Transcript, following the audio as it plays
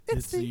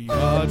It's the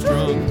Odd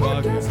Drunk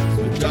Podcast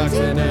with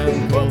Jackson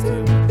and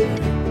Colton.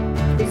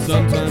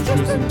 Sometimes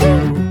Tristan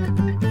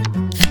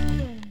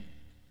too.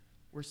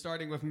 We're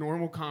starting with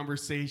normal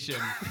conversation.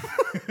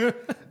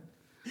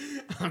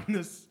 On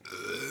this.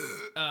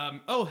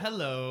 Oh,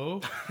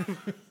 hello.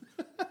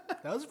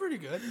 That was pretty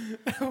good.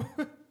 I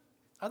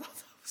thought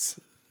that was.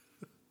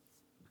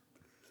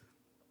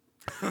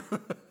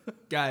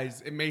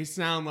 Guys, it may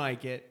sound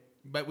like it,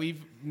 but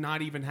we've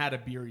not even had a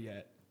beer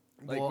yet.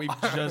 Like, Well,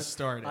 we've just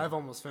started. I've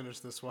almost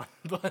finished this one,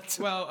 but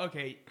Well,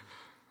 okay.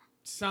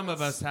 Some of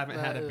us haven't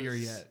had a beer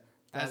yet,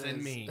 as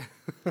in me.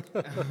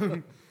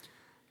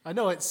 I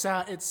know it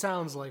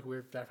sounds like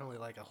we're definitely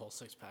like a whole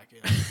 6-pack in.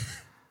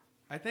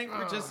 I think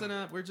we're just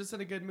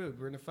in a good mood.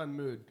 We're in a fun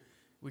mood.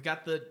 We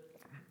got the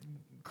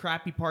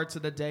crappy parts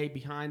of the day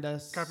behind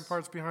us. Crappy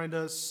parts behind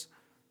us.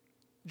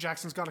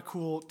 Jackson's got a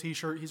cool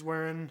T-shirt he's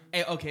wearing.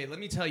 Hey, okay, let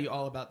me tell you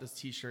all about this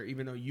T-shirt,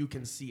 even though you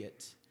can see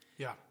it.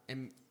 Yeah.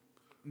 And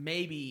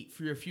maybe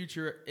for a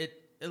future,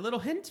 a little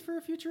hint for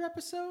a future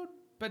episode,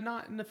 but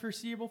not in the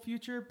foreseeable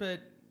future, but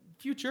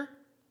future.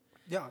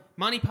 Yeah.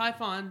 Monty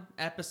Python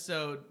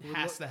episode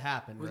has to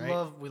happen, We right?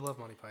 love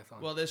Monty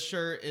Python. Well, this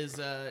shirt is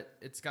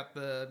it's got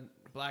the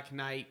Black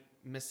Knight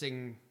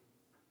missing.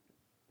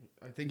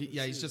 I think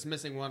he's just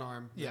missing one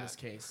arm in this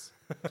case.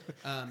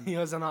 He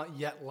has not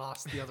yet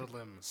lost the other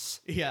limbs.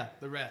 Yeah,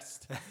 the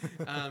rest.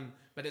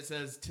 But it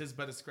says "'Tis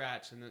but a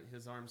scratch," and then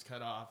his arm's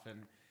cut off,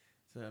 and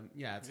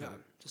it's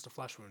Just a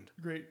flesh wound.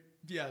 great.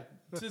 Yeah,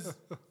 tis.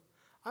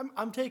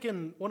 I'm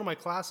taking one of my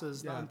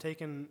classes that Yeah. I'm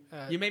taking.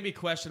 You made me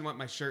question what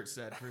my shirt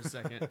said for a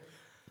second.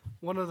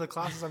 One of the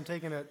classes I'm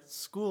taking at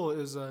school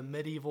is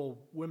medieval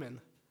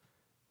women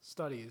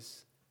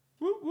studies.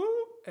 Woo woo.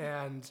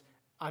 And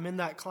I'm in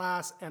that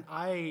class, and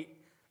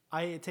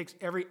it takes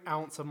every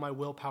ounce of my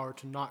willpower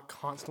to not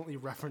constantly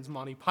reference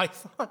Monty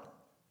Python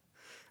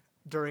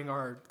during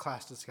our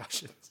class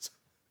discussions.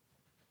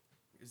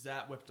 Is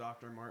that with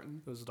Dr.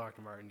 Martin? It was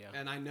Dr. Martin, yeah.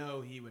 And I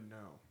know he would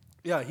know.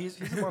 Yeah,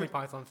 he's a Monty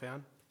Python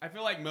fan. I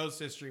feel like most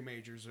history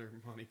majors are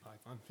Monty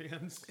Python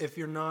fans. If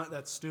you're not,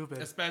 that's stupid.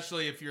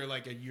 Especially if you're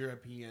like a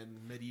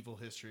European medieval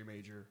history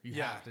major.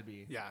 You have to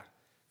be. Yeah.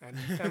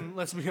 And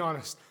let's be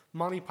honest,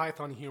 Monty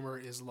Python humor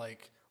is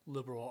like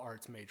liberal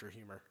arts major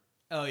humor.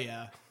 Oh,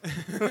 yeah.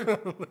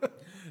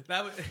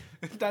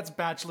 That's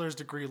bachelor's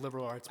degree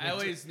liberal arts major. I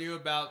always knew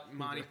about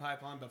Monty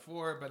Python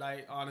before, but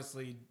I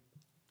honestly,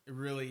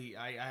 really,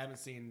 I haven't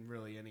seen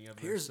really any of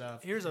their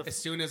stuff. As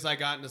soon as I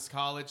got into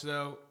college,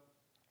 though,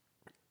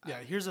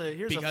 here's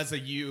because of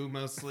you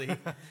mostly.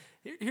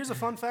 Here's a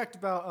fun fact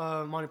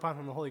about Monty Python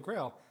and the Holy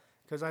Grail,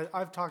 because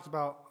I've talked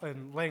about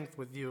in length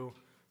with you,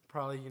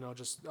 probably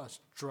just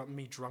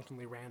me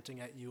drunkenly ranting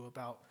at you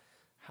about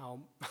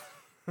how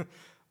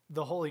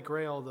the Holy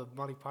Grail, the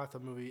Monty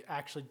Python movie,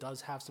 actually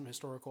does have some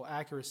historical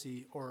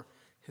accuracy or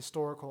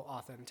historical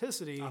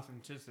authenticity.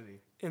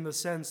 In the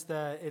sense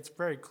that it's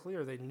very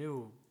clear they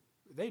knew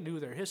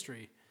their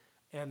history,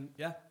 and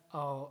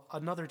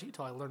another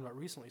detail I learned about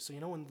recently. So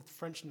when the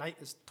French knight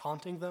is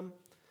taunting them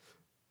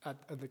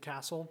at the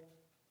castle.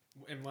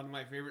 In one of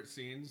my favorite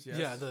scenes, yes.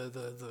 Yeah,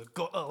 the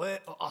go away,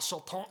 I shall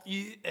taunt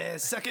you a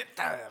second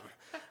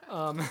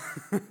time.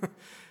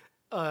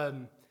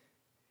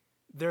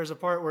 There's a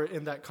part where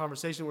in that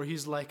conversation where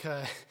he's like,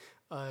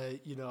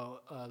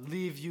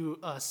 leave you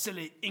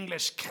silly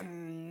English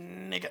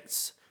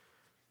niggas.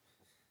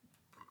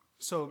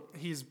 So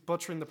he's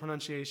butchering the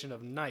pronunciation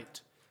of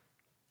knight.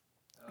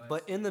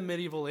 But in the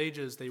medieval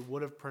ages, a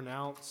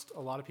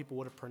lot of people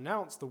would have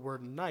pronounced the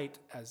word knight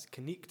as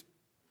knicht.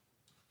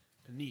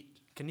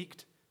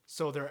 Knicht.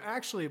 So they're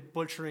actually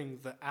butchering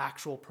the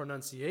actual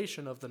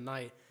pronunciation of the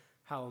knight,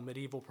 how a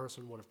medieval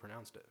person would have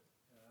pronounced it.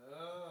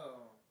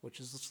 Oh. Which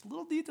is just a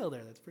little detail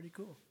there. That's pretty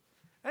cool.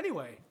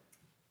 Anyway,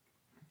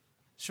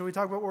 should we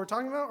talk about what we're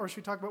talking about, or should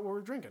we talk about what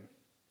we're drinking?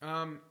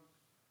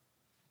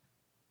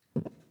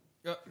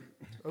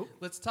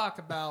 Let's talk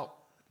about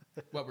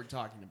what we're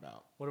talking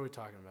about. What are we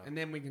talking about? And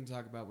then we can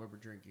talk about what we're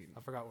drinking.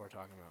 I forgot what we're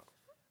talking about.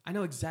 I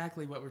know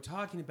exactly what we're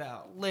talking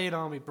about. Lay it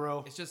on me,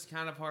 bro. It's just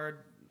kind of hard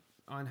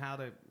on how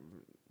to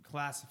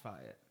classify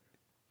it.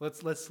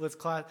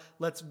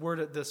 Let's word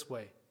it this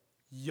way.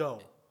 Yo,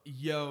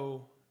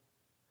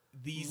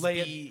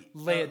 lay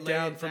it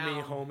down for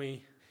me,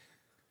 homie.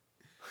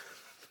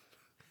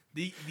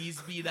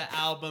 These be the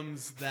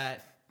albums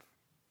that.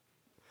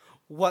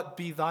 What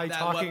be thy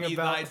talking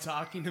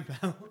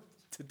about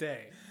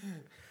today,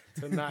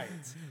 tonight,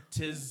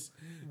 'tis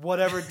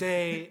whatever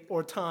day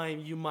or time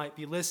you might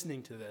be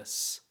listening to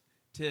this.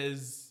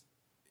 'Tis.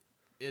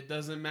 It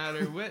doesn't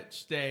matter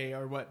which day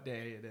or what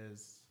day it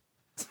is.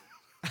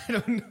 I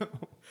don't know.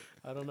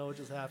 I don't know what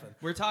just happened.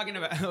 We're talking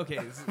about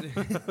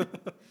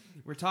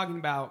we're talking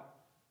about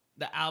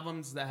the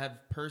albums that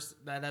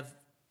have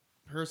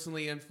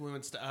personally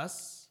influenced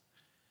us,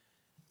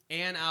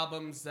 and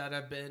albums that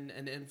have been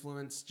an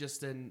influence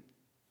just in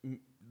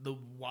the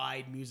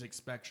wide music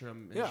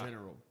spectrum in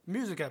general.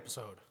 Music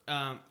episode.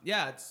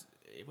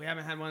 We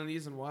haven't had one of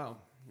these in a while.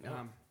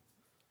 Yeah.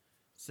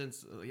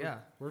 Since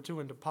we're too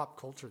into pop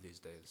culture these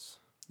days.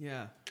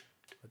 Yeah.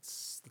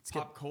 Let's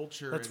pop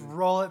culture. Let's and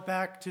roll it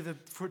back to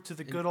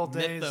the good old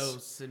days.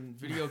 Mythos and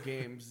video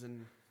games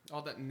and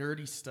all that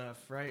nerdy stuff,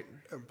 right?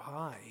 And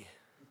pie.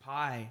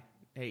 Pie.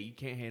 Hey, you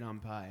can't hate on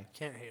pie.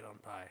 Can't hate on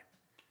pie.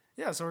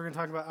 Yeah, so we're going to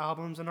talk about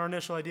albums, and our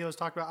initial idea was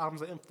talk about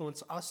albums that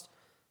influence us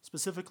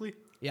specifically.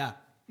 Yeah.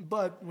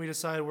 But we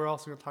decided we're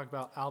also going to talk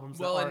about albums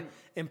that are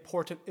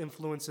important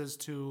influences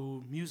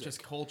to music.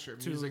 Just culture.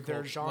 To music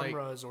their culture.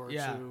 genres or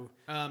yeah. to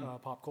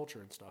pop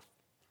culture and stuff.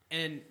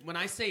 And when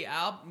I say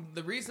album,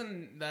 the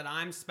reason that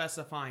I'm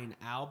specifying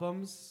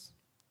albums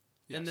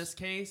in this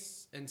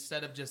case,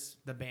 instead of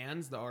just the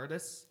bands, the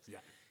artists,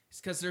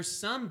 is because there's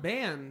some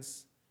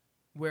bands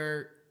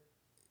where,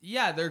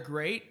 they're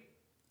great,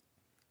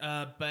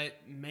 but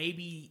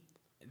maybe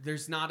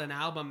there's not an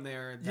album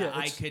there that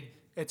I could...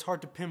 It's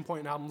hard to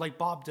pinpoint an album, like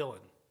Bob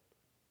Dylan.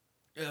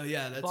 Oh,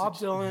 yeah. That's Bob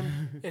Dylan,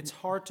 it's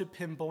hard to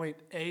pinpoint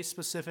a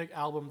specific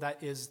album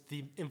that is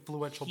the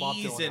influential Bob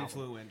Dylan album. He's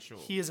influential.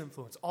 He is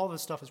influential. All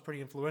this stuff is pretty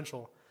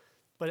influential.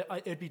 But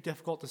it'd be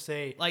difficult to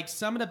say... Like,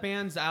 some of the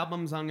band's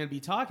albums I'm going to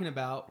be talking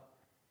about,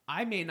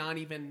 I may not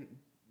even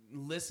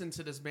listen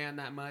to this band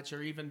that much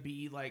or even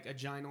be, like, a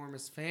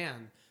ginormous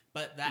fan.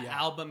 But that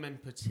album in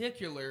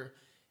particular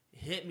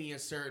hit me a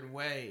certain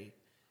way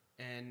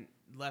and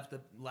left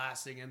a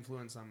lasting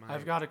influence on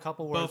I've got a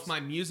couple words. Both my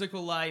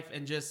musical life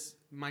and just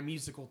my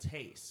musical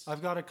taste.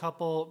 I've got a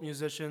couple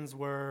musicians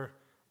where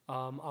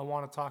I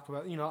want to talk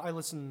about. I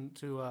listen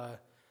to,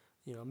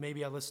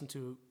 maybe I listen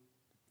to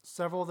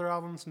several of their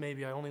albums.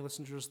 Maybe I only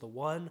listen to just the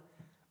one.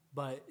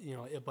 But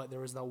but there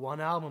was that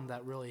one album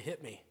that really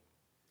hit me.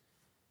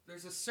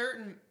 There's a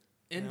certain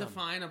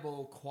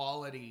indefinable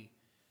quality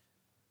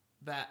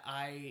that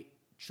I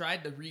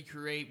tried to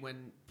recreate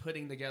when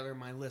putting together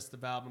my list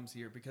of albums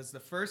here, because the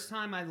first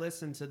time I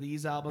listened to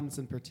these albums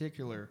in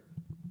particular,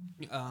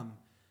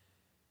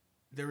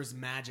 there was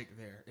magic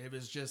there. It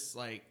was just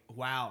like,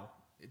 wow.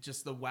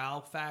 Just the wow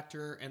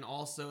factor, and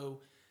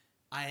also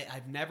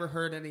I've never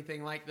heard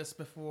anything like this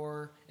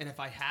before, and if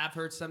I have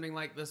heard something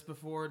like this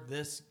before,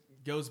 this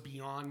goes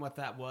beyond what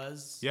that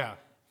was. Yeah.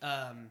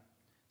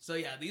 So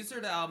these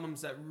are the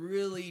albums that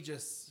really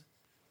just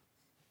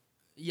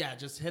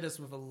hit us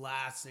with a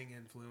lasting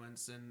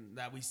influence and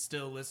that we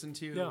still listen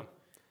to. Yeah.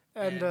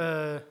 And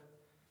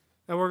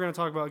we're going to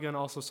talk about, again,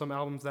 also some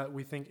albums that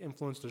we think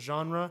influenced a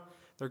genre.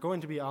 They're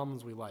going to be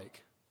albums we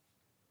like.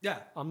 Yeah.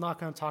 I'm not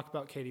going to talk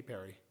about Katy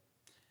Perry.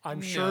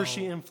 I'm sure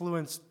she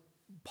influenced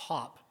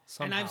pop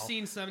somehow. And I've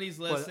seen some of these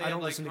lists, they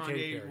have like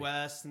Kanye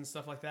West and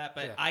stuff like that,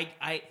 but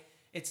I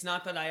it's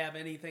not that I have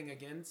anything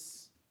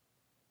against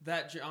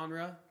that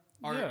genre.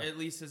 Or at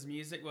least his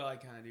music. Well, I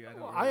kind of do.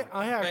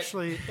 I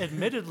actually,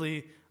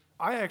 admittedly,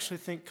 I actually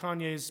think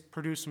Kanye's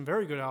produced some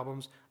very good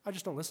albums. I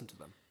just don't listen to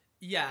them.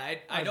 Yeah,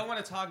 I don't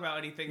want to talk about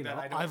anything that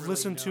I don't I've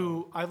listened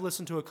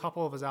to a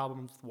couple of his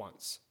albums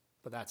once,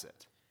 but that's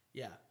it.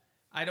 Yeah.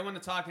 I don't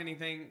want to talk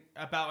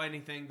about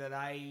anything that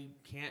I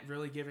can't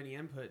really give any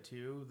input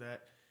to.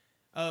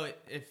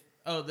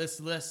 This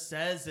list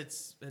says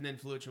it's an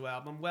influential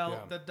album.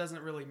 Well, that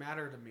doesn't really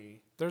matter to me.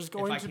 There's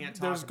going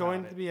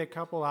to be a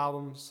couple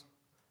albums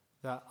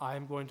that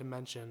I'm going to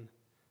mention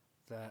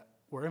that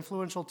were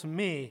influential to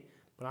me,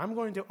 but I'm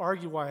going to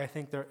argue why I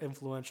think they're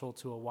influential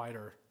to a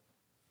wider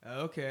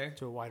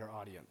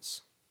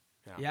audience.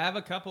 Yeah, I have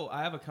a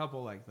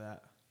couple like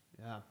that.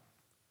 Yeah.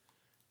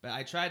 But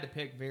I tried to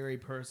pick very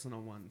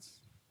personal ones.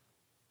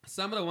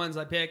 Some of the ones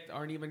I picked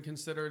aren't even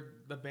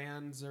considered the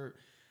band's or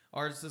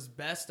artist's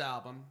best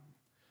album,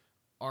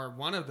 or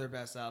one of their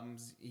best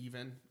albums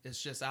even. It's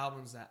just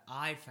albums that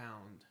I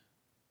found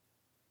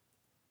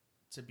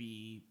to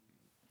be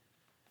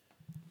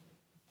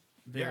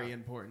very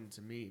important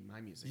to me,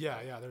 my music.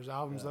 Yeah. There's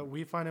albums that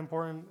we find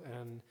important,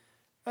 and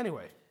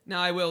anyway.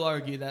 Now, I will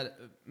argue that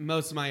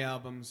most of my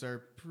albums are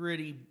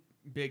pretty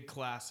big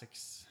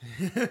classics,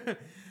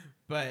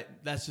 but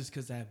that's just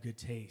because I have good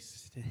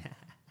taste.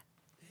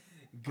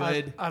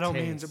 I don't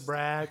mean to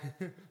brag,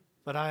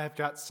 but I have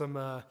got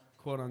some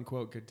quote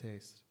unquote good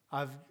taste.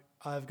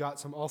 I've got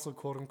some also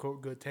quote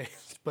unquote good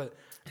taste, but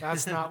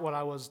that's not what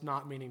I was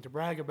not meaning to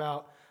brag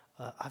about.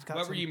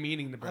 What were you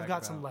meaning to brag about?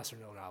 I've got some lesser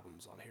known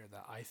albums on here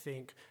that I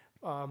think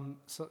some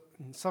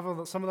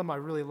of them I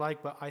really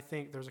like, but I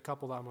think there's a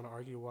couple that I'm going to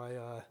argue why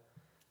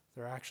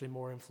they're actually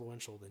more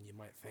influential than you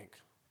might think.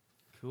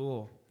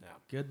 Cool. Yeah.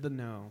 Good to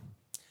know.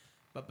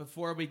 But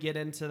before we get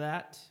into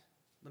that,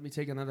 let me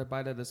take another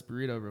bite of this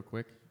burrito real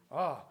quick.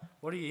 Oh,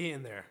 what are you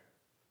eating there?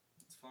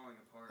 It's falling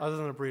apart. Other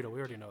than a burrito, we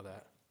already know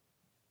that.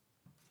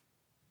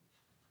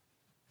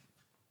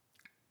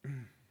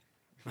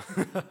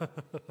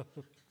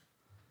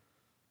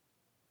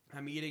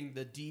 I'm eating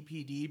the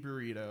DPD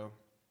burrito,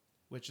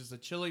 which is a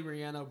chili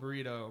relleno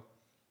burrito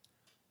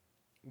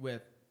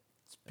with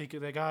pico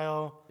de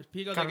gallo,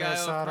 carne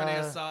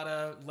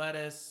asada,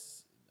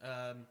 lettuce,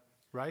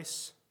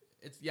 rice.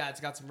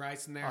 It's got some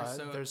rice in there.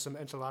 So there's some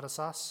enchilada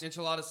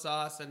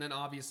sauce, and then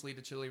obviously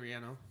the chili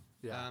relleno.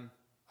 Yeah,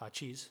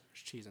 cheese.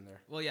 There's cheese in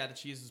there. Well, yeah, the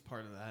cheese is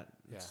part of that.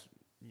 It's,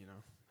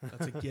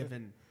 that's a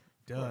given.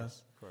 Duh. Of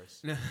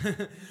course.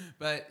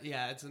 But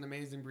yeah, it's an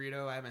amazing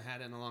burrito. I haven't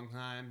had it in a long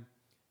time.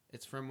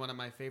 It's from one of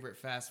my favorite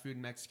fast food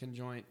Mexican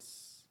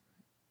joints.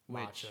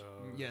 Machos.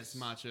 Yes,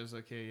 Machos.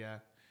 Okay, yeah.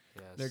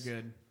 Yes. They're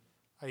good.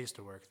 I used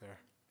to work there.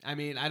 I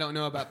mean, I don't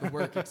know about the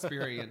work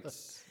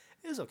experience,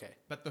 It was okay.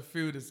 but the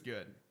food is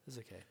good. It was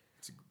okay.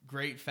 It's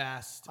great,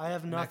 fast. I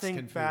have nothing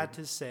Mexican bad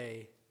food. to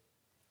say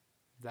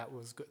that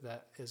was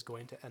that is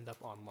going to end up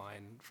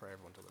online for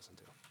everyone to listen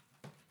to.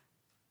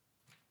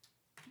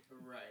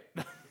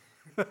 Right.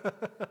 And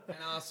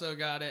I also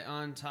got it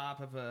on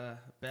top of a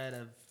bed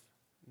of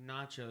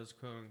nachos,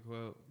 quote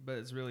unquote, but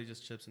it's really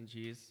just chips and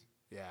cheese.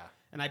 Yeah,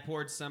 And I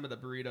poured some of the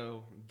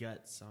burrito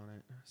guts on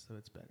it, so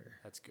it's better.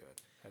 that's good.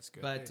 That's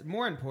good. But Hey,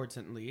 more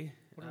importantly,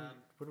 what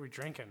are we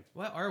drinking?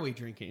 what are we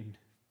drinking?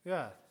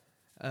 Yeah.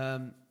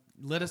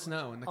 Let us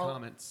know in the Oh.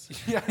 comments.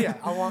 Yeah.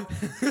 I want.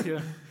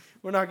 Yeah,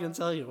 we're not going to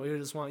tell you. We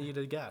just want you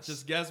to guess.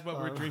 Just guess what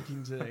we're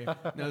drinking today.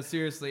 No,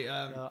 seriously.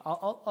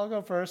 I'll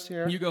go first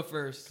here You go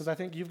first. because I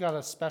think you've got a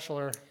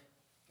specialer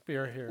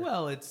beer here.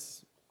 Well,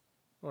 it's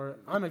Or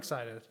I'm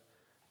excited,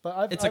 but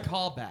I've, a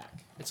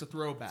callback. It's a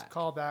throwback.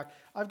 call back.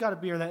 I've got a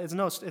beer that is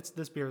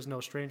this beer is no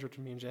stranger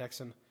to me and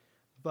Jackson,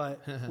 but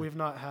we've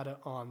not had it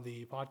on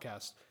the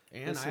podcast.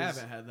 And This I is-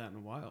 haven't had that in a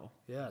while.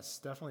 Yes,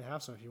 definitely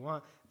have some if you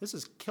want. This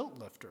is Kilt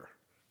Lifter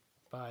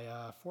by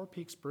Four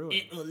Peaks Brewing.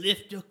 It will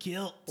lift your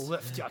kilt.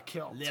 Lift your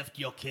kilt. Lift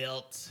your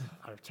kilt.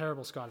 Our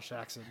terrible Scottish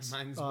accents.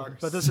 Mine's worse.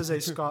 But this is a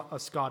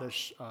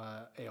Scottish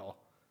ale,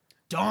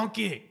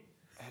 Donkey.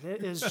 and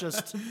it is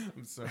just.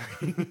 I'm sorry.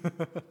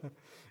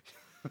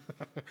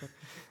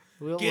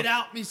 we'll, Get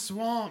out me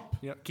swamp.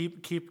 Yeah,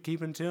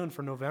 keep in tune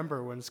for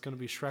November when it's going to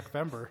be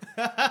Shrekvember,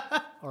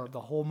 or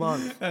the whole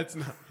month. That's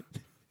not.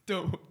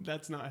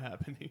 That's not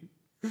happening.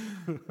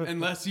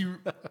 Unless you.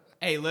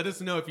 Hey, let us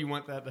know if you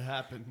want that to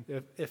happen.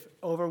 If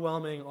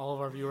overwhelming, all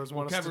of our viewers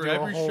want We'll us to cover do a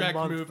every whole Shrek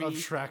month movie. of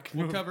Shrek.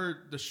 We'll cover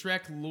the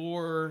Shrek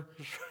lore,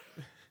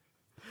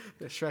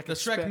 the Shrek, the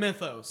Shrek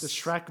mythos, the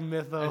Shrek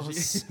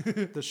mythos,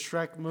 the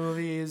Shrek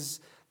movies,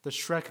 the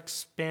Shrek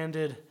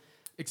expanded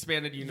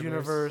expanded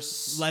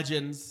universe,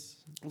 legends.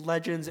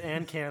 legends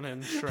and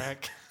canon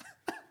Shrek,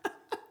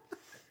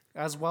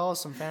 as well as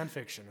some fan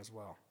fiction as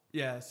well.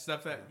 Yeah,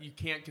 stuff that you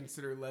can't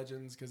consider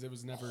legends because it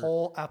was never.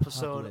 Whole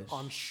episode published.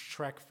 on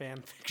Shrek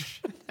fan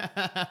fiction.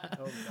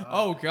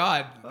 Oh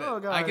God! Oh,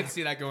 God. I could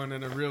see that going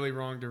in a really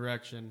wrong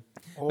direction.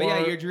 Or, But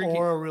yeah, you're drinking.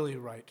 or a really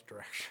right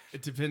direction.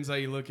 It depends how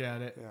you look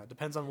at it. Yeah,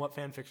 depends on what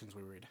fan fictions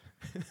we read.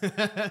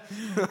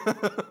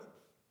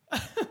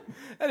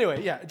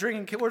 Anyway, yeah, we're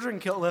drinking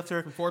Kilt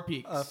Lifter From Four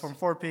Peaks. from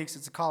Four Peaks.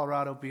 It's a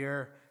Colorado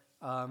beer.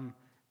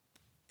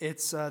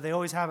 It's they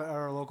always have it at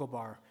our local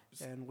bar,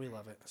 and we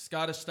love it.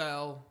 Scottish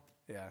style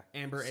Yeah,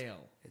 amber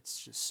ale. it's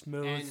just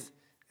smooth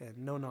and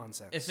no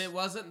nonsense. If it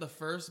wasn't the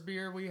first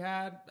beer we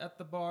had at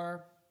the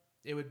bar,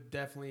 it would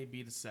definitely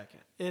be the second.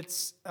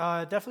 It's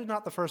definitely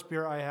not the first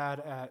beer I had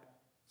at.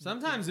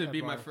 Sometimes it would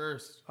be my bar.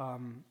 first,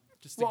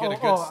 just to get a good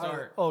oh,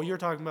 start. you're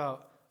talking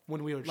about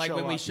when we would Like show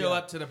when we up, show yeah.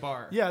 up to the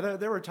bar. Yeah,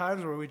 there were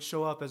times where we'd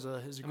show up as a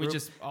And group. we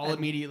just all and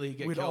immediately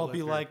get We'd Kilt all be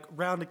Lifter. like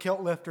round of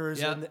Kilt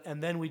Lifters, Yep.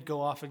 and then we'd go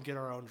off and get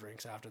our own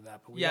drinks after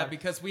that. But we Yeah, had-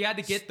 because we had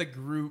to get the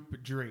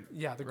group drink.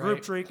 yeah, the right?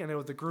 group drink, and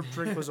the group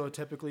drink was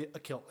typically a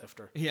Kilt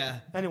Lifter. Yeah.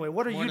 Anyway,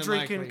 what are More you than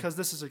drinking? likely. Because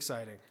this is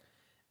exciting.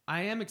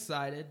 I am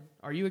excited.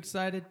 Are you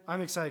excited?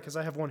 I'm excited because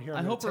I have one here.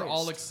 I hope we're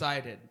all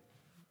excited.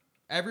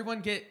 Everyone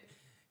get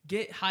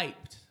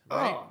hyped,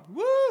 right?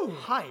 Woo!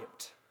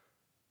 Hyped.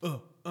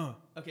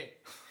 Okay.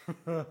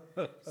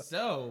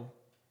 So,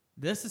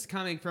 this is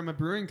coming from a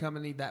brewing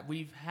company that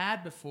we've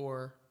had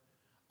before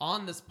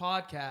on this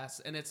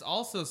podcast, and it's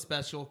also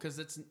special because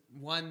it's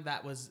one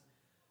that was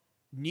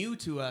new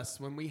to us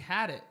when we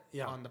had it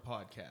Yeah. on the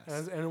podcast.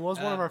 And it was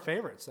one of our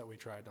favorites that we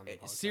tried on the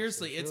podcast.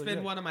 Seriously, it's really been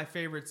good. one of my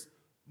favorites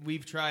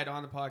we've tried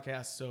on the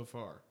podcast so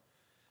far.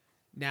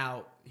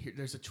 Now,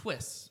 there's a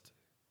twist.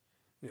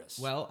 Yes.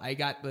 Well, I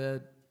got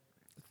the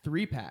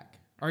 3-pack.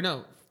 Or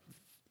no.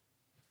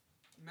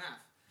 Math.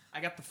 I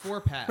got the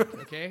 4-pack,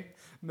 okay?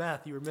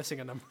 Math, you were missing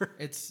a number.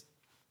 It's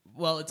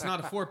not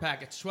a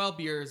 4-pack. It's 12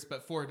 beers,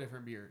 but 4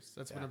 different beers.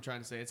 That's what I'm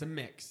trying to say. It's a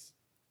mix.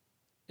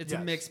 It's a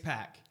Yes. mixed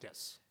pack.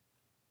 Yes.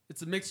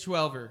 It's a mixed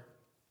 12er.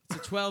 It's a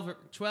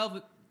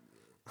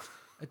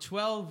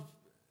 12.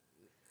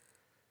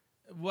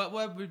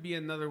 What would be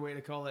another way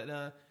to call it?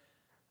 A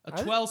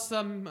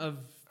 12-some of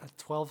A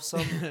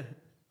 12-some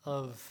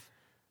of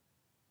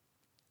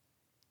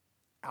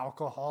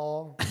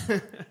alcohol.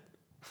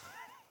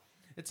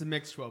 It's a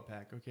mixed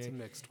 12-pack, okay? It's a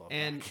mixed 12.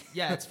 And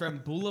yeah, it's from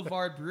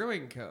Boulevard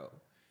Brewing Co.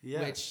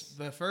 Yes. Which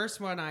the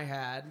first one I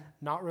had,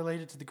 Not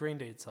related to the Green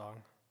Day song.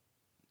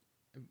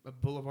 a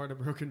Boulevard of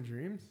Broken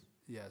Dreams.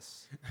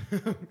 Yes.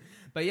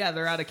 But yeah,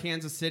 they're out of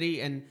Kansas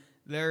City, and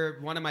they're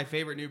one of my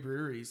favorite new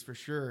breweries for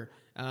sure.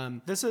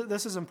 This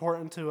is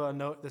important to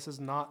note. This is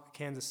not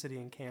Kansas City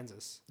in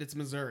Kansas. It's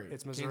Missouri.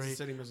 It's Missouri, Kansas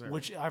City, Missouri.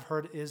 which I've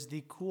heard is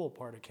the cool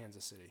part of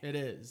Kansas City. It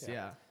is,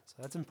 yeah. So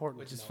that's important.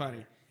 Which to is note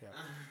funny.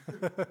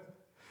 here. Yeah.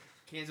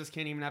 Kansas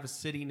can't even have a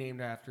city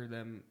named after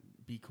them.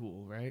 Be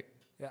cool, right?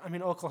 Yeah. I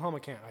mean, Oklahoma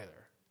can't either.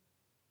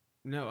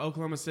 No,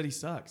 Oklahoma City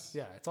sucks.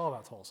 Yeah, it's all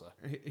about Tulsa.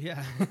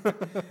 Yeah.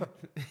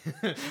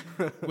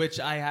 Which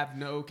I have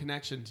no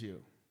connection to,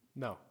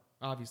 No.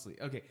 obviously.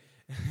 Okay.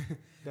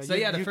 No, So,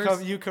 you, the you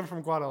first... you come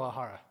from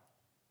Guadalajara,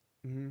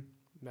 Mhm.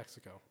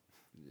 Mexico.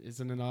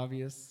 Isn't it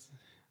obvious?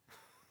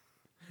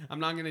 I'm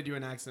not going to do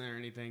an accent or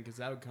anything because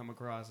that would come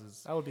across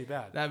as... That would be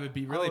bad. That would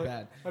be really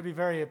bad. I'd be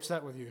very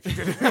upset with you if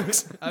you did an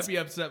accent. I'd be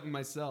upset with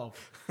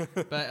myself.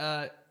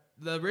 But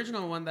the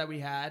original one that we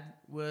had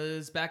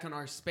was back on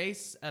our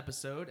space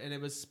episode, and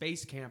it was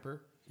Space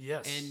Camper.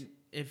 Yes. And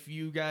if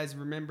you guys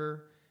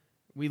remember,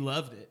 we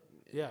loved it.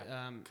 Yeah.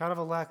 Kind of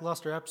a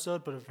lackluster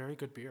episode, but a very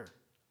good beer.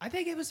 I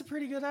think it was a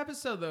pretty good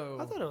episode, though.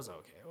 I thought it was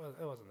okay.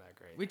 It wasn't that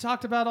great. We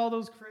talked about all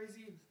those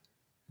crazy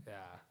Yeah.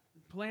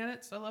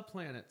 planets. I love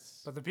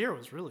planets. But the beer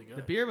was really good.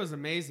 The beer was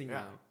amazing,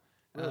 Yeah.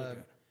 though. Really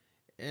good.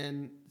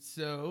 And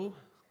so,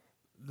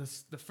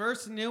 the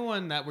first new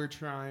one that we're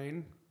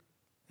trying...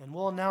 And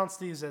we'll announce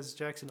these as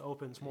Jackson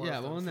opens more of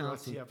them we'll throughout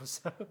announce the them.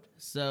 episode.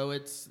 So,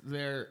 it's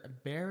their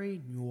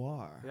Berry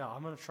Noir. Yeah,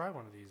 I'm going to try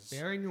one of these.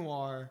 Berry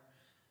Noir,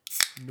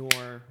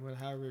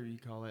 however you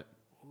call it.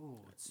 Ooh,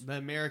 it's The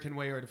American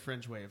way or the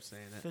French way of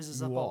saying it.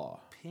 fizzes up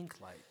all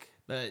pink-like.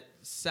 But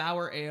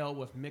sour ale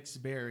with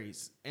mixed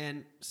berries.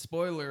 And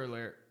spoiler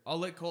alert, I'll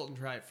let Colton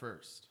try it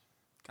first.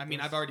 I mean,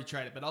 I've already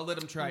tried it, but I'll let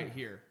him try it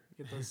here.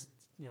 Get those,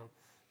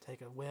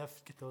 take a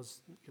whiff, get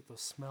those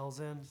smells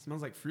in. It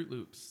smells like Fruit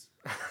Loops.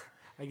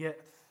 I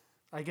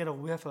get a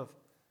whiff of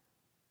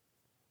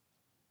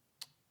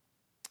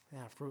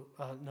fruit.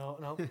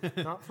 No,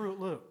 not Fruit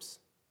Loops.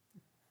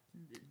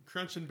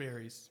 Crunching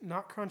berries.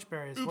 Not Crunch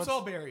Berries. Oops,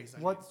 all berries.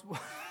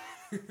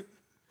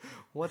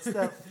 What's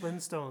that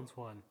Flintstones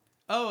one?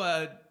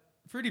 Oh,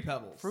 Fruity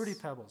Pebbles. Fruity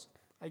Pebbles.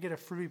 I get a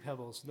Fruity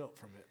Pebbles note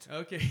from it.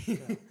 Okay.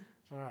 Yeah.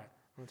 All right,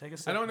 I'm gonna take a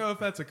sip. I don't know if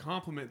that's a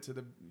compliment to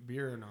the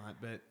beer or not,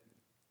 but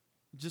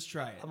just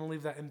try it. I'm gonna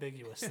leave that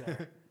ambiguous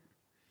there.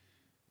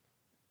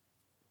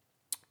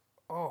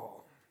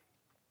 Oh,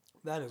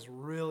 that is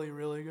really,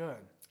 really good.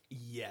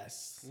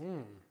 Yes.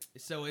 Mm.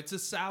 So it's a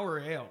sour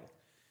ale.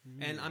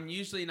 And I'm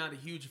usually not a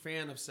huge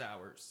fan of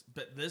sours,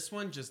 but this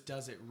one just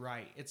does it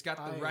right. It's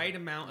got the right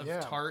amount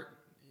of tart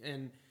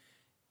and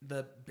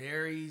the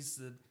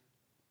berries.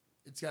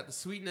 It's got the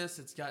sweetness.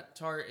 It's got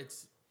tart.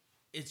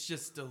 It's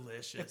just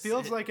delicious. It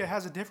feels like it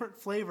has a different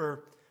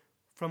flavor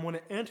from when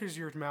it enters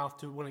your mouth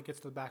to when it gets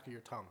to the back of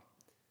your tongue.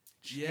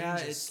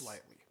 Changes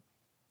slightly.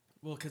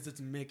 Well, because it's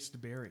mixed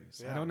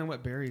berries. Yeah. I don't know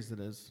what berries it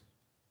is.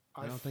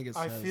 I don't think it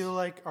says. I feel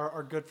like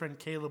our good friend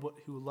Caleb,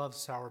 who loves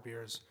sour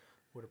beers,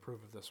 would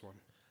approve of this one.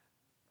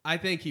 I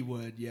think he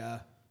would. Yeah.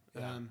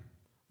 Yeah.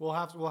 We'll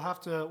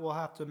have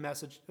to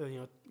message,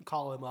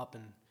 call him up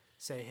and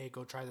say, hey,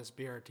 go try this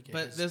beer to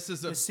get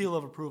his seal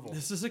of approval.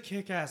 This is a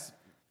kick-ass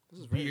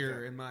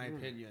beer, in my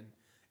opinion.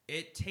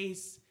 It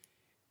tastes.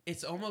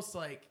 It's almost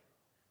like.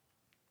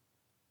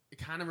 It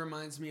kind of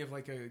reminds me of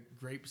like a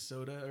grape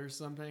soda or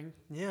something.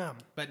 Yeah.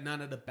 But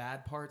none of the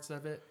bad parts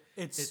of it.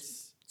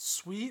 It's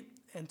sweet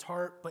and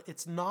tart, but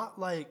it's not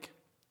like...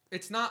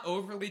 It's not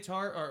overly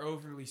tart or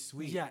overly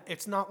sweet. Yeah,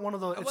 it's not one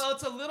of those...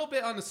 It's a little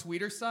bit on the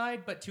sweeter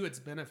side, but to its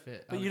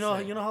benefit. But you know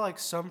how like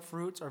some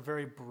fruits are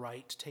very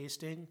bright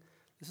tasting?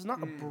 This is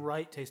not a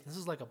bright taste. This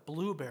is like a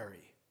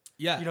blueberry.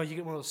 Yeah. You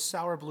get one of those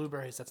sour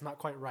blueberries that's not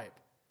quite ripe.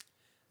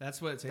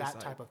 That's what it tastes like. That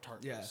type of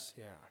tartness.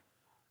 Yeah.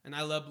 And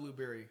I love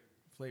blueberry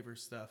flavor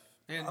stuff.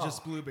 And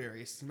just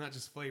blueberries, not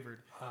just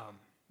flavored.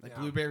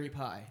 Blueberry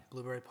pie.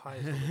 Blueberry pie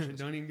is delicious.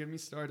 Don't even get me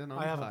started on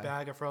I have pie. a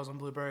bag of frozen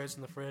blueberries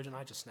in the fridge, and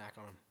I just snack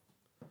on them.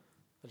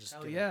 I just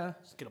Hell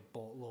just get a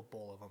little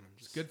bowl of them. And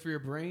just, it's good for your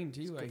brain,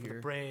 too, I good hear. for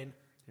the brain.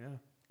 Yeah.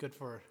 Good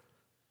for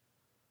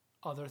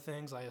other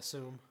things, I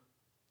assume.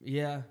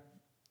 Yeah.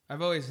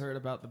 I've always heard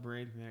about the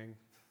brain thing.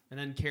 And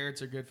then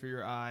carrots are good for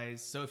your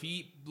eyes. So if you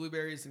eat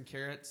blueberries and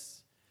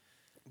carrots...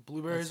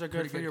 Blueberries are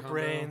good for your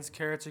brains.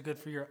 Carrots are good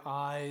for your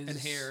eyes. And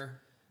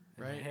hair.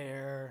 Right? And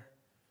hair.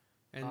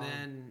 And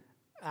then...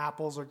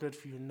 Apples are good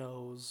for your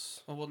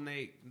nose. Oh, well,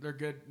 they're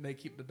good. They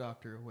keep the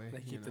doctor away. They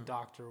keep the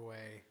doctor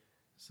away.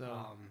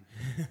 So...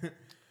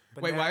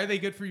 But wait, why are they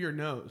good for your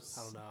nose?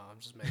 I don't know. I'm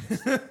just making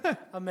stuff.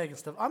 I'm making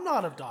stuff. I'm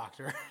not a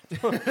doctor.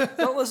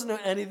 Don't listen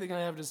to anything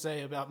I have to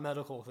say about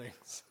medical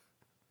things.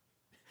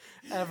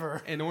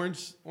 Ever. And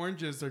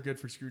oranges are good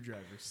for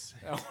screwdrivers.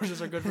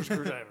 Oranges are good for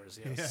screwdrivers,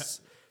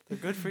 yes. Yeah. They're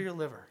good for your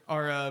liver.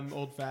 Or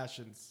old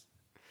fashions.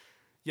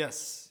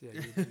 Yes. Yeah,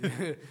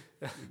 you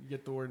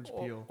get the orange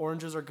peel.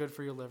 Oranges are good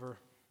for your liver.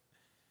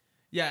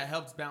 Yeah, it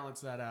helps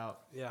balance that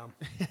out. Yeah.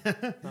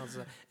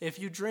 If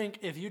you drink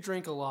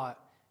a lot,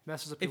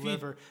 messes up your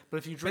liver. But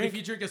if you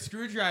drink a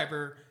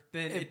screwdriver,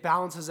 then it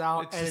balances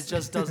out and it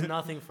just does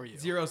nothing for you.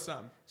 Zero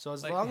sum. So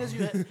as long as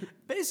you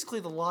basically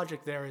the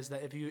logic there is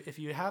that if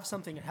you have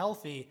something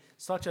healthy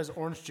such as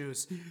orange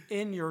juice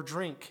in your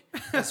drink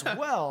as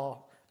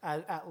well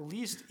at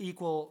least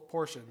equal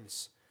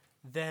portions,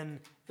 then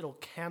it'll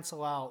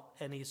cancel out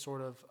any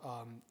sort of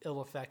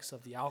ill effects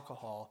of the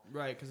alcohol.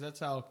 Right, because that's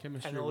how chemistry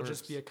works. And it'll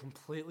just be a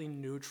completely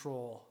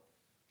neutral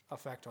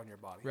effect on your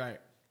body. Right.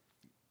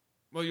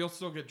 Well, you'll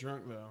still get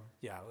drunk though.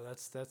 Yeah, well,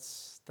 that's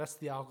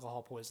the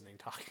alcohol poisoning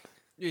talking.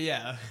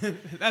 Yeah,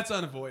 that's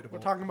unavoidable.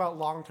 We're talking about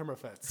long-term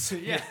effects.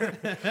 Yeah.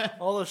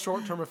 All the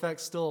short-term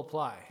effects still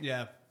apply.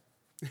 Yeah.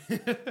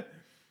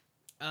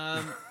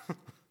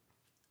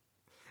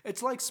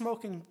 It's like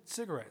smoking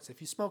cigarettes. If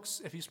you smoke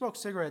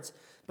cigarettes,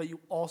 but you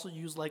also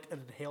use like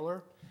an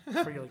inhaler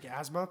for your like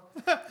asthma,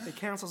 it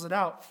cancels it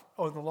out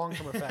on the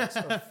long-term effects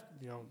of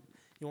you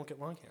won't get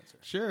lung cancer.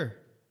 Sure.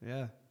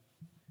 Yeah.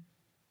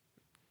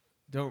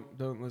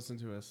 Don't listen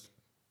to us.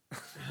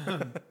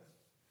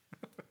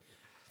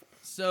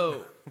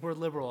 So We're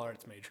liberal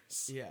arts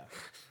majors.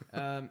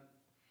 yeah.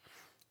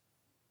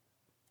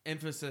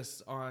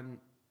 Emphasis on.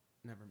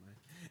 Never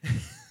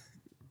mind.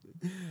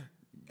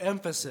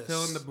 Emphasis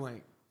Fill in the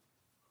blank.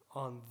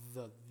 on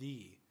the.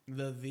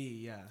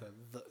 Yeah.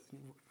 The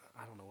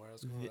I don't know where I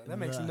was going with that. That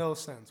makes no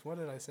sense. What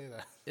did I say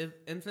that?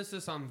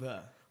 Emphasis on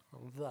the.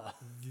 On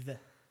The.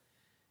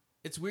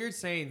 It's weird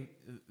saying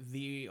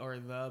the or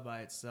the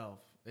by itself.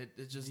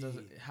 It just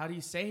doesn't. How do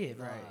you say it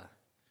right?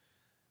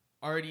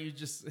 Or do you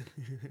just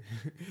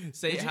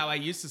say it how I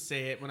used to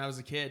say it when I was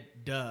a kid?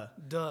 Duh.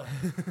 Duh.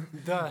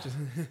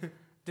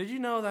 Did you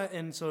know that?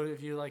 And so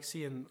if you like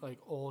see in like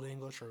Old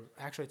English, or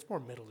actually it's more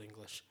Middle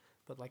English,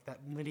 but like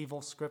that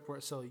medieval script where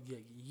so you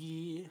get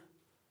ye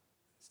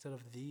instead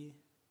of the,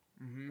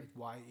 like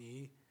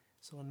Y-E.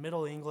 So in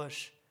Middle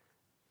English,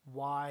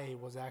 Y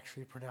was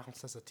actually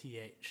pronounced as a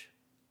TH.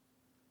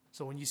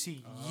 So when you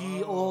see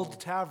ye old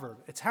tavern,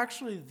 it's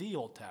actually the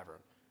old tavern.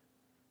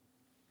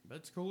 But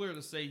it's cooler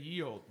to say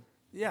ye old.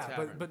 Yeah,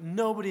 tavern. but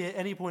nobody at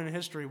any point in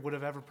history would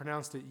have ever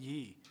pronounced it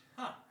ye.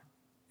 Huh.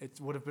 It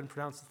would have been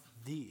pronounced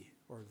the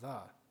or the.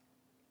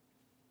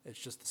 It's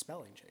just the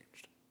spelling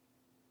changed.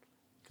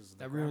 Because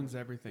That ruins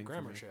everything. for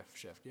Grammar me.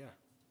 shift, yeah.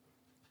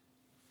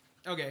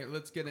 Okay,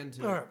 let's get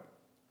into All it. right,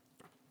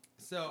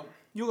 So,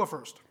 you go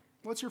first.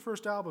 What's your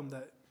first album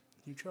that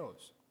you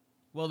chose?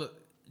 well, do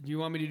you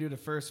want me to do the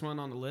first one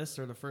on the list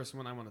or the first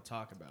one I want to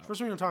talk about?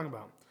 First one you're talking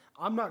about.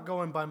 I'm not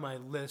going by my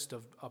list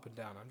of up and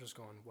down. I'm just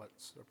going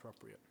what's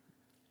appropriate.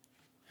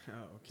 Oh,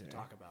 okay. to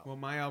talk about. Well,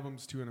 my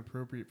album's too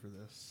inappropriate for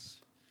this.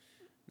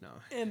 No.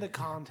 In the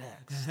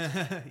context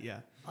Yeah.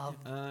 of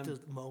the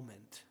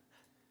moment.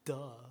 Duh.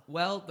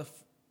 Well,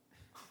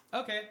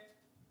 okay.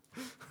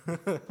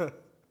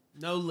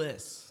 No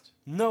list.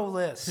 No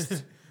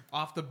list.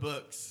 Off the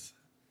books.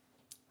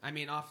 I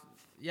mean, off.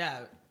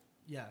 Yeah.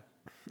 Yeah.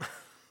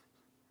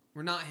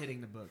 We're not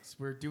hitting the books.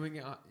 We're doing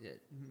it on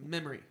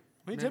memory.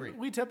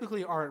 We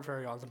typically aren't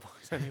very on the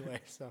books anyway,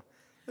 so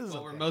this is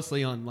Well, we're okay.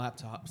 mostly on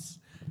laptops.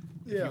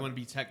 If Yeah. you want to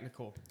be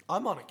technical.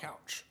 I'm on a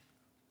couch.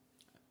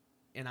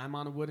 And I'm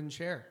on a wooden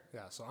chair.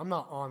 Yeah, so I'm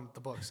not on the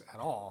books at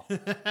all.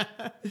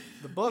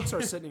 The books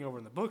are sitting over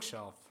in the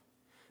bookshelf.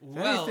 If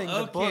Well, anything,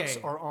 okay. the books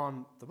are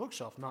on the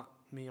bookshelf, not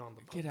me on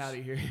the books. Get out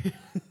of here.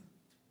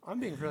 I'm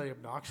being really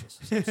obnoxious,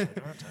 as I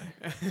said, aren't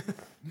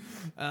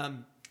I?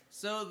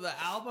 So the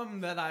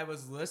album that I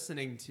was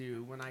listening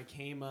to when I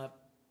came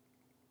up,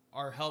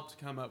 or helped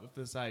come up with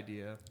this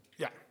idea,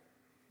 Yeah.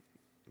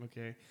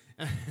 okay,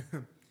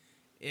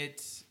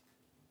 it's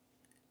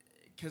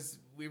because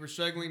we were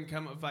struggling to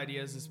come up with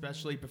ideas,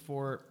 especially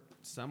before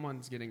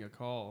someone's getting a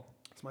call.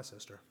 It's my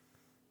sister.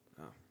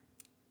 Oh.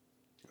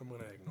 I'm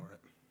going to ignore it.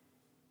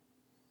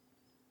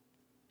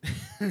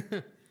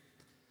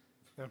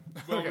 Yeah.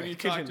 Well, Okay, when you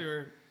continue. talk to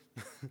her,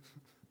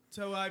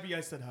 tell Ivy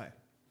I said hi.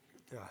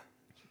 Yeah,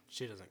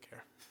 she doesn't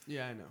care.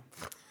 Yeah, I know.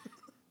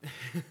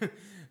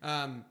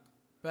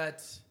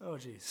 But Oh,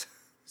 jeez.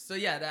 so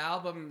yeah, the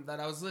album that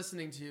I was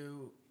listening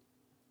to,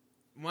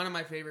 one of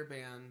my favorite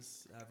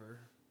bands ever.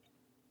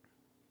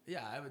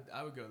 Yeah,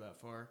 I would go that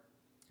far.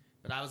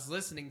 But I was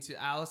listening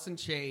to Alice in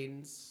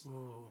Chains'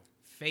 Ooh.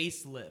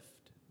 Facelift,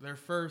 their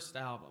first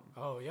album.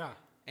 Oh, yeah.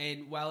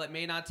 And while it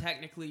may not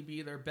technically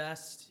be their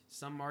best,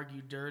 some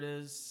argue Dirt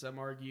is, some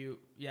argue,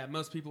 yeah,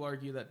 most people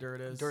argue that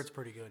Dirt is. Dirt's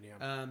pretty good,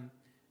 yeah.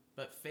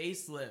 But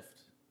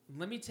Facelift,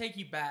 let me take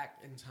you back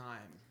in time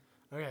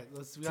Okay,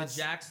 let's. to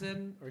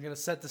Jackson. We're gonna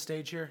set the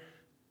stage here.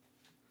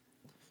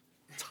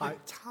 It's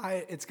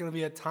gonna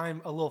be a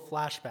little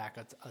flashback.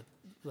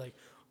 Like,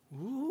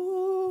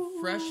 ooh.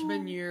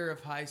 Freshman year of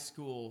high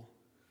school,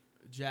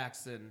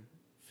 Jackson,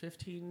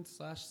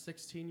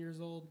 15/16 years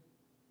old,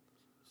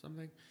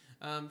 something.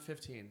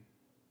 15.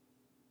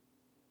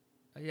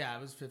 Yeah, I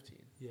was 15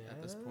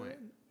 at this point.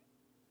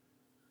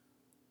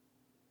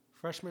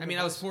 Freshman. I mean,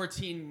 I was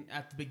 14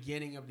 at the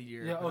beginning of the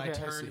year, Yeah, but okay, I I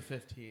see. turned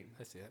 15.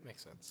 I see. That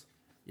makes sense.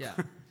 Yeah.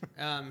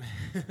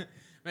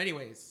 But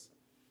anyways,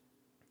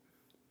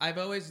 I've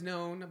always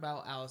known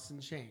about Alice in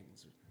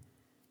Chains.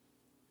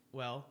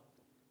 Well,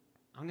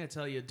 I'm going to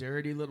tell you a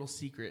dirty little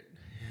secret.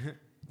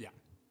 Yeah.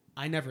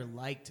 I never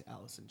liked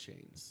Alice in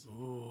Chains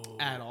Ooh.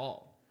 at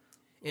all.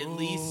 At Ooh.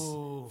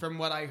 least from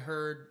what I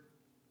heard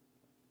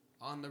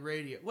on the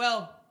radio.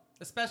 Well,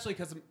 especially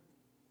because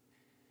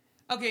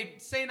okay,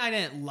 saying I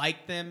didn't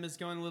like them is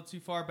going a little too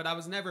far, but I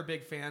was never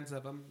big fans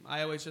of them.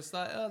 I always just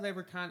thought, oh,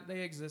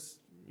 they exist,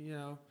 you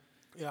know.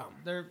 Yeah.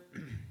 They're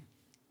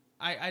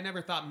I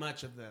never thought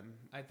much of them.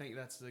 I think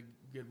that's a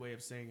good way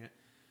of saying it.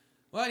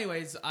 Well,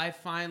 anyways, I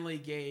finally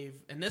gave,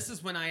 and this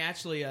is when I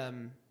actually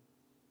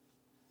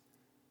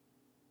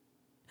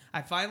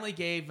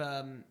gave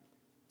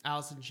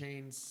Alice in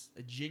Chains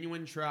a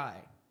genuine try,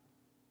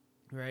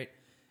 right?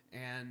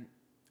 And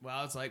well,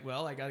 I was like,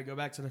 well, I got to go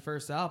back to the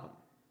first album,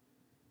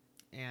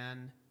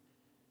 and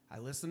I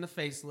listened to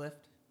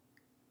Facelift,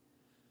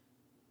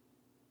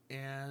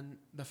 and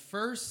the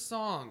first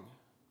song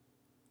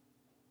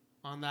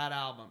on that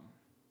album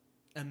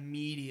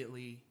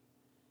immediately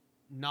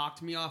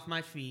knocked me off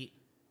my feet.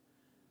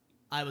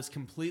 I was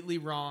completely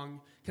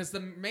wrong because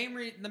the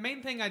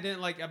main thing I didn't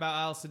like about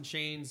Alice in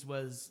Chains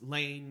was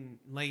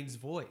Lane's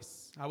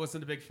voice. I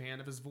wasn't a big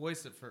fan of his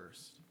voice at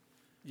first.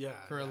 Yeah.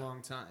 For a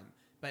long time,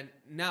 but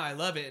now I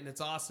love it and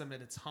it's awesome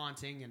and it's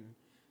haunting and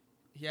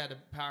he had a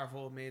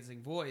powerful,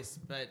 amazing voice.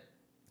 But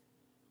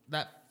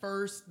the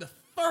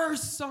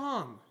first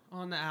song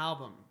on the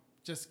album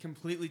just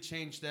completely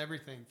changed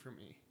everything for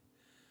me.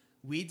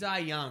 We Die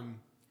Young.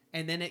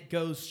 And then it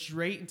goes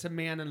straight into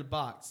Man in the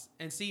Box.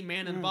 And see,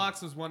 Man in the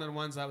Box was one of the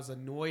ones I was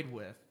annoyed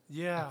with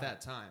at that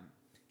time.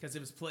 Because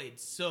it was played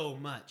so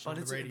much on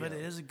the radio. But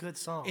it is a good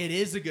song. It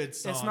is a good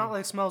song. It's not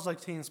like Smells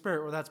Like Teen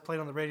Spirit where that's played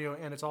on the radio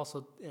and it's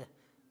also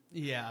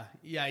Yeah,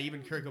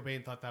 even Kurt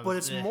Cobain thought that but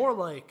was it's more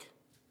like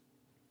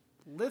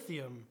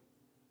Lithium.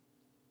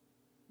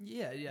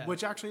 Yeah.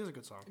 Which actually is a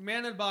good song.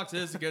 Man in the Box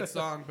is a good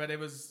song, but it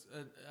was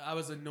I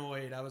was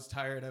annoyed. I was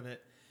tired of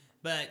it.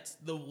 But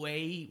the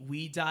way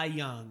We Die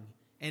Young...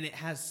 And it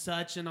has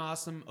such an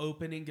awesome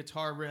opening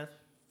guitar riff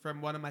from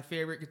one of my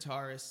favorite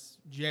guitarists,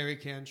 Jerry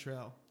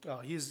Cantrell. Oh,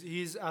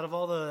 he's out of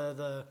all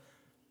the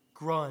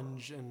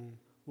grunge and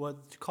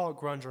what to call it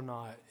grunge or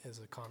not is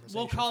a conversation.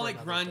 We'll call it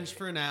grunge day.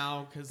 for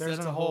now because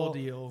that's a whole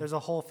deal. There's a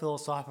whole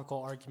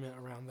philosophical argument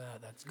around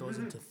that goes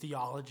into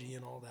theology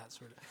and all that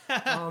sort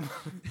of.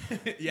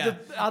 Yeah.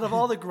 Out of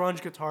all the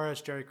grunge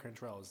guitarists, Jerry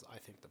Cantrell is, I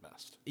think, the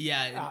best.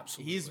 Yeah,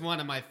 absolutely. He's one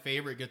of my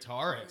favorite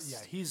guitarists. Yeah,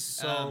 he's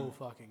so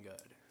fucking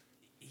good.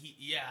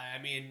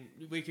 I mean,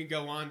 we can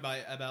go on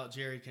about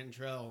Jerry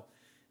Cantrell.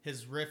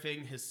 His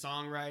riffing, his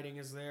songwriting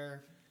is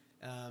there.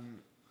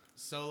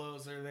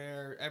 Solos are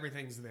there.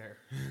 Everything's there.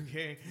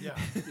 Okay? Yeah.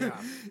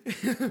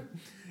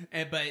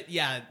 But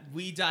yeah,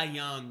 We Die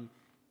Young,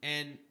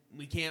 and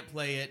we can't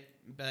play it,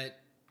 but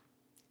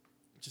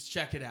just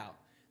check it out.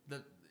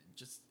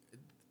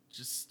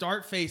 Just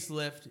start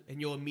Facelift,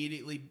 and you'll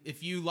immediately,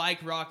 if you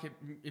like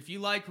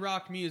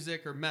rock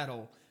music or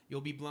metal,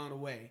 you'll be blown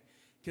away.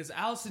 Because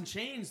Alice in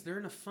Chains, they're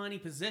in a funny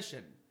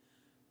position.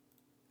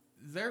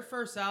 Their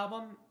first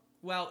album,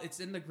 well, it's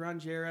in the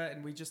grunge era,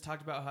 and we just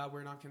talked about how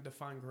we're not going to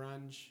define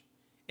grunge.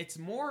 It's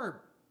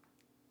more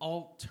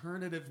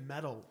alternative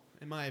metal,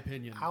 in my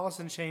opinion. Alice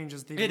in Chains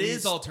is It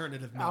is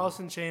alternative metal. Alice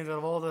in Chains, out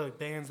of all the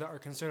bands that are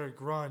considered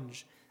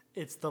grunge,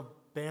 it's the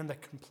band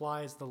that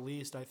complies the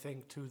least, I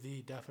think, to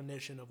the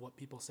definition of what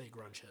people say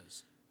grunge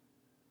is.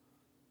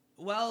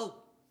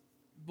 Well,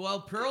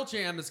 Pearl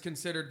Jam is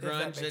considered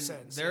grunge,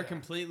 and they're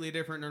completely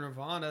different than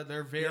Nirvana.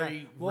 They're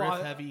very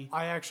riff-heavy.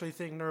 I actually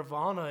think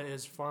Nirvana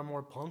is far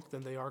more punk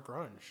than they are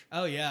grunge.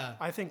 Oh, yeah.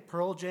 I think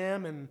Pearl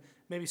Jam and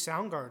maybe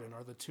Soundgarden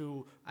are the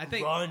two I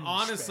think,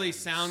 honestly,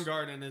 bands.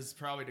 Soundgarden is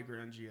probably the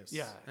grungiest.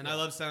 Yeah. And I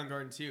love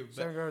Soundgarden, too.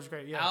 But Soundgarden's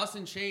great, yeah. Alice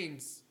in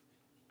Chains,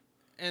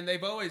 and I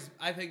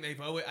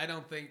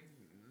don't think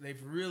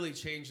they've really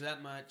changed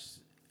that much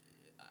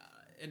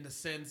in the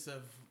sense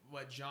of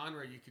what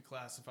genre you could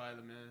classify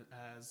them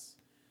as.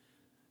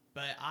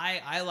 But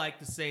I like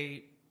to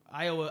say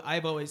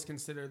I've always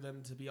considered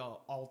them to be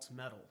all alt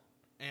metal,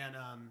 and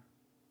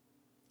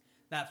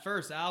that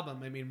first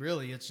album, I mean,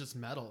 really, it's just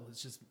metal.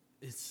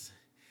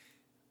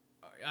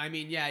 I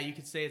mean, yeah, you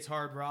could say it's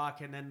hard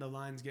rock, and then the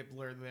lines get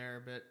blurred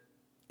there, but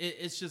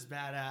it's just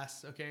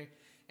badass, okay?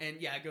 And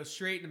yeah, it goes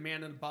straight into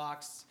Man in the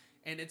Box,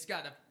 and it's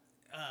got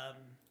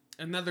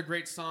another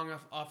great song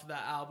off of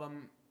that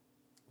album,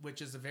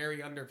 which is a very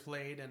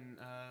underplayed and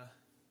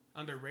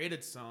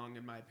underrated song,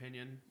 in my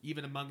opinion,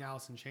 even among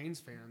Alice in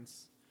Chains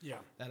fans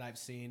that I've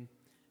seen,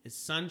 is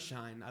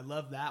Sunshine. I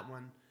love that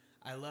one.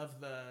 I love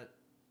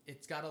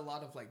it's got a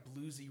lot of like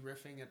bluesy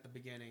riffing at the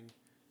beginning.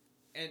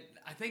 And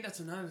I think that's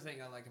another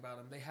thing I like about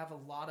them. They have a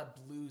lot of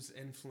blues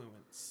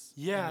influence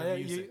in their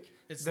music.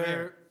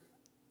 They're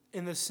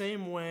in the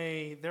same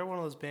way, they're one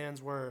of those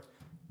bands where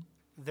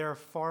they're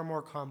far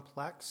more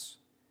complex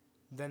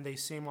than they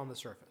seem on the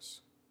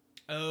surface.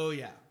 Oh,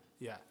 yeah.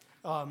 Yeah.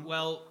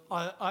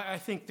 I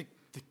think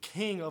the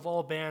king of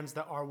all bands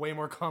that are way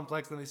more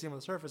complex than they seem on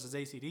the surface is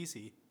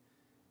AC/DC.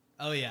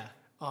 Oh, yeah.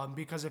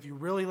 Because if you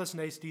really listen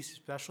to AC/DC,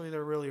 especially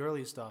their really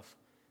early stuff,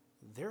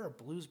 they're a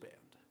blues band.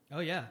 Oh,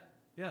 yeah.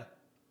 Yeah.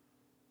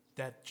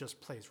 That just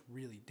plays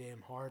really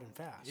damn hard and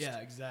fast. Yeah,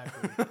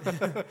 exactly.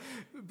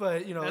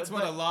 But, that's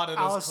what a lot of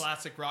those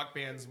classic rock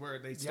bands were.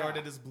 They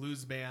started as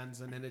blues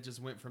bands, and then it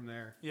just went from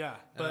there. Yeah,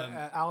 but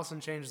Alice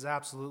in Chains is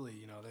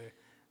absolutely,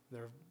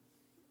 they're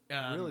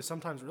really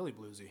sometimes really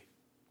bluesy.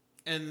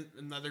 And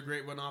another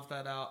great one off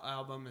that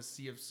album is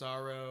Sea of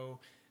Sorrow.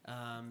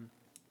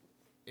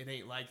 It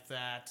Ain't Like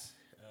That.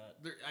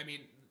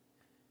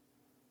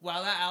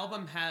 While that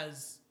album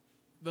has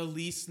the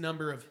least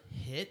number of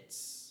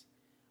hits.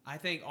 I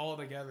think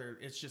altogether,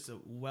 it's just a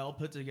well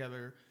put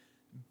together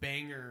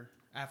banger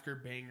after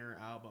banger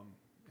album,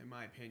 in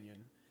my opinion.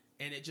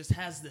 And it just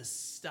has this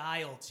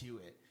style to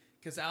it.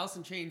 Because Alice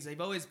in Chains,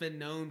 they've always been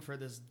known for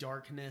this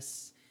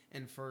darkness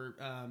and for...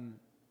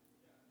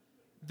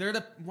 they're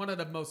one of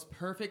the most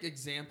perfect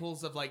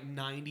examples of like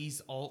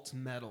 90s alt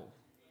metal.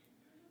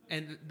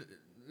 And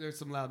there's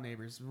some loud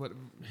neighbors. What?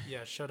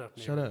 Yeah, shut up,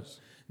 Shut up.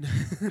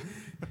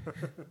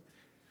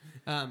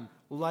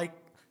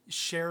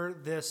 Share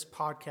this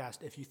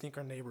podcast if you think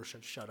our neighbors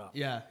should shut up.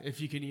 Yeah,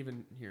 if you can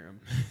even hear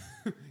them.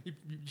 you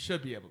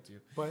should be able to.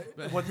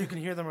 But whether you can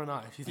hear them or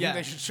not, if you think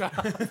they should shut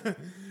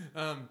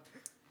up.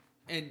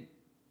 And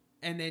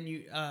then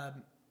you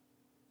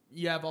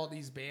have all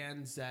these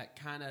bands that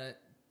kind of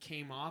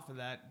came off of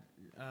that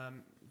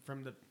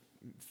from the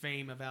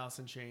fame of Alice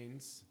in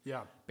Chains.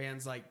 Yeah.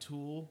 Bands like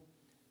Tool,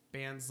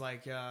 bands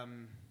like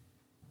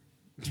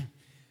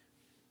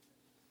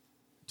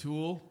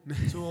Tool.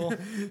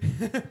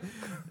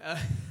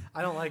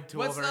 I don't like Tool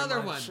What's very the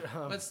other much.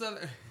 one? What's the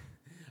other?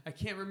 I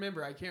can't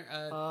remember. I can't.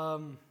 I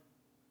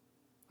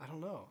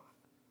don't know.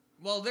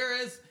 Well,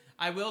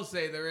 I will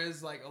say there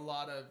is like a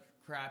lot of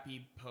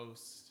crappy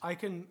posts. I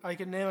can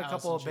name a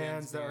couple of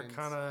bands that are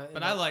kind of.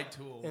 But I like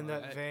Tool in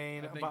that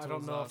vein. But I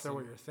don't know if they're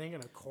what you're thinking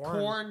of.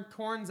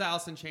 Korn's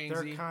Alice in Chains.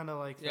 They're kind of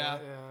like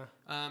that.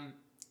 Yeah.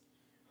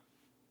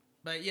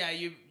 But yeah,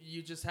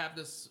 you just have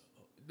this.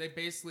 They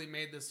basically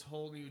made this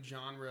whole new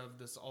genre of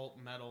this alt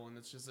metal, and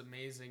it's just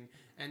amazing.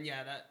 And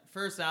yeah, that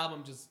first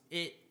album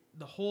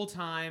the whole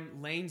time,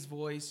 Lane's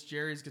voice,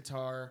 Jerry's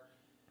guitar,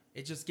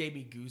 it just gave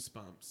me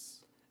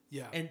goosebumps.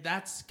 Yeah. And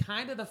that's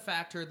kind of the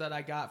factor that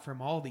I got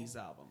from all these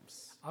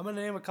albums. I'm going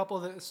to name a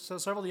couple of so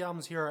several of the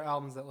albums here are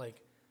albums that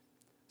like,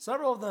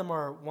 several of them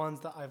are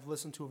ones that I've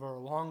listened to for a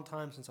long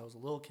time since I was a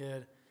little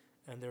kid,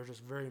 and they're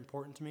just very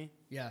important to me.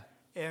 Yeah.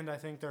 And I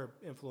think they're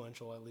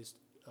influential at least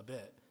a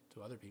bit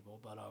to other people,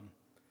 but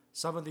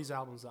some of these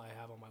albums that I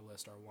have on my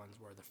list are ones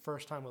where the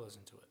first time I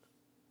listened to it,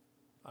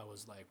 I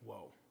was like,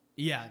 whoa.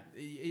 Yeah,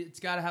 it's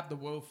got to have the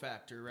whoa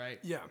factor, right?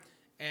 Yeah.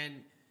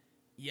 And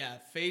yeah,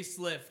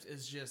 Facelift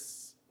is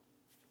just...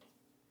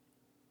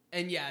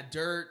 And yeah,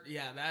 Dirt,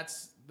 yeah,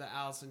 that's the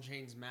Alice in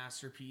Chains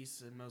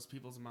masterpiece in most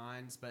people's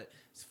minds, but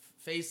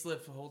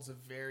Facelift holds a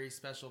very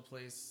special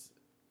place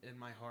in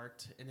my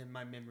heart and in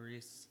my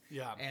memories.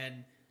 Yeah.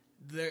 And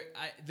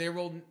there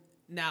will...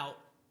 Now...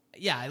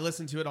 Yeah, I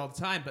listen to it all the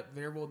time, but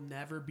there will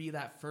never be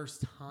that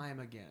first time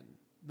again.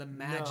 The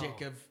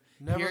magic of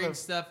hearing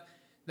stuff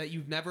that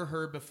you've never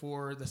heard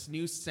before, this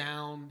new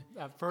sound.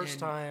 That first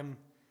time.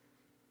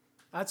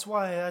 That's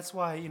why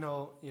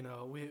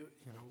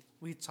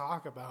we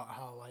talk about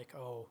how like,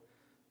 oh,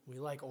 we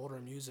like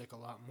older music a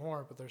lot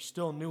more, but there's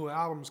still new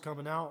albums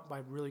coming out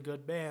by really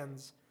good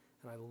bands,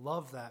 and I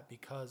love that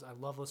because I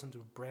love listening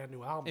to brand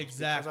new albums.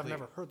 Exactly. Because I've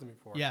never heard them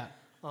before. Yeah.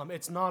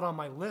 It's not on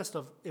my list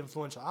of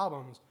influential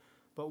albums.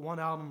 But one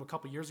album a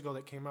couple years ago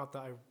that came out that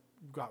I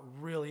got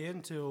really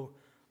into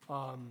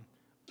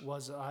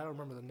was, I don't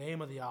remember the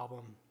name of the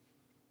album,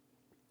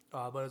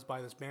 but it's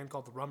by this band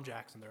called the Rum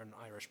Jacks, and they're an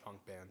Irish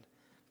punk band.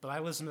 But I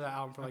listened to that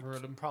album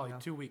for probably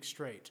 2 weeks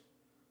straight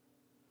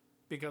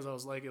because I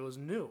was like, it was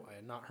new. I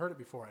had not heard it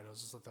before, and it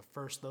was just like the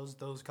first,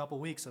 those couple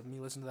weeks of me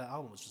listening to that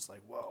album was just like,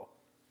 whoa.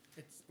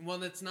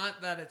 It's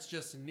not that it's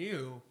just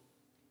new.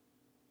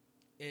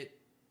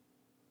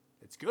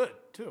 It's good,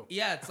 too.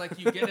 Yeah, it's like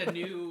you get a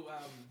new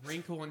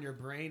wrinkle in your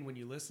brain when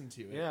you listen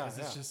to it. Yeah, because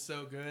it's just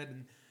so good.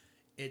 And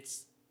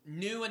it's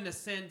new in the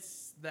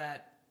sense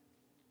that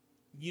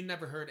you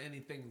never heard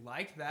anything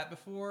like that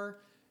before.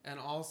 And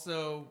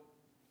also,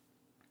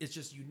 it's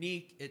just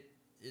unique.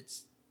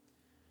 It's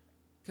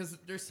because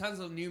there's tons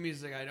of new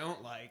music I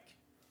don't like.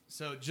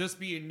 So just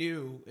being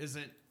new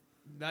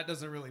that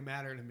doesn't really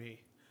matter to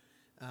me.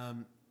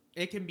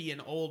 It can be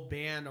an old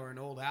band or an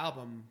old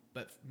album,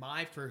 but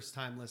my first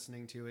time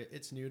listening to it,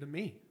 it's new to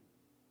me.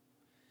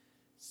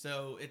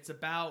 So it's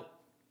about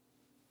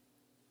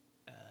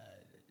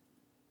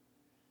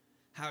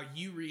how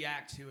you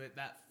react to it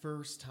that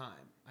first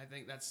time. I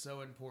think that's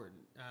so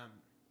important.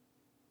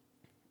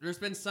 There's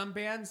been some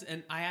bands,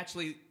 and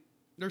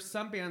there's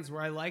some bands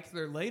where I like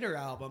their later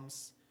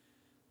albums,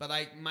 but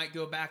I might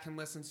go back and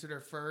listen to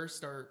their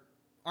first, or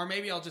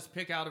maybe I'll just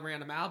pick out a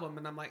random album,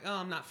 and I'm like, oh,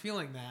 I'm not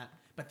feeling that.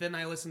 But then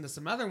I listen to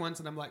some other ones,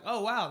 and I'm like,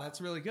 oh, wow,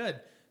 that's really good.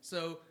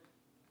 So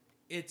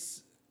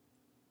it's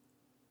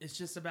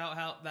just about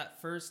how that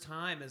first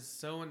time is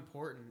so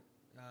important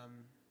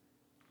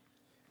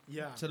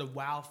to the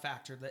wow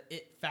factor, the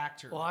it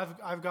factor. Well,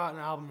 I've got an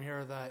album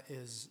here that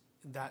is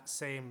that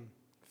same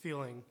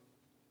feeling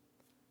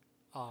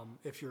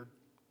if you're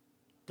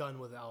done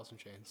with Alice in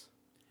Chains.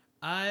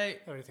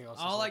 Everything else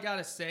I got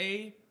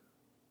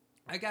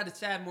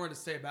to add more to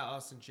say about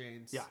Alice in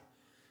Chains. Yeah.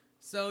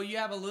 So you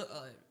have a little...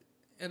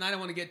 and I don't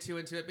want to get too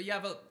into it, but you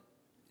have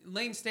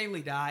Lane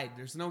Staley died.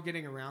 There's no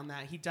getting around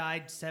that. He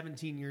died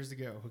 17 years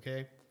ago,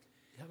 okay?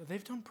 Yeah, but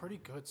they've done pretty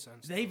good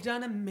since They've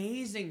done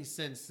amazing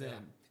since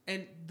then.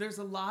 And there's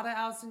a lot of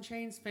Alice in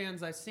Chains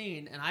fans I've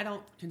seen, and I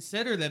don't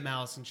consider them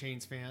Alice in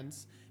Chains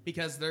fans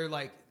because they're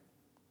like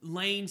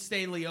Lane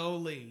Staley.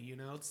 You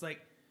know, it's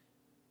like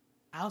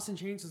Alice in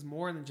Chains is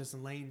more than just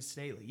Lane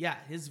Staley. Yeah,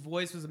 his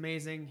voice was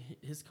amazing.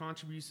 His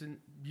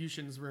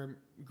contributions were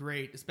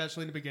great,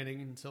 especially in the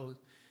beginning until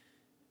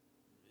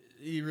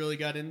he really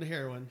got into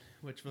heroin,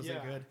 which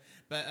wasn't good.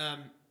 But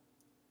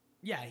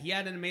yeah, he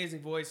had an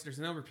amazing voice. There's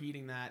no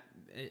repeating that.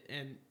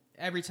 And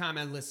every time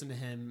I listen to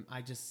him,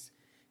 I just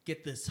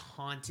get this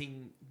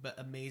haunting but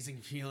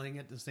amazing feeling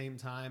at the same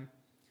time.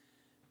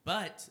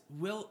 But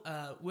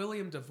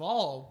William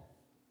Duvall,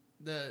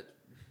 the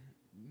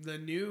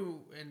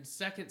new and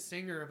second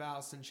singer of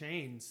Alice in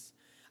Chains,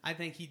 I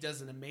think he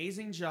does an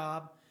amazing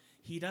job.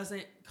 He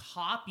doesn't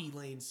copy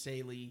Lane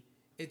Staley.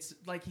 It's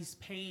like he's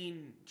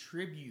paying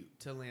tribute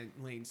to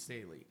Lane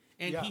Staley.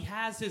 And he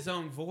has his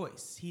own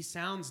voice. He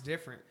sounds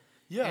different.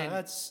 Yeah, and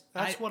that's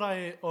what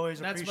I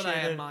always appreciated. That's what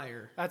I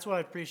admire. That's what I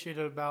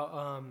appreciated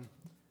about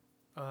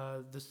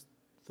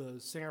the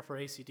singer for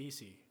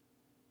AC/DC.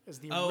 Is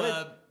the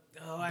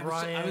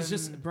I was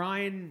just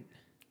Brian.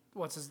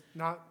 What's his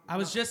not? I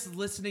was just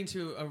listening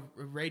to a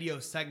radio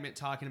segment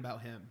talking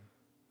about him.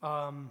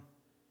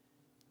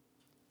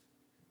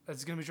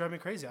 It's gonna be driving me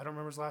crazy. I don't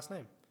remember his last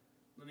name.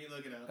 Let me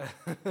look it up.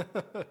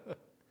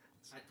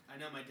 I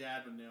know my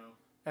dad would know.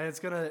 And it's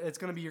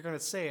gonna be you're gonna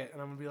say it,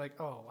 and I'm gonna be like,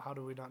 oh, how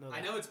do we not know that?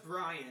 I know it's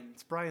Brian.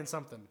 It's Brian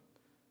something.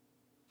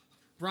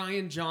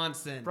 Brian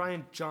Johnson.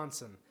 Brian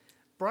Johnson.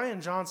 Brian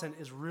Johnson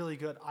is really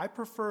good. I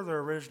prefer the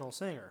original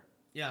singer.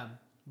 Yeah.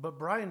 But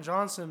Brian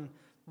Johnson,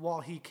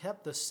 while he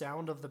kept the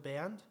sound of the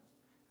band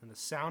and the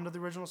sound of the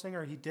original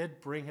singer, he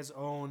did bring his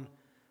own,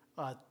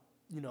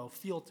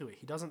 feel to it.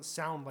 He doesn't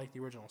sound like the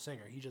original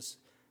singer. He just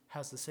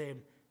has the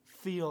same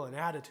feel and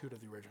attitude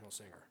of the original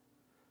singer,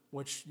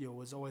 which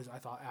was always, I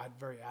thought,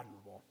 very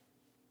admirable.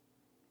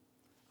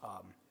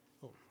 I'm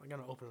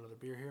gonna open another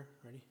beer here.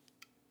 Ready?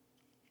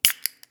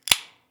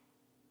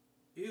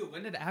 Ew,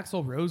 when did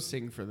Axl Rose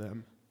sing for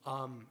them?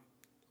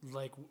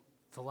 Like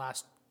the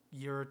last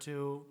year or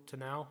two to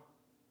now,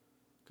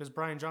 because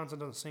Brian Johnson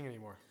doesn't sing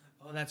anymore.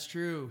 Oh, that's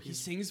true. He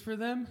sings for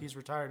them? He's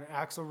retired. And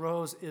Axl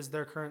Rose is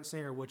their current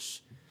singer,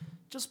 which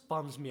just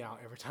bums me out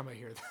every time I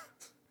hear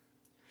that.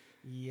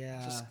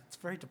 Yeah. It's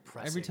very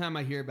depressing. Every time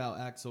I hear about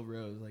Axl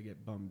Rose, I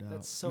get bummed out.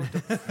 That's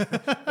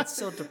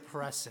so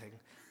depressing.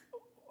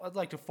 I'd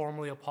like to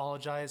formally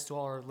apologize to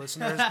all our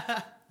listeners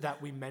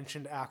that we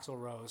mentioned Axl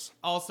Rose.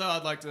 Also,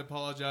 I'd like to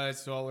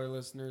apologize to all our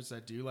listeners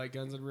that do like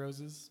Guns N'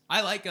 Roses.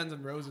 I like Guns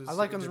N' Roses. I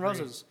like Guns N'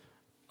 Roses.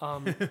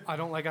 I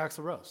don't like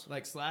Axl Rose.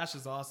 Like Slash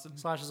is awesome.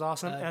 Slash is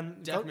awesome.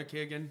 And Duff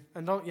McKagan.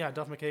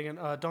 Duff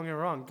McKagan. Don't get me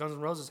wrong. Guns N'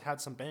 Roses had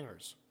some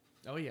bangers.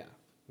 Oh, yeah.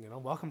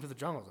 Welcome to the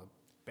Jungle is a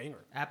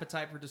banger.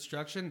 Appetite for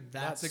Destruction.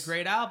 That's a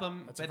great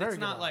album. But it's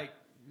not like...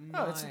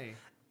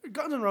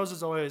 Guns N'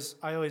 Roses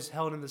I always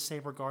held in the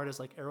same regard as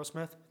like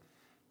Aerosmith.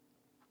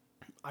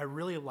 I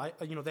really like,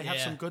 they have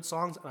some good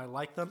songs and I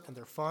like them and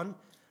they're fun,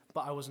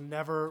 but I was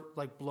never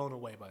like blown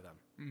away by them.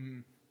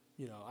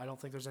 Mm-hmm. I don't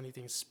think there's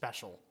anything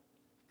special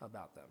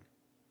about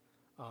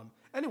them.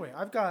 Anyway,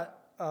 I've got.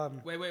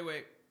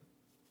 Wait.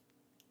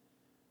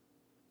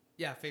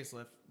 Yeah,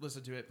 Facelift.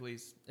 Listen to it,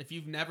 please. If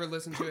you've never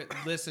listened to it,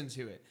 listen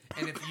to it.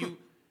 And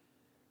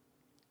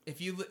if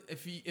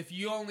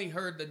you only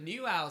heard the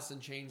new Alice in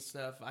Chains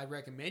stuff, I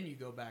recommend you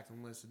go back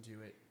and listen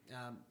to it.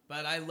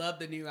 But I love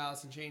the new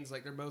Alice in Chains,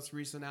 like their most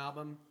recent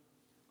album.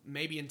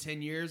 Maybe in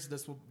 10 years,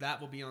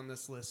 that will be on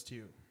this list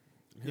too.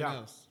 Who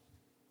knows?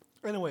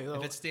 Anyway, though,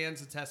 if it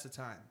stands the test of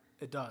time,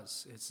 it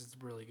does. It's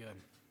really good.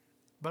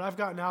 But I've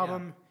got an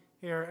album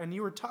here, and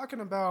you were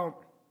talking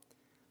about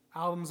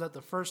albums that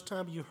the first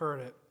time you heard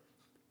it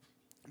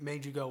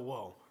made you go,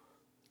 "Whoa!"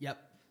 Yep.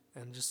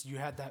 And just you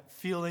had that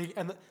feeling,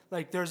 and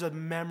like there's a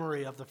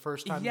memory of the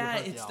first time you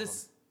heard the album.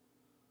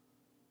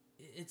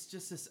 It's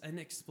just this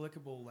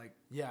inexplicable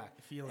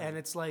feeling, and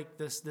it's like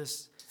this.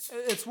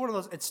 It's one of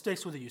those. It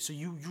sticks with you, so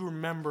you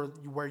remember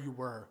where you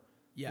were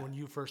when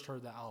you first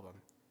heard the album.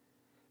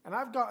 And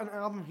I've got an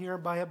album here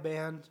by a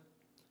band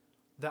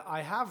that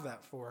I have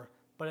that for,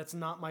 but it's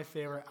not my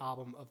favorite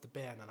album of the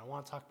band, and I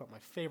want to talk about my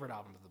favorite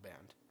album of the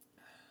band.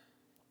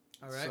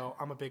 All right. So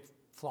I'm a big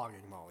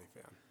Flogging Molly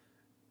fan.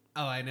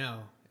 Oh, I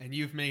know, and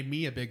you've made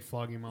me a big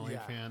Flogging Molly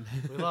fan.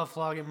 We love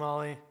Flogging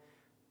Molly.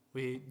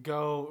 We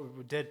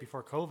did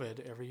before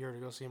COVID every year to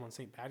go see him on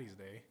St. Patty's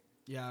Day.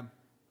 Yeah,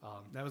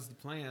 that was the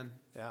plan.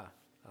 Yeah,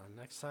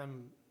 next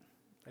time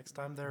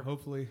they're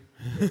hopefully,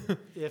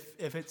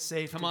 if it's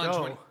safe come to on,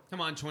 go.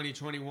 Come on,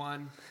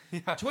 2021. Yeah.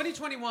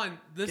 2021.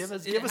 Give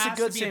us a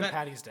good St.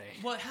 Patty's Day.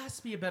 Well, it has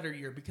to be a better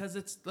year because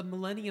it's the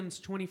Millennium's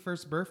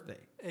 21st birthday.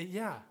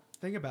 Yeah,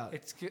 think about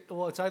it.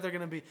 It's either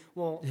going to be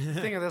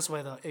think of it this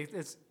way though.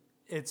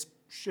 It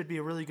should be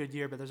a really good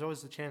year, but there's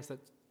always the chance that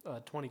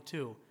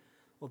 22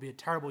 will be a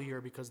terrible year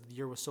because the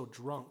year was so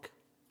drunk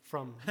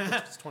from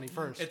its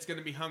 21st. It's going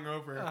to be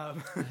hungover.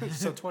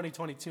 So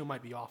 2022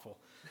 might be awful.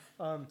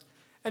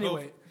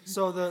 Anyway,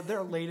 so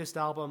their latest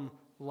album,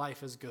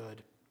 Life is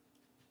Good,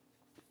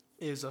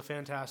 is a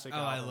fantastic Oh,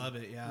 album. I love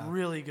it, yeah.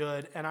 Really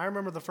good. And I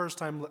remember the first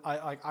time,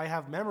 I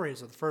have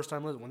memories of the first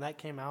time when that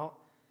came out.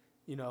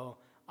 You know,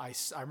 I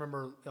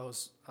remember I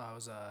was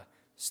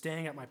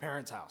staying at my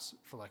parents' house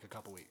for like a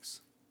couple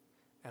weeks.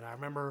 And I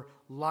remember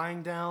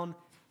lying down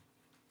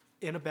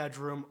in a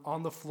bedroom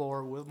on the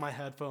floor with my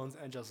headphones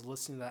and just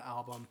listening to that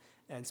album.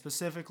 And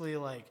specifically,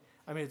 like,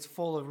 I mean, it's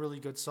full of really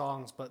good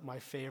songs, but my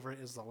favorite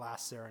is The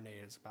Last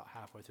Serenade. It's about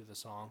halfway through the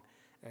song.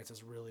 And it's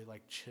this really,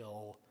 like,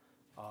 chill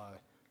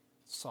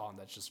song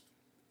that's just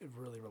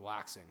really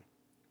relaxing.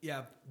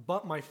 Yeah.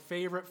 But my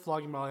favorite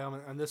Flogging Molly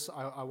album, and this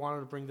I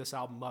wanted to bring this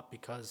album up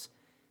because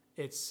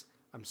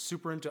I'm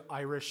super into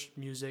Irish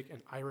music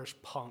and Irish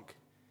punk,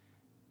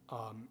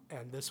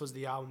 and this was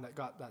the album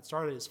that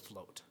started is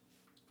Float.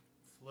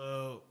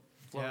 Float.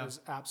 Float is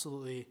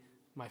absolutely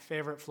my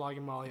favorite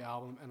Flogging Molly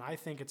album, and I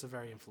think it's a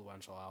very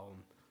influential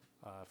album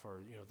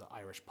for the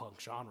Irish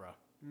punk genre.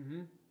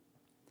 Mm-hmm.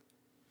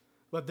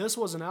 But this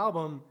was an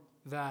album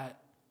that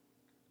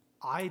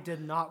I did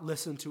not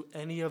listen to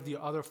any of the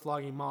other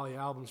Flogging Molly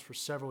albums for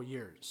several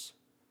years.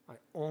 I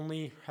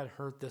only had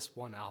heard this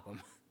one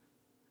album.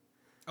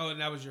 Oh, and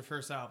that was your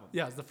first album?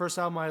 Yeah, it's the first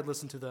album I had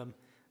listened to them,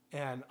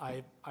 and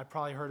I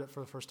probably heard it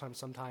for the first time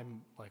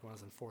sometime like when I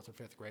was in 4th or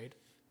 5th grade.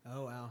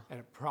 Oh, wow. And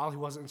it probably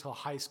wasn't until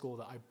high school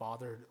that I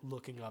bothered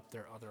looking up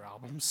their other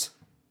albums.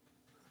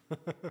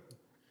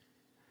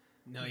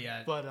 No,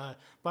 yeah. But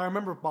I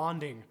remember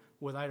bonding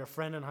with, I had a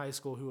friend in high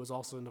school who was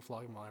also into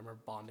Flogging Molly. I remember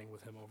bonding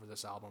with him over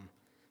this album.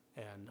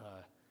 And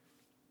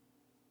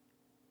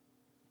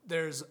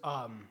there's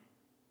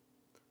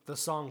the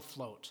song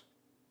Float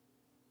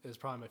is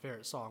probably my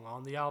favorite song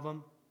on the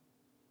album.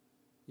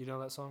 You know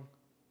that song?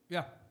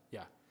 Yeah.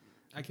 Yeah.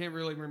 I can't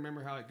really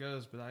remember how it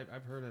goes, but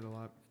I've heard it a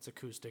lot. It's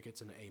acoustic.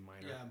 It's an A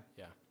minor.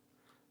 Yeah.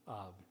 Yeah.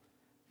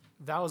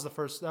 That was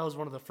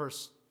one of the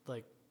first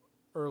like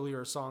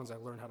earlier songs I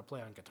learned how to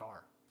play on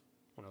guitar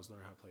when I was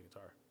learning how to play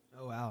guitar.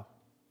 Oh, wow.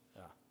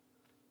 Yeah.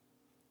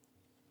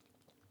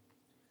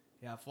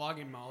 Yeah,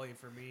 Flogging Molly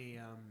for me,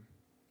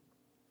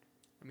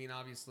 I mean,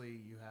 obviously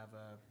you have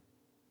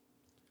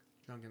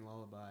Drunken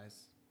Lullabies,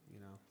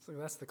 So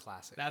that's the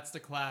classic. That's the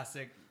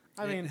classic.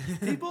 I mean,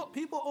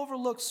 people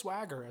overlook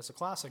Swagger as a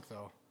classic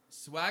though.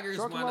 Swagger's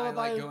Drunken one I like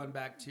Lullaby- going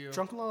back to.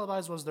 Drunken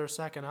Lullabies was their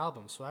second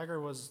album. Swagger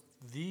was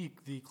the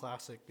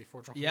classic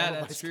before Drunken Yeah,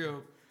 Lullabies. that's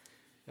true.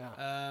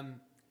 Yeah.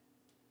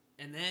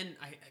 And then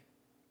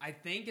I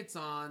think it's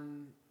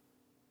on,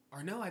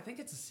 or no, I think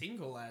it's a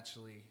single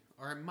actually,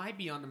 or it might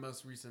be on the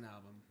most recent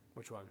album.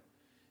 Which one?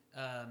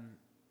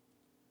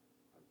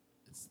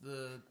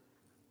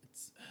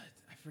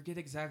 I forget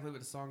exactly what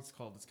the song's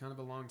called. It's kind of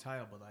a long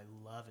title, but I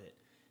love it.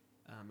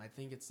 I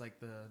think it's like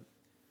the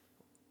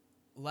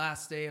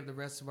Last Day of the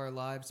Rest of Our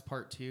Lives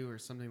Part 2 or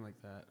something like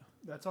that.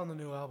 That's on the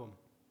new album.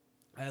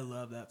 I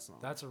love that song.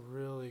 That's a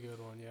really good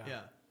one. Yeah. Yeah.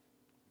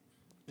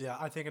 Yeah,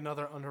 I think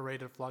another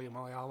underrated Flogging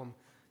Molly album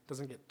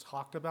doesn't get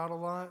talked about a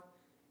lot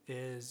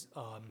is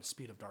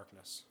Speed of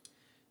Darkness.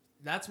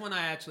 That's one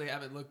I actually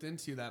haven't looked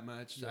into that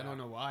much. Yeah. I don't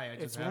know why.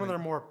 It's one of their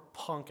more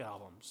punk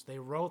albums. They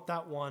wrote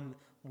that one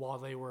while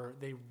they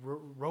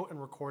wrote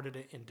and recorded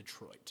it in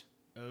Detroit.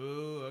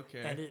 Oh,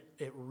 okay. And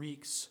it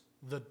reeks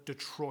the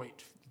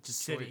Detroit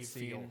city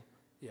scene. feel.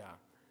 Yeah.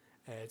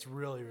 And it's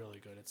really, really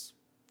good. It's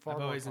far I've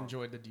more always punk.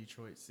 enjoyed the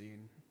Detroit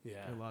scene.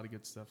 Yeah. A lot of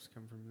good stuff's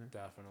come from there.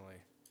 Definitely.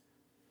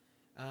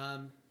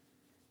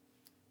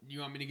 You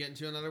want me to get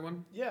into another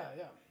one? Yeah,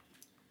 yeah.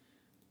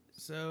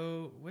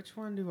 So, which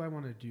one do I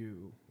want to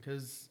do?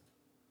 Because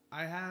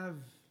I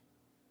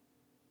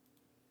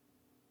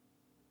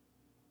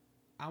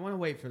want to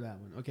wait for that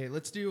one. Okay,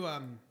 let's do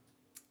an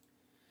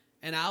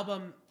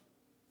album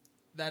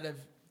that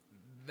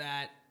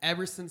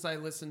ever since I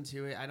listened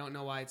to it, I don't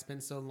know why it's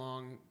been so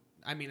long.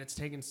 I mean, it's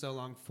taken so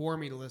long for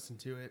me to listen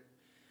to it.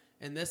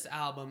 And this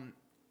album,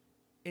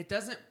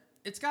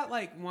 it's got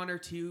like one or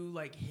two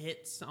like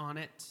hits on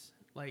it,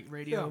 like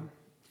radio. Yeah.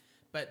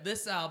 But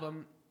this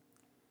album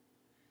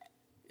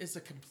is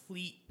a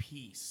complete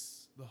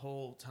piece the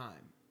whole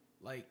time.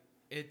 Like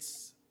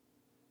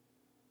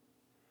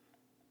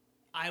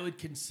I would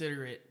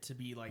consider it to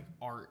be like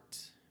art,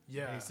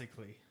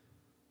 basically.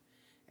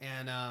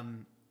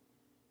 And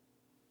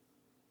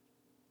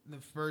the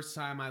first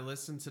time I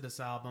listened to this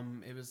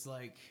album, it was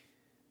like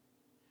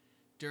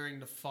during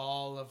the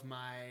fall of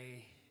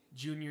my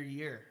junior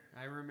year.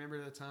 I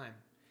remember the time.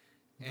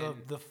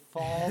 The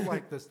fall,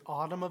 like this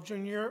autumn of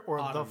junior year, or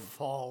Autumn. the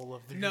fall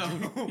of the No,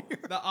 junior year?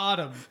 the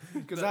autumn.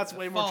 Because The- that's the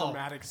way more fall.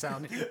 dramatic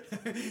sounding.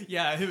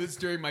 Yeah, it was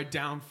during my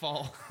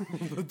downfall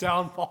The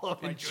downfall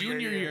of my in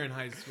junior year in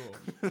high school.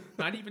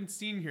 Not even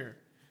senior.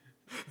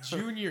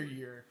 Junior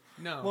year.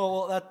 No.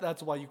 Well,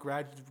 that's why you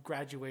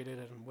graduated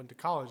and went to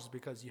college, is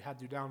because you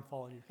had your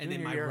downfall in your And junior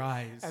then my year,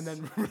 rise. and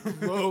then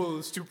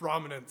rose to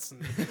prominence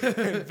and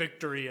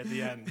victory at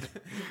the end.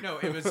 No,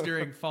 it was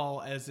during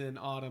fall as in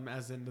autumn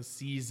as in the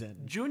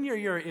season. Junior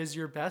year is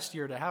your best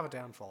year to have a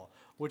downfall,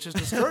 which is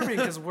disturbing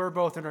because we're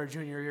both in our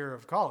junior year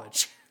of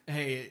college.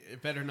 Hey,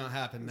 it better not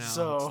happen now.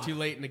 So- It's too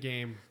late in the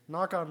game.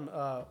 Knock on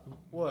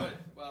wood.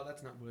 Well,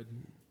 that's not wood.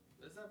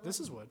 This Is that wood? This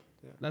is wood.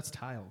 Yeah. That's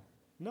tile.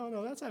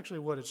 No, that's actually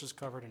wood. It's just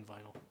covered in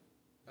vinyl.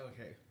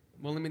 Okay.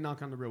 Well, let me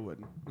knock on the real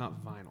wood,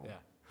 not vinyl. Yeah.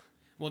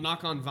 Well,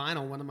 knock on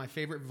vinyl, one of my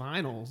favorite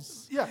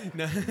vinyls. Yeah.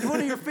 One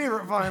of your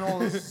favorite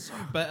vinyls.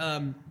 But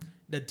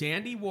the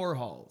Dandy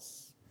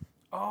Warhols.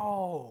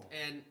 Oh.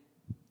 And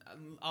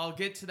I'll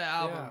get to the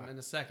album Yeah. in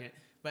a second.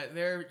 But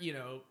they're,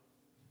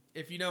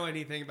 if you know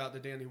anything about the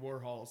Dandy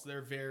Warhols,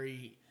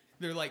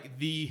 they're like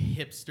the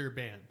hipster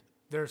band.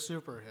 They're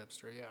super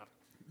hipster, yeah.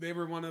 They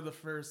were one of the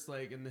first,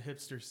 like, in the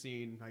hipster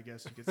scene, I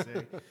guess you could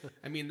say.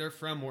 I mean, they're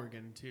from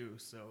Oregon, too,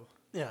 so.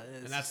 Yeah.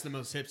 And that's the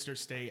most hipster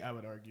state, I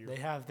would argue. They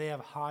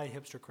have high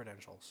hipster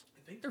credentials.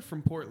 I think they're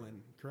from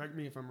Portland. Correct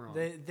me if I'm wrong.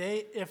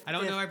 I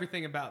don't know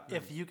everything about them.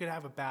 If you could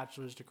have a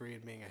bachelor's degree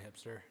in being a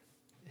hipster,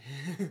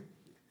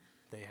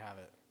 they have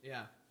it.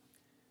 Yeah.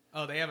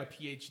 Oh, they have a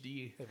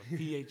PhD. They have a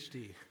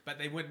PhD. But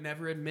they would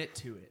never admit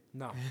to it.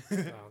 No,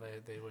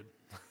 they would.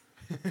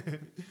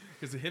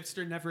 Because a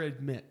hipster never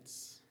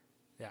admits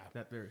Yeah.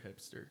 that they're a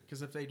hipster.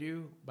 Because if they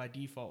do, by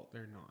default,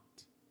 they're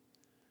not.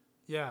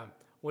 Yeah,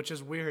 which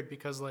is weird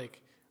because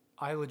like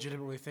I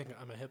legitimately think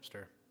I'm a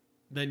hipster,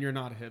 Then you're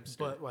not a hipster.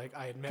 but like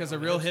I admit Because a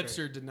I'm real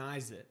hipster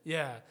denies it.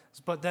 Yeah,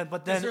 but then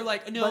Because they're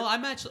like, no,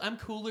 but I'm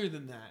cooler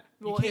than that.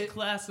 Well, You can't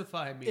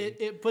classify me.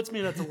 it puts me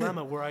in a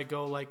dilemma where I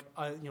go like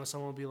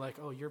someone will be like,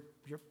 oh, you're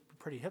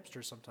pretty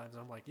hipster sometimes.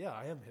 I'm like, yeah,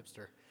 I am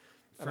hipster.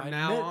 From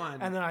now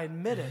on. And then I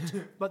admit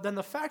it. But then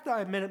the fact that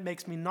I admit it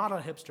makes me not a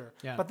hipster.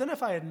 Yeah. But then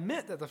if I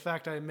admit that the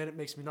fact I admit it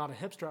makes me not a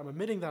hipster, I'm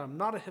admitting that I'm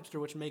not a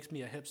hipster, which makes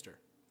me a hipster.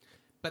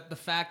 But the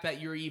fact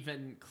that you're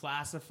even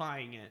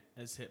classifying it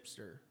as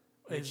hipster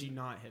makes you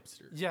not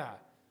hipster. Yeah.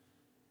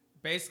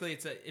 Basically,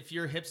 if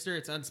you're a hipster,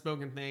 it's an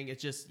unspoken thing.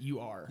 It's just you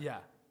are. Yeah.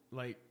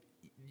 Like,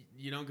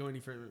 you don't go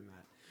any further than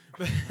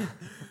that.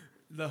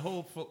 But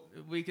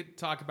we could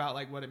talk about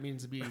like what it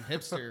means to be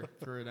hipster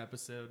for an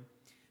episode.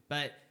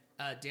 But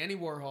Dandy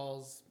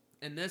Warhols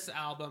and this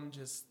album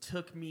just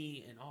took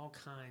me in all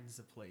kinds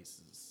of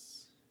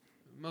places.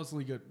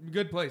 Mostly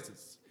good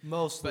places.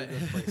 Mostly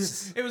good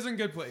places. It was in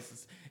good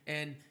places.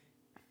 And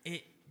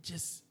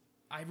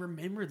I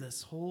remember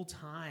this whole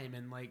time,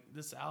 and like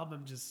this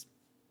album just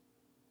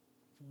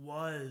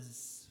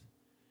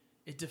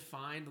it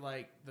defined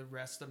like the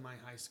rest of my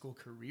high school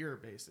career,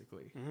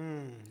 basically.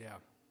 Yeah.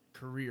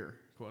 Career,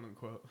 quote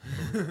unquote.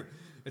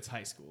 It's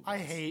high school.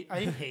 I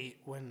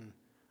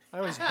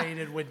always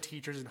hated when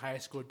teachers in high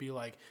school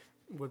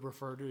would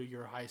refer to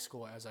your high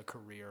school as a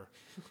career.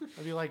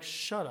 I'd be like,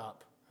 shut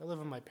up. I live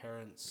with my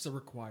parents. It's a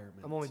requirement.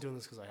 I'm only doing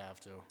this because I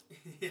have to.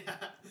 Yeah.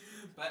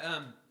 But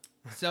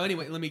so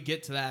anyway, let me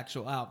get to the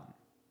actual album.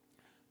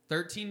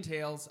 13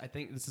 Tales, I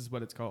think this is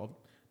what it's called.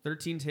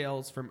 13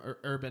 Tales from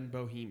Urban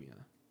Bohemia.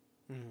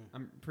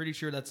 I'm pretty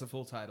sure that's the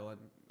full title, and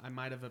I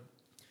might have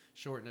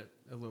shortened it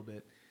a little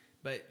bit.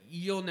 But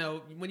you'll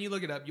know, when you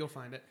look it up, you'll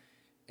find it.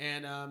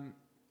 And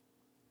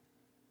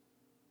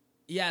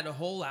the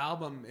whole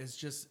album is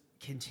just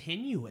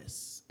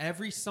continuous.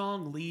 Every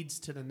song leads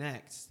to the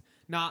next.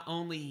 Not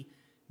only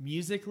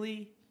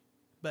musically,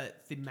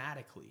 but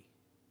thematically.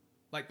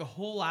 Like the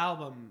whole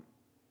album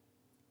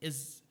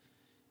is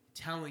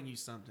telling you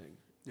something.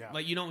 Yeah.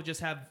 Like you don't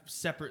just have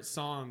separate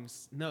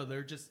songs. No,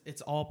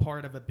 it's all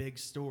part of a big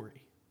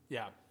story.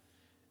 Yeah.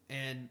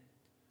 And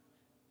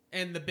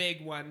the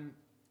big one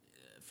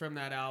from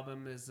that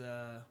album is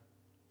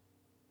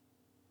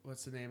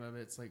what's the name of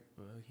it? It's like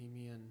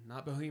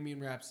not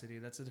Bohemian Rhapsody.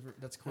 That's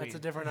Queen. That's a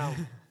different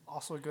album.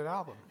 Also a good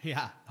album.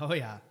 Yeah. Oh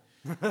yeah.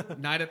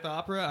 Night at the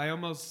Opera. I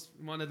almost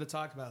wanted to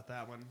talk about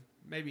that one.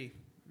 Maybe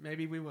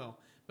we will.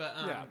 But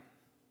yeah.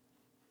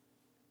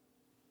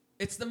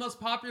 It's the most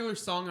popular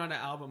song on the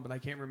album, but I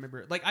can't remember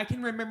it. Like I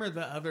can remember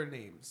the other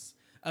names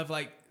of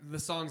like the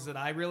songs that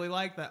I really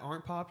like that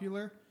aren't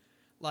popular,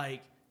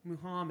 like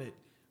Muhammad,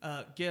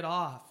 Get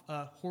Off,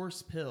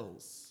 Horse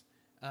Pills.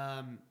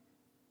 But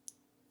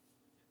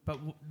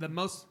the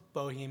most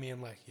Bohemian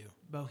Like You.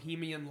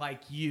 Bohemian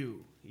Like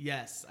You.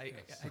 Yes. I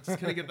just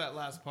couldn't get that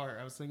last part.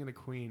 I was thinking of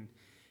Queen.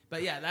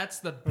 But yeah, that's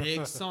the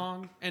big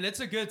song. And it's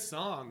a good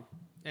song.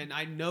 And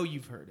I know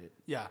you've heard it.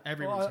 Yeah.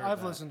 Everyone's heard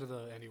I've that. listened to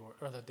the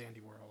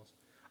Dandy Warhols.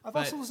 I've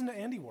also listened to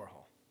Andy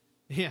Warhol.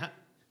 Yeah.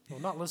 Well,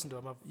 not listened to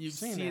him. I've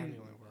seen Andy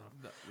Warhol.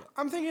 the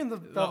I'm thinking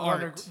the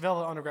art.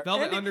 Velvet Underground.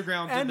 Velvet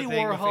Underground did the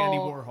thing with Andy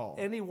Warhol.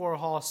 Andy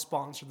Warhol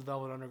sponsored the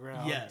Velvet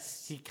Underground.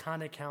 Yes. He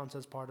kind of counts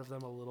as part of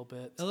them a little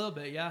bit. A little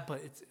bit, yeah.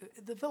 But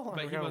the Velvet But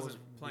he Underground was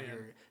wasn't playing.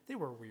 weird. They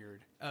were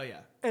weird. Oh,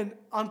 yeah. And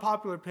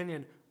unpopular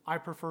opinion, I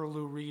prefer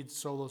Lou Reed's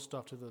solo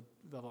stuff to the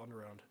Velvet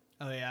Underground.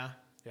 Oh, yeah.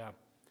 Yeah.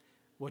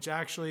 Which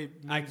actually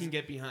means, I can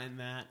get behind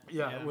that.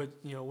 yeah.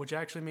 Which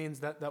actually means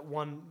that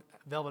one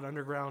Velvet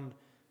Underground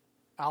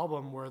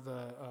album where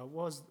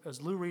was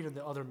Lou Reed and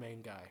the other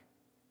main guy.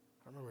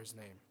 I don't remember his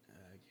name.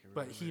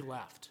 But he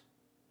left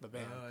the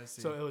band. Oh, I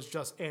see. So it was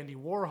just Andy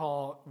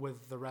Warhol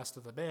with the rest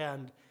of the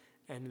band,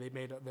 and they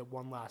made the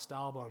one last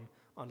album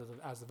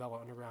as the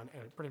Velvet Underground,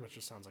 and it pretty much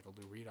just sounds like a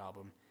Lou Reed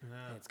album.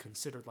 And it's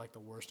considered like the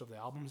worst of the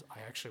albums. I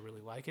actually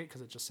really like it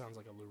because it just sounds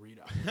like a Lou Reed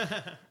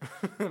album.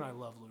 And I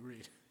love Lou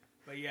Reed.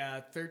 But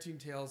yeah, 13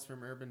 Tales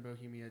from Urban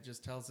Bohemia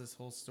just tells this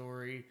whole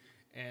story,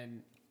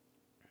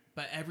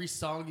 but every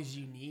song is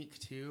unique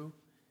too,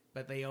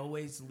 but they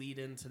always lead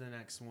into the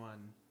next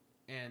one,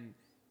 and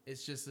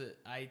it's just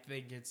I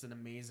think it's an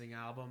amazing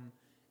album,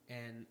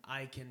 and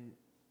I can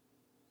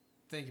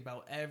think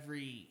about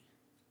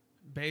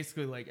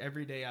basically like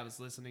every day I was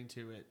listening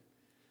to it,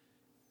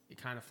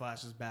 it kind of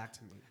flashes back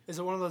to me. Is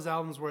it one of those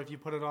albums where if you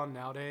put it on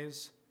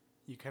nowadays,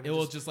 it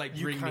will just like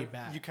bring me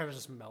back? You kind of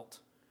just melt.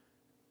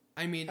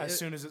 I mean, as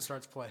soon as it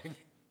starts playing,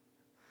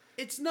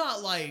 it's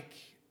not like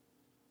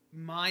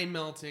mind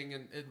melting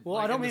and well,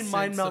 like I don't mean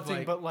mind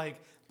melting,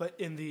 like, but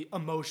in the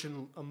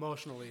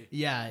emotionally,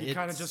 yeah, you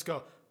kind of just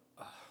go.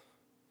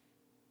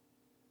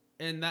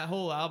 And that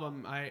whole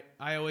album,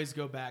 I always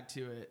go back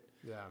to it.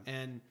 Yeah,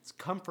 and it's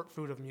comfort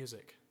food of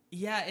music.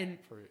 Yeah, and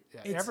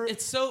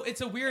it's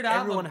a weird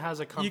album. Everyone has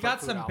a comfort. You got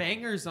food some album.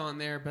 bangers on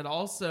there, but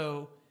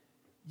also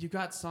you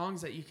got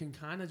songs that you can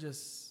kind of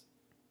just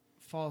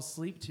fall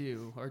asleep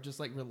to or just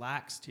like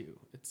relax to.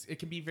 It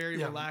can be very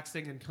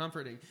relaxing and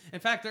comforting. In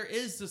fact, there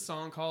is a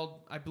song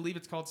I believe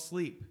it's called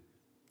Sleep.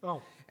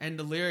 Oh. And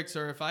the lyrics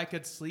are, if I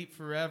could sleep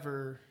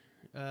forever.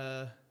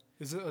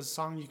 Is it a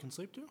song you can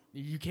sleep to?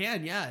 You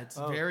can, yeah. It's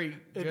very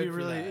good.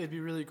 It'd be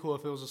really cool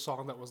if it was a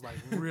song that was like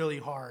really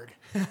hard.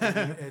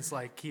 It's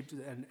like keeps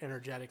and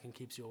energetic and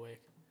keeps you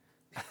awake.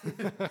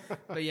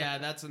 But yeah,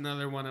 that's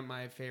another one of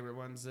my favorite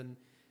ones, and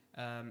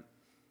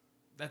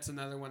that's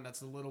another one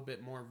that's a little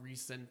bit more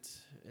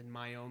recent in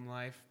my own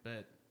life,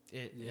 but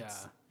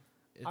it's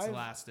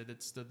lasted.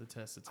 It stood the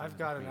test of time. I've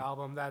got an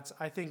album that's,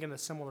 I think, in a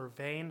similar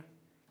vein,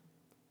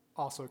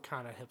 also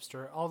kind of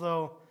hipster.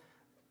 Although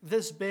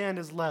this band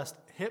is less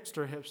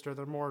hipster.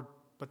 They're more,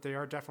 but they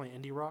are definitely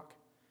indie rock.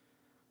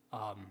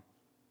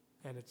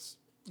 And it's,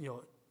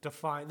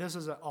 defined. This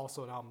is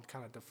also an album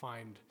kind of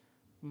defined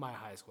my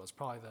high school. It's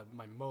probably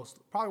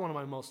one of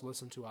my most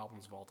listened to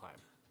albums of all time.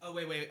 Oh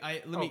wait!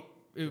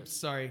 Oops,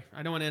 sorry.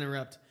 I don't want to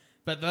interrupt.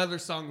 But the other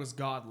song was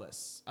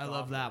Godless. I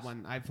love that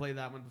one. I played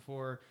that one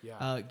before.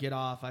 Yeah. Get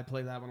Off. I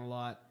play that one a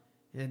lot.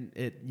 And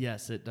it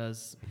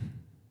does.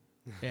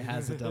 It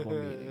has a double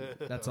meaning.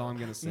 That's all I'm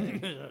going to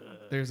say.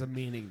 There's a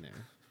meaning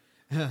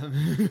there.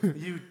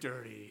 You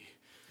dirty.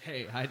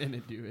 Hey, I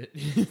didn't do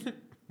it.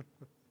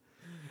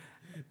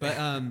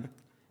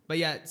 But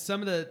yeah,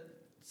 so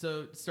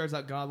it starts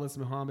out Godless,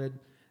 Muhammad,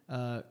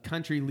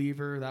 Country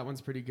Lever. That one's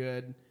pretty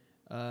good.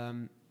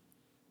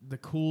 The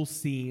Cool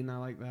Scene, I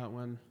like that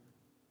one.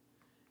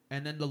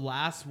 And then the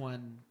last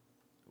one,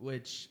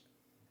 which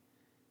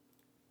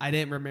I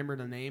didn't remember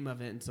the name of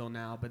it until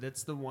now, but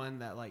it's the one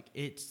that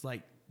it's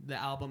like the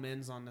album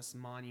ends on this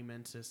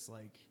monumentous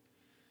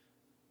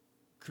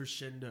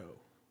crescendo.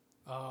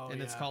 Oh,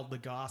 and it's called The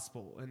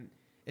Gospel. And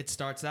it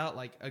starts out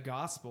like a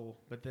gospel,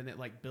 but then it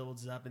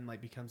builds up and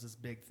becomes this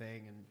big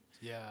thing. And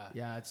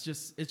yeah, it's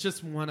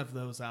just one of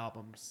those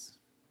albums.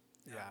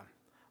 Yeah.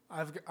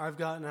 I've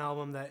got an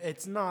album that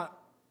it's not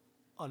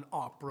an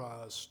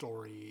opera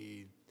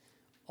story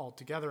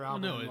altogether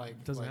album. Oh, no,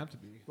 it doesn't have to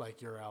be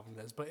like your album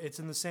is, but it's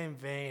in the same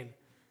vein.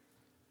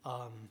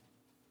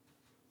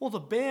 Well, the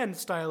band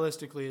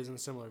stylistically is in a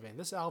similar vein.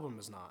 This album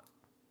is not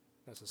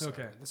necessarily.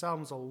 Okay. This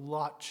album's a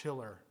lot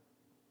chiller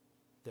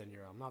than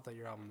your album. Not that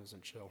your album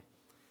isn't chill,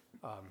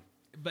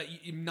 but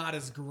not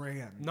as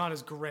grand. Not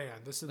as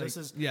grand. This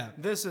is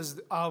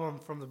the album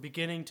from the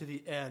beginning to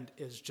the end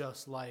is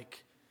just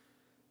like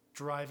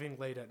driving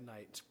late at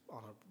night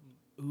on a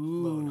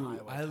lone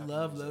highway. I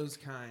love those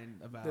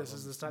kind of albums. This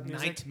is the type of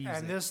night music.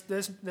 And this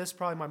is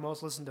probably my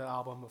most listened to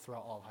album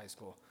throughout all of high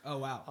school. Oh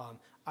wow!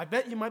 I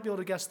bet you might be able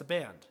to guess the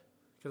band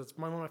because it's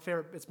one of my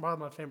favorite. It's one of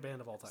my favorite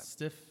band of all time.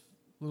 Stiff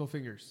Little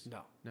Fingers.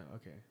 No.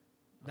 Okay.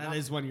 That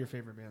is one of your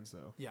favorite bands,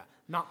 though. Yeah,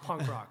 not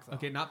punk rock though.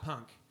 Okay, not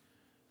punk.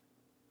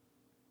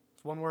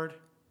 It's one word.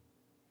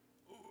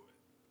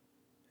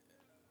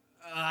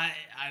 I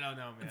don't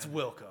know, man. It's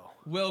Wilco.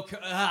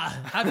 Wilco.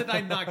 How did I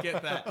not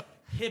get that?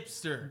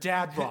 Hipster.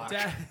 Dad rock.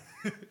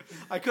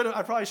 I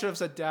probably should have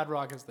said dad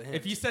rock as the hint.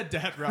 If you said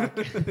dad rock.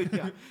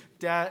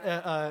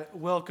 Yeah.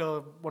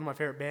 Wilco, one of my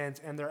favorite bands,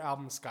 and their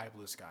album Sky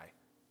Blue Sky.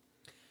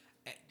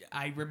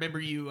 I remember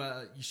you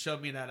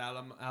showed me that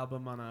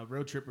album on a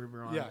road trip we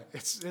were on. Yeah,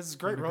 it's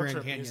great road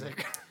trip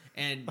music.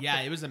 And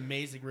yeah, it was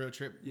amazing road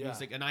trip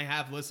music, and I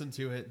have listened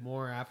to it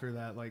more after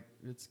that.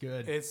 It's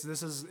good. This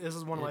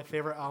is one of my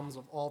favorite albums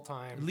of all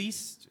time. At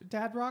least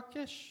dad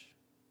rockish.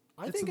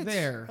 I think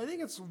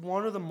it's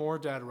one of the more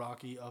dad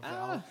rocky of the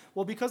album.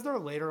 Well, because they're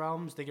later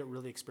albums, they get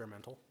really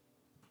experimental.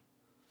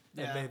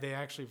 Yeah, and they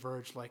actually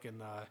verge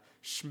in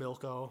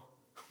Schmilko.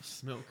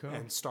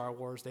 And Star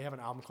Wars. They have an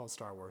album called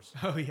Star Wars.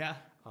 Oh yeah.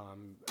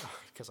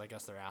 Because I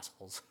guess they're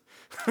assholes.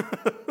 How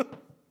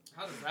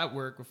does that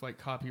work with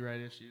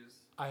copyright issues?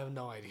 I have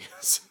no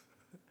ideas.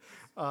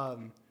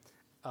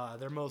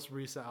 Their most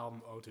recent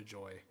album, Ode to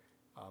Joy.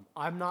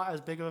 I'm not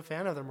as big of a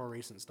fan of their more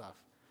recent stuff.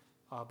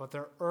 But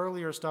their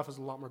earlier stuff is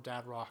a lot more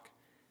dad rock.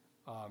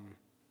 And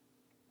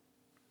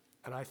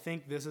I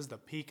think this is the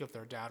peak of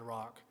their dad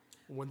rock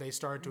when they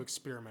started to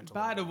experiment a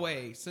By little the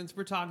way, since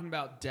we're talking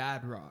about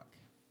dad rock,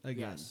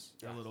 again Yes.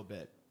 a little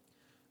bit.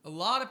 A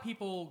lot of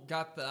people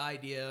got the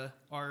idea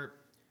or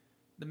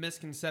the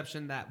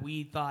misconception that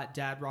we thought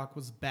dad rock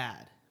was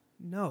bad.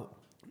 No.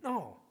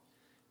 No,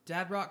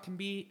 Dad rock can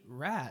be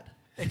rad.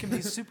 it can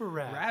be super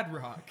rad. Rad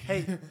rock.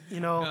 Hey,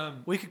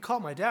 we could call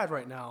my dad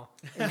right now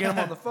and get him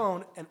on the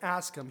phone and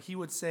ask him. He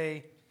would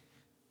say,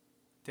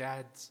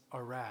 "Dads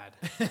are rad."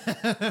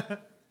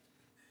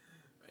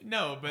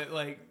 No, but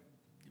like,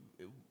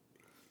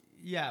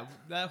 yeah,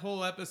 that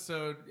whole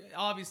episode,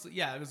 obviously,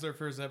 yeah, it was our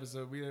first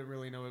episode. We didn't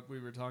really know what we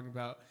were talking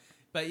about.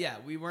 But yeah,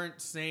 we weren't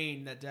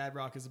saying that dad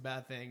rock is a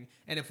bad thing.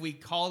 And if we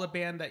called a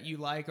band that you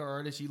like or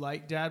artist you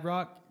like dad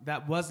rock,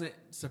 that wasn't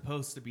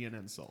supposed to be an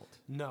insult.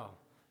 No.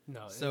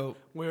 So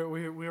We're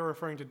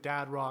referring to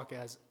dad rock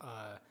as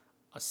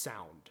a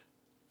sound,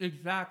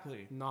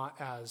 exactly. not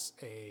as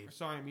a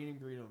Sorry, I'm eating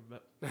burrito,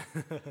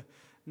 but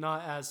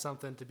not as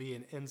something to be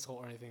an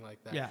insult or anything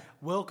like that. Yeah.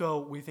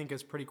 Wilco, we think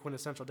is pretty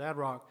quintessential dad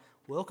rock.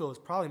 Wilco is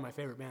probably my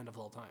favorite band of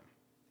all time.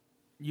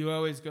 you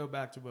always go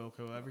back to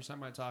Wilco. Every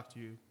time I talk to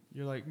you,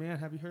 you're like, man,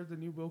 have you heard the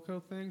new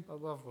Wilco thing? I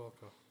love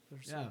Wilco.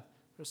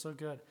 They're so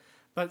good.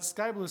 But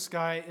Sky Blue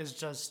Sky is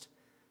just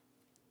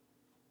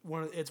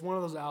it's one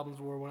of those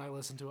albums where when I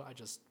listen to it, I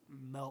just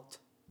melt,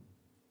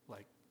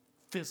 like,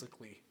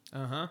 physically.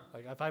 Uh-huh.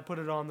 Like, if I put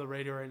it on the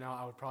radio right now,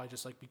 I would probably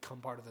just, like,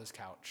 become part of this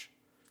couch.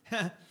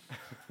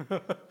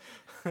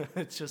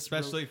 It's just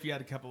Especially if you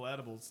had a couple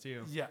edibles,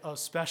 too. yeah,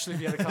 especially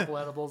if you had a couple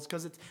edibles,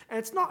 because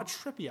it's not a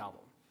trippy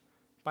album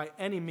by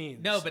any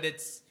means. No, but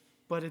it's...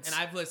 and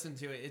I've listened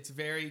to it. It's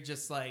very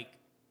just like...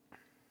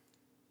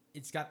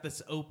 It's got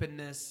this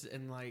openness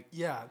and like...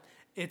 yeah,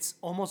 it's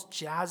almost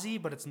jazzy,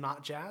 but it's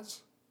not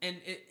jazz. And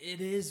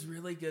it is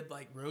really good,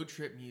 like, road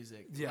trip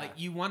music. Yeah. Like,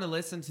 you want to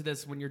listen to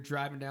this when you're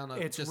driving down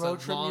It's just road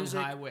a trip long music.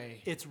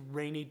 highway. It's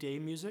rainy day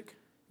music.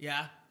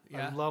 Yeah.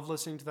 I love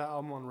listening to that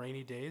album on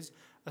rainy days,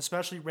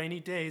 especially rainy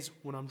days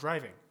when I'm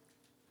driving.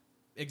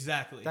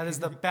 Exactly. That is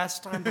the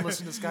best time to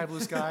listen to Sky Blue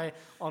Sky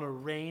on a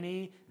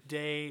rainy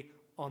day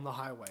on the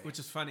highway. Which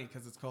is funny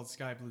because it's called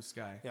Sky Blue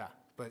Sky. yeah,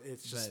 but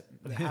it's just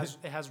But-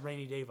 it has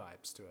rainy day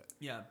vibes to it.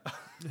 Yeah.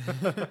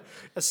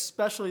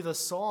 Especially the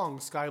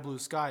song Sky Blue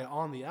Sky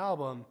on the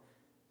album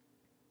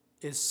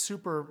is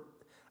super.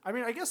 I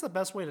mean, I guess the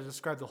best way to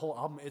describe the whole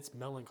album, it's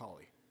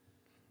melancholy.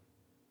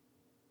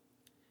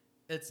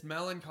 It's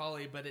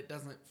melancholy, but it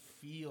doesn't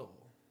feel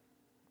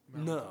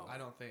No. I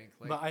don't think.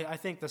 Like, But I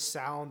think the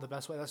sound,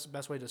 that's the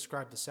best way to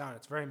describe the sound.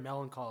 It's very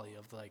melancholy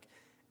of like,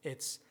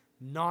 it's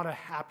not a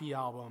happy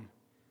album,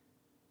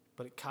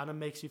 but it kind of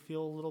makes you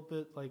feel a little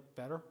bit like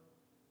better.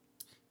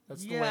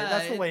 That's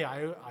the way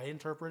I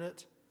interpret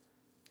it.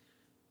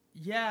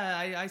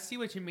 yeah, I see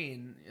what you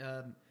mean.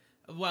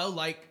 Well,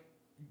 like,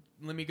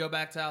 let me go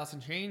back to Alice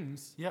in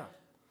Chains. Yeah.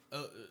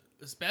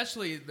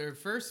 Especially their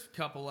first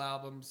couple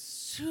albums,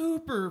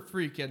 super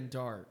freaking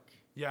dark.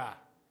 Yeah.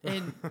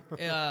 And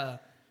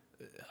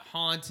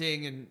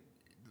haunting and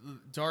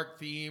dark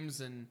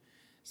themes, and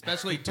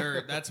especially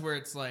Dirt. That's where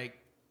it's like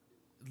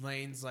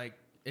Lane's like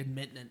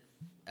admitting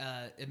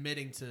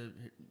to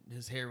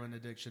his heroin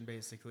addiction,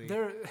 basically.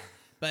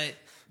 But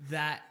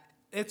that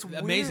It's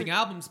amazing weird.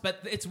 albums. But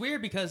it's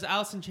weird because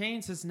Alice in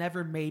Chains has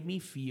never made me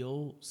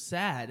feel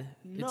sad.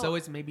 It's No.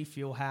 always made me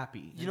feel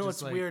happy. You know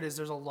what's like, weird is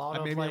there's a lot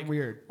of maybe I'm like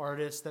weird.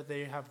 artists that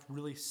they have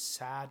really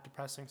sad,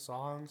 depressing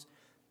songs,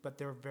 but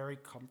they're very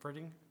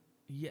comforting.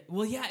 Yeah,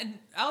 well, yeah, and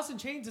Alice in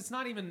Chains, it's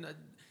not even...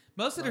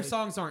 most of their Like-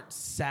 songs aren't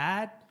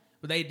sad,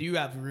 but they do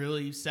have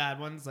really sad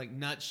ones, like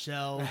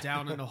Nutshell,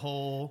 Down in a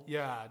Hole.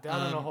 Yeah,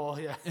 down in a hole.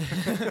 Yeah.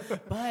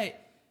 But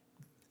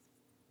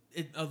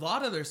a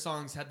lot of their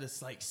songs have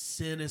this, like,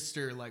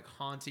 sinister, like,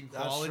 haunting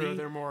That's quality. true.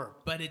 They're more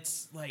But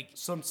it's, like...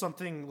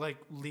 something like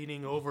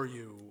leaning over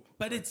you.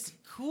 But it's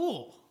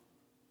cool.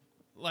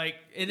 Like,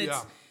 and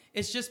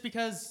it's just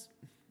because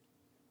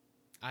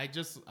I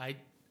just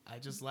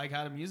like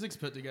how the music's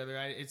put together.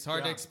 It's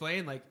hard to Yeah.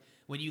 explain. Like,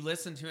 when you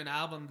listen to an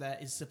album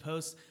that is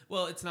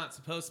it's not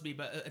supposed to be,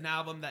 but an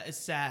album that is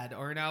sad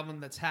or an album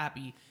that's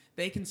happy,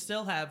 they can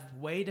still have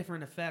way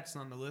different effects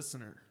on the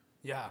listener.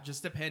 Yeah.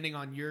 Just depending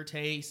on your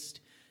taste,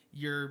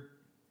 your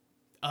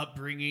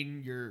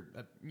upbringing, your,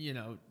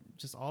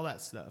 just all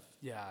that stuff.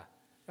 Yeah.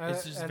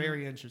 It's just And-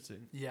 very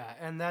interesting. Yeah,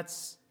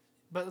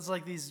 but it's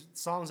like these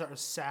songs that are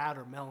sad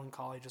or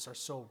melancholy just are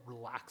so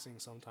relaxing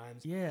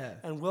sometimes. Yeah.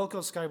 And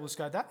Wilco Sky Blue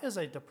Sky, that is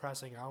a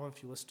depressing album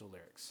if you listen to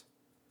lyrics.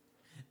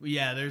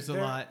 Yeah, there's a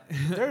lot.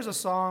 There's a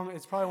song,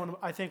 it's probably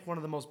one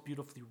of the most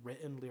beautifully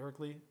written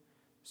lyrically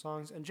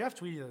songs. And Jeff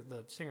Tweedy,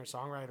 the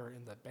singer-songwriter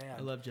in the band,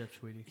 I love Jeff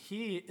Tweedy.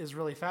 he is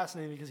really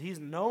fascinating because he's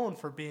known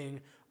for being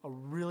a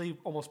really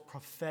almost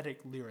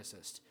prophetic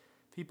lyricist.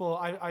 People,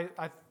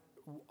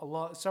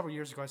 several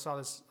years ago, I saw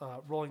this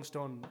Rolling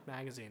Stone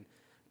magazine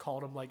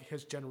called him like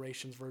his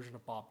generation's version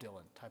of Bob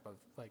Dylan type of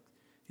like.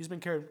 He's been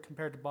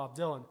compared to Bob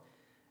Dylan,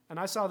 and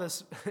I saw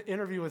this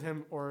interview with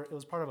him, or it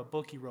was part of a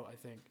book he wrote, I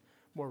think,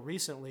 more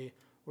recently,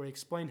 where he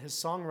explained his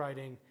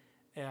songwriting,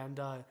 and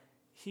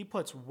he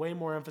puts way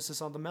more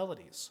emphasis on the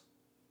melodies.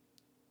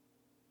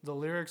 The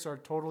lyrics are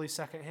totally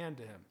secondhand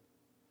to him.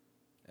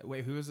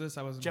 Wait, who is this?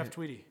 I wasn't. Jeff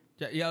Tweedy.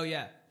 Oh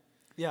yeah.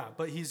 Yeah,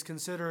 but he's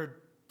considered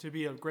to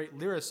be a great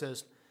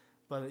lyricist,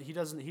 but he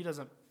doesn't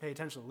pay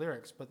attention to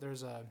lyrics. But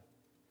there's a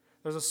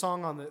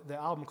song on the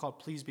album called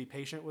 "Please Be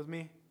Patient with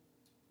Me,"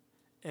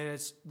 and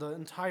it's the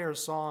entire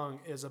song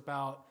is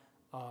about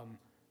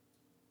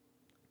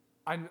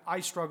I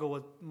struggle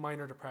with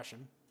minor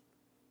depression,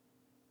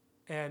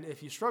 and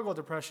if you struggle with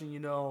depression, you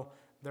know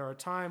there are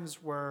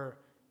times where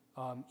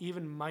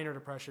even minor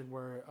depression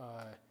where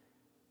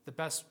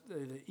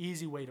the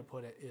easy way to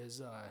put it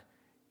is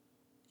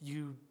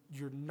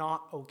you're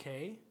not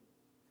okay,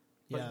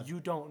 but you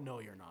don't know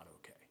you're not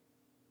okay.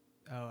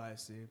 Oh, I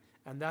see.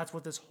 And that's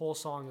what this whole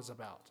song is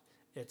about.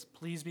 It's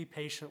please be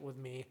patient with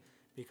me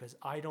because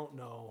I don't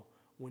know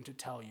when to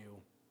tell you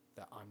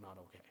that I'm not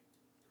okay.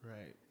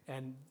 Right.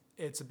 And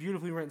it's a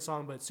beautifully written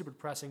song, but it's super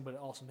depressing, but it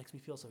also makes me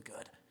feel so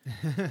good.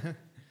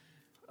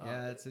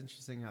 Yeah, it's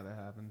interesting how that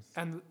happens.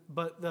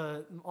 But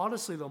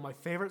honestly though, my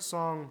favorite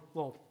song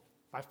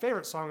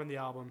on the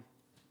album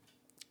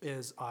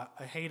is I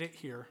Hate It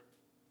Here.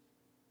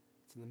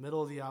 It's in the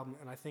middle of the album,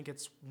 and I think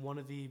it's one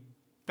of the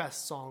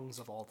best songs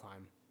of all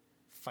time.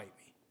 Fight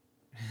Me.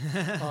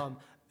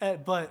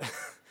 But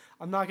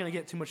I'm not going to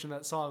get too much in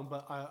that song,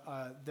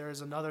 but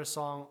there's another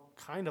song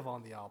kind of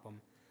on the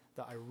album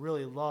that I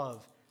really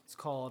love. It's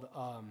called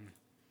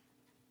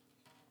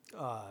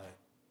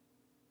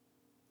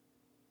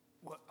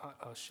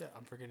shit,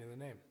 I'm forgetting the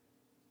name.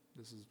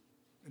 This is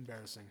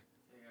embarrassing.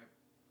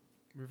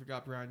 We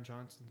forgot Brian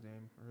Johnson's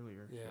name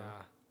earlier.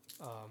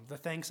 Yeah. The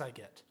Thanks I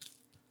Get.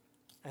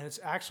 And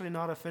it's actually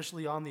not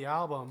officially on the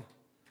album,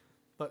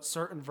 but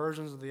certain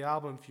versions of the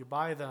album, if you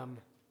buy them,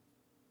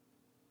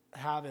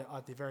 have it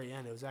at the very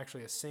end. It was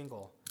actually a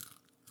single.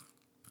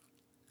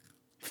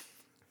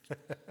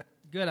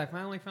 Good. I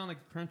finally found a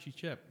crunchy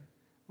chip.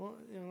 Well,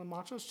 you know, the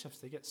Macho's chips,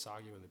 they get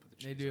soggy when they put the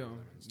chips They do. on them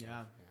and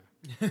stuff.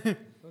 Yeah.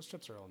 Those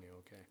chips are only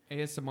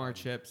okay. ASMR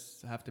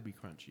chips have to be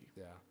crunchy.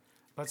 Yeah.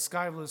 But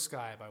Sky Blue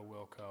Sky by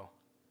Wilco.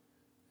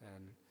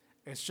 And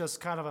it's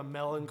just kind of a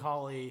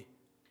melancholy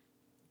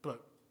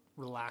but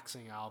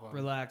relaxing album.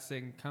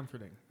 Relaxing,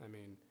 comforting. I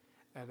mean,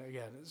 and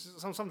again,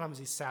 sometimes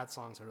these sad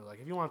songs are like,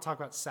 if you want to talk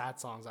about sad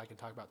songs, I can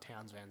talk about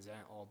Townes Van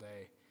Zandt all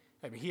day.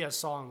 I mean, he has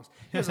songs.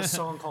 He has a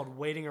song called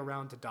Waiting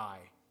Around to Die.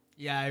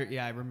 Yeah,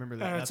 I remember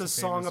that. And That's it's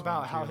a song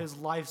about how too. his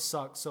life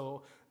sucks,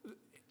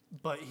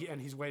 but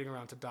he's waiting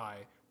around to die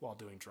while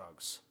doing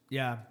drugs.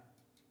 Yeah.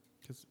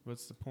 Because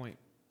what's the point?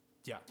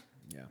 Yeah.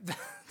 Yeah.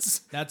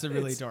 That's a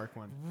really dark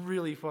one.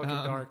 Really fucking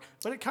dark.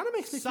 But it kind of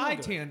makes me feel Side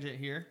good. tangent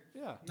here.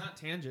 Yeah. Not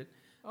tangent.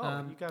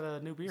 Oh, you got a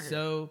new beer here.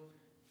 So,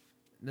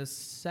 the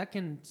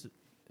second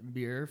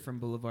beer from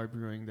Boulevard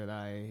Brewing that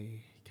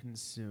I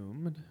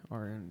consumed,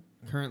 or am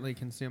currently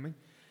consuming,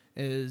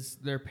 is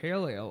their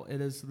pale ale. It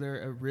is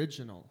their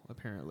original,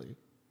 apparently.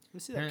 Let me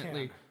see that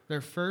Apparently, can.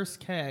 their first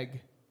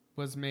keg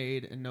was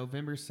made in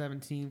November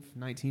 17th,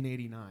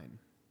 1989.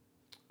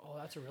 Oh,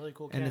 that's a really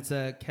cool can. And it's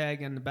a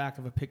keg in the back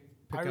of a pickup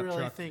I really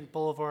truck. think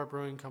Boulevard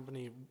Brewing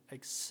Company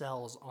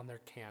excels on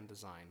their can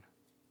design.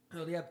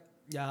 Oh, yeah.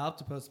 Yeah, I'll have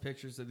to post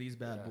pictures of these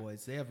bad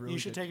boys. They have really You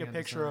should good take a can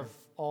picture design. of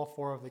all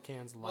four of the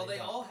cans lined Well, they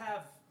up. all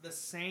have the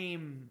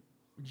same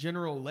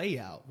general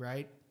layout,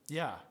 right?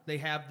 Yeah. They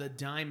have the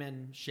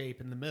diamond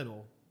shape in the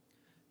middle,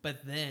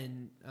 but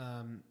then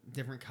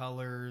different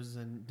colors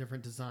and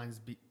different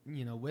designs,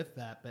 with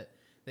that. But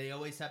they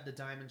always have the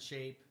diamond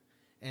shape,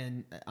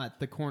 and at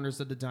the corners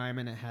of the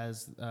diamond, it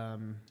has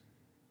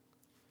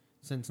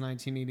since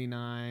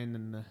 1989,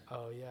 and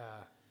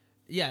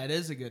yeah, it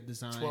is a good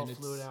design. 12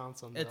 fluid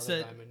ounce on the it's other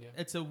a diamond, yeah.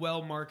 it's a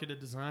well marketed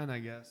design, I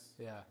guess.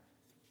 Yeah.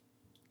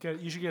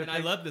 Good. You should get And I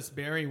love this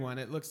berry one.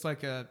 It looks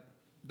like that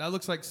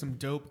looks like some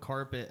dope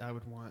carpet I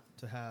would want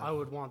to have. I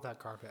would want that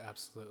carpet,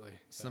 absolutely.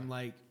 Some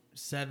like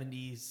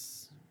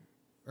 70s,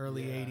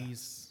 early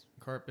 80s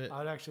carpet. I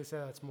would actually say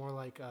that's more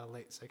like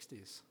late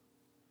 60s.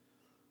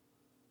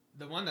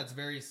 The one that's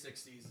very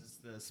 60s is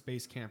the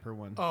Space Camper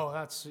one. Oh,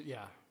 that's,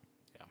 yeah.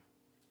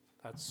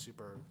 That's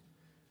super,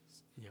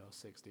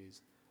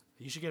 60s.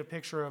 You should get a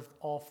picture of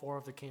all four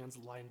of the cans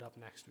lined up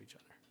next to each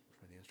other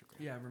for the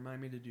Instagram. Yeah,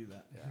 remind me to do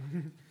that.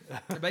 Yeah.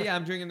 But yeah,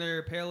 I'm drinking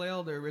their pale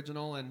ale, their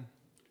original, and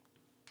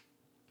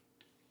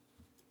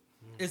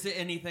is it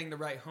anything to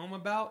write home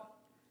about?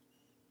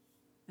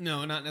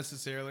 No, not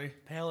necessarily.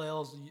 Pale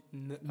ales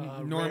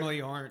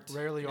Normally aren't.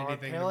 Rarely are.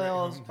 anything to Pale write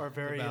ales home are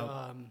very,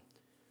 about.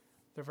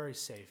 they're very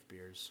safe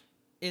beers.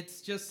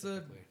 It's just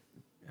typically.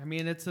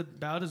 it's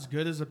about as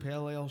good as a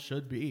pale ale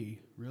should be,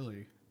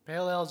 really.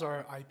 Pale ales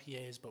are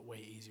IPAs, but way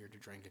easier to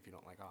drink if you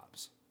don't like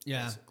hops.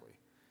 Yeah. Basically.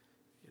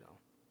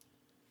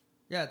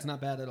 Yeah, it's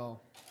not bad at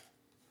all.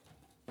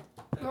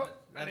 Oh,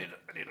 I need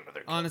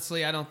another.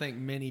 Honestly, I don't think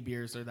many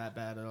beers are that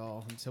bad at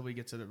all until we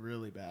get to the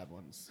really bad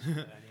ones. I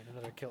need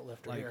another kilt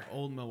lifter Like here.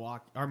 Old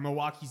Milwaukee, or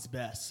Milwaukee's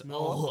Best.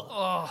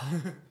 Oh.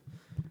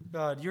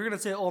 God, you're gonna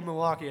say Old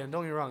Milwaukee, and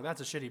don't get me wrong,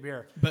 that's a shitty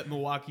beer. But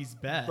Milwaukee's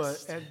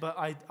Best. But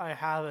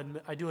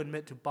I do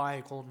admit to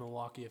buying Old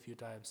Milwaukee a few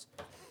times.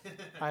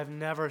 I've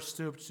never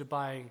stooped to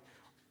buying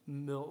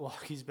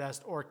Milwaukee's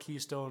Best or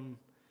Keystone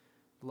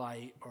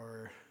Light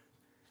or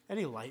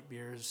any light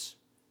beers.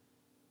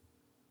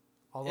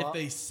 If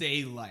they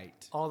say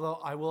light. Although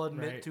I will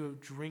admit Right. to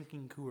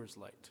drinking Coors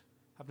Light.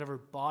 I've never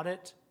bought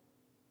it,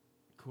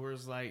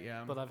 Coors Light,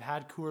 yeah. but I've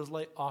had Coors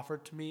Light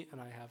offered to me, and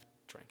I have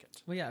drank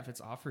it. Well, yeah, if it's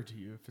offered to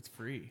you, if it's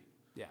free.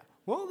 Yeah.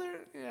 Well,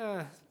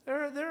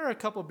 there are a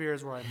couple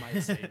beers where I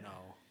might say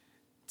no.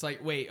 It's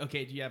like, wait,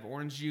 okay, do you have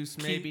orange juice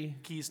maybe?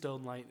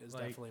 Keystone Light is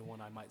Like, definitely one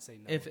I might say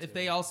no If to.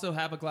 they also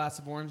have a glass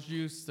of orange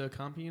juice to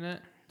accompany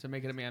it, to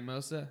make it a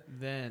mimosa,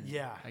 then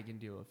Yeah. I can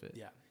deal with it.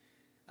 Yeah.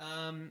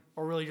 Um,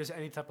 Or really just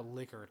any type of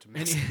liquor to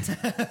mix any-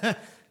 it.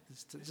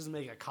 just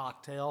make a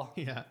cocktail.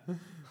 yeah.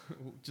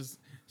 Just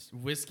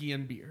whiskey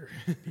and beer.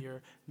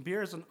 Beer.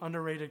 Beer is an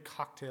underrated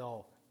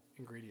cocktail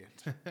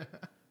ingredient.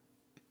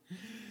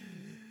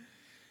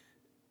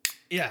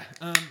 Yeah.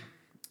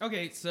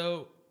 Okay,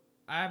 so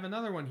I have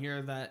another one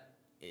here that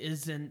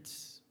is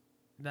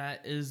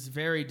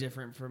very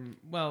different from,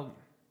 well,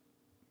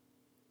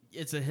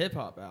 it's a hip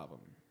hop album.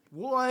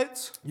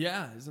 What?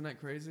 Yeah, isn't that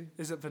crazy?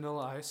 Is it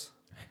Vanilla Ice?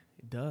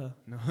 Duh.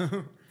 No.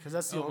 Because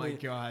that's the Oh only. my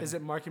God. Is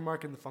it Marky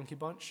Mark and the Funky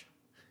Bunch?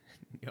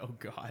 Oh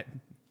God.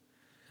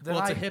 Then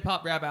Well, it's a hip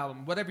hop rap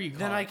album, whatever you call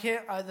Then it. I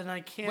can't. Then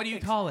I can't. What do you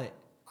call it?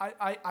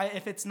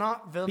 If it's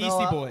not Vanilla.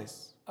 Beastie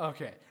Boys.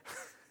 Okay.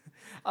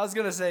 I was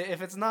gonna say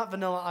if it's not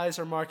Vanilla Ice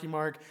or Marky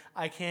Mark,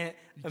 I can't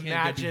can't get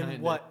imagine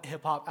behind what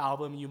hip hop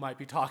album you might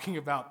be talking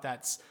about.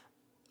 That's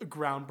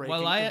groundbreaking.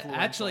 Well, I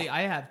influential.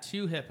 have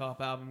two hip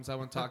hop albums I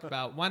want to talk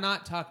about. Why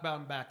not talk about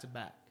them back to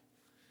back?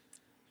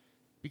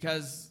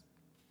 Because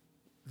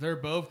they're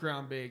both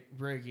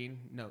groundbreaking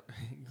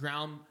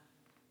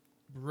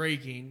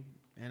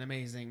and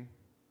amazing.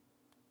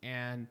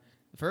 And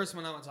the first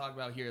one I want to talk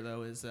about here,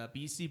 though, is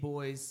Beastie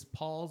Boys'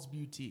 Paul's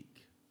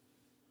Boutique.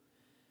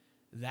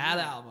 That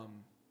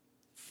album,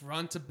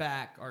 front to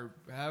back, or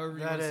however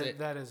you want to say it,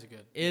 that is a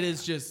good. it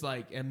is just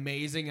like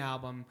amazing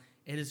album.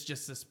 It is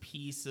just this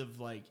piece of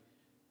like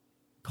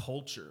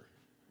culture,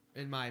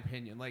 in my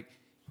opinion. Like,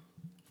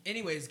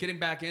 anyways, getting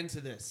back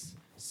into this.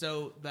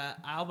 So the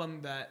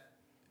album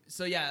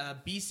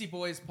Beastie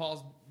Boys,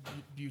 Paul's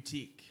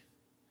Boutique,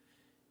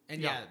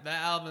 and Yeah.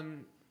 that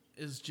album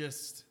is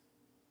just,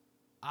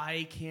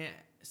 I can't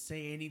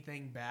say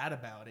anything bad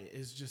about it.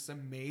 It's just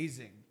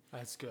amazing.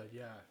 That's good.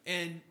 Yeah.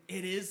 And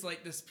it is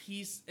like this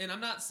piece, and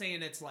I'm not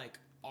saying it's like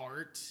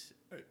art.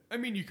 I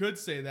mean, you could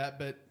say that,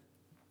 but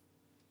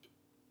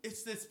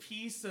it's this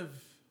piece of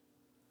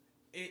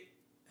it.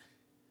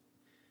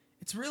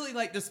 It's really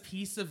like this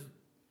piece of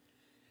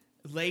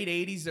late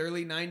 80s,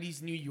 early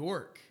 90s New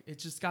York. It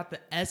just got the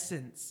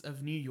essence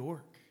of New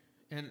York,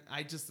 and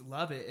I just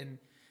love it.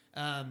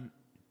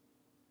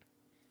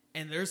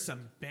 And there's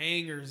some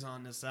bangers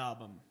on this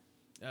album.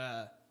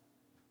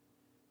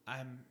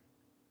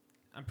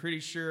 I'm pretty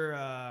sure.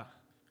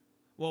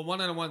 Well,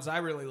 one of the ones I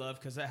really love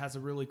because it has a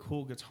really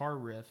cool guitar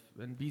riff.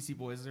 And Beastie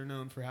Boys, they're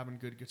known for having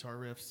good guitar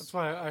riffs. That's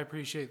why I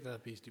appreciate the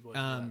Beastie Boys. For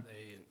that.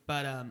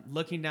 But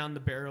looking down the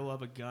barrel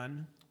of a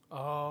gun,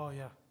 Oh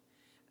yeah.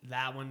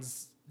 that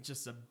one's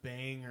just a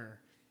banger.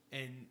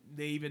 And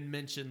they even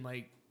mention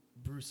like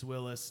Bruce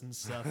Willis and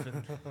stuff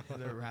in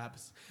their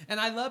raps. And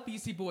I love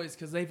Beastie Boys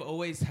because they've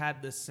always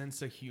had this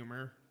sense of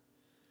humor.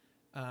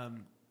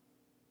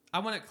 I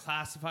wouldn't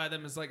classify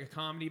them as like a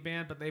comedy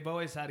band, but they've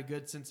always had a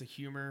good sense of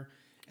humor,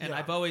 and Yeah.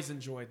 I've always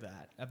enjoyed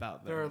that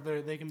about them.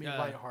 They can be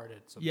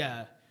lighthearted.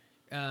 Sometimes.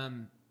 Yeah,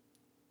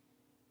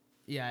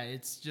 yeah,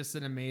 it's just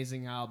an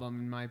amazing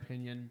album in my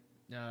opinion.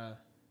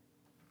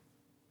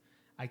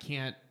 I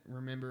can't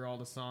remember all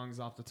the songs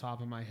off the top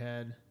of my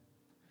head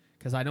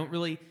because I don't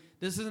really.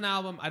 This is an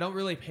album I don't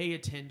really pay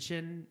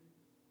attention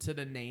to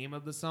the name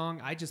of the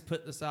song. I just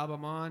put this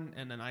album on,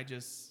 and then I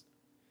just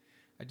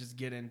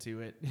get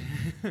into it.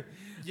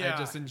 Yeah. I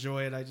just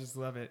enjoy it. I just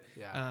love it.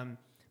 Yeah.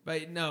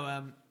 But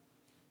no,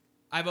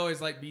 I've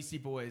always liked Beastie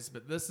Boys,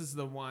 but this is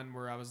the one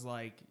where I was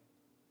like,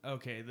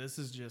 okay, this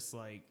is just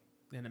like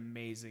an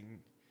amazing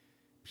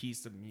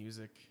piece of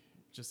music.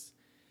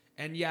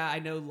 And yeah, I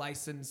know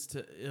License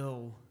to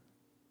Ill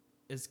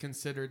is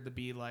considered to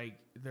be like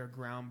their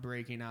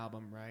groundbreaking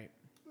album, right?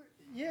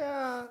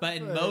 Yeah. But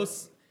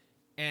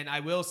and I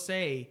will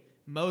say,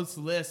 most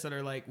lists that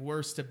are like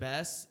worst to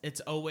best,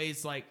 it's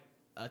always like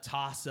a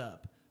toss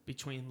up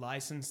between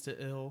License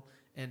to Ill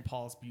and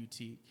Paul's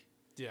Boutique.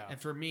 Yeah. And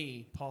for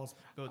me, Paul's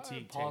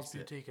Boutique Paul's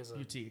takes Boutique it. is a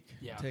Boutique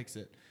yeah. takes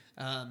it.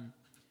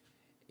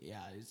 Yeah,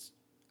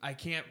 I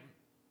can't.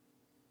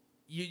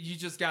 You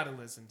just got to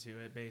listen to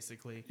it,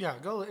 basically. Yeah.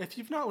 Go if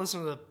you've not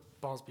listened to the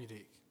Paul's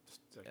Boutique.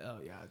 Oh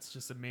yeah, it's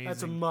just amazing.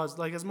 That's a must.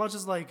 Like as much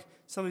as like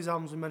some of these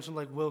albums we mentioned,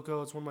 like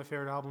Wilco, it's one of my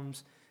favorite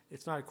albums.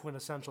 It's not a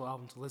quintessential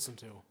album to listen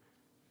to,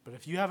 but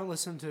if you haven't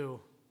listened to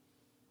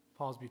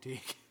Paul's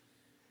Boutique,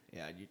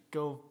 yeah,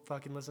 go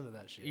fucking listen to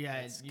that shit. yeah.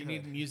 It's You good.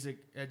 need music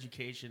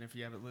education if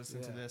you haven't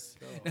listened to Yeah, this.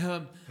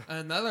 go.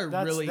 Another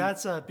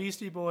That's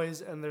Beastie Boys,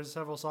 and there's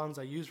several songs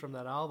I use from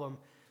that album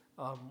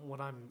when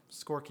I'm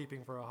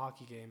scorekeeping for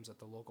hockey games at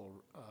the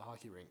local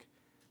hockey rink.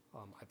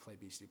 I play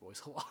Beastie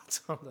Boys a lot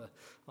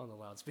on the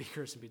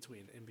loudspeakers in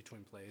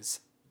between plays.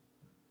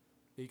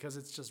 because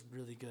it's just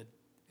really good.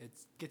 It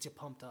gets you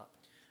pumped up.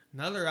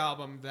 Another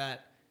album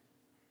that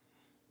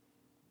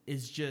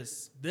is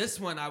just, this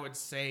one I would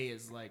say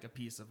is like a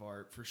piece of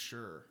art for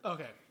sure.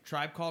 Okay.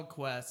 Tribe Called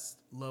Quest,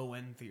 Low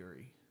End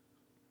Theory.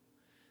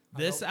 I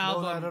This don't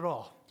album, know that at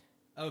all.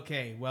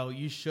 okay, well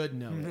you should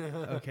know it.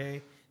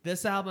 Okay,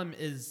 this album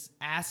is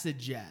acid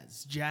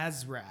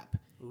jazz rap.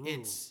 Ooh.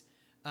 It's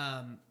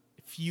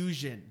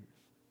fusion,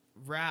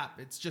 rap.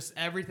 It's just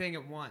everything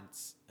at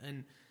once.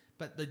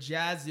 But the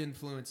jazz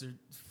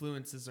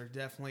influences are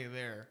definitely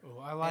there. Oh,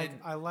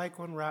 I like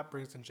when rap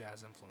brings in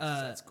jazz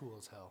influences. That's cool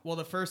as hell. Well,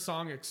 the first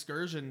song,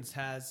 Excursions,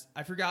 has,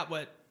 I forgot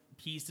what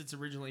piece it's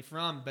originally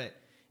from, but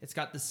it's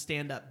got the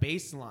stand-up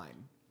bass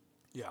line.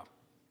 Yeah.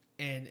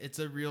 And it's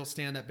a real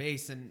stand-up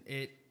bass, and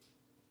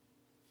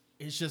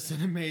it's just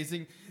an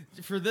amazing,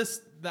 for the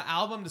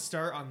album to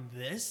start on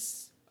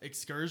this,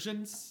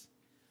 Excursions,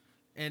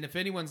 and if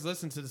anyone's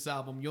listened to this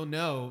album, you'll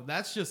know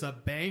that's just a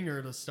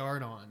banger to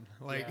start on.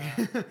 Like,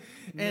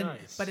 yeah.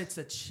 Nice. But it's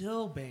a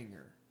chill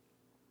banger.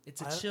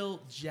 It's a chill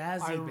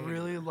jazzy banger. I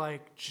really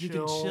like chill.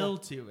 You can chill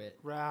to it.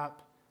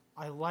 Rap.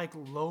 I like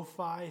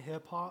lo-fi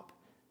hip hop,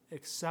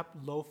 except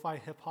lo-fi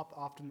hip hop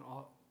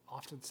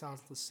often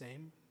sounds the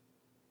same.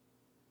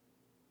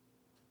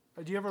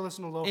 Do you ever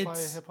listen to lo-fi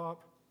hip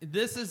hop?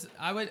 This is,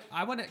 I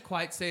wouldn't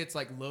quite say it's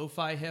like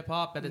lo-fi hip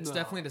hop, but it's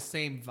definitely the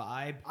same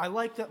vibe. I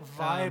like that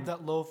vibe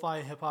that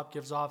lo-fi hip hop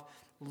gives off.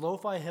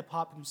 Lo-fi hip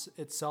hop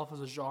itself as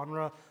a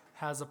genre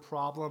has a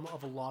problem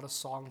of a lot of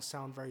songs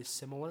sound very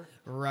similar.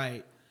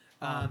 Right.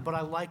 But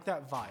I like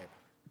that vibe.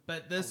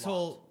 But this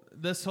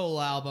whole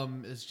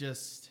album is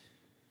just,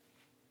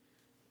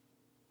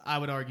 I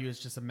would argue, is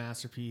just a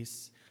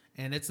masterpiece.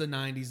 And it's a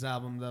 90s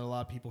album that a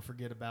lot of people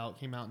forget about.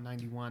 Came out in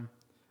 91.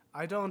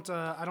 I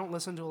don't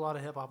listen to a lot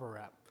of hip hop or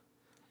rap.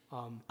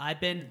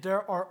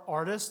 There are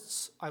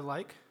artists I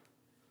like.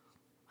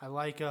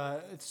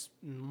 It's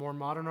more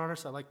modern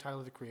artists. I like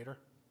Tyler the Creator.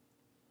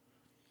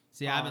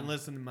 See, I haven't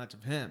listened to much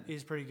of him.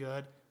 He's pretty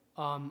good.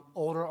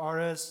 Older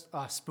artists,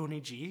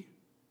 Spoonie G.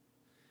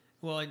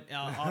 Well,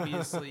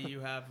 obviously you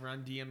have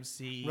Run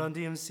DMC. Run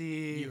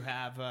DMC. You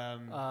have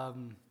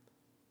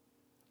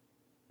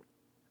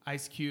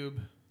Ice Cube.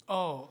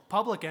 Oh,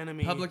 Public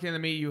Enemy. Public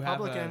Enemy. You have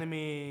Public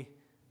Enemy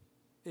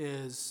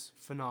is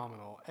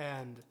phenomenal,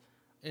 and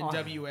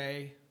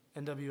NWA.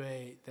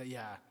 NWA.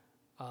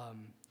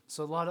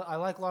 So I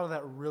like a lot of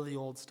that really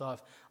old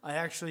stuff. I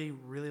actually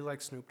really like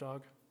Snoop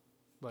Dogg.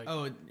 Like,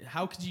 oh,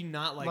 how could you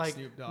not like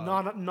Snoop Dogg?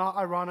 Not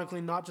ironically,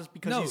 not just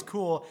because he's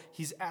cool.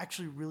 He's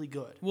actually really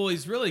good. Well,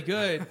 he's really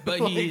good, but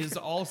he is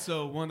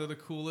also one of the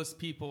coolest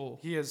people.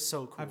 He is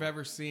so cool I've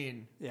ever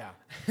seen. Yeah,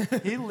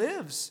 he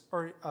lives,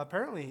 or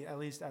apparently, at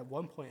least at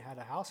one point, had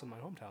a house in my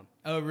hometown.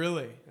 Oh,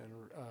 really?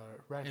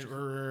 Rancho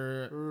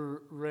Cowabunga.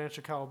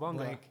 Rancho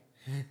Cowabunga.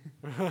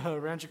 Yeah,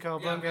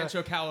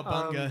 Rancho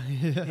Cowabunga.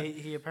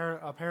 He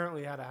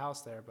apparently had a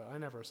house there, but I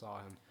never saw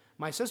him.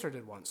 My sister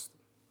did once.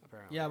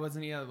 Apparently. Yeah,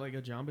 wasn't he like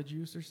a Jamba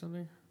Juice or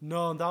something?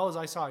 No,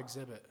 I saw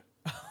Exhibit.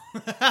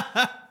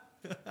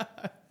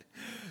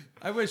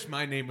 I wish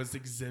my name was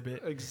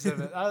Exhibit.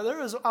 Exhibit. I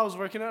was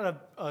working at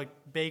a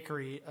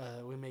bakery.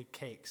 We make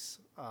cakes.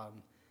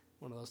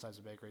 One of those types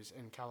of bakeries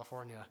in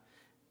California,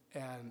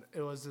 and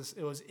it was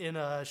in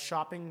a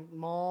shopping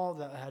mall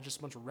that had just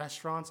a bunch of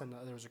restaurants, and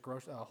there was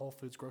a Whole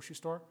Foods grocery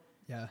store.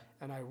 Yeah.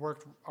 And I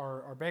worked.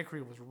 Our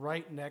bakery was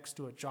right next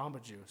to a Jamba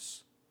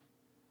Juice.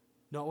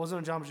 No, it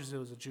wasn't a Jamba Juice. It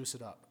was a Juice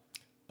It Up.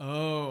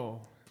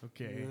 Oh,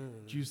 okay.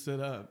 Juice It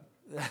Up.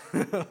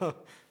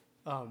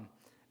 And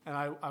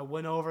I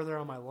went over there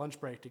on my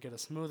lunch break to get a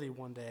smoothie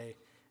one day,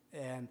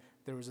 and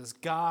there was this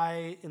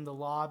guy in the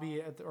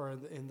lobby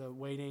in the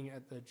waiting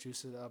at the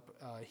Juice It Up.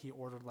 He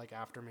ordered like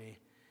after me,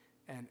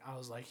 and I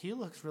was like, he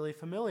looks really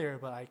familiar,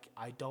 but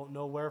I don't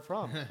know where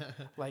from.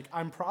 Like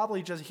he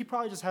probably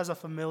just has a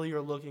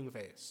familiar looking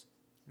face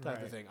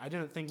type of thing. I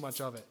didn't think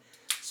much of it.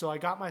 So I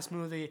got my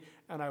smoothie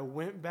and I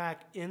went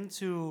back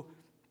into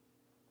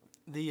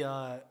the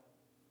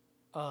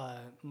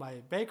my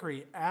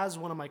bakery as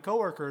one of my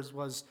coworkers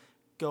was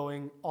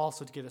going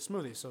also to get a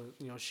smoothie. So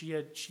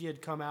she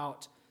had come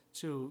out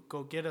to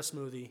go get a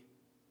smoothie.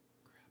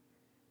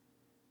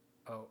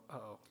 Oh,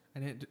 I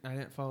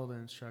didn't follow the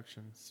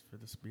instructions for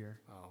this beer.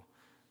 Oh,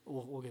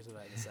 we'll get to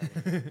that in a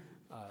second.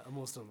 I'm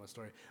almost done with my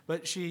story.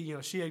 But she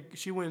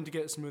went in to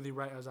get a smoothie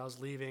right as I was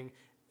leaving,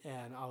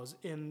 and I was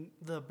in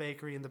the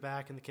bakery in the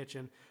back in the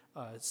kitchen,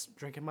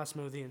 drinking my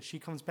smoothie, and she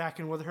comes back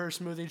in with her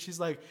smoothie, and she's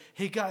like,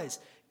 "Hey guys,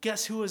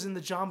 guess who was in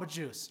the Jamba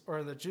Juice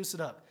or the Juice It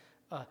Up?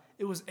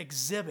 It was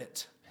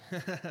Exhibit."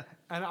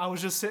 And I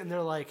was just sitting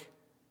there like,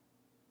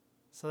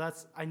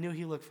 I knew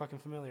he looked fucking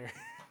familiar.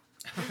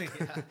 Oh,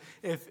 yeah.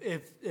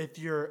 If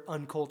you're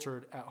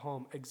uncultured at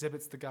home,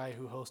 Exhibit's the guy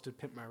who hosted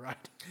Pimp My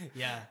Ride.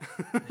 Yeah.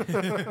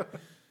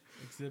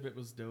 Exhibit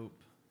was dope.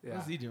 Yeah.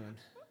 What's he doing?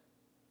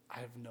 I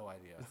have no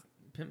idea.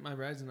 Pimp My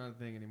Ride's not a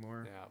thing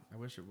anymore. Yeah. I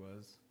wish it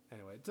was.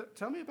 Anyway,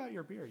 tell me about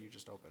your beer you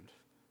just opened.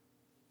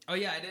 Oh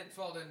yeah, I didn't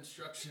follow the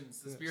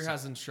instructions. This beer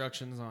has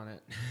instructions on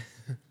it.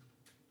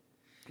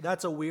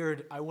 That's a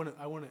weird. I wouldn't.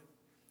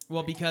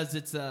 Well, because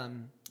it's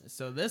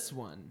so this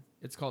one,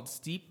 it's called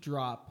Steep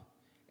Drop,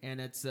 and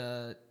it's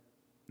a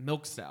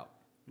milk stout.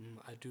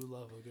 I do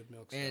love a good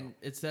milk stout. And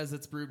it says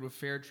it's brewed with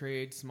fair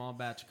trade, small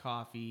batch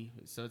coffee.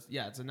 So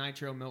it's a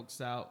nitro milk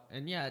stout,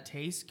 and yeah, it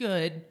tastes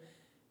good,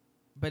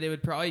 but it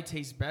would probably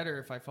taste better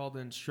if I followed the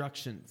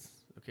instructions.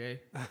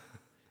 Okay.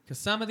 Because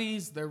some of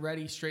these, they're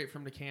ready straight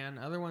from the can.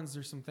 Other ones,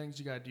 there's some things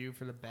you got to do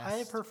for the best.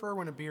 I prefer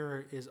when a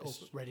beer is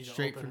ready to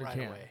straight open from the right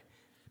can. away.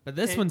 But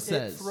this one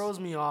says... It throws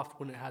me off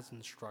when it has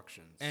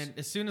instructions. And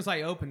as soon as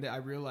I opened it, I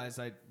realized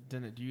I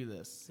didn't do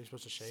this. You're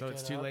supposed to shake it So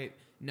it's too up? late.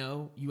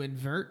 No, you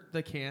invert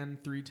the can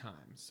 3 times.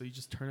 So you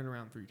just turn it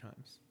around 3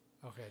 times.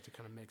 Okay, to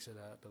kind of mix it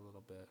up a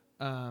little bit.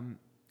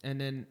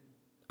 And then...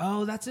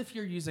 Oh, that's if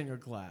you're using a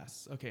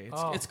glass. Okay,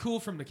 it's cool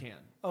from the can.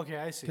 Okay,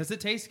 I see. Because it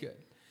tastes good.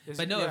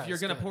 But no, if you're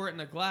going to pour it in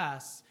a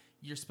glass,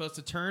 you're supposed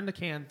to turn the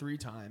can 3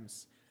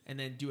 times and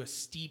then do a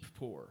steep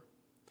pour.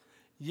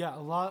 Yeah,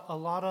 a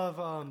lot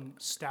of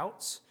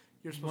stouts.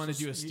 You're supposed want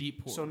to do a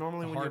steep pour. So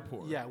normally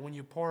pour. when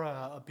you pour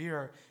a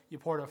beer, you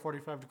pour it at a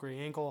 45-degree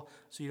angle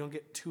so you don't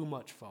get too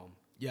much foam.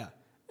 Yeah.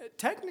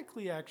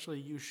 Technically, actually,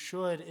 you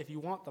should, if you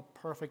want the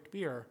perfect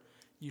beer,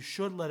 you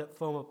should let it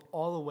foam up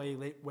all the way,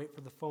 wait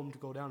for the foam to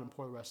go down and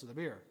pour the rest of the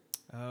beer.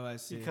 Oh, I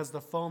see. Because the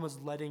foam is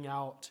letting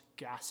out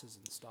gases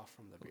and stuff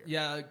from the beer.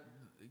 Yeah,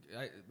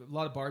 a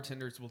lot of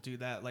bartenders will do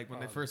that. Like when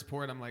they first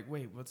pour it, I'm like,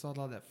 wait, what's all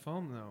that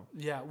foam though?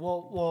 Yeah,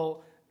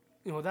 well,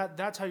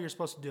 that's how you're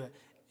supposed to do it.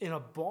 In a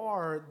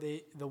bar,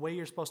 the way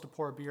you're supposed to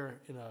pour a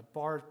beer in a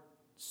bar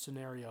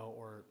scenario,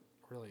 or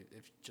really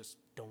if you just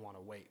don't want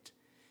to wait,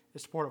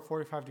 is to pour it at a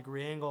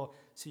 45-degree angle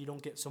so you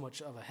don't get so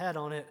much of a head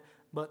on it.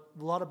 But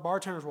a lot of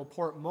bartenders will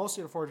pour it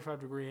mostly at a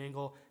 45-degree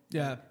angle.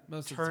 Yeah,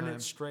 most of the time. Turn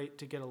it straight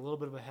to get a little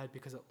bit of a head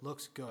because it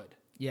looks good.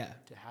 Yeah.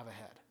 To have a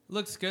head.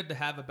 Looks good to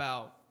have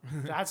about.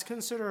 That's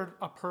considered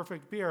a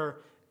perfect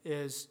beer.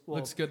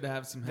 Looks good to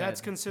have some head.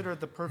 That's considered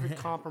the perfect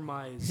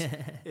compromise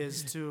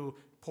is to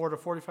pour it at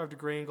a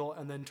 45-degree angle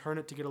and then turn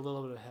it to get a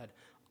little bit of head.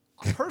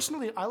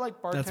 Personally, I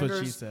like bartenders That's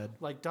what she said.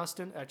 like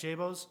Dustin at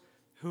Jabo's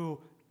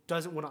who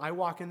doesn't, when I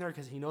walk in there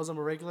because he knows I'm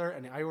a regular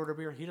and I order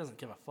beer, he doesn't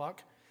give a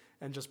fuck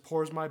and just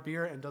pours my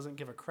beer and doesn't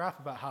give a crap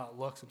about how it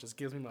looks and just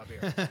gives me my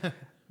beer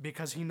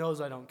because he knows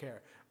I don't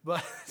care.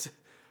 But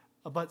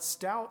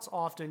stouts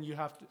often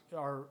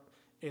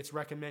it's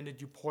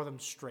recommended you pour them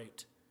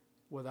straight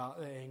without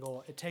the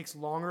angle. It takes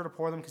longer to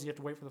pour them because you have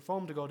to wait for the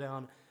foam to go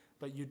down,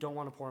 but you don't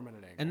want to pour them at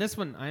an angle. And this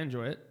one, I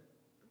enjoy it.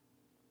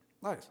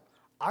 Nice.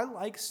 I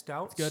like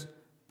stouts, it's good.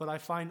 But I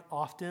find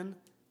often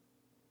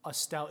a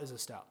stout is a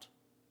stout.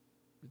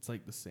 It's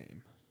like the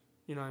same.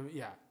 You know what I mean?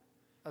 Yeah.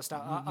 A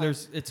stout.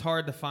 It's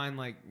hard to find,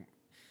 like,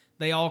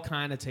 they all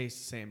kind of taste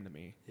the same to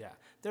me. Yeah.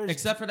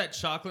 Except for that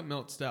chocolate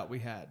milk stout we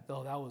had.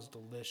 Oh, that was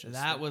delicious.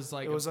 That was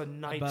like it was a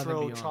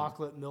nitro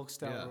chocolate milk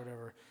stout or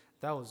whatever.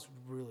 That was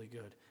really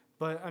good.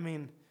 But I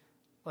mean,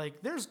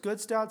 like, there's good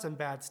stouts and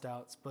bad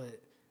stouts,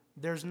 but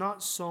there's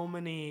not so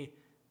many,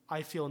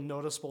 I feel,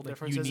 noticeable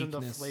differences in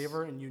the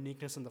flavor and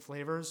uniqueness in the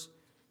flavors.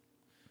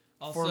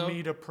 Also, for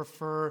me to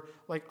prefer,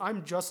 like,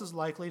 I'm just as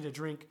likely to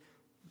drink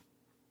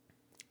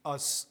a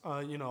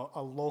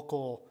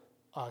local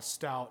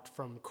stout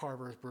from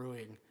Carver's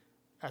Brewing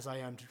as I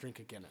am to drink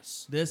a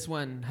Guinness. This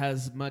one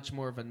has much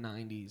more of a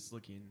 90s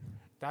looking.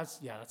 That's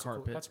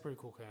carpet. That's a pretty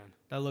cool can.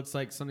 That looks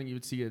like something you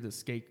would see at a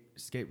skate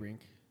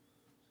rink.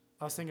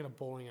 I was thinking of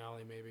bowling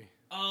alley, maybe.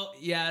 Oh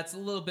yeah, it's a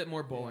little bit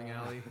more bowling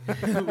alley.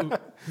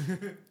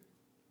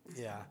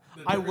 Yeah,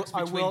 I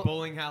will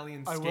bowling alley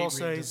and skate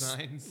rink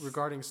designs.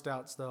 Regarding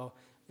stouts, though,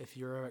 if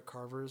you're at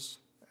Carver's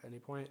at any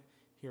point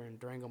here in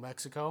Durango,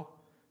 Mexico,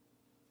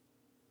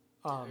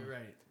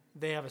 right,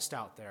 they have a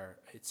stout there.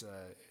 It's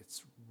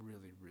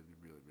really, really,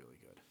 really, really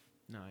good.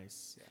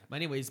 Nice. Yeah. But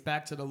anyways,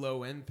 back to the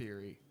low end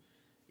theory.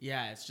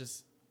 Yeah,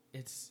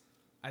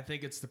 I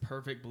think it's the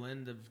perfect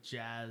blend of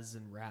jazz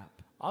and rap.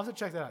 I'll have to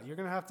check that out. You're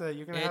gonna have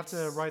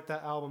to write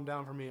that album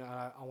down for me.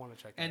 I want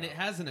to check that out. And it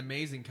has an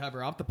amazing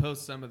cover. I'll have to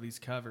post some of these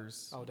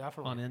covers. Oh,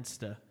 definitely. On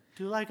Insta.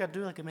 Do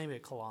maybe a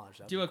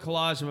collage. Do a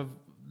collage of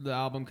the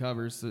album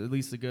covers, at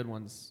least the good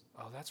ones.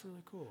 Oh, that's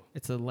really cool.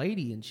 It's a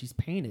lady and she's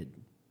painted.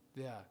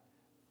 Yeah.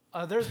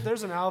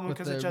 There's an album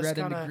because it just red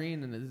kind and the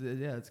green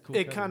and it's cool.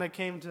 It kind of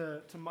came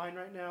to mind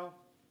right now.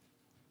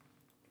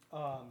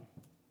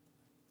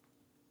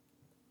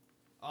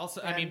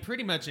 Also, I mean,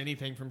 pretty much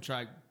anything from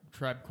Tribe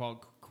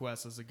Called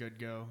Quest is a good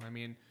go. I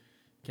mean,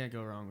 can't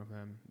go wrong with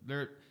them.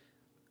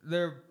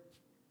 They're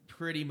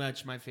pretty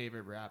much my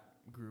favorite rap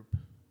group,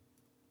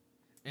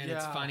 and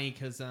it's funny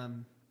because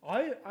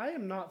I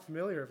am not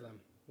familiar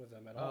with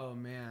them at all. Oh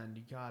man,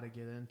 you gotta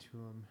get into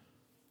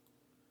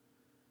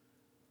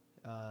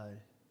them.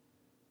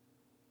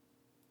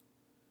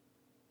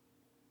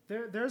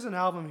 There's an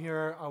album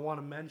here I want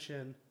to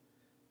mention.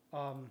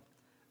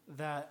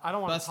 That I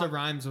don't want. Busta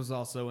Rhymes was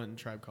also in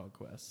Tribe Called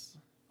Quest.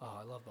 Oh,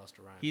 I love Busta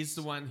Rhymes. He's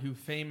the one who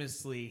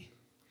famously,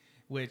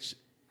 which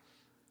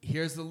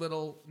here's a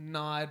little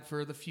nod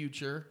for the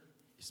future.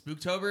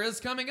 Spooktober is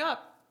coming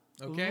up.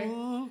 Okay,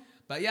 Ooh.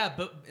 But yeah,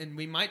 and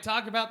we might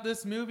talk about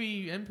this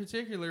movie in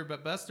particular,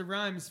 but Busta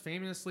Rhymes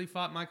famously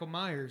fought Michael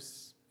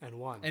Myers. And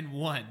won. That's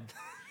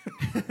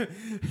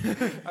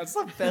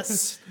the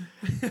best.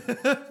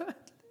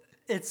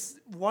 It's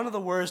one of the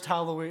worst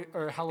Halloween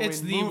movies.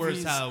 It's the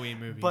worst Halloween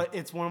movie. But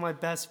it's one of my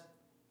best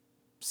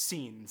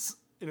scenes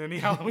in any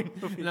Halloween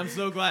movie. And I'm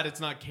so glad it's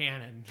not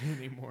canon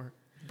anymore.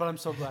 But I'm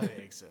so glad it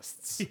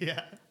exists.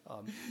 Yeah.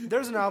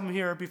 There's an album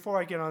here, before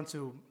I get on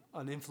to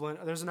an influence,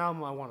 there's an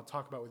album I want to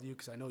talk about with you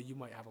because I know you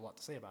might have a lot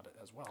to say about it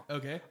as well.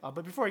 Okay.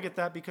 But before I get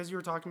that, because you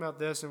were talking about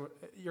this, and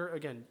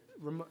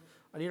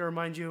I need to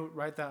remind you,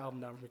 write that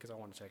album down because I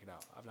want to check it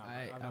out.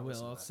 I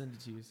will. I'll send it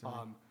to you.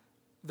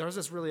 There's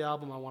this really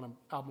album I want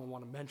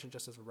to mention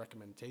just as a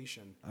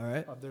recommendation. All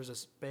right. There's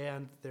this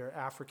band. They're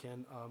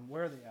African.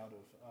 Where are they out of?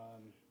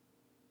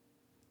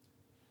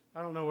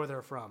 I don't know where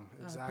they're from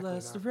exactly.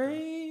 Bless the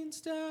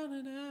rains down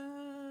in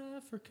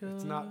Africa.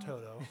 It's not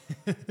Toto.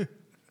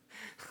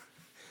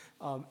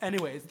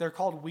 Anyways, they're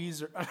called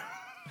Weezer.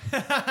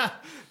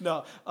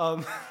 No,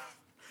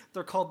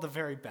 they're called The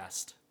Very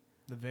Best.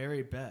 The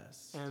Very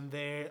Best. And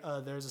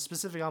there's a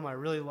specific album I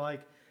really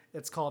like.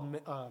 It's called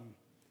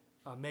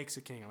Makes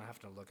a King. I have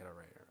to look at it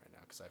right now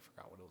because I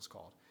forgot what it was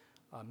called.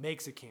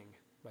 Makes a King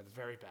by The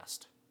Very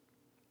Best.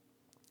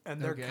 And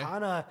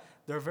they're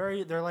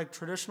they're like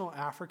traditional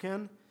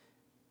African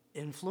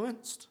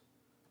influenced,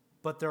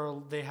 but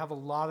they have a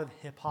lot of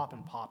hip hop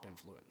and pop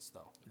influence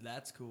though.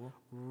 That's cool.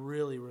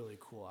 Really, really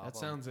cool album. That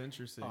sounds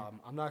interesting.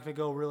 I'm not going to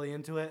go really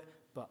into it,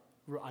 but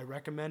I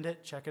recommend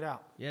it. Check it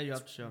out. Yeah, you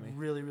have to show me.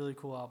 Really, really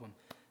cool album.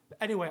 But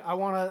anyway, an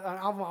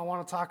album I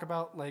want to talk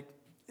about.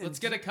 Let's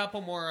get a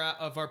couple more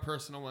of our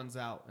personal ones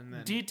out, and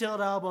then detailed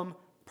album,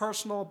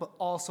 personal, but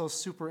also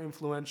super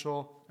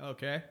influential.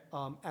 Okay.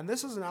 And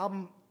this is an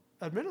album.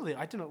 Admittedly,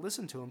 I didn't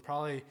listen to him.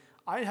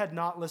 I had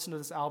not listened to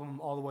this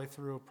album all the way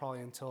through probably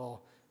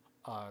until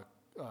I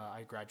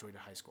graduated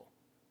high school.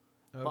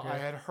 Okay. But I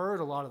had heard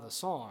a lot of the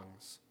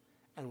songs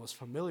and was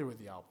familiar with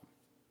the album.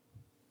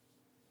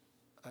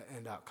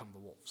 And Out Come the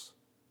Wolves.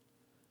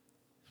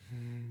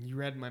 You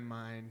read my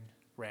mind.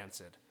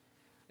 Rancid.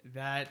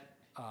 That's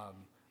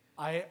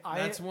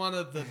one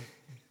of the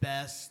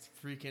best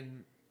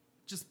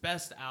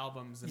best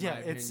albums in my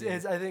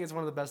opinion. I think it's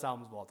one of the best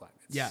albums of all time.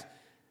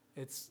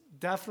 It's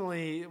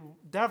definitely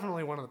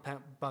one of the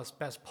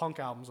best punk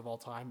albums of all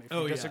time. If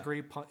you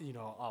disagree,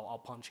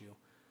 I'll punch you.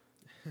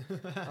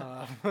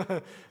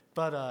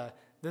 But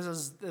this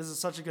is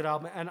such a good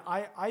album, and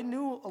I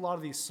knew a lot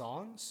of these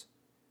songs,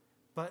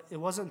 but it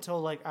wasn't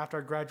until after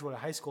I graduated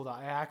high school that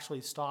I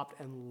actually stopped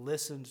and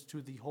listened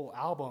to the whole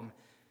album,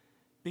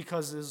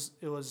 because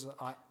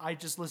I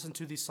just listened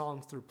to these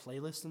songs through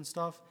playlists and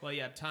stuff. Well,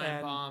 yeah,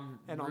 Time Bomb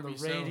and Ruby on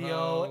the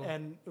radio, Soho.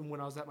 and when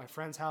I was at my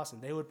friend's house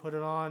and they would put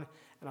it on,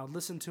 and I would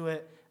listen to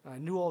it, and I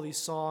knew all these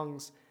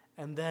songs,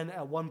 and then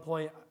at one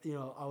point,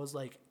 I was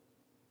like,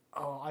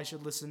 oh, I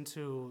should listen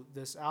to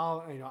this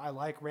album. I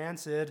like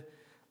Rancid.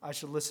 I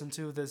should listen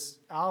to this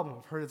album.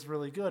 I've heard it's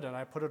really good. And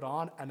I put it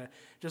on, and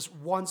just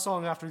one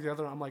song after the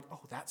other, I'm like, oh,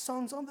 that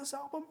song's on this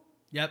album?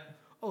 Yep.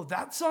 Oh,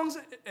 that song's...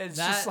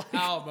 That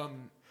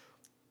album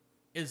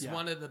is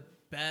one of the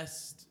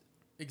best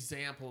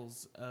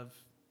examples of...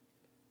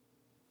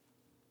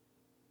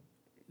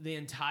 The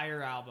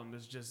entire album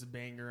is just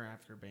banger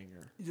after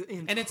banger.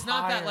 And it's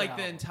not that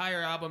the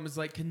entire album is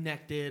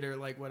connected or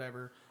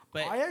whatever.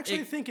 But I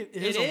actually think it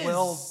is a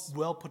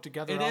well put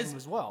together album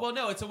as well. Well,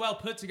 no, it's a well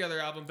put together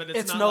album, but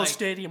it's not no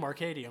Stadium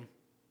Arcadium.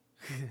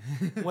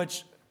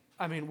 Which,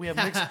 I mean, we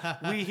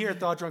here at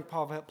the All Drunk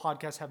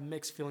Podcast have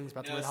mixed feelings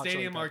about the Red Hot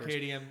Chili Peppers.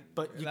 Stadium Arcadium,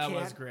 but that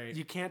was great.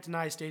 You can't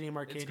deny Stadium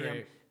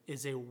Arcadium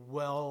is a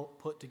well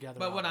put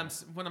together album.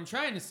 But what I'm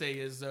trying to say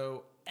is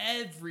though,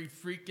 every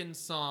freaking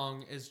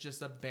song is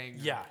just a banger.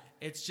 Yeah,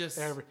 it's just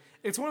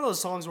it's one of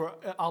those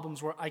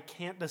albums where I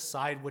can't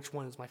decide which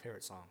one is my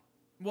favorite song.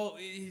 Well,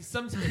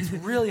 sometimes it's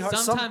really hard.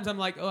 Sometimes I'm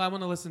like, oh, I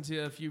want to listen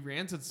to a few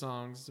Rancid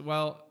songs.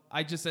 Well,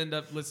 I just end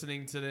up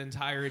listening to the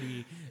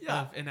entirety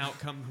of An Out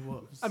Come the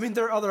Wolves. I mean,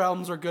 their other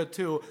albums are good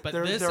too. But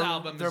this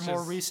album, their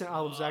more recent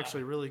albums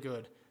actually really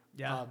good.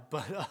 Yeah,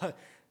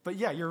 but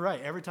yeah, you're right.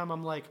 Every time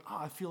I'm like,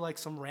 I feel like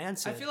some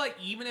Rancid. I feel like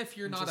even if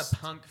you're not a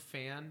punk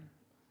fan,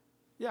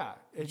 you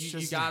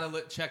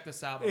gotta check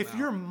this album out. If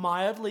you're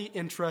mildly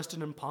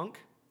interested in punk,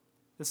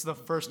 this is the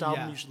first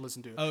album you should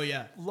listen to. Oh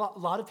yeah, a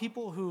lot of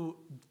people who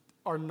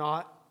are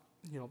not,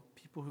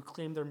 people who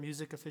claim they're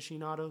music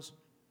aficionados,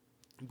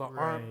 but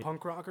aren't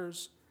punk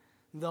rockers,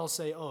 they'll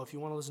say, oh, if you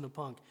want to listen to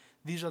punk,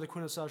 these are the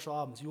quintessential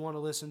albums. You want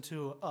to listen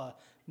to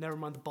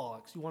Nevermind the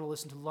Bollocks. You want to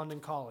listen to London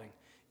Calling.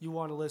 You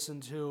want to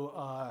listen to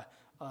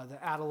The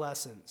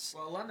Adolescents.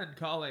 Well, London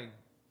Calling.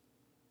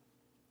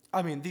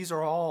 I mean, these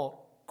are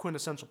all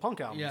quintessential punk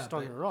albums,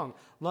 don't get me wrong.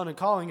 London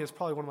Calling is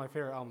probably one of my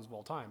favorite albums of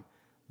all time.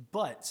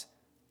 But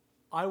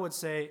I would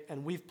say,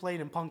 and we've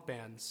played in punk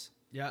bands.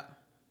 Yeah.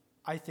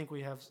 I think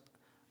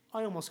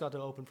I almost got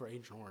to open for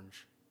Agent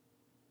Orange.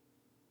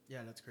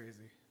 Yeah, that's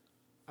crazy.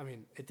 I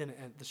mean, it didn't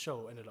end, the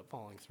show ended up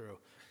falling through,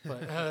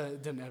 but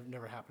it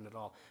never happened at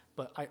all.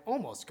 But I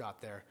almost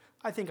got there.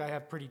 I think I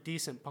have pretty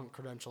decent punk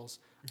credentials.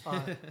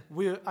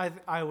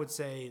 I would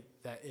say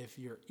that if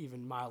you're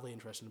even mildly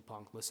interested in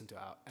punk, listen to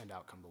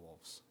Out Come the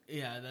Wolves.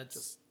 Yeah,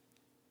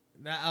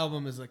 that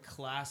album is a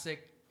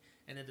classic,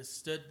 and it has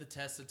stood the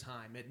test of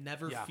time. It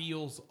never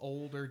feels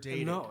old or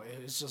dated. No,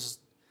 it's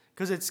just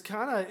because it's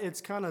kind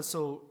of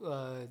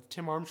so.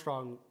 Tim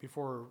Armstrong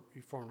before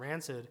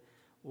Rancid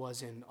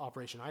was in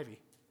Operation Ivy,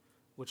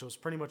 which was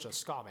pretty much a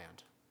ska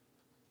band.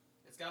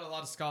 It's got a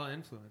lot of ska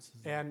influences.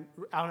 And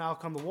Out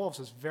Come the Wolves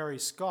is very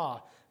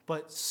ska,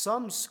 but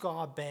some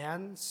ska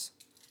bands,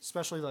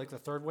 especially like the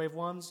third wave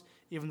ones,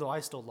 even though I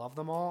still love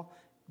them all,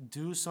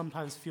 do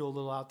sometimes feel a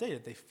little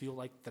outdated. They feel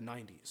like the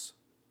 90s.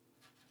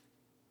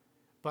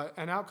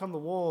 And Out Come the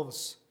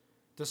Wolves,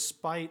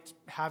 despite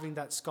having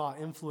that ska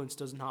influence,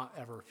 does not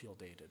ever feel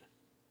dated.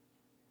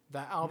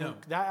 That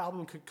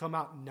album could come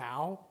out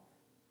now,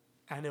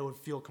 and it would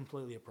feel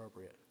completely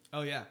appropriate.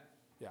 Oh, yeah.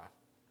 Yeah.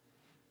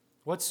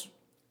 What's,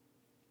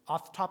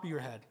 off the top of your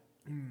head,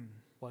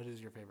 what is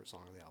your favorite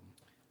song on the album?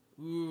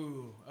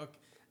 Ooh, okay.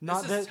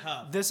 This is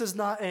tough. This is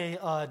not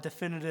a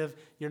definitive,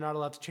 you're not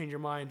allowed to change your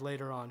mind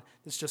later on.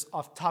 It's just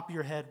off the top of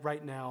your head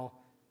right now.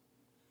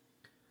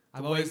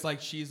 I've always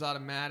liked She's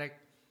Automatic.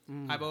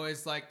 I've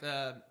always liked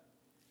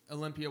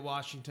Olympia,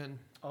 Washington.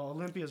 Oh,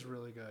 Olympia's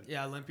really good.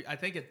 Yeah, Olympia. I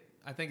think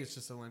it's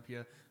just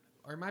Olympia.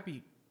 Or it might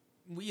be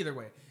either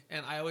way.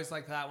 And I always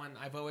liked that one.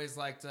 I've always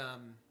liked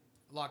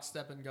Lock,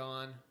 Step, and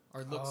Gone.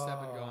 Or Look,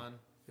 Step, and Gone.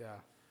 Yeah.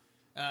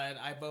 And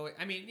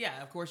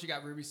of course you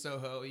got Ruby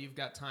Soho. You've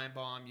got Time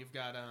Bomb. You've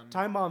got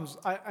Time Bomb's.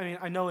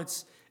 I know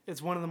it's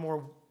one of the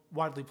more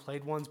widely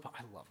played ones, but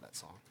I love that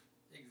song.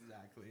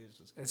 Exactly.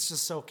 It's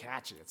just so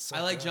catchy. It's so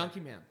I like good. Junkie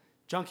Man.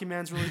 Junkie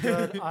Man's really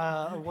good.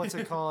 What's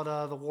it called?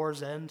 The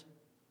War's End.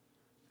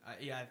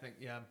 I think.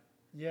 Yeah.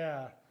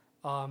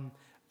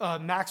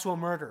 Maxwell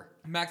Murder.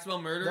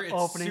 Maxwell Murder. The it's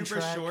opening super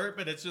track. short,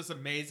 but it's just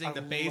amazing.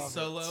 The bass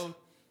solo.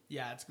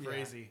 Yeah, it's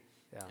crazy.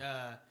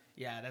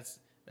 Yeah.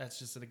 That's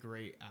just a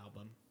great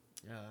album.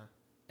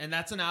 And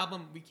that's an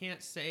album we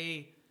can't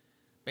say.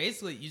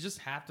 Basically, you just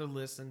have to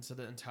listen to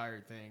the entire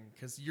thing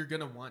because you're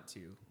gonna want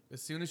to.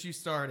 As soon as you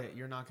start it,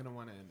 you're not gonna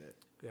want to end it.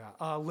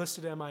 Yeah.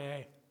 Listed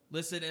MIA.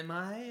 Listed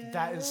MIA.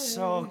 That is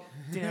so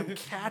damn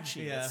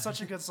catchy. Yeah. It's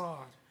such a good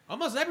song.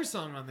 Almost every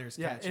song on there is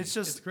catchy.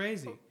 It's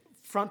crazy.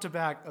 Front to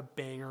back, a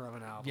banger of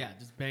an album. Yeah,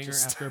 just banger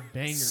after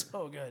banger.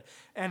 So good.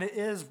 And it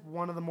is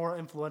one of the more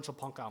influential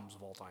punk albums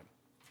of all time.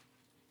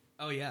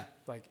 Oh, yeah.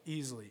 Like,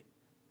 easily.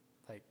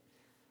 Like.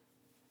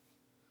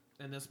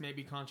 And this may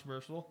be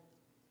controversial.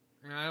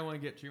 And I don't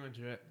want to get too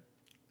into it.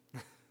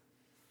 With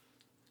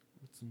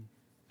some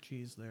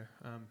cheese there.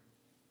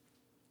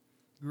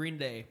 Green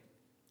Day.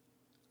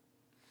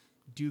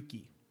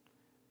 Dookie.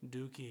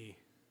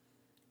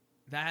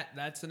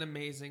 That's an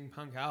amazing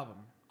punk album.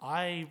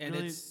 I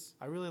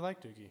really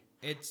like Dookie.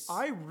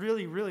 I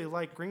really, really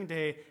like Green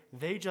Day.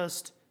 They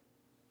just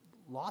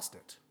lost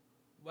it.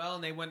 Well,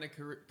 and they went a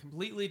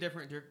completely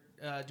different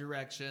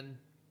direction.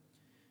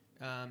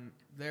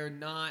 They're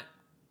not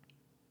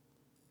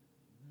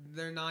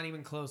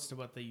even close to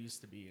what they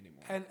used to be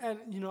anymore. And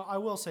I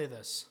will say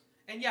this.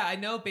 And yeah, I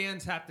know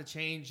bands have to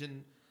change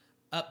and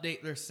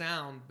update their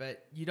sound,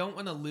 but you don't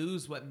want to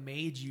lose what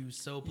made you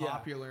so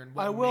popular and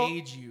what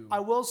made you. I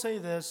will say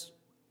this.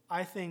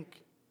 I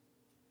think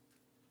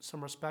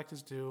some respect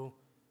is due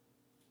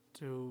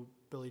to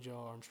Billy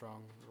Joe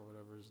Armstrong or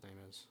whatever his name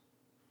is.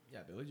 Yeah,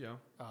 Billy Joe.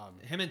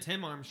 Him and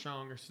Tim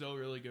Armstrong are still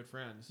really good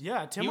friends.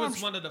 Yeah, He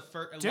was one of the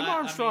first. Tim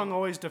Armstrong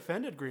always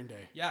defended Green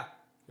Day. Yeah.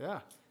 Yeah.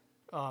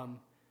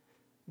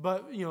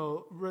 But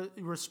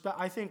respect.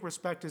 I think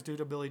respect is due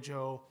to Billy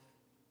Joe.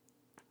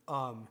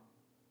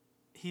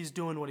 He's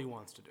doing what he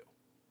wants to do.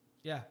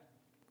 Yeah.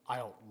 I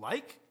don't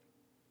like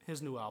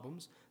his new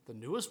albums. The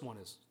newest one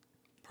is,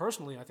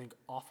 personally, I think,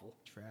 awful.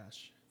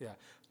 Trash. Yeah.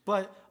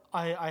 But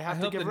I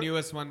hope the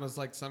newest one was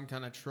like some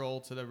kind of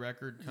troll to the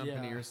record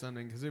company or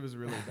something, because it was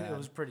really bad. It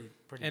was pretty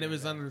and it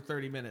was under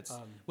 30 minutes.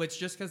 Which,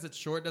 just because it's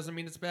short doesn't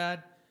mean it's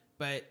bad,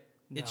 but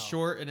it's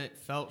short and it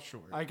felt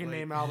short. I can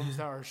name albums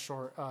that are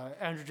short.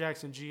 Andrew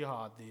Jackson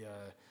Jihad,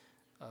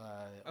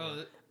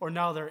 or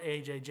now they're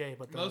AJJ,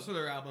 but most of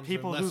their albums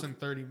are less than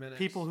 30 minutes.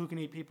 People Who Can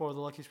Eat People are the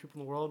luckiest people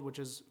in the world, which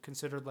is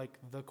considered like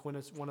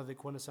one of the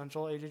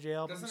quintessential AJJ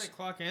albums. Doesn't it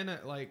clock in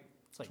at like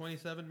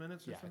 27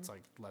 minutes or something? It's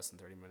like less than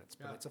 30 minutes,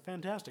 but it's a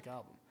fantastic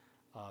album.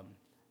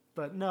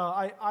 But no,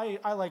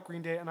 I like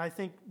Green Day, and I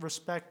think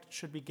respect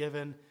should be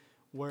given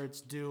where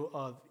it's due.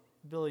 Of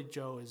Billy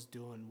Joe is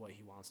doing what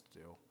he wants to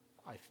do.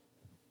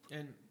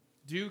 And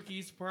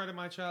Dookie's part of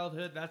my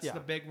childhood. That's the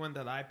big one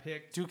that I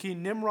picked. Dookie.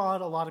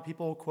 Nimrod, a lot of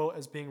people quote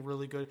as being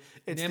really good.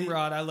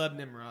 I love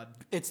Nimrod.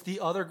 It's the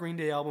other Green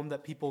Day album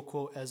that people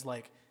quote as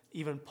like,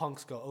 even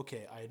punks go,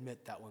 okay, I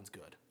admit that one's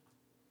good.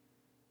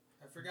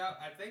 I forgot.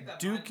 I think that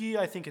Dookie,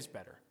 I think, is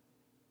better.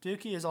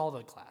 Dookie is all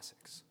the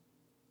classics.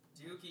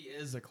 Dookie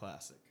is a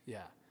classic.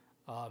 Yeah.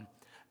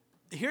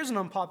 Here's an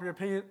unpopular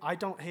opinion. I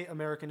don't hate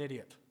American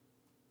Idiot.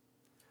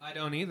 I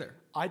don't either.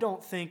 I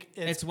don't think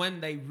It's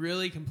when they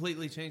really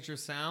completely change their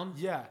sound.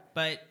 yeah.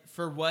 But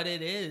for what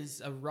it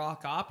is, a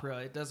rock opera,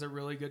 it does a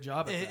really good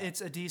job at that.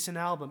 It's a decent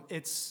album.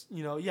 It's,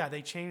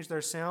 they changed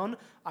their sound.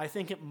 I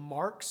think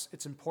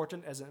it's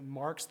important as it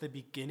marks the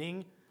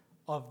beginning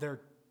of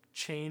their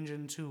change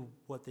into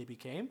what they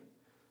became.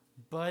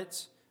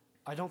 But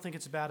I don't think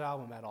it's a bad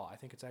album at all. I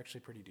think it's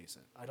actually pretty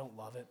decent. I don't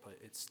love it, but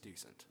it's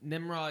decent.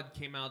 Nimrod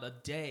came out a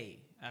day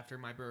after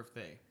my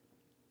birthday,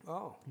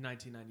 Oh.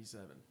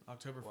 1997,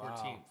 October Wow.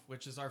 14th,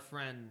 which is our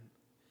friend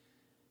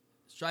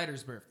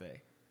Strider's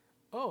birthday.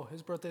 Oh,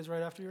 his birthday's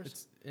right after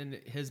yours? And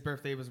his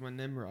birthday was when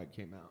Nimrod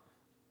came out.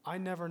 I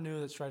never knew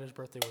that Strider's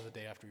birthday was the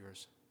day after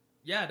yours.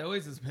 Yeah, it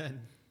always has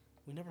been.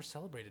 We never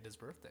celebrated his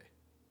birthday.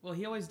 Well,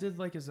 he always did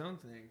like his own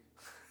thing.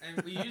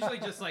 And we usually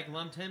just like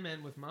lumped him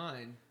in with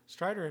mine.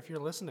 Strider, if you're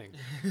listening,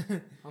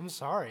 I'm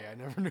sorry. I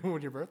never knew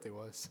when your birthday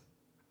was.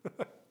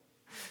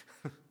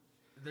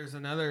 There's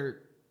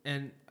another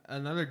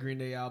Green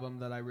Day album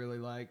that I really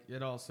like.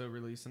 It also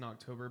released in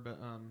October, but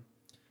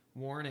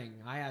Warning.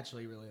 I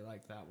actually really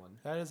like that one.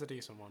 That is a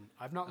decent one.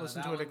 I've not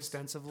listened That to it one's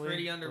extensively.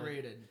 Pretty but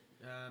underrated.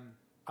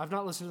 I've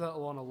not listened to that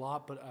one a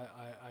lot, but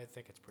I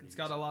think it's pretty It's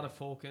got a decent. lot of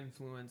folk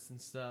influence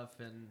and stuff,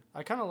 and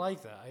I kind of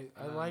like that.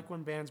 I like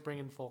when bands bring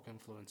in folk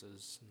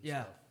influences. And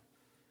Yeah. stuff.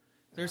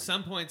 there's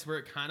some points where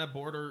it kind of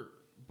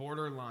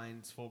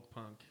borderlines folk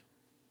punk.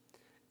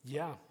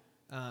 Yeah.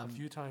 A Um,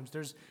 few times.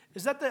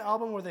 Is that the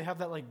album where they have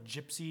that like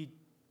gypsy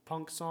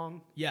punk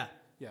song? yeah,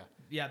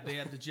 Yeah. they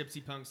had the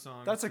gypsy punk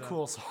song. That's a so,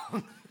 cool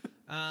song.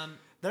 Um,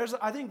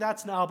 I think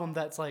that's an album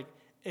that's like,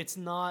 it's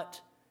not,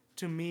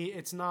 to me,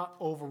 it's not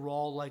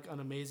overall like an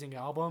amazing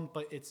album,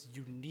 but it's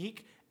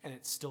unique and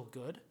it's still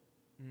good.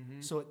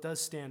 Mm-hmm. So it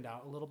does stand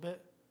out a little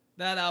bit.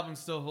 that album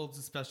still holds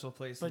a special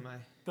place in my.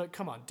 But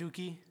come on,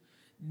 Dookie.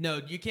 No,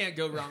 you can't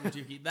go wrong with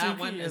Dookie. That Dookie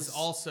one is is-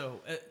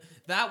 also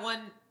that one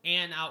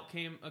and Out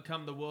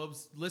Come the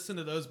Wolves. Listen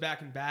to those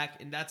back and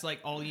back, and that's like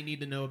all you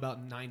need to know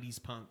about '90s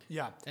punk.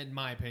 Yeah. in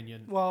my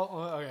opinion. Well,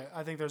 okay.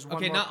 I think there's one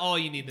Okay, more. not all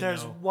you need to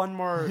There's know. one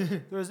more.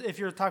 If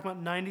you're talking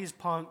about 90s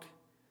punk,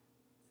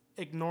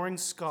 ignoring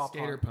ska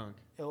Skater punk. punk.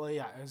 Oh,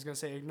 yeah, I was going to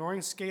say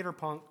ignoring skater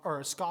punk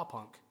or ska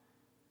punk.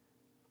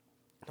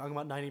 Talking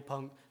about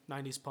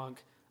 90s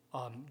punk,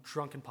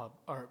 drunken pub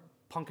or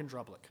punk and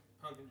drublic.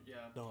 Yeah.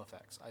 No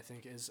Effects, I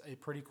think, is a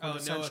pretty Oh,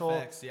 quintessential, No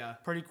Effects. Yeah.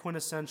 pretty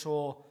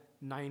quintessential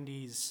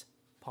 90s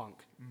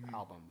punk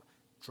album.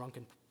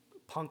 Drunken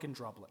Punk and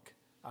Drublic.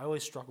 I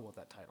always struggle with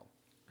that title.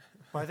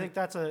 But I think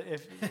that's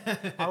if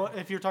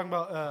you're talking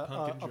about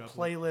Punk and a Drublic.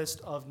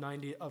 playlist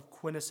of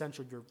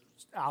quintessential your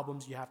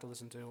albums you have to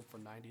listen to for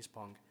 90s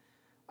punk,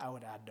 I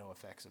would add No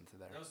Effects into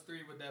there. Those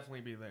three would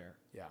definitely be there.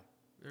 Yeah.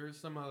 There's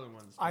some other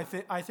ones. I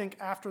think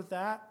after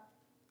that,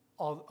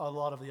 a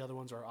lot of the other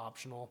ones are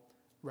optional,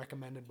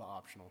 recommended but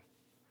optional.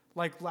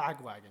 Like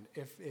Lagwagon.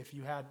 If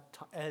you had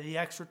the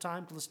extra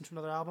time to listen to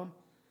another album,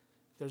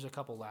 there's a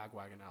couple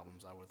Lagwagon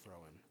albums I would throw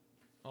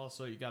in.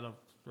 Also, you gotta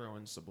throw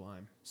in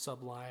Sublime.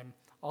 Sublime.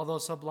 Although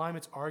Sublime,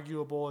 it's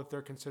arguable if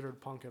they're considered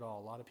punk at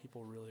all. A lot of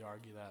people really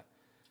argue that.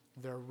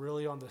 They're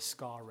really on the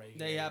ska reggae.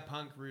 They have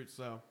punk roots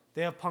though,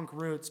 They have punk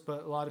roots,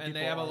 but a lot of and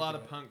people they have a lot argue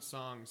of it. punk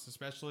songs,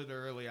 especially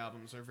their early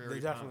albums are very They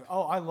definitely. punk.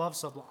 Oh, I love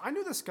Sublime. I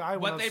knew this guy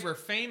when What I was, they were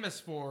famous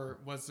for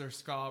was their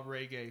ska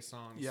reggae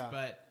songs. Yeah.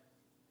 But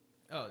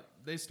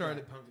they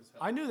started punk as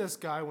hell. I knew this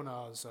guy when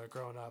I was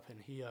growing up, and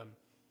he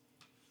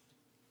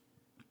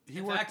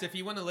In worked. fact, if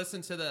you want to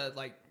listen to the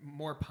like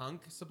more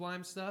punk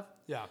Sublime stuff,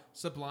 Yeah.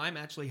 Sublime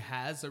actually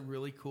has a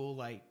really cool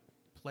like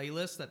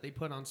playlist that they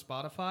put on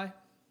Spotify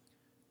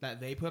that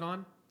they put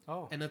on,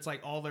 Oh. and it's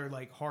like all their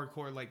like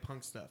hardcore like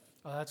punk stuff.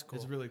 Oh, that's cool.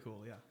 It's really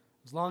cool. Yeah.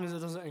 As long as it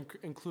doesn't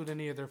include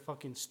any of their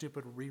fucking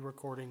stupid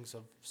re-recordings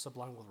of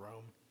Sublime with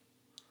Rome.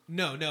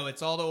 No,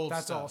 it's all the old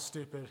That's stuff. all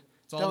stupid.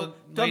 It's all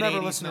Don't the late ever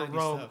 80s, listen to 90s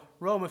Rome. stuff.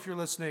 Rome, if you're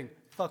listening,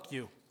 fuck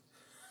you.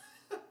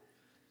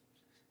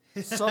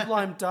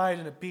 Sublime died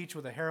in a beach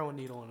with a heroin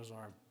needle in his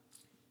arm.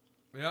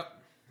 Yep.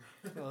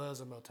 Well, that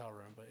was a motel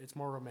room, but it's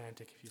more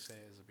romantic if you say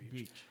it as a beach.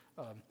 Beach.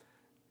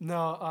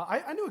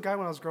 I knew a guy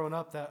when I was growing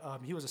up that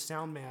he was a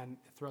sound man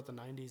throughout the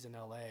 90s in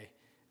LA,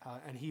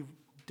 and he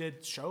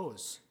did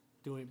shows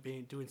doing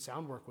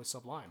sound work with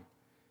Sublime.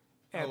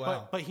 And, Oh,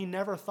 wow. but he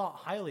never thought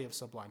highly of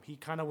Sublime. He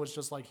kind of was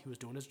just like he was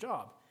doing his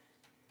job.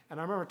 And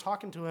I remember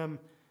talking to him,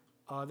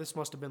 this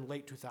must have been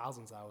late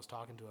 2000s I was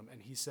talking to him,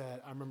 and he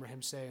said, I remember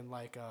him saying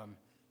like,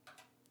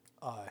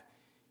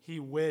 he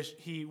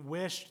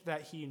wished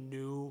that he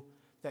knew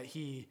that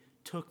he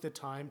took the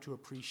time to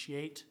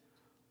appreciate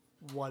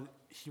what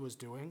he was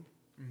doing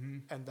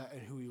and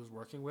who he was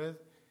working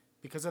with,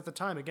 because at the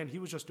time, again, he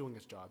was just doing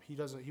his job. He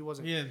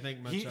wasn't. He didn't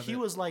think much of He it.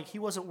 was like he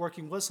wasn't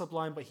working with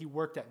Sublime, but he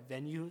worked at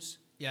venues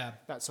Yeah.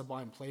 that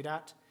Sublime played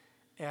at.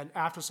 And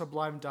after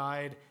Sublime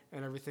died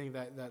and everything,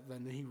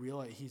 then he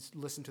realized he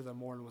listened to them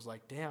more and was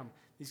like, "Damn,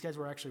 these guys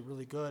were actually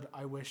really good.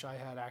 I wish I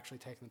had actually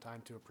taken the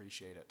time to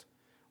appreciate it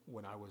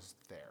when I was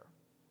there."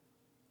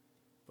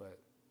 But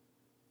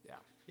yeah,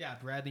 Yeah.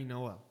 Bradley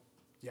Noel.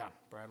 yeah,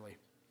 Bradley.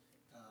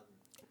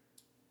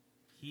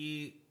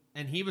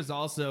 He was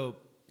also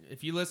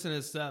if you listen to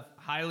his stuff,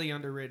 highly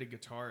underrated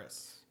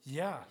guitarist.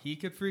 Yeah. He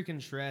could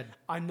freaking shred.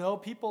 I know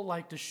people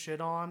like to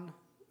shit on,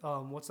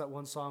 what's that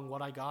one song,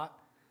 What I Got?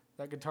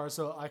 That guitar,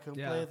 so I can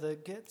play the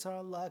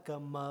guitar like a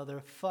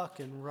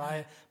motherfucking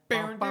riot.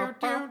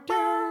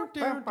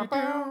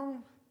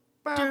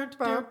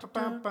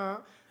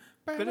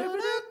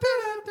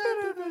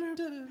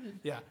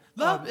 Yeah.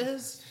 Love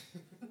is...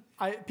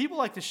 People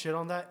like to shit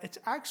on that. It's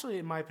actually,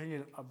 in my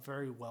opinion, a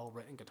very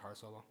well-written guitar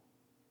solo.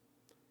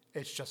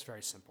 It's just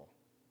very simple.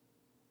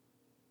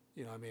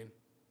 You know what I mean?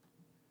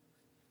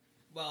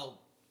 Well,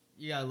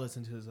 you gotta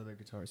listen to his other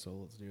guitar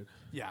solos, dude.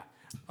 Yeah.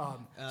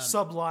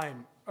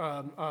 Sublime.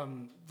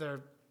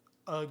 They're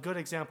a good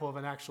example of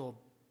an actual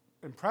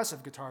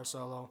impressive guitar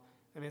solo.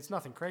 I mean, it's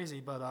nothing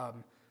crazy, but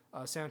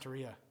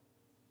Santeria.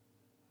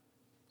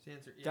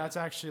 That's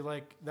actually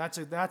like that's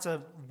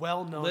a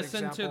well-known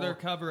Listen example. to their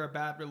cover of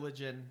Bad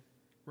Religion.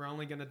 We're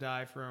only gonna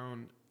die for our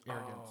own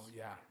arrogance. Oh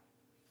yeah,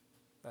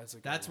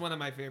 that's one of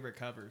my favorite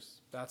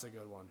covers. That's a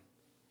good one.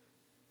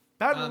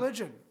 Bad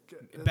Religion.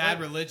 Bad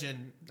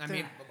Religion. I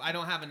mean, I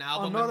don't have an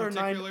album in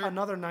particular.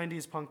 Another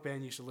 90s punk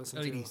band you should listen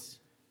 80s.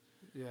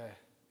 to. Yeah,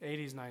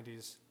 80s,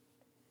 90s.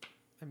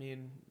 I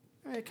mean,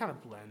 it kind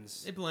of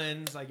blends. It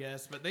blends, I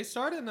guess, but they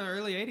started in the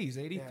early 80s,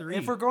 83. Yeah.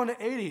 If we're going to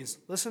 80s,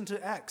 listen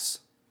to X.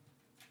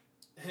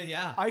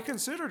 Yeah. I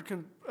considered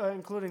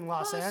including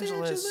Los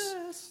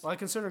Angeles. Well, I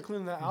considered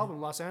including that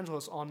album, Los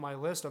Angeles, on my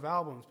list of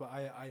albums, but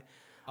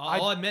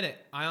I'll admit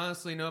it. I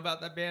honestly know about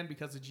that band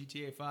because of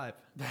GTA 5.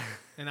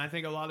 And I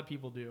think a lot of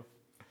people do.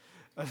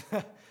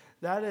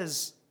 That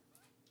is...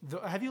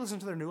 have you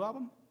listened to their new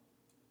album?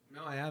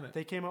 No, I haven't.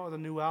 They came out with a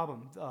new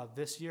album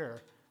this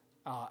year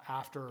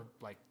after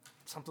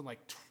something like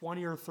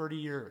 20 or 30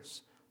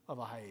 years of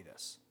a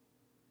hiatus.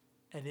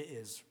 And it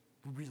is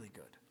really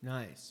good.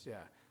 Nice. Yeah.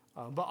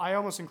 But I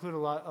almost included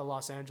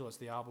Los Angeles,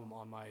 the album,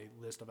 on my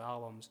list of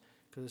albums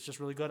because it's just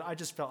really good. I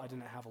just felt I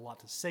didn't have a lot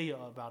to say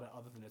about it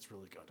other than it's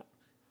really good.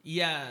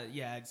 Yeah,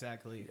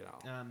 exactly. You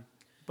know.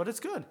 But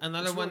it's good.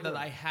 Another it's one really that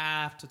good. I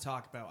have to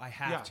talk about. I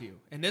have to.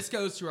 And this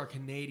goes to our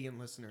Canadian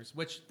listeners,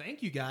 which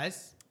thank you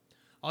guys.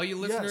 All you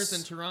listeners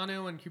in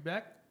Toronto and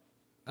Quebec,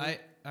 I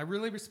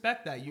really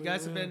respect that. You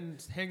guys have been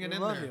hanging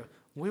in there. You.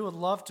 We would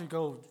love to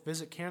go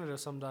visit Canada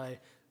someday.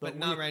 But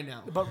not right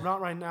now. But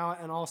not right now.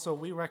 And also,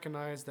 we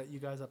recognize that you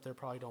guys up there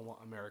probably don't want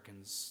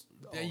Americans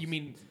you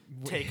mean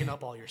taking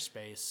up all your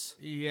space.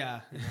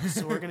 Yeah.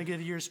 So we're going to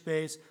give you your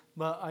space.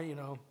 But,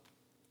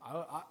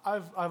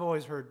 I've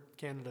always heard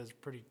Canada's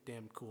pretty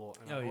damn cool.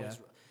 And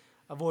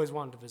I've always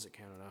wanted to visit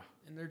Canada.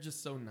 And they're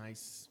just so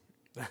nice.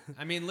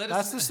 I mean,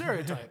 that's the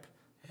stereotype.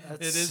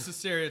 It is the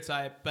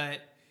stereotype,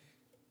 but...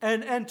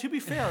 And to be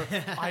fair,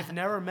 I've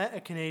never met a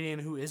Canadian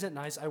who isn't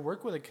nice. I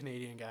work with a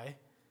Canadian guy.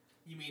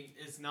 You mean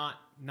it's not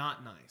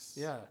nice?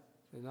 Yeah,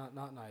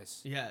 not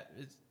nice. Yeah,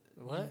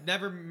 what? You've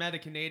never met a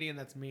Canadian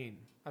that's mean.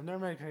 I've never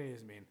met a Canadian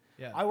that's mean.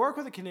 Yeah, I work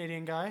with a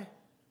Canadian guy.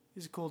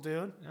 He's a cool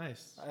dude.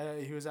 Nice.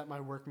 He was at my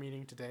work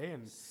meeting today.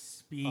 And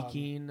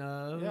speaking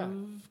of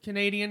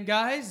Canadian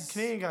guys,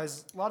 a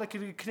lot of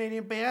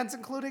Canadian bands,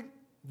 including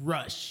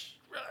Rush,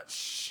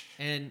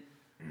 and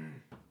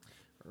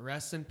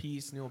rest in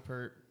peace, Neil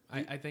Peart.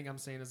 I think I'm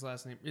saying his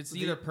last name. It's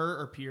either Peart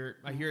or Peart.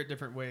 I hear it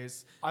different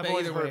ways. I've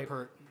always heard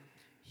Peart.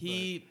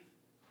 The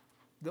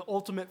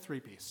ultimate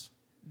three-piece.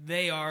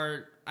 They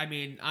are, I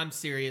mean, I'm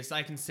serious.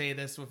 I can say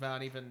this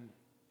without even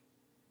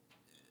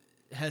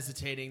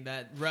hesitating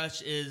that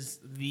Rush is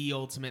the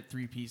ultimate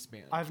three-piece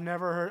band. I've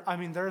never heard, I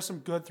mean, there are some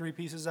good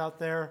three-pieces out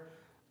there,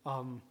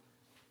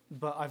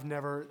 but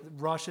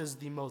Rush is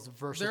the most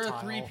versatile. They're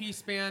a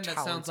three-piece band that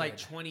sounds like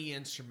 20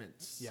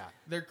 instruments. Yeah.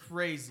 They're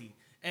crazy.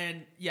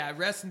 And yeah,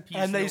 rest in peace.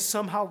 And they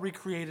somehow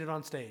recreate it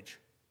on stage.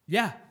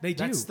 Yeah, they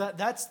do.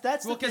 That's the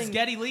thing. Because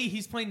Geddy Lee,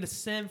 he's playing the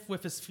synth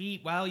with his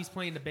feet while he's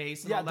playing the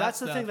bass. And all that that's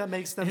stuff. The thing that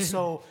makes them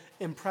so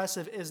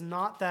impressive is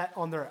not that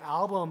on their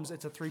albums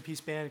it's a three-piece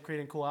band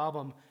creating a cool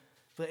album,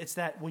 but it's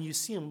that when you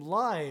see them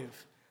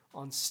live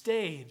on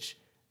stage,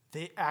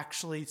 they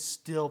actually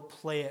still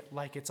play it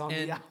like it's on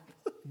the album.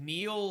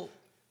 Neil,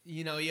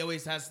 he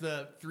always has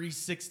the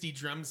 360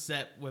 drum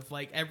set with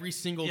like every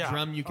single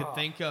drum you could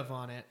think of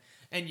on it.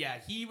 And yeah,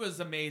 he was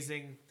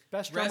amazing.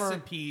 Best drummer, rest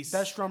in peace.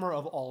 Best drummer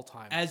of all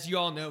time. As you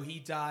all know, he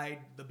died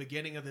the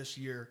beginning of this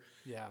year.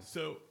 Yeah.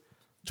 So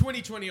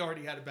 2020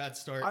 already had a bad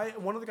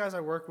start. One of the guys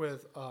I work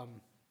with, I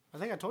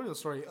think I told you the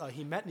story.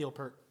 He met Neil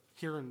Peart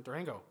here in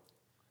Durango.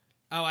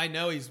 Oh, I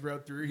know he's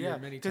rode through here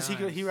many times.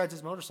 Because he rides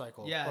his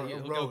motorcycle. Yeah,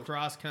 he'll go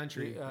cross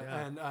country.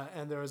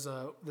 And there was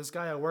this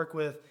guy I work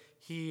with.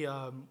 He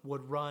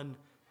would run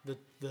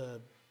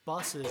the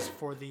buses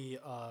for the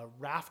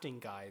rafting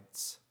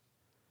guides,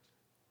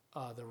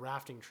 the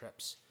rafting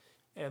trips.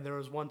 And there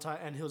was one time,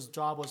 and his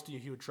job was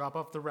he would drop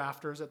off the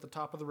rafters at the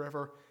top of the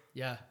river.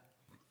 Yeah.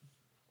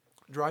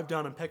 Drive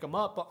down and pick them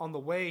up, but on the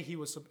way,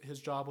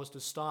 his job was to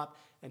stop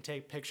and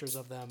take pictures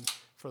of them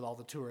for all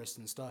the tourists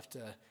and stuff to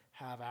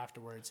have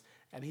afterwards.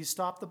 And he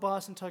stopped the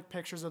bus and took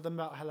pictures of them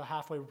at the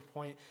halfway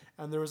point.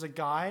 And there was a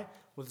guy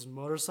with his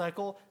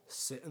motorcycle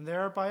sitting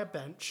there on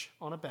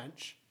a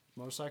bench,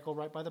 motorcycle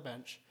right by the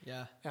bench,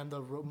 Yeah. and the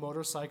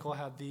motorcycle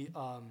had the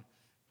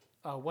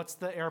what's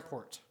the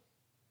airport?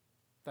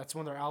 That's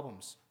one of their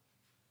albums.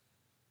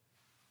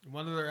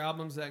 One of their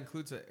albums that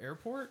includes an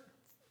airport?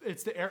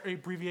 It's the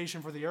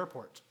abbreviation for the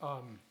airport.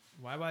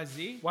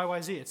 YYZ?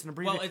 YYZ. It's an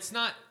abbreviation. Well, it's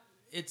not.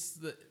 It's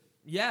the.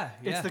 Yeah.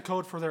 It's the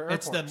code for their airport.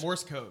 It's the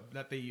Morse code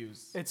that they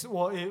use. It's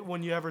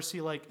when you ever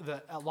see like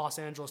the Los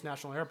Angeles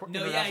National Airport.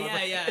 No, International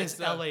yeah. Airport, It's It's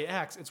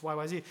LAX. It's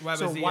YYZ.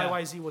 So YYZ, yeah.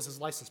 YYZ was his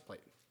license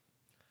plate.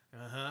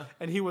 Uh-huh.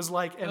 And he was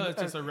like, and,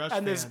 it's just a Rush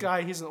and this fan.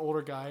 guy, he's an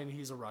older guy, and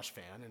he's a Rush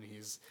fan, and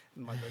he's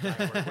and like the guy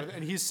I work with,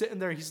 and he's sitting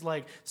there, he's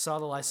like, saw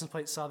the license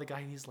plate, saw the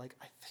guy, and he's like,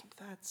 I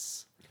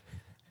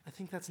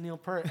think that's Neil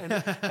Peart,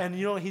 and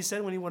you know what he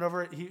said when he went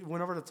over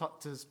to talk,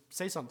 to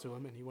say something to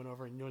him, and he went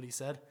over, and you know what he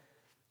said,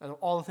 and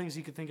all the things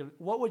he could think of.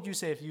 What would you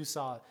say if you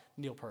saw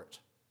Neil Peart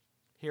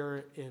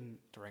here in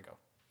Durango?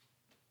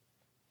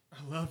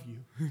 I love you.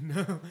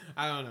 No,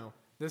 I don't know.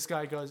 This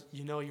guy goes,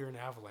 you know, you're in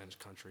Avalanche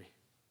country.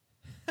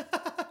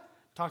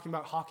 Talking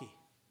about hockey.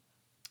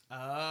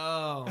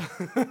 Oh.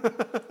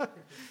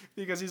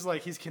 Because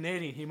he's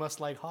Canadian. He must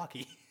like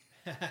hockey.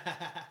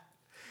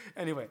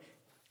 Anyway,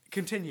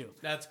 continue.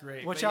 That's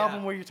great. Which But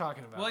album were you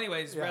talking about? Well,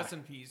 anyways, Yeah. rest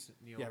in peace,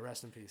 Neil. Yeah,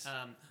 rest in peace.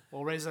 Um,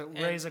 We'll raise a and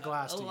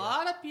glass a to you.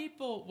 lot of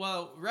people,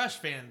 well, Rush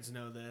fans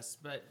know this,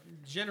 but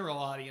general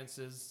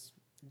audiences,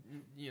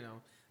 you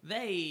know,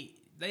 they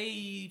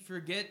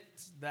forget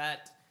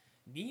that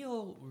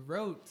Neil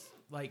wrote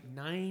like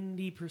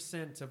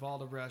 90% of all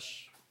the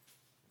Rush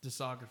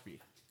discography.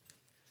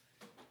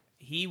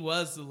 He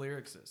was the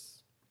lyricist.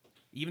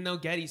 Even though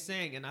Geddy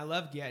sang, and I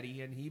love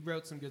Geddy, and he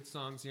wrote some good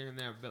songs here and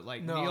there, but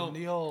like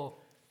Neil.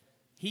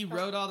 he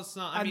wrote all the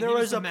songs. I And mean, there he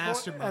was was the a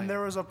mastermind. and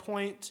there was a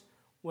point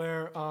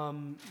where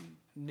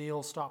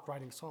Neil stopped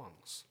writing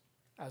songs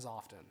as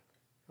often,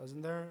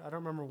 wasn't there? I don't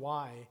remember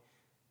why.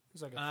 It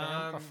was like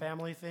a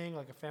family thing,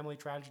 like a family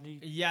tragedy.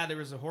 Yeah, there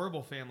was a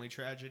horrible family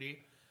tragedy.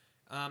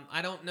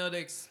 I don't know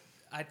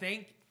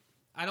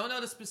I don't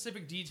know the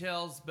specific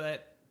details,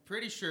 but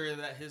pretty sure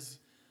that his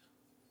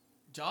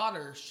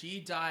daughter, she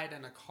died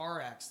in a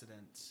car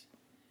accident.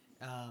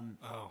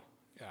 Oh,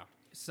 yeah.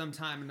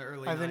 Sometime in the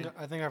early I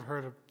 90s. think I've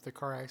heard of the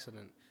car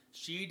accident.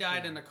 She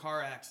died in a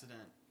car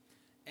accident,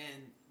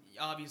 and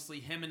obviously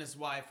him and his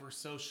wife were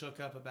so shook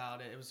up about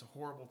it. It was a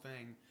horrible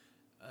thing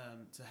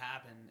to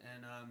happen,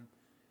 and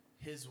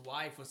his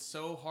wife was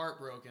so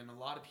heartbroken. A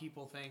lot of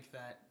people think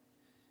that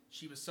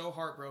she was so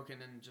heartbroken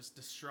and just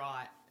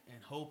distraught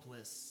and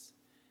hopeless.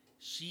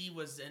 She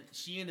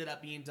ended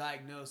up being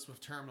diagnosed with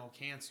terminal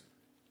cancer,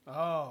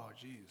 Oh,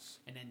 jeez.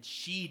 and then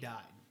she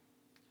died.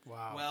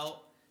 Wow.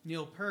 Well,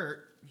 Neil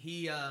Peart,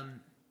 he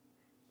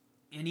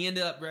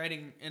ended up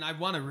writing, and I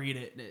want to read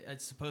it.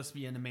 It's supposed to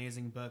be an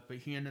amazing book, but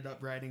he ended up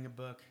writing a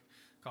book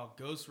called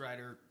Ghost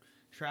Rider: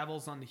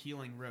 Travels on the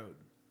Healing Road.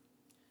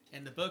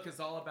 And the book is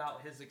all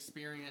about his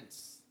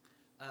experience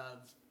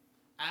of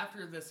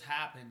after this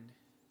happened.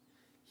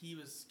 He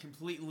was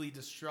completely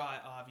distraught,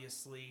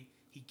 obviously.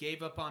 He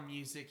gave up on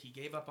music. He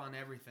gave up on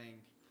everything.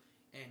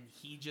 And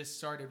he just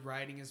started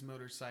riding his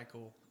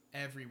motorcycle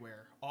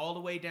everywhere, all the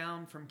way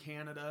down from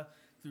Canada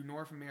through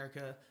North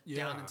America,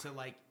 down Yeah. into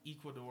like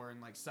Ecuador and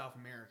like South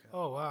America.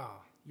 Oh, wow.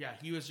 Yeah,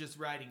 he was just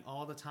riding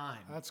all the time.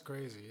 That's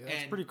crazy. That's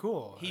And pretty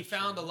cool. He actually.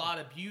 found a lot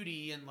of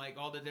beauty in like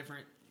all the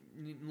different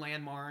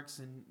landmarks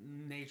and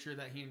nature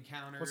that he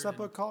encountered. What's that and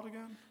book called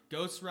again?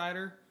 Ghost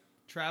Rider: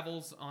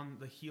 Travels on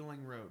the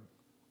Healing Road.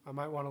 I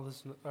might want to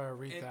listen or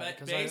read And- that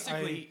but because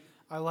basically-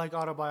 I like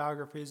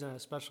autobiographies and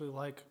especially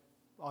like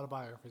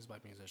autobiographies by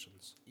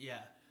musicians. Yeah,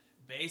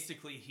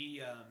 basically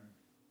he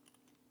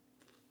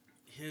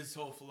his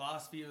whole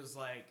philosophy was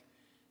like,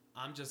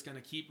 I'm just gonna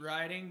keep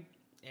riding,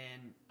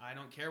 and I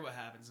don't care what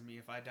happens to me.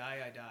 If I die,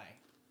 I die.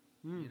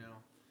 You know.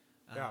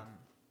 Yeah. That's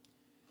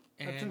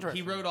And he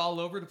interesting. wrote all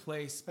over the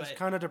place, It's but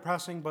kind of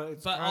depressing, but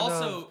it's but kind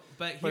also of,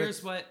 but but here's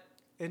it's- what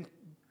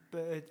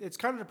it's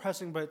kind of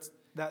depressing, but it's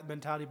that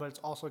mentality, but it's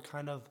also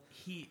kind of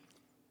he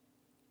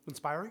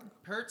inspiring.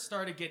 Peart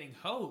started getting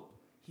hope.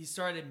 He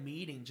started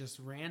meeting just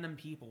random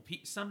people,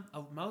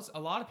 a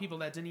lot of people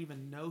that didn't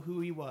even know who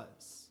he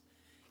was,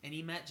 and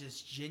he met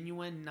just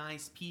genuine,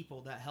 nice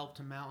people that helped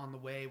him out on the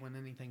way when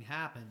anything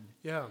happened.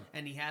 Yeah.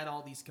 And he had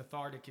all these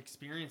cathartic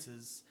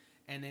experiences,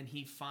 and then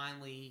he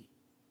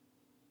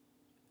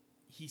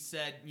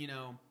said, you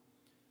know,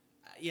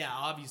 yeah,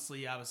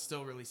 obviously I was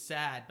still really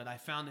sad, but I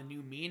found a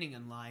new meaning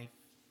in life.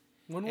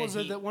 When was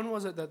it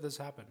that this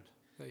happened?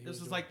 This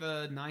was like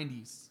the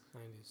 90s.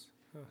 90s.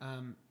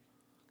 Huh.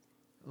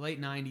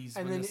 Late 90s.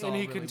 And when then this all and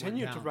he really went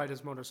continued to down. ride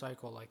his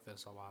motorcycle like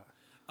this a lot.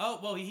 Oh,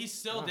 well, he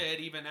still Wow. did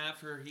even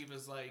after he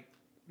was like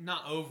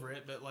not over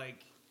it, but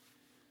like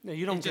Yeah,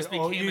 you don't it just get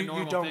became a you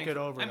normal don't thing. get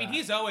over. I mean, that.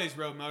 he's always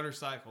rode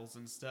motorcycles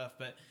and stuff,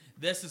 but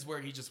this is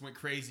where he just went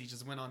crazy.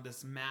 Just went on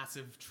this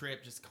massive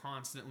trip, just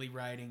constantly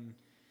riding.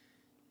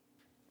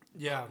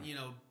 Yeah. You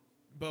know,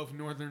 both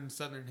northern and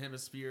southern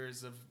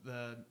hemispheres of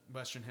the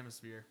Western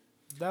Hemisphere.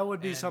 That would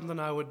be And- something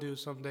I would do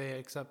someday,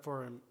 except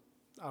for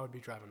I would be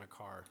driving a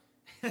car.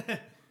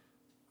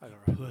 I don't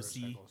ride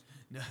Pussy. motorcycles.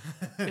 No.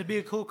 It'd be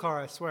a cool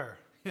car, I swear.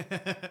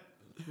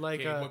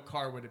 Like Okay, what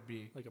car would it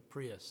be? like a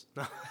Prius.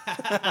 No,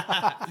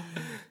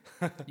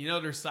 You know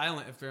they're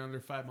silent if they're under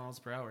 5 miles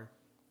per hour.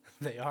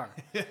 they are.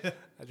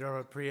 I drove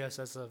a Prius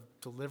as a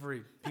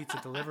pizza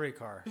delivery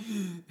car.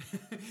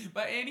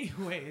 But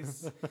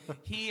anyways,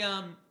 he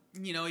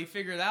he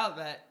figured out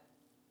that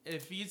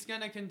if he's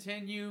gonna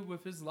continue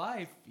with his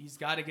life, he's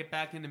got to get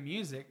back into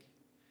music.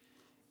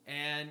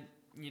 And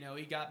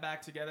he got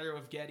back together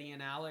with Geddy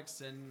and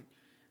Alex, and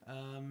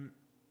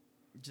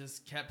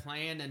just kept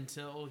playing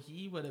until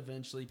he would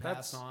eventually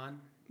pass on.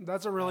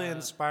 That's a really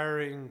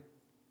inspiring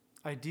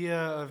idea.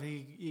 Of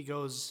he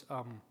goes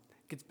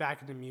gets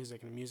back into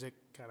music, and music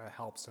kind of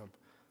helps him.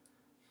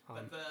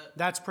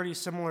 That's pretty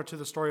similar to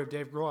the story of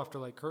Dave Grohl after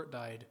like Kurt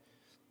died.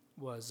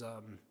 Was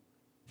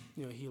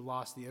he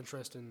lost the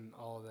interest in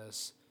all of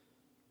this,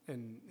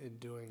 in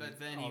doing. But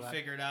then all he that.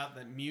 figured out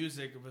that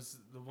music was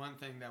the one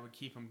thing that would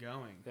keep him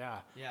going. Yeah.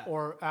 Yeah.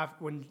 Or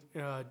when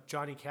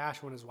Johnny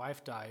Cash, when his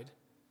wife died,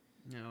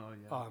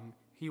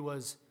 he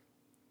was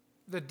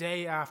the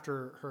day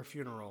after her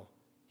funeral.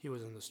 He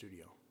was in the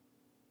studio.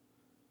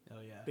 Oh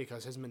yeah.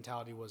 Because his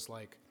mentality was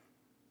like,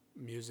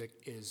 music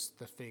is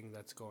the thing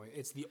that's going.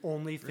 It's the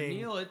only For thing.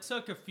 Neil, it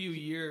took a few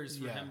years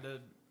for Yeah. him to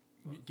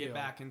get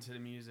back into the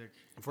music.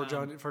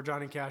 For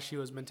Johnny Cash,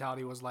 his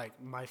mentality was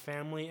like, my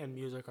family and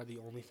music are the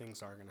only things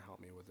that are going to help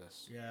me with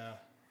this. Yeah.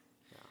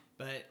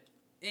 But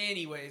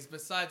anyways,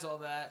 besides all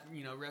that,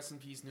 rest in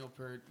peace, Neil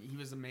Peart. He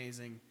was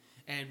amazing.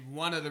 And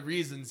one of the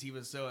reasons he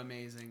was so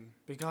amazing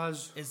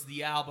Because is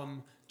the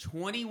album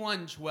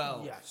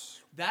 2112.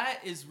 yes, That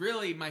is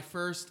really my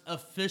first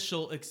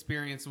official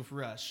experience with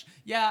Rush.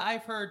 Yeah,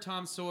 I've heard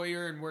Tom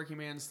Sawyer and Working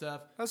Man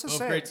stuff. That's the Both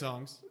same. great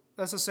songs.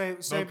 that's the same.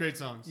 Both great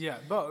songs. Yeah,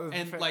 but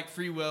And like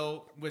Free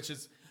Will, which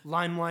is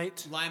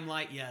Limelight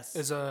Limelight, yes.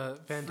 is a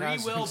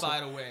fantastic. Free Will, song. by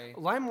the way.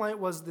 Limelight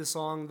was the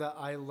song that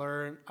I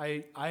learned.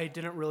 I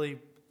didn't really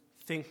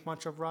think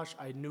much of Rush.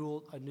 I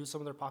knew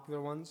some of their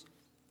popular ones,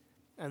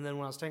 and then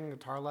when I was taking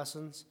guitar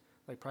lessons,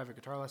 like private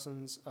guitar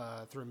lessons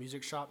through a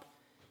music shop,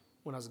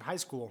 when I was in high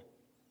school,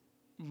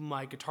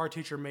 my guitar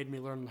teacher made me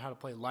learn how to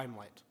play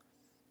Limelight,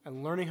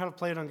 and learning how to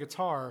play it on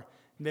guitar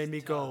made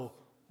me go,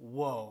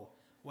 "Whoa,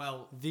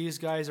 Well, these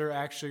guys are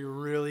actually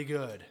really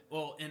good."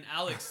 Well, and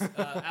Alex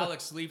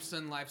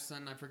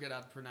Lifeson, I forget how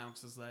to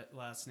pronounce his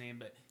last name,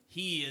 but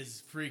he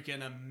is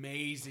freaking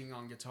amazing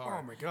on guitar.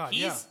 Oh my God,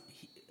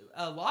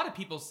 A lot of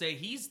people say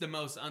he's the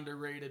most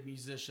underrated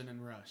musician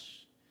in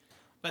Rush.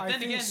 But I then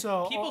think again,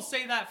 so. people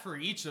say that for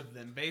each of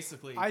them,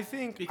 basically. I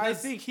think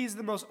Because- he's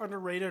the most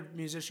underrated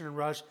musician in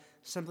Rush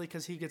simply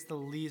because he gets the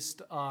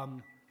least.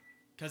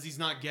 Because he's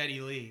not Geddy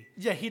Lee.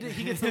 Yeah, he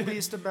gets the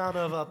least amount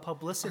of Or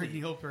publicity.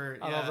 Neil Peart,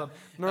 out yeah. of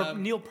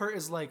them. Neil Peart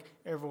is like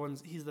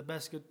he's the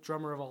best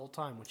drummer of all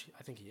time, which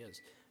I think he is.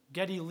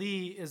 Geddy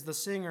Lee is the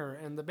singer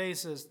and the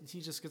bassist. He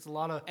just gets a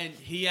lot of And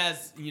he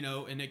has,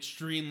 an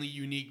extremely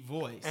unique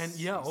voice. and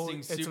He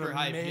sings it's super an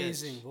high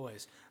amazing pitch.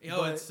 voice.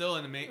 Oh, it's still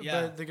an amazing,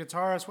 yeah. The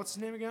guitarist, what's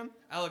his name again?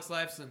 Alex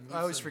Lifeson.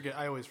 I always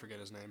forget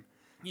his name.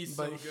 He's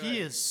But so good. he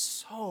is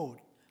so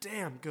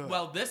damn good.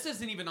 Well, this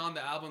isn't even on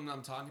the album that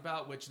I'm talking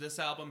about, which this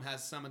album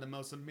has some of the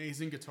most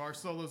amazing guitar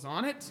solos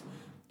on it.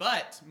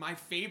 But my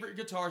favorite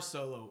guitar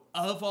solo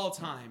of all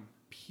time,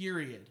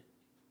 period,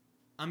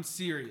 I'm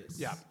serious,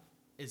 Yeah.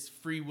 is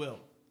Free Will.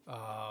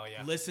 Oh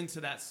yeah, Listen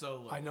to that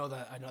solo. I know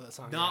that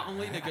song. Not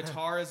only the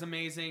guitar is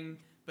amazing,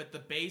 but the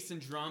bass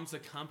and drums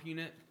accompany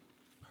it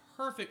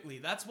perfectly.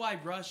 That's why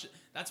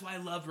I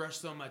love Rush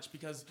so much,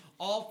 because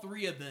all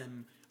three of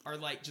them are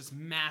like just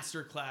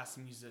masterclass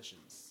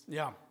musicians.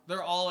 Yeah.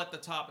 They're all at the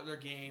top of their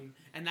game,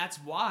 and that's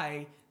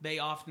why they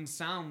often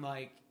sound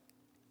like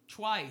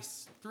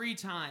twice, 3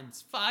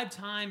 times, 5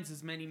 times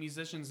as many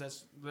musicians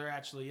as there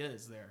actually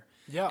is there.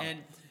 Yeah. And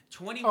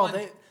 21...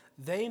 Oh,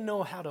 they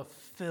know how to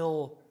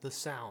fill the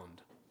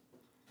sound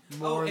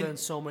more and than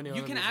so many other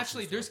You can musicians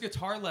actually... do. There's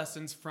guitar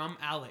lessons from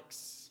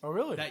Alex. Oh,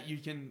 really? That you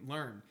can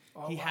learn.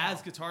 Oh, He wow.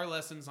 has guitar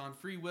lessons on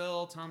Free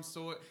Will, Tom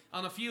Sawyer,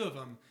 on a few of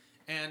them.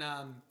 And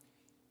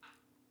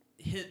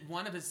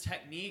one of his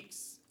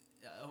techniques,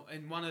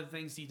 and one of the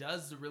things he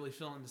does to really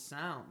fill in the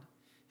sound,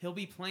 he'll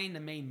be playing the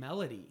main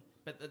melody,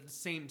 but at the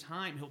same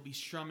time, he'll be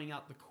strumming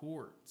out the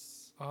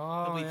chords.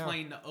 Oh, He'll be yeah.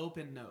 playing the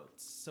open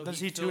notes. So Does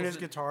he tune fills his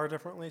in- guitar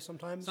differently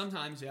sometimes?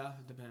 Sometimes, yeah.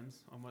 It depends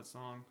on what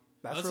song.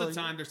 That's Most really- of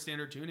the time, they're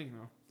standard tuning,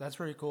 though. That's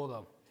pretty cool,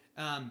 though.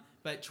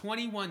 But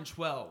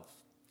 2112,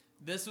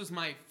 this was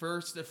my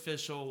first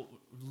official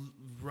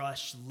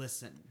Rush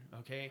listen,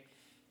 okay?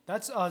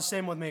 That's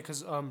same with me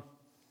because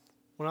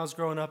when I was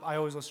growing up, I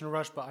always listened to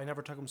Rush, but I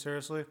never took them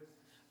seriously.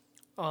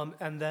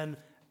 And then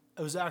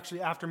it was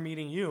actually after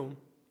meeting you,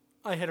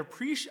 I had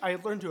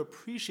learned to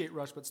appreciate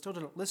Rush, but still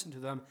didn't listen to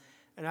them.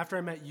 And after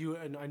I met you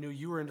and I knew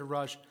you were into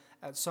Rush,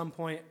 at some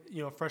point,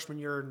 freshman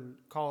year in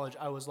college,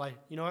 I was like,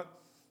 you know what?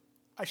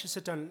 I should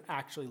sit down and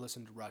actually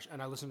listen to Rush.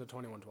 And I listened to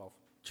 2112.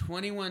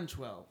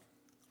 2112.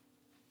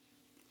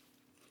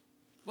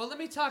 Well, let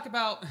me talk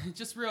about,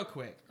 just real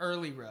quick,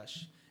 early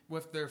Rush.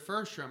 with their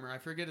first drummer. I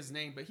forget his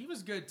name, but he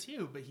was good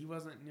too. But he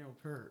wasn't Neil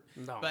Peart.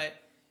 No. But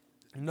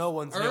No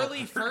one's early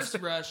Neil first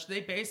Rush,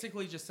 they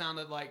basically just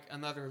sounded like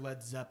another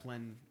Led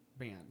Zeppelin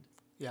band.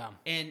 Yeah.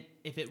 And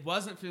if it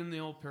wasn't for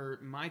Neil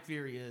Peart, my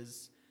theory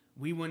is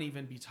we wouldn't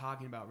even be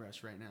talking about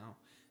Rush right now.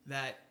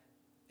 That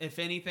if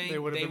anything, they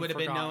would have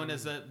been known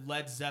as a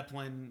Led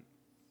Zeppelin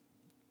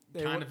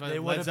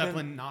Led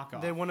Zeppelin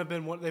knockoff. They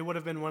would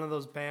have been one of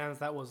those bands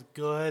that was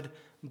good,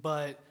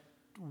 but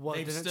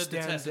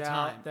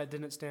that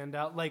didn't stand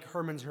out, like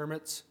Herman's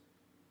Hermits,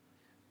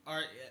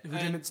 who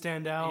didn't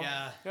stand out.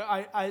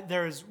 Yeah,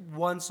 there's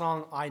one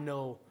song I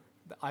know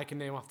that I can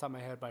name off the top of my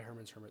head by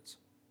Herman's Hermits.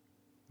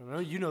 I know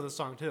you know the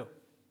song too.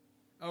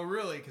 Oh,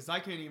 really? Because I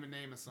can't even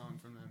name a song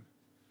from them.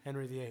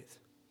 Henry VIII.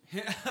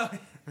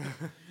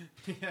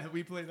 Yeah,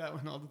 we play that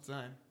one all the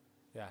time.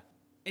 Yeah.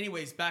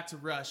 Anyways, back to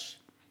Rush.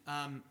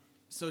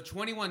 So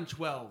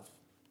 2112,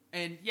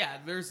 and yeah,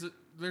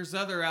 there's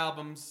other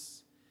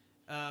albums,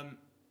 and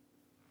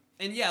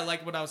yeah,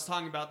 like what I was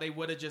talking about, they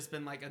would have just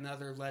been like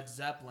another Led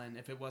Zeppelin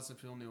if it wasn't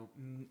for Neil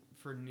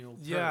Peart.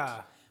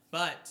 Yeah.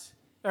 But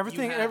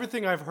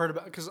everything I've heard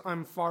about, because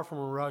I'm far from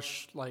a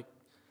Rush, like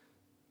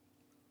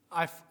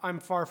I'm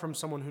far from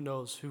someone who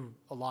knows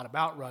a lot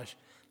about Rush.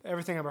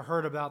 Everything I've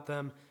heard about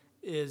them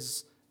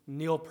is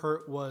Neil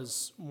Peart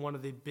was one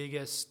of the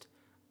biggest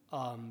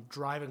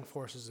driving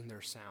forces in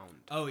their sound.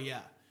 Oh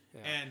yeah.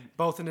 And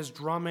both in his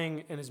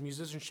drumming and his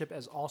musicianship,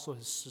 as also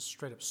his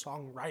straight up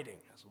songwriting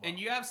as well. And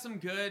you have some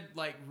good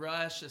like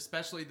Rush,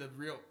 especially the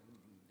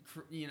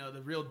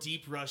real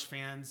deep Rush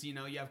fans. You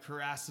know, you have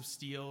Caress of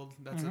Steel.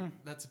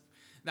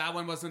 That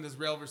one wasn't as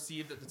well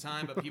received at the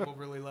time, but people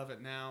really love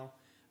it now.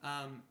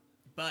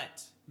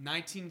 But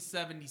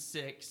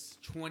 1976,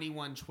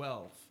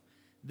 2112,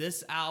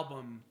 this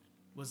album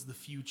was the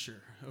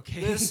future,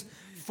 okay?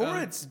 For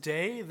its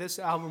day, this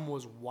album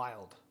was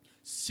wild.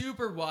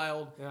 Super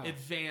wild,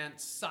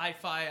 advanced,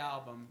 sci-fi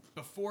album.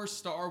 Before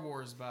Star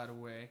Wars, by the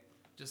way.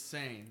 Just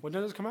saying. When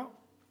did this come out?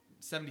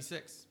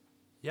 76.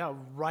 Yeah,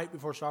 right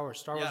before Star Wars.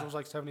 Star Wars was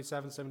like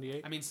 77,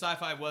 78. I mean,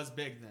 sci-fi was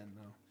big then,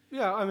 though.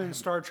 Yeah, I mean,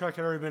 Star Trek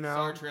had already been out.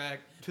 Star Trek.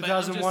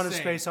 2001: A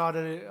Space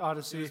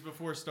Odyssey. It was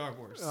before Star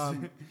Wars.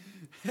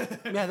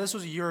 Yeah, this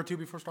was a year or two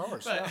before Star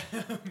Wars. I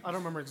don't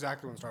remember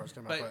exactly when Star Wars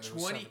came out, but it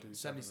was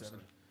 77.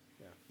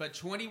 Yeah. But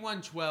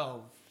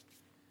 2112,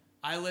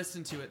 I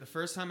listened to it. The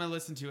first time I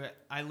listened to it,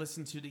 I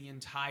listened to the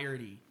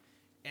entirety.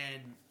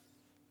 And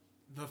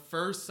the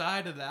first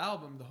side of the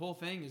album, the whole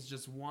thing is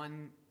just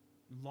one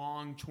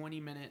long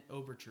 20-minute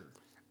overture.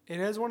 It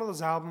is one of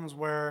those albums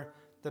where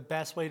the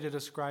best way to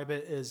describe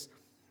it is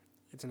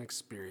it's an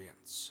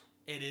experience.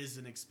 It is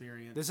an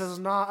experience. This is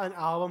not an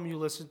album you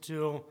listen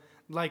to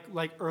like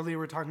earlier we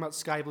were talking about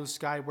Sky Blue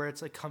Sky, where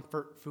it's a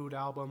comfort food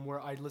album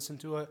where I listen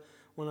to it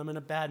when I'm in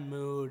a bad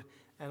mood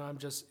and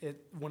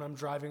when I'm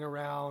driving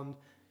around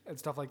and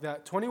stuff like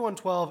that.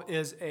 2112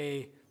 is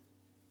you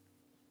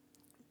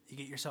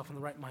get yourself in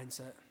the right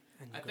mindset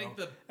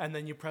and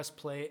then you press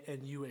play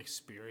and you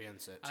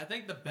experience it. I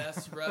think the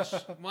best Rush,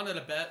 one of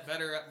the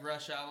better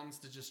Rush albums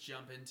to just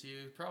jump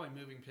into, probably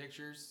Moving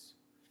Pictures.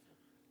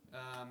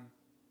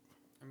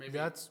 Or maybe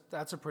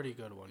that's a pretty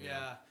good one.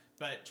 Yeah,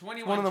 but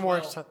 2112, one of the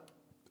more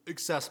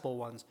accessible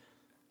ones.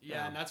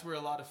 Yeah, and that's where a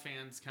lot of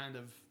fans kind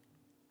of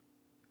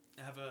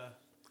have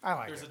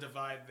there's a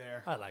divide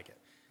there. I like it.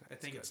 I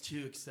think it's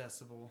too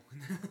accessible.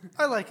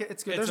 I like it.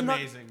 It's good. It's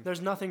amazing.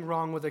 There's nothing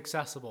wrong with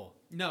accessible.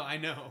 No, I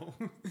know.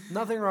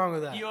 Nothing wrong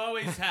with that. You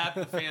always have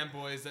the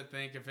fanboys that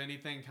think if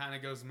anything kind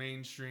of goes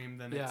mainstream,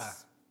 then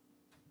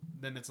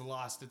it's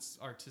lost its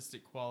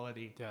artistic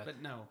quality. Yeah.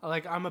 But no.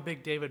 I'm a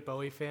big David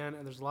Bowie fan,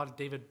 and there's a lot of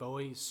David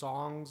Bowie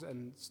songs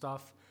and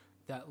stuff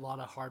that a lot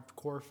of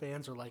hardcore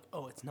fans are like,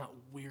 oh, it's not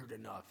weird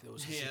enough. It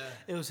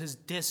was his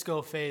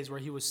disco phase where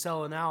he was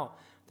selling out.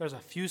 There's a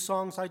few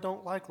songs I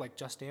don't like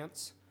Just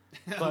Dance.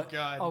 But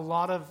a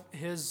lot of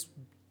his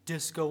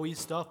disco-y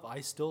stuff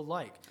I still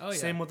like. Oh, yeah.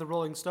 Same with the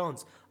Rolling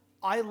Stones.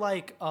 I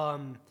like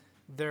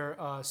their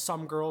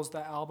Some Girls,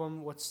 that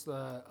album. What's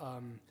the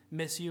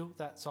Miss You,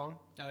 that song?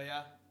 Oh,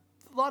 yeah.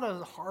 A lot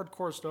of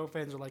hardcore Stone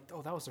fans are like,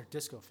 oh, that was their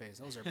disco phase.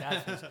 That was their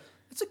bad phase.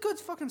 It's a good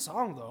fucking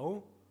song,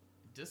 though.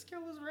 Disco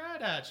was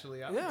rad,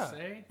 actually, I would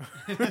say.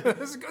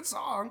 It's a good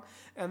song.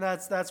 And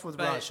that's with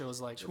Rush. It was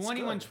like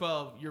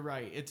 2112, you're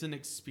right. It's an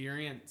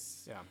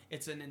experience. Yeah.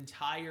 It's an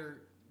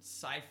entire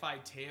sci-fi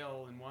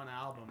tale in one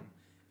album.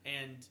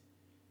 And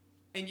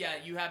yeah,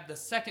 you have the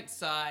second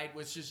side,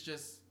 which is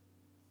just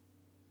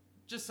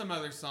some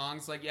other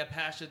songs. Like,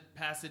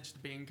 Passage to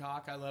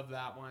Bangkok. I love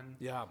that one.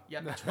 Yeah. You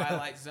have the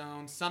Twilight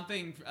Zone.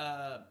 Something,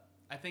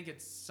 I think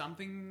it's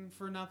Something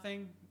for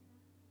Nothing.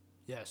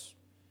 Yes.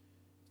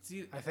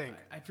 I think.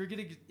 I forget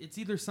it's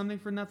either Something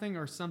for Nothing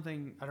or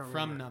Something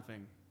from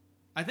Nothing.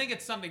 I think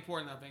it's Something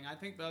for Nothing. I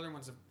think the other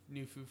one's a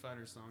new Foo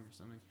Fighters song or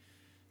something.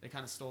 They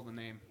kind of stole the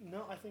name.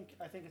 No, I think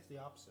it's the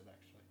opposite,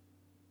 actually.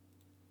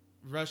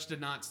 Rush did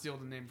not steal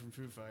the name from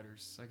Foo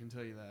Fighters. I can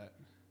tell you that.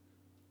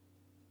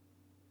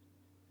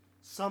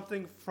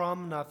 Something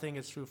from Nothing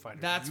is Foo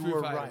Fighters. That's you Foo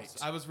were Fighters.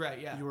 right. I was right,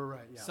 yeah. You were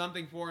right, yeah.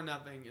 Something for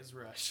Nothing is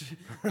Rush.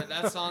 But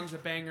that song's a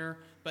banger.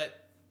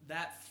 But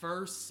that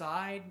first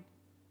side,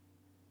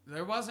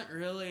 there wasn't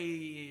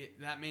really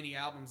that many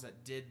albums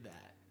that did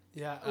that.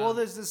 Yeah. Well,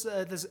 there's this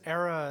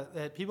era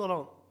that people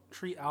don't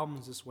treat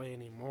albums this way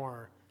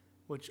anymore,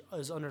 which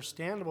is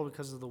understandable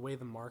because of the way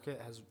the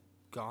market has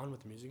gone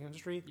with the music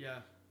industry. Yeah.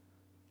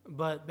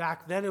 But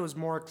back then, it was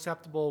more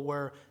acceptable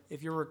where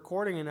if you're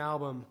recording an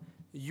album,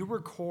 you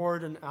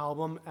record an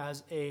album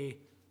as a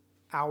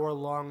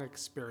hour-long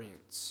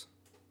experience.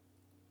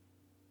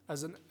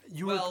 As an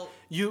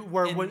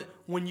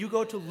when you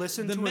go to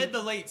listen to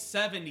the late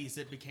 70s,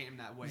 it became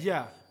that way.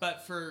 Yeah.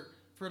 But for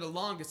the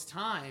longest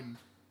time,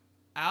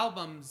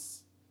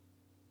 albums,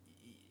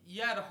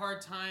 you had a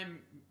hard time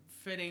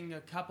fitting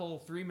a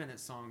couple 3-minute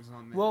songs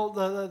on there.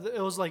 Well,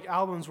 it was like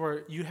albums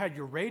where you had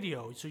your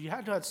radio, so you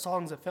had to have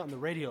songs that fit on the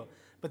radio.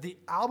 But the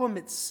album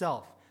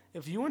itself,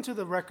 if you went to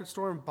the record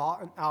store and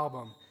bought an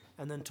album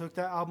and then took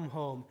that album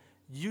home,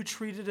 you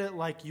treated it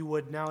like you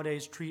would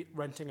nowadays treat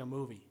renting a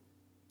movie.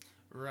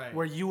 Right.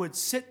 Where you would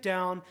sit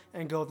down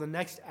and go, the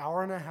next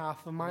hour and a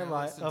half of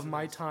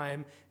my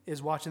time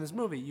is watching this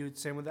movie. You would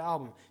same with the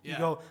album. You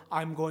go,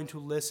 I'm going to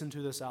listen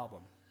to this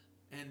album.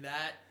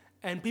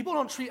 And people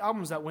don't treat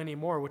albums that way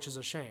anymore, which is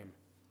a shame.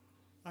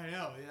 I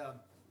know, yeah.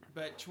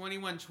 But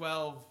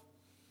 2112,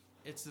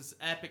 it's this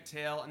epic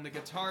tale, and the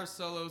guitar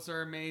solos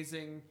are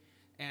amazing,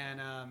 and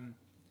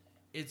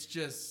it's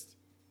just,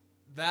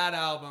 that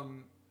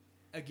album,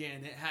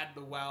 again, it had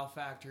the wow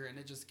factor, and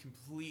it just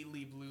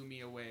completely blew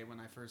me away when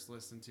I first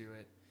listened to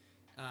it.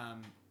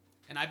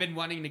 And I've been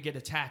wanting to get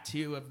a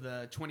tattoo of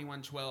the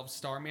 2112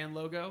 Starman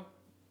logo.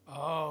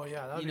 Oh,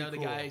 yeah, that'd be cool. The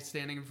guy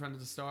standing in front of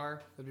the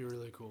star? That'd be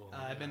really cool.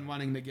 I've been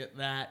wanting to get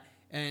that.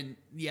 And,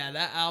 yeah,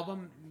 that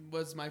album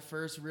was my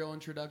first real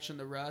introduction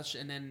to Rush,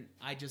 and then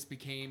I just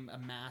became a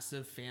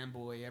massive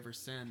fanboy ever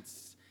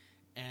since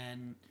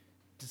and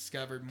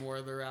discovered more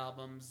of their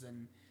albums.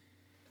 And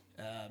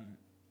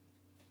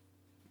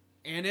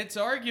it's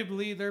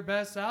arguably their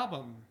best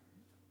album.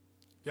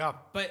 Yeah.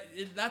 But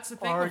that's the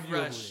thing with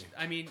Rush.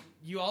 I mean,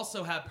 you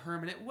also have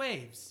Permanent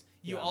Waves.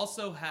 You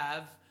also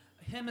have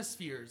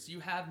Hemispheres. You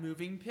have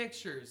Moving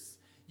Pictures.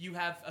 You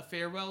have A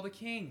Farewell to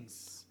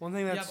Kings. You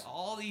have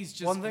all these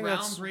just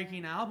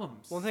groundbreaking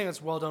albums. One thing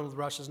that's well done with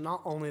Rush is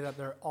not only that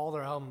all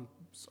their albums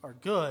are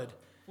good.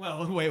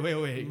 Well,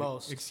 wait.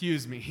 Most.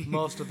 Excuse me.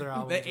 Most of their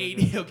albums. The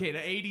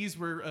 80s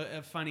were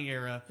a funny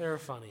era. They were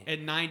funny.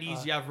 In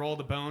 90s, you have Roll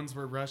the Bones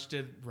where Rush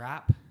did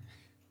rap.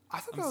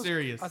 I'm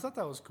serious. I thought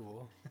that was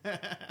cool.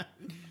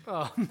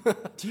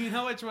 Do you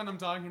know which one I'm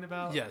talking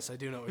about? Yes, I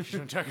do know which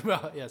one I'm talking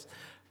about. Yes.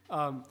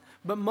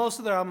 But most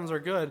of their albums are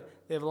good.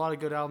 They have a lot of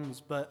good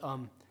albums, but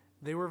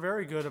they were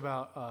very good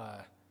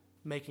about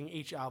making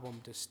each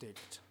album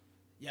distinct.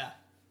 Yeah.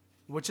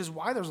 Which is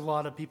why there's a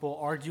lot of people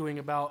arguing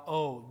about,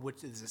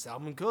 which is this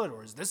album good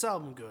or is this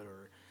album good,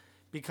 or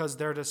because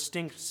they're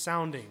distinct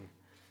sounding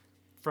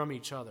from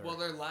each other. Well,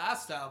 their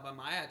last album,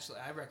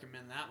 I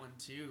recommend that one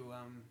too.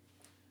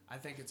 I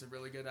think it's a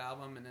really good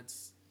album, and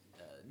it's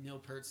Neil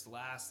Peart's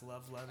last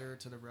love letter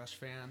to the Rush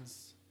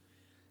fans,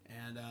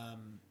 and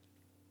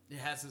it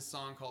has this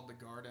song called "The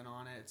Garden"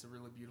 on it. It's a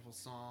really beautiful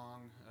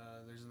song.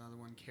 There's another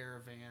one,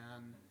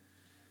 "Caravan,"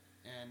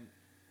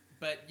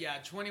 but yeah,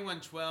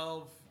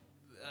 2112.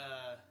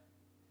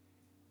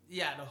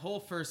 The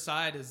whole first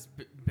side is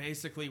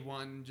basically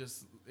one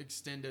just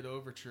extended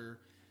overture.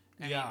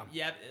 And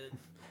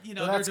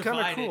they're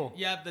divided. Cool.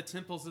 You have the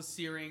Temples of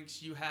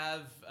Syrinx. You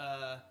have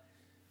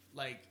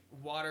like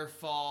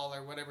Waterfall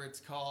or whatever it's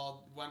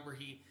called. One where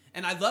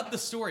and I love the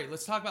story.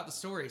 Let's talk about the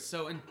story.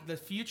 So in the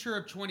future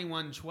of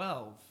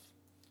 2112,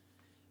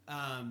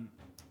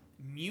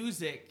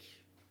 music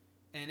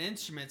and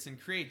instruments and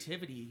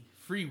creativity,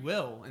 free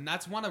will, and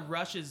that's one of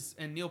Rush's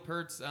and Neil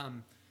Peart's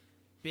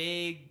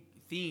big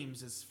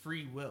themes is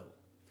free will.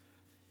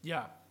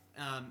 Yeah.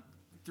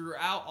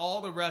 Throughout all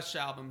the Rush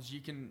albums,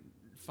 you can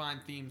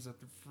find themes of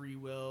the free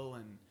will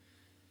and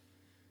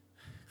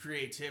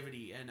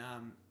creativity. And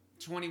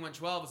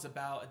 2112 is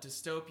about a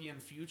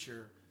dystopian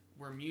future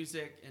where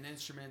music and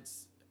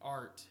instruments,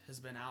 art has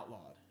been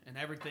outlawed, and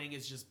everything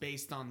is just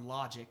based on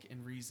logic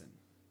and reason,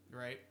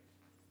 right?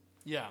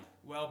 Yeah.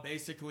 Well,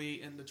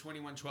 basically, in the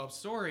 2112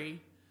 story,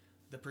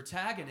 the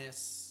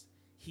protagonist,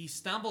 he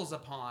stumbles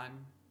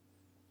upon.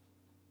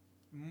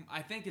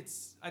 I think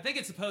it's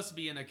supposed to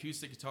be an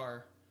acoustic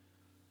guitar,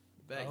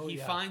 but he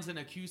finds an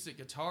acoustic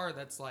guitar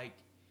that's like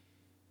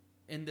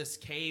in this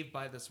cave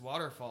by this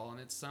waterfall, and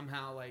it's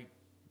somehow like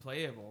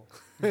playable.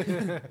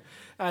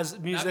 As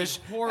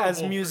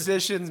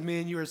musicians, me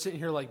and you are sitting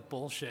here like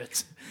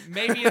bullshit.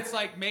 Maybe it's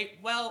like maybe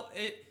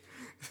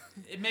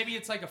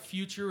it's like a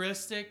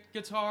futuristic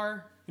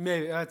guitar.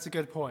 Maybe that's a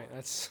good point.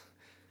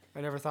 I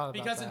never thought about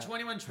that. Because in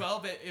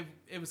 2112,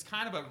 it was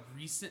kind of a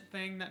recent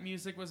thing that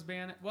music was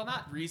banned. Well,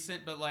 not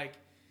recent, but like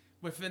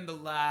within the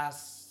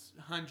last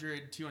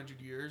 100,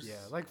 200 years. Yeah,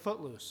 like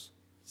Footloose.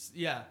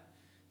 Yeah.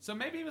 So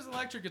maybe it was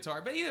electric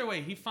guitar. But either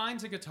way, he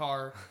finds a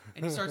guitar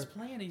and he starts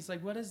playing. He's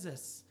like, what is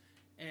this?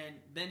 and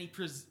then he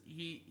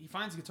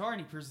finds a guitar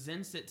and he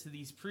presents it to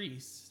these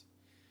priests,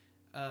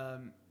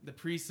 the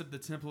priests of the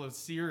Temple of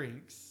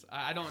Syrinx.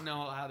 I don't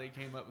know how they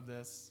came up with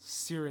this.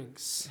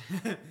 Syrinx.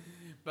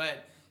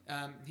 But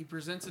he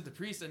presents it to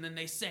priests, and then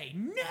they say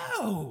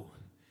no,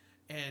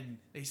 and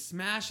they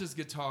smash his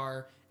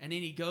guitar, and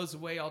then he goes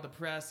away all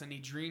depressed, and he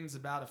dreams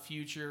about a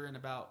future and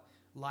about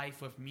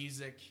life with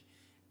music,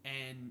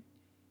 and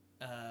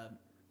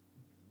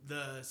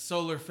the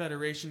Solar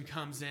Federation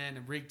comes in,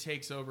 and Rig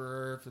takes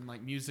over Earth, and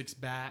like music's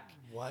back.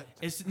 What?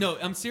 No,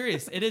 I'm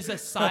serious. It is a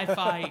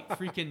sci-fi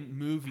freaking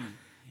movie.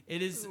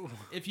 It is.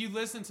 If you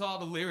listen to all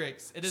the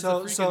lyrics, it is a freaking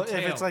tale. So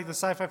if it's like the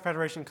Sci-Fi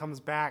Federation comes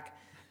back,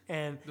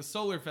 and the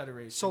Solar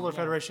Federation.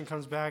 Federation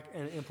comes back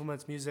and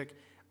implements music,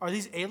 are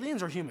these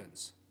aliens or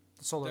humans?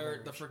 The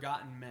They're the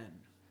Forgotten Men.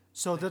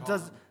 So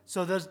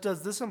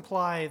does this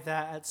imply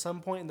that at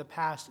some point in the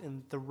past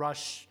in the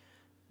Rush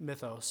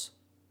mythos,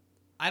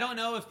 I don't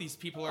know if these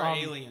people are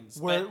aliens.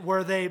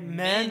 Were they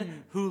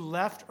men who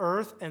left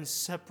Earth and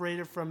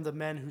separated from the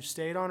men who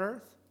stayed on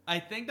Earth? I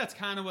think that's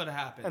kind of what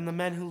happened. And the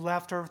men who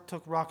left Earth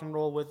took rock and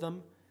roll with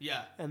them?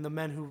 Yeah. And the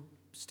men who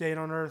stayed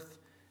on Earth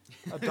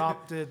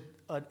adopted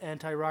an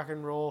anti-rock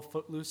and roll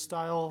Footloose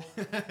style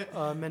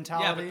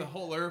mentality? Yeah, but the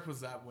whole Earth was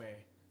that way.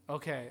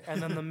 Okay.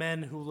 And then the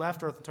men who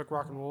left Earth and took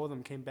rock and roll with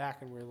them came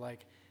back and were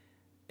like...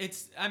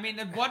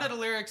 One of the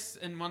lyrics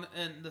in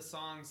the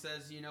song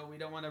says, we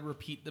don't want to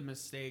repeat the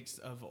mistakes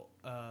of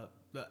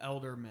the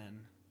elder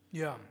men.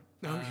 Yeah.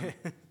 Okay.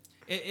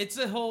 It's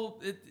a whole.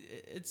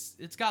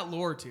 It's got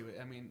lore to it.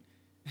 I mean,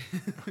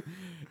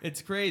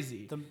 it's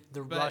crazy.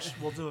 The Rush.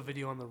 We'll do a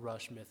video on the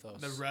Rush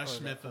mythos. The Rush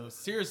mythos.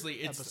 Seriously,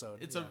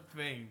 it's a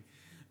thing.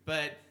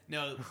 But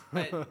no,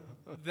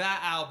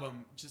 that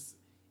album. Just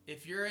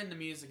if you're into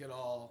music at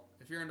all,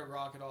 if you're into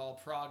rock at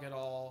all, prog at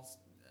all,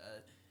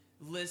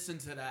 listen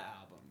to that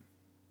album.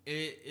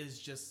 It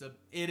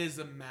is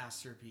a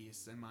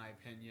masterpiece in my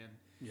opinion.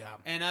 Yeah.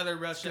 And other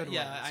Rush.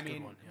 Yeah, I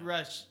mean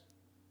Rush.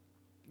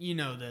 You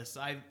know this.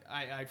 I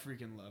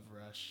freaking love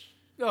Rush.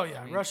 Oh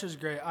yeah, Rush is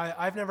great.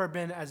 I've never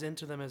been as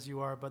into them as you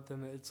are, but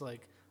then it's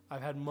like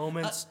I've had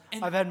moments.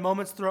 I've had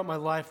moments throughout my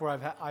life where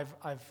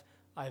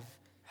I've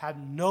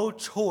had no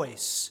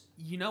choice.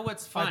 You know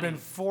what's funny? I've been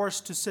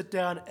forced to sit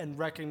down and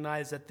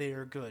recognize that they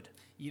are good.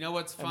 You know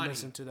what's funny? And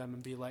listen to them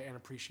and be like and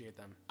appreciate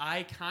them.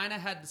 I kind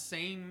of had the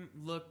same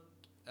look,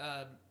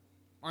 a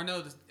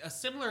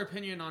similar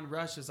opinion on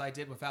Rush as I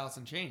did with Alice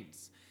in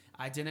Chains.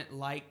 I didn't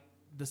like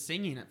the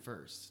singing at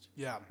first.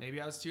 Yeah.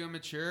 Maybe I was too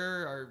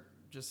immature or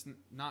just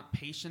not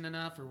patient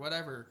enough or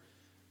whatever.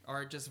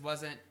 Or it just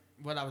wasn't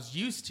what I was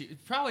used to.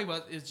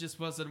 It just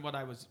wasn't what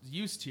I was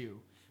used to.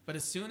 But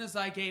as soon as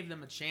I gave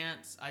them a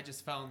chance, I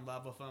just fell in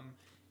love with them.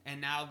 And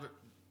now,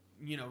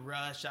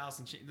 Rush, Alice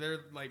in Chains,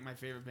 they're like my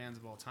favorite bands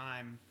of all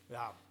time.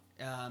 Yeah.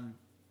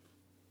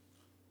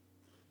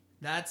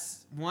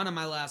 That's one of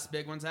my last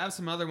big ones. I have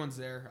some other ones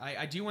there.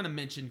 I do want to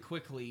mention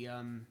quickly.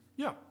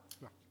 Yeah.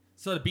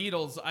 So the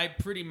Beatles,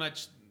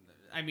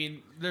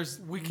 there's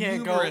we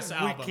can't numerous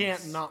albums. We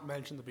can't not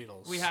mention the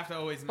Beatles. We have to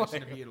always mention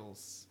the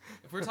Beatles.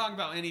 If we're talking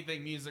about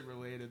anything music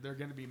related, they're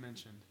going to be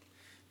mentioned.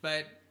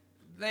 But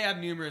they have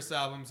numerous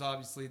albums,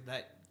 obviously,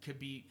 that could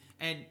be...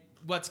 And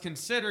what's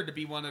considered to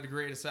be one of the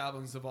greatest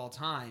albums of all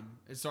time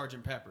is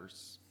Sgt.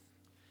 Pepper's.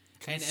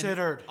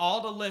 Considered. And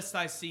all the lists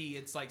I see,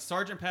 it's like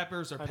Sgt.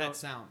 Pepper's or Pet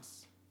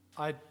Sounds.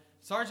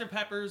 Sgt.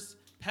 Pepper's,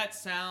 Pet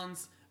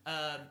Sounds,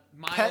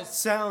 Miles... Pet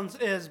Sounds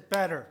is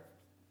better.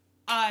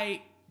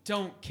 I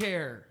don't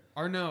care.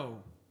 Or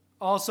no.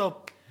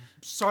 Also,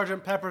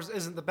 Sgt. Pepper's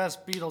isn't the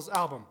best Beatles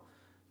album.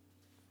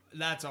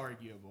 That's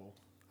arguable.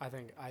 I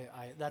think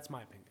that's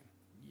my opinion.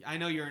 I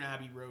know you're an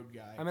Abbey Road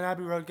guy. I'm an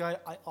Abbey Road guy.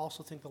 I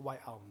also think the White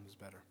Album is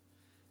better.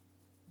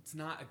 It's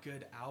not a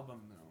good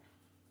album though.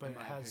 But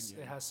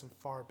it has some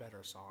far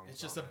better songs.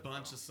 It's just a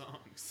bunch of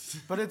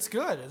songs. But it's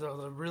good. It's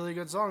a really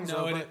good songs.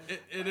 No,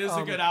 it is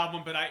a good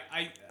album, but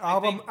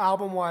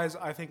album wise,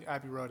 I think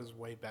Abbey Road is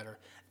way better.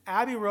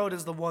 Abbey Road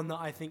is the one that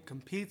I think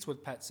competes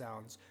with Pet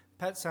Sounds.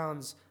 Pet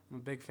Sounds, I'm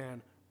a big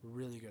fan.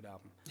 Really good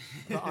album.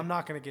 But I'm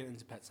not going to get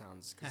into Pet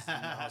Sounds because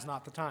now's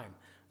not the time.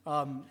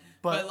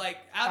 But like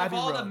out Abbey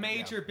of all Road, the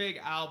major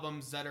big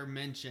albums that are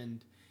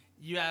mentioned,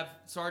 you have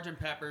Sgt.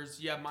 Pepper's,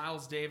 you have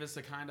Miles Davis,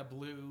 A Kind of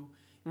Blue,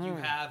 you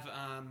have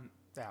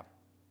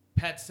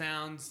Pet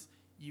Sounds,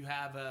 you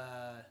have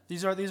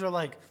These are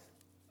like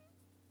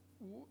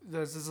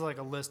this is like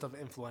a list of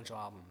influential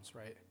albums,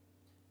 right?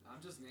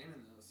 I'm just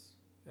naming those.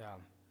 Yeah.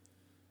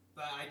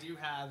 But I do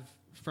have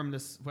from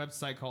this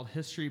website called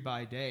History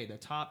by Day, the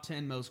top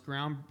 10 most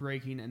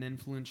groundbreaking and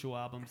influential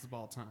albums of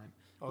all time.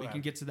 Okay. We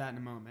can get to that in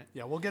a moment.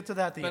 Yeah, we'll get to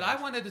that at the end. But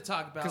I wanted to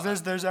talk about...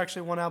 Because there's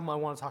actually one album I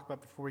want to talk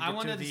about before we get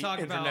to the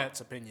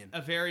internet's opinion.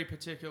 A very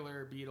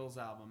particular Beatles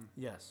album.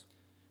 Yes.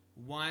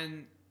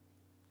 One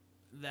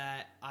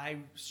that I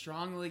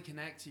strongly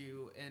connect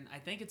to, and I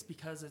think it's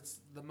because it's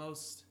the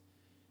most...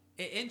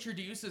 It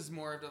introduces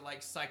more of the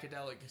like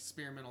psychedelic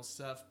experimental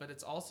stuff, but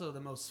it's also the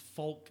most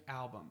folk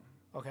album.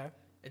 Okay.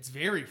 It's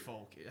very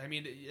folk. I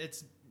mean,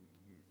 it's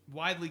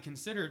widely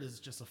considered as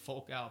just a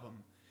folk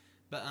album.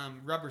 But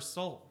Rubber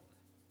Soul.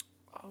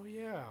 Oh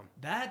yeah.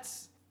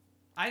 That's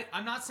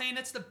I'm not saying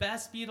it's the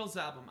best Beatles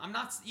album. I'm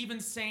not even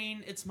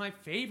saying it's my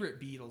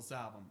favorite Beatles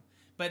album.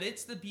 But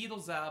it's the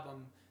Beatles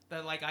album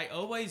that like I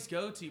always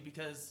go to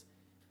because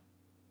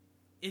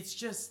it's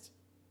just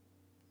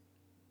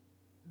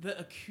the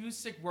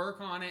acoustic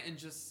work on it and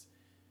just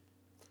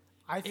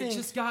it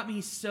just got me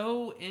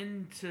so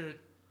into.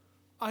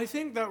 I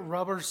think that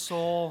Rubber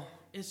Soul.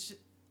 It's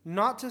just,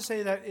 not to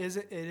say that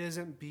it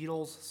isn't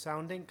Beatles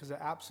sounding, because it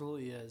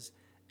absolutely is.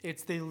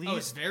 It's the least. oh,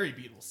 it's very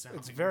Beatles sounding.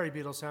 It's very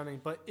Beatles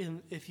sounding. But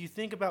if you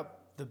think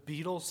about the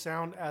Beatles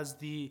sound as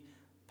the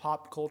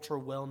pop culture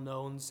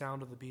well-known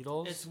sound of the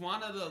Beatles, it's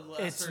one of the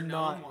lesser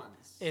known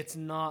ones. It's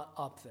not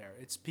up there.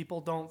 It's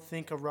people don't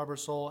think of Rubber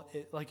Soul.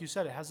 Like you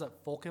said, it has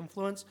that folk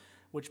influence,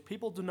 which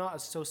people do not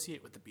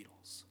associate with the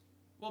Beatles.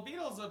 Well,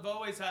 Beatles have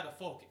always had a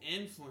folk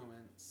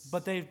influence,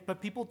 but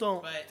people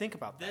don't think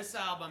about that. This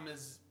album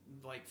is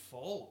like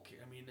folk.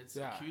 I mean, it's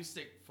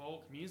acoustic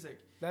folk music.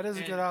 That is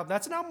a good album.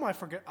 That's an album I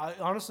forget.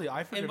 Honestly,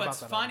 I forget about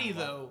that. And what's funny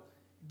though,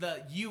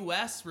 the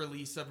U.S.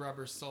 release of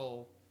Rubber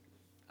Soul,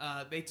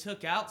 they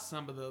took out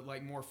some of the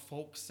like more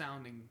folk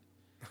sounding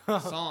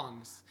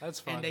songs. That's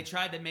funny. And they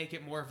tried to make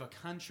it more of a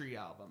country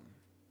album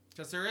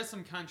because there is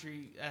some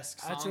country-esque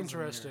songs. That's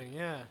interesting.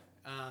 Yeah.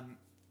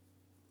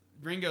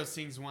 Ringo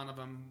sings one of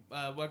them.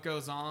 What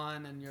goes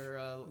on in your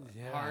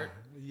heart?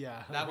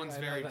 Yeah, that one's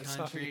very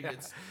country. Song,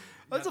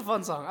 That's a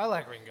fun song. I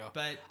like Ringo.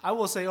 But I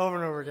will say over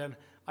and over again,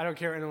 I don't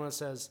care what anyone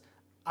says.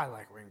 I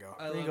like Ringo.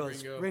 I love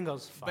Ringo.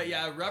 Ringo's fun. But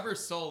yeah, Rubber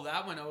Soul.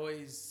 That one I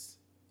always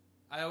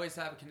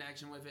have a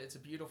connection with it. It's a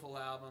beautiful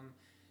album,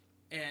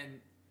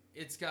 and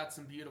it's got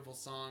some beautiful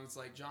songs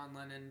like John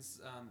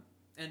Lennon's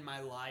 "In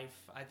My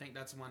Life." I think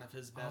that's one of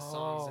his best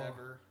songs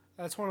ever.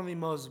 That's one of the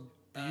most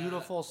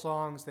beautiful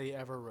songs they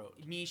ever wrote.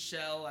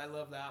 Michelle, I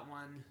love that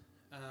one.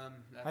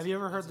 Have you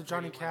ever heard the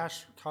Johnny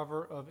Cash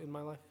cover of "In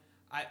My Life"?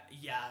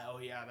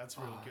 That's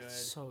really good.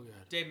 So good.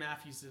 Dave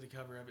Matthews did a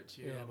cover of it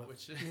too.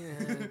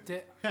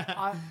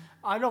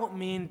 I don't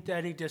mean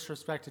any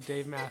disrespect to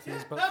Dave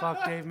Matthews, but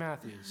fuck Dave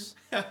Matthews.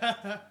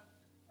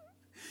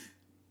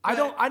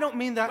 I don't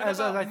mean that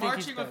as I think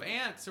Marching with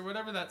Ants or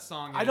whatever that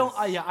song is.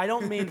 I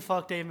don't mean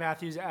fuck Dave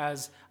Matthews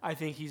as I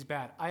think he's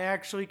bad. I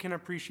actually can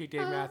appreciate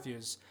Dave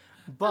Matthews,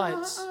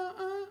 but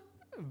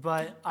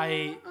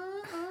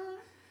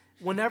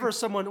whenever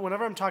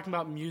I'm talking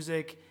about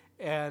music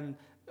and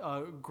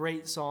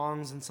great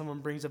songs and someone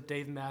brings up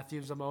Dave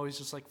Matthews, I'm always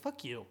just like,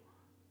 fuck you.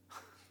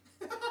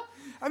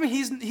 I mean,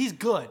 he's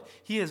good.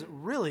 He is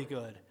really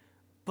good.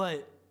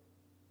 But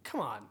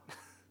come on.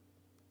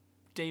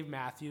 Dave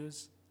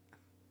Matthews.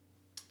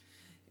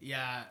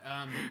 Yeah.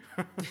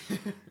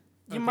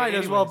 You might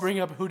as well bring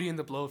up Hootie and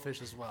the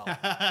Blowfish as well.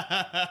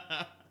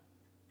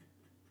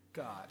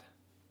 God.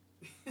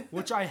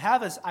 Which I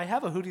have a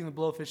Hootie and the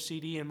Blowfish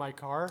CD in my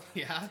car.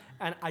 Yeah.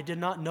 And I did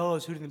not know it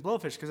was Hootie and the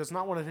Blowfish because it's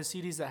not one of his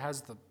CDs that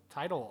has the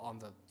title on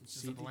the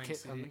CD.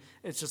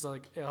 It's just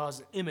like it has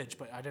an image,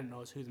 but I didn't know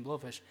it was Hootie and the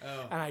Blowfish.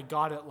 Oh. And I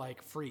got it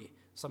like free.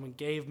 Someone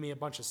gave me a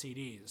bunch of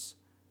CDs.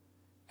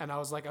 And I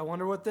was like, I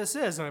wonder what this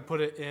is. And I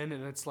put it in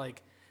and it's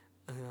like,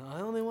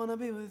 I only want to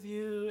be with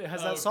you. It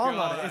has that song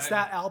on it. It's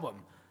that album.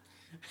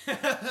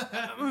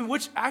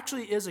 Which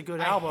actually is a good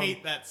album. I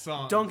hate that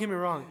song. Don't get me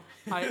wrong.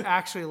 I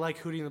actually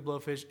like Hootie and the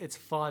Blowfish. It's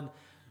fun.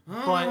 But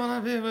I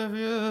want to be with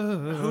you.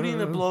 Hootie and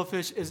the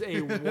Blowfish is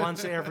a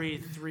once every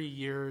 3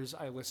 years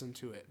I listen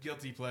to it.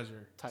 Guilty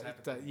pleasure.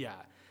 Yeah.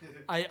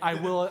 I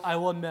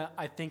will admit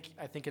I think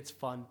it's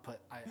fun,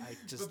 but I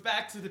just. But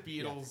back to the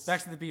Beatles. Yeah,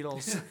 back to the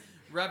Beatles.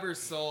 Rubber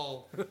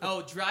Soul.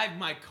 Oh, Drive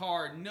My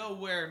Car.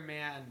 Nowhere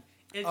Man.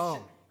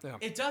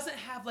 It doesn't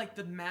have like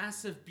the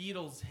massive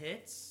Beatles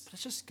hits. But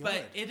it's just good.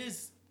 But it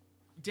is,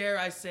 dare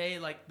I say,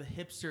 like the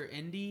hipster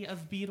indie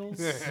of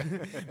Beatles.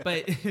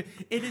 But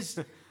it is.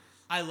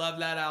 I love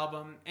that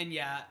album, and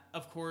yeah,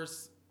 of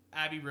course,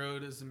 Abbey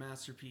Road is a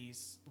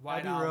masterpiece.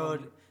 Abbey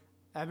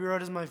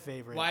Road is my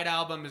favorite. White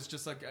Album is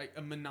just like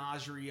a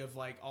menagerie of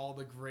like all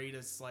the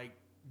greatest like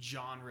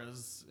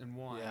genres in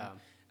one. Yeah.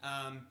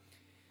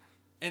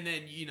 And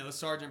then,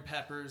 Sgt.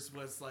 Pepper's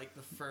was like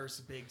the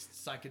first big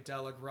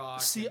psychedelic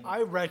rock. See,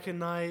 I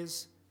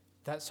recognize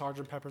that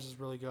Sgt. Pepper's is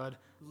really good.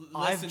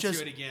 Listen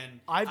to it again.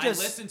 I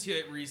listened to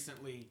it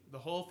recently, the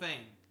whole thing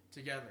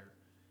together.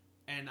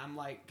 And I'm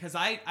like, because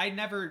I'd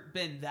never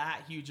been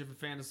that huge of a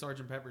fan of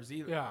Sgt. Pepper's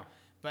either. Yeah.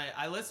 But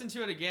I listened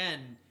to it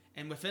again,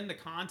 and within the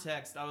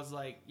context, I was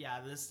like, yeah,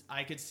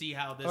 I could see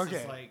how this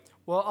is like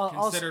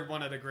considered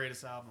one of the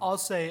greatest albums. I'll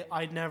say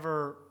I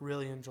never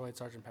really enjoyed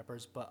Sgt.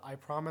 Pepper's, but I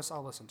promise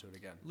I'll listen to it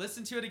again.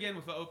 Listen to it again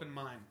with an open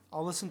mind.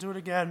 I'll listen to it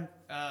again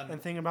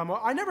and think about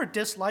more. I never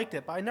disliked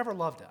it, but I never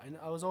loved it.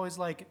 I was always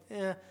like,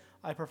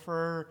 I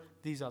prefer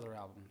these other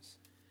albums.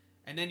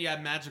 And then you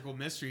have Magical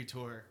Mystery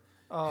Tour.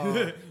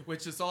 Oh.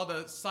 Which is all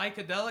the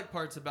psychedelic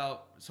parts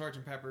about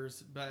Sgt.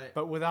 Pepper's,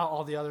 but without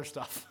all the other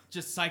stuff.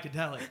 Just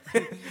psychedelic.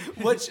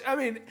 Which, I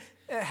mean,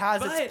 it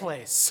has its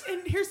place.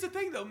 And here's the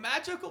thing, though.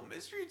 Magical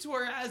Mystery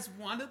Tour has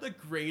one of the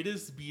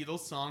greatest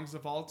Beatles songs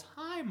of all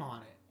time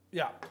on it.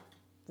 Yeah.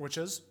 Which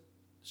is?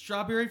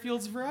 Strawberry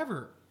Fields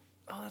Forever.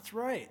 Oh, that's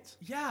right.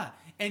 Yeah.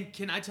 And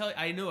can I tell you,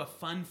 I know a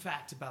fun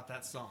fact about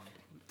that song.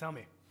 Tell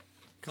me.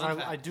 Fun Because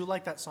fact. I do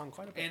like that song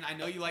quite a bit. And I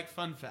know you like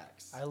fun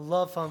facts. I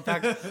love fun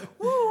facts.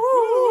 Woo, woo,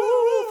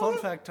 woo. Fun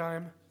fact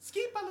time.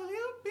 Skip a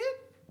little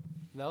bit.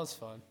 That was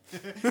fun.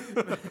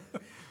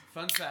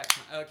 Fun fact.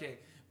 Okay.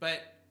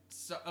 But,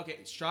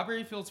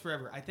 Strawberry Fields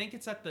Forever. I think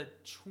it's at the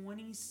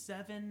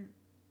 27...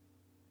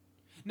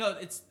 No,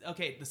 it's...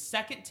 Okay, the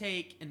second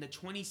take and the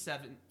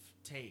 27th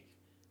take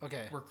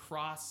Okay. were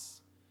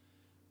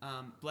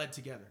bled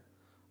together.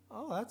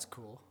 Oh, that's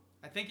cool.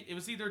 I think it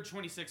was either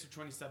 26 or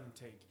 27th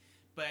take.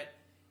 But,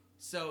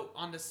 so,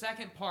 on the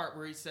second part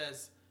where he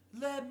says,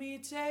 let me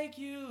take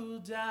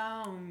you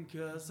down,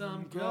 'cause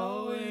I'm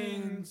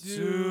going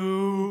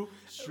to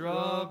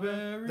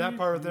Strawberry That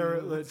part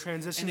there, the Fields."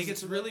 transition. And it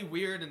gets really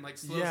weird and, like,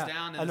 slows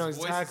down. And I know his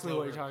voice exactly is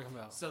what you're lower. talking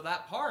about. So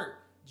that part,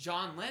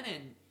 John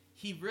Lennon,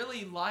 he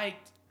really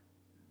liked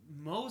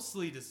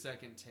mostly the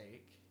second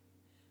take.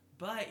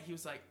 But he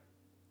was like,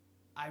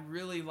 I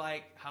really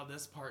like how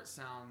this part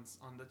sounds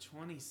on the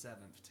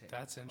 27th take.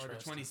 That's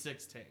interesting. Or the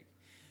 26th take.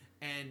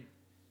 And,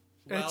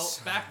 well,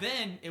 back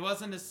then, it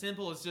wasn't as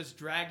simple as just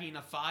dragging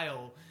a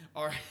file,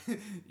 or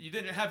you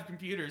didn't have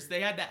computers. They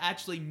had to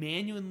actually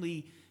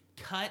manually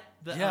cut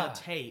the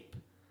tape.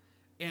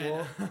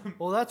 And,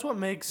 well, that's what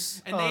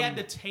makes... and they had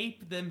to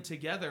tape them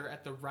together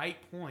at the right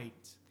point.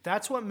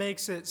 That's what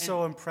makes it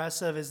so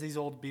impressive is these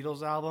old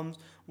Beatles albums,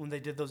 when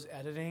they did those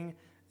editing,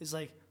 is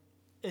like,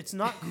 it's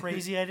not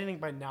crazy editing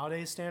by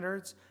nowadays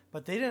standards,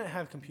 but they didn't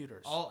have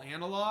computers. All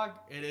analog,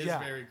 it is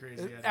very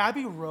crazy editing.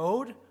 Abbey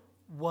Road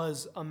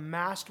was a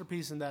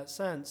masterpiece in that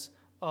sense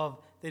of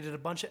they did a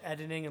bunch of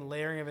editing and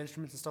layering of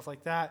instruments and stuff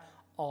like that,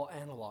 all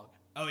analog.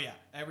 Oh, yeah.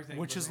 Everything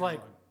Which was is analog.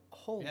 like,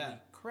 holy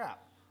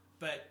crap.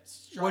 But Which is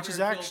Strawberry Fields-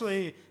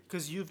 actually,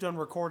 because you've done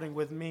recording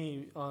with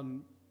me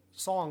on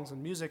songs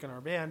and music in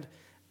our band,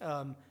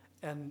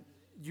 and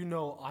you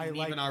know I and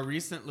like... even our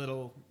recent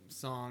little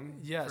song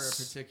Yes.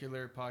 for a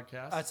particular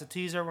podcast. That's a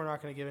teaser. We're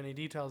not going to give any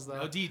details, though.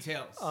 No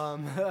details.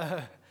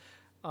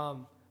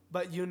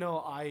 But you know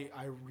I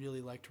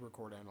really like to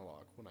record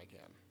analog when I can.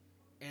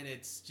 And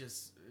it's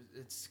just,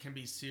 it can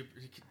be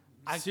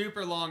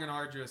super long and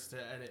arduous to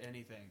edit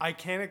anything. I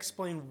can't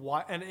explain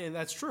why, and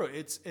that's true.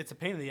 It's a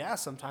pain in the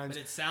ass sometimes.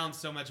 But it sounds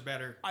so much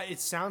better.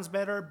 It sounds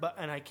better, but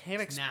I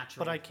can't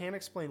natural. But I can't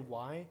explain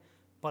why.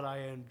 But I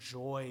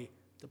enjoy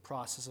the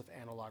process of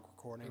analog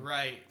recording.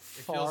 Right.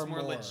 It feels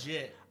more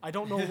legit. I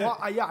don't know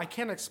why. I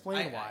can't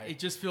explain why. It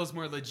just feels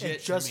more legit.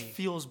 It just to me.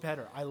 feels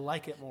better. I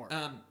like it more.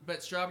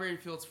 But Strawberry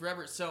Fields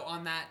Forever. So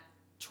on that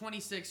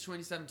 26,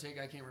 27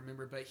 take, I can't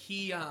remember, but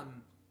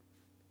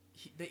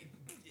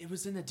it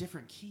was in a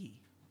different key.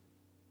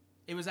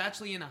 It was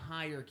actually in a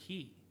higher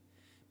key.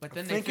 But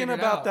then Thinking they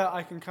about out, that,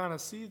 I can kind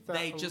of see that.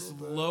 they just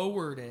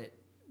lowered it.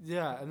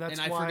 Yeah, and that's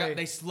and why. I forgot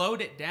they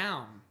slowed it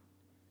down.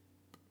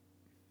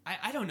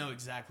 I don't know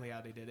exactly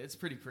how they did it. It's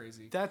pretty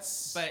crazy.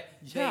 That's but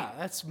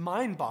that's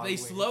mind-boggling. They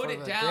slowed for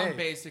it the down day.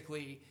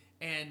 basically,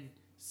 and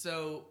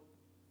so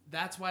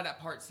that's why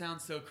that part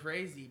sounds so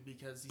crazy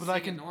because he's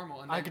But singing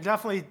normal. And I could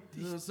definitely.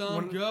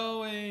 I'm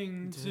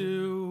going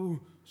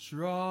to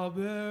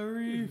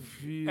Strawberry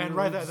Fields. And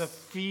right there, the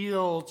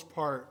fields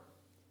part.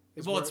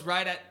 It's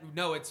right at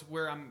it's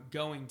where I'm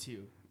going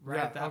to. Right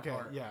at that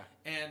part. Yeah.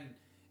 And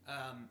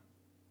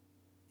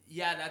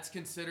yeah, that's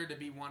considered to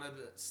be one of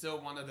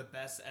the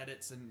best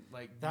edits in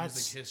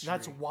music history.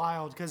 That's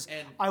wild because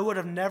I would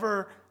have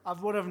never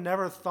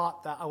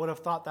thought that. I would have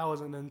thought that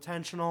was an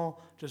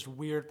intentional, just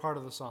weird part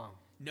of the song.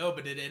 No,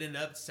 but it ended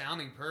up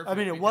sounding perfect. I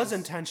mean, it was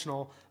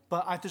intentional,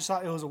 but I just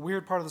thought it was a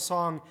weird part of the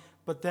song.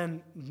 But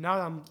then now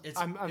I'm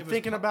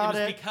thinking about it.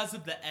 It was because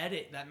of the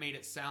edit that made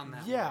it sound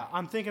that way. Yeah,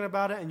 I'm thinking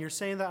about it, and you're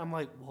saying that. I'm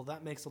like, well,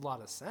 that makes a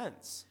lot of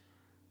sense.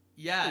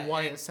 Yeah.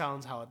 Why it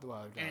sounds how it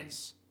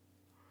does.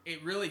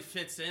 It really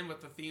fits in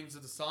with the themes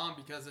of the song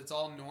because it's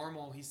all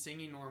normal. He's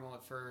singing normal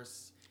at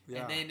first.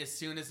 Yeah. And then as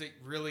soon as it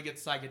really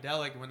gets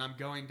psychedelic, when I'm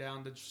going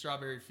down to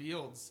Strawberry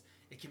Fields,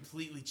 it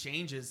completely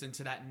changes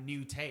into that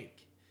new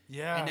take.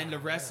 Yeah. And then the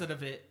rest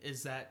of it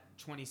is that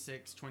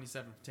 26,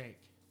 27th take.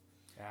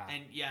 Yeah.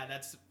 And yeah,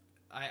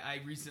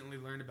 I recently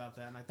learned about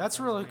that. And I thought that's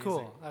that really was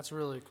cool. That's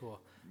really cool.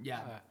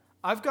 Yeah.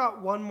 I've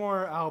got one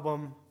more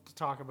album to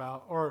talk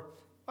about, or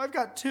I've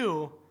got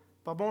two,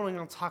 but I'm only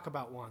going to talk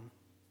about one.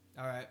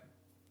 All right.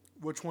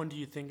 Which one do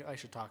you think I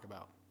should talk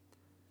about?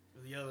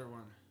 The other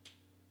one.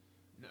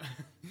 No.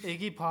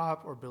 Iggy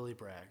Pop or Billy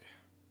Bragg?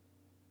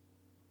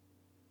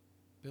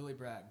 Billy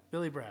Bragg.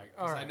 Billy Bragg.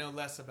 All right. I know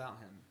less about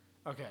him.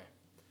 Okay.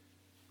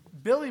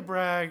 Billy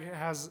Bragg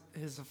has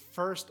his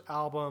first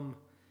album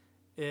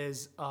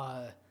is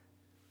Spy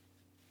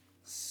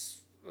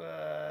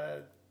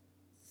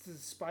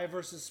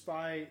vs.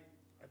 Spy.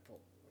 I'm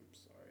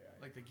sorry.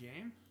 Like the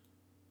game?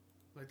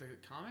 Like the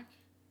comic?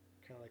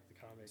 Kind of like the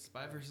comic.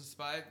 Spy vs.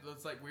 Spy?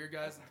 Those like weird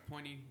guys with the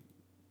pointy...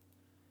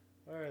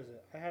 Where is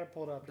it? I had it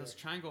pulled up. Those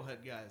triangle head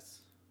guys.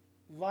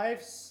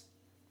 Life's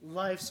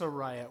a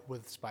Riot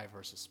with Spy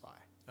vs. Spy.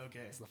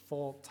 Okay. It's the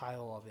full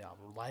title of the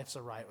album. Life's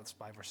a Riot with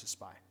Spy vs.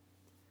 Spy.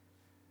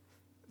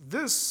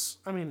 this,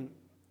 I mean,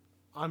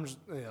 I'm just,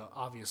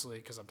 obviously,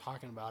 because I'm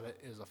talking about it,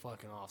 is a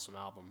fucking awesome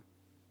album.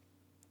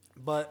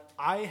 But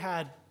I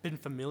had been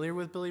familiar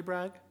with Billy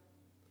Bragg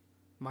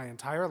my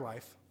entire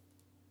life.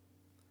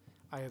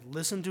 I had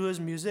listened to his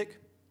music.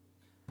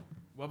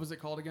 What was it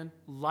called again?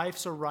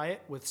 Life's a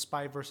Riot with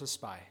Spy vs.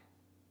 Spy.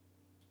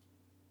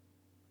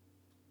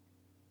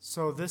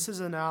 So this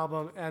is an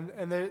album,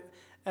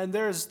 and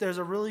there's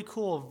a really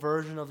cool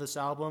version of this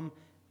album.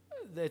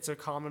 It's a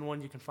common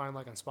one you can find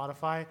like on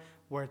Spotify,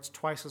 where it's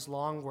twice as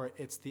long, where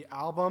it's the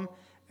album,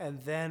 and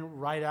then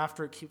right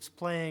after it keeps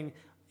playing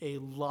a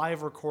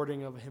live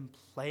recording of him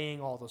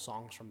playing all the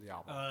songs from the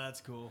album. Oh,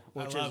 that's cool.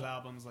 I love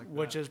albums like that.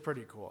 Which is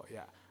pretty cool,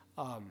 yeah.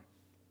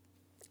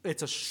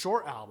 It's a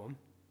short album.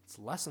 It's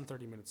less than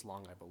 30 minutes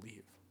long, I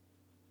believe.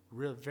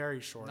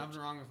 Very short.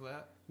 Nothing wrong with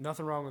that.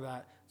 Nothing wrong with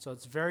that. So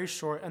it's very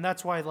short, and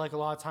that's why, like, a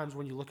lot of times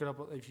when you look it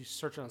up, if you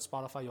search it on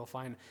Spotify, you'll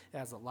find it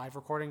has a live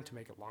recording to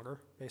make it longer.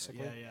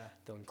 Basically, Yeah.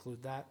 they'll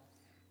include that.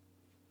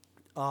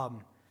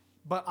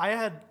 But I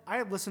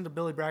had listened to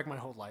Billy Bragg my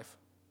whole life.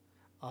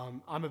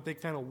 I'm a big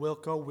fan of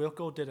Wilco.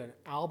 Wilco did an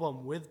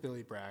album with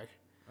Billy Bragg.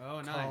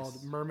 Oh, nice.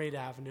 Called Mermaid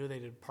Avenue. They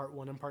did part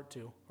 1 and part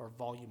 2, or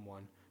volume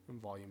 1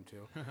 and volume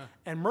 2.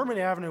 And Mermaid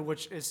Avenue,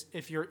 which is,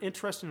 if you're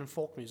interested in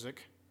folk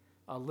music,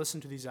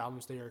 listen to these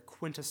albums. They are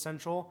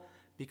quintessential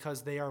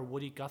because they are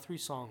Woody Guthrie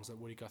songs that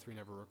Woody Guthrie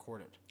never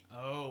recorded.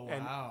 Oh, wow.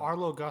 And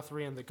Arlo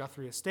Guthrie and the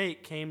Guthrie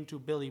estate came to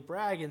Billy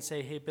Bragg and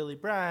say, hey, Billy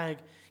Bragg,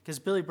 because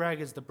Billy Bragg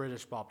is the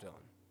British Bob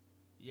Dylan.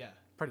 Yeah.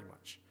 Pretty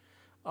much.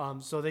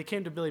 So they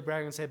came to Billy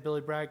Bragg and said,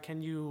 Billy Bragg,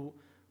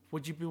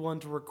 would you be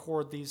willing to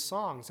record these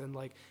songs? And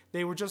like,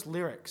 they were just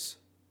lyrics.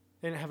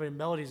 They didn't have any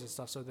melodies and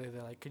stuff. So they're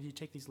like, could you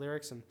take these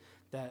lyrics and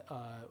that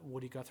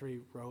Woody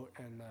Guthrie wrote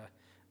and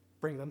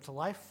bring them to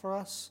life for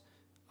us?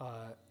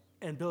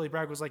 And Billy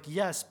Bragg was like,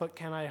 yes, but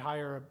can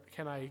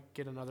I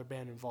get another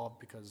band involved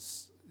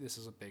because this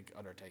is a big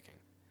undertaking?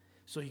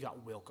 So he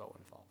got Wilco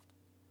involved.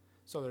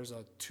 So there's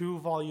a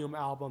 2-volume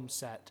album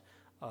set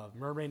of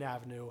Mermaid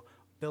Avenue,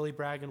 Billy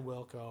Bragg and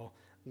Wilco,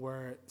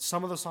 where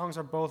some of the songs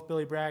are both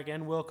Billy Bragg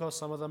and Wilco.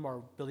 Some of them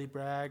are Billy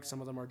Bragg. Some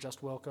of them are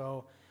just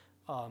Wilco,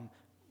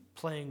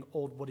 playing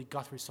old Woody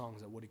Guthrie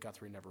songs that Woody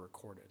Guthrie never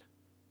recorded.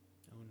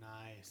 Oh,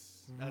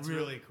 nice. That's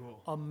really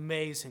cool.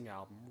 Amazing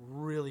album.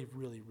 Really,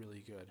 really,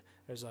 really good.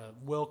 There's a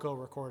Wilco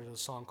recorded a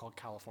song called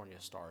California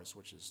Stars,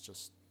 which is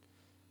just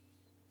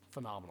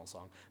phenomenal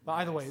song. But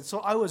either way, so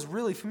I was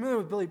really familiar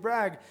with Billy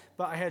Bragg,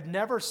 but I had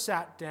never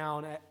sat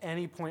down at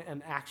any point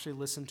and actually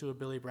listened to a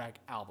Billy Bragg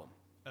album.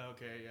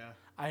 Okay, yeah.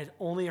 I had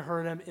only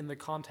heard him in the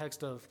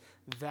context of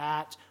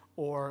that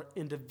or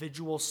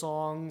individual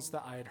songs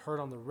that I had heard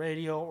on the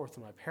radio or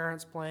through my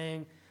parents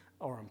playing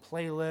or on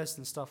playlists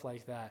and stuff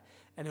like that.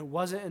 And it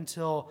wasn't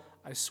until,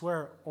 I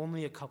swear,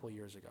 only a couple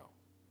years ago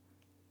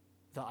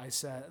that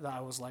I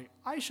was like,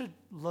 I should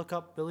look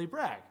up Billy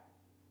Bragg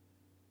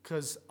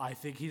because I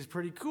think he's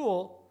pretty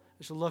cool.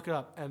 I should look it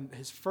up. And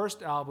his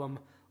first album,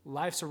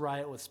 Life's a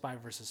Riot with Spy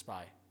vs.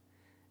 Spy.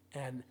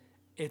 And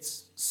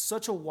it's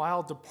such a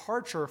wild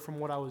departure from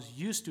what I was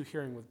used to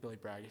hearing with Billy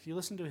Bragg. If you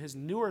listen to his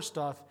newer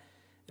stuff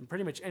and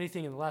pretty much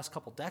anything in the last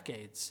couple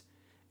decades,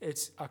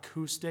 it's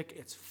acoustic,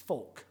 it's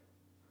folk.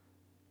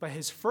 But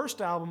his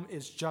first album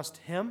is just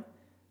him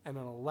and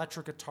an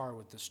electric guitar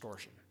with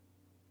distortion.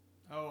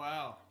 Oh,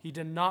 wow. He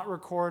did not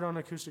record on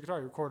acoustic guitar.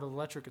 He recorded an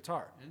electric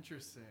guitar.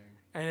 Interesting.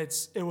 And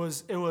it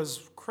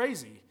was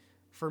crazy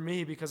for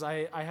me because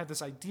I had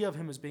this idea of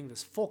him as being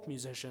this folk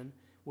musician,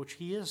 which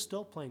he is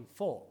still playing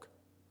folk,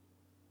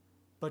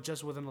 but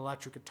just with an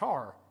electric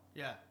guitar.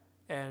 Yeah.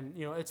 And,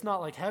 it's not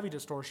like heavy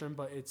distortion,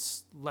 but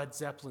it's Led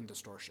Zeppelin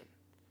distortion.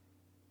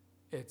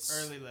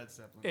 It's early Led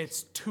Zeppelin.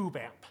 It's tube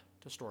amp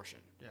distortion.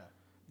 Yeah.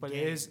 But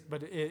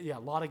gain. a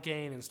lot of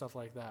gain and stuff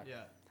like that.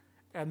 Yeah.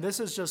 And this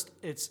is just,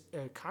 it's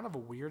a kind of a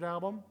weird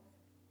album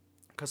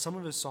because some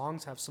of his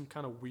songs have some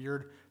kind of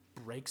weird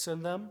breaks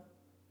in them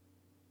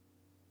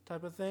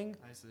type of thing.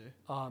 I see.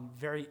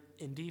 Very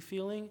indie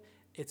feeling.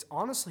 It's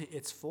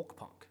folk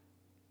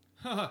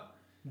punk.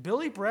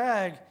 Billy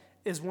Bragg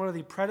is one of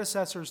the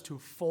predecessors to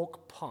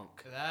folk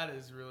punk. That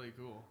is really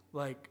cool.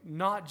 Like,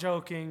 not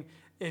joking.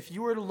 If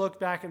you were to look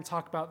back and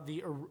talk about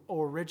the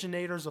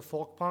originators of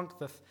folk punk,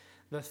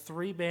 the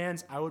 3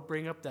 bands I would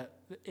bring up that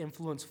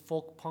influenced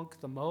folk punk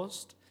the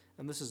most,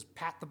 and this is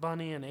Pat the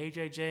Bunny and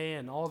AJJ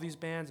and all these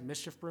bands,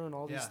 Mischief Brew and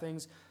all these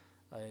things,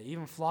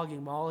 even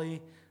Flogging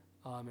Molly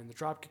and the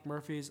Dropkick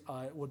Murphys,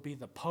 would be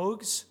the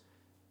Pogues.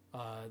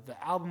 The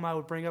album I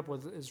would bring up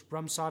is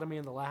Rum Sodomy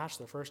and the Lash,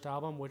 the first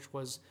album, which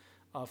was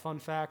a fun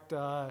fact,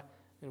 and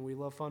we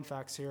love fun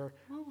facts here,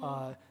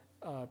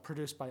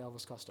 produced by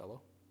Elvis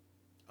Costello.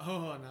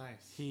 Oh,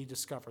 nice. He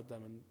discovered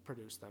them and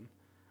produced them.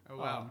 Oh,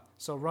 wow.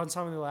 So Run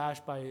Some of the Lash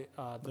by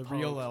the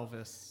real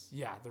Elvis.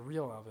 Yeah, the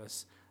real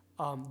Elvis.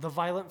 The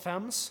Violent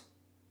Femmes,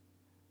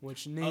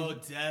 which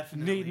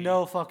definitely need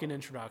no fucking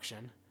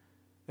introduction.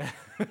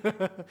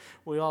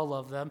 We all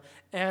love them.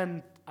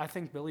 And I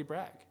think Billy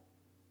Bragg.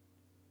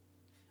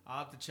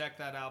 I'll have to check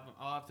that out.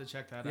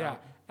 Yeah,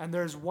 and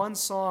there's one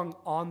song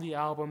on the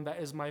album that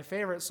is my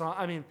favorite song.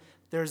 I mean,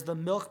 There's The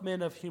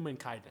Milkman of Human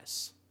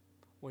Kindness,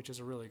 which is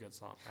a really good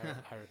song.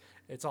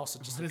 It's also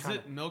just What is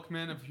it?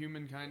 Milkman of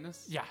Human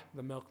Kindness? Yeah,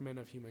 The Milkman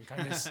of Human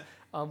Kindness,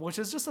 which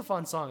is just a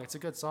fun song. It's a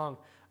good song.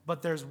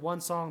 But there's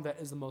one song that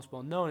is the most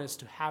well known, is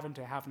To Have and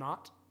To Have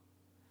Not,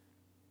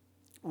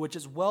 which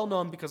is well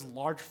known because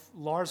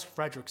Lars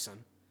Fredriksson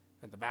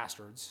and the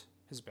Bastards,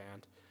 his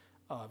band,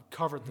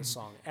 covered this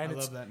song. And I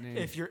love that name.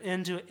 If you're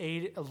into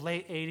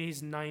late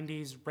 80s,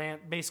 90s,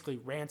 basically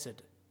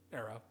rancid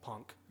era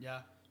punk,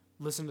 Yeah.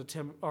 listen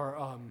to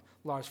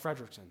Lars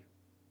Fredriksson.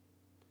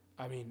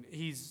 I mean,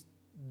 he's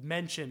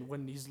mentioned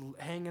when he's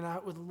hanging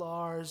out with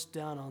Lars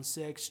down on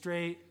 6th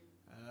Street.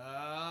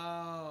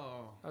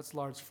 Oh. That's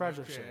Lars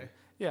Fredriksson. Okay.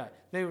 Yeah,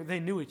 they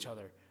knew each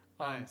other.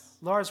 Nice.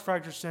 Lars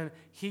Fredriksson,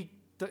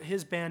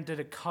 his band did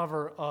a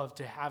cover of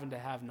To Have and To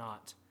Have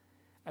Not,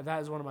 and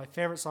that is one of my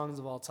favorite songs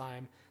of all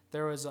time.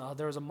 There was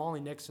a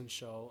Molly Nixon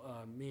show.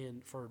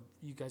 For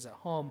you guys at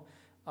home,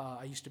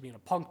 I used to be in a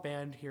punk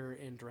band here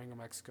in Durango,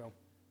 Mexico.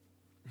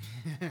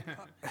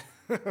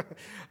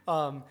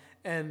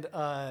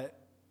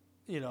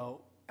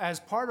 As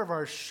part of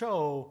our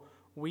show,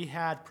 we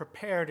had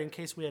prepared, in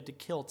case we had to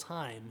kill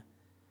time,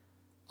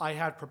 I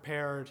had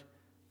prepared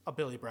a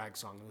Billy Bragg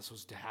song, and this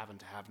was To Have and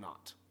To Have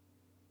Not.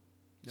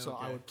 So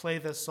I would play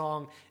this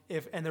song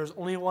and there's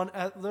only one.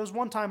 There's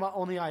one time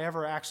I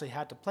ever actually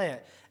had to play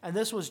it, and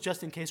this was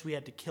just in case we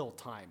had to kill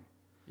time.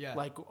 Yeah.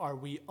 Like, are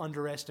we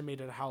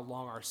underestimated how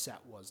long our set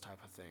was, type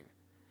of thing.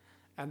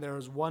 And there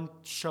was one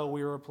show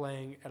we were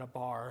playing at a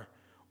bar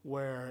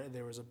where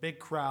there was a big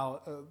crowd,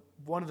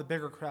 one of the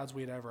bigger crowds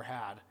we'd ever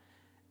had,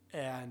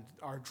 and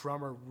our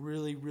drummer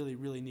really, really,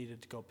 really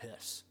needed to go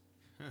piss.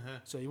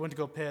 So he went to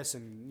go piss,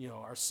 and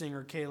our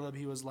singer Caleb,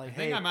 he was like, I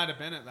think I might have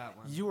been at that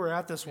one. You were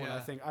at this one, Yeah. I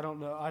think. I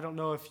don't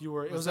know if you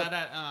were. Was that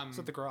at it was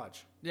at the garage.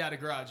 Yeah, the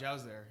garage. I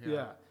was there.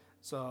 Yeah.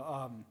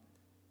 So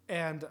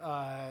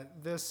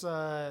this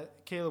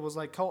Caleb was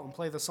like, Colton,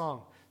 play the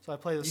song. So I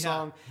played the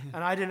song,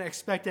 and I didn't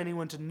expect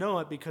anyone to know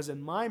it because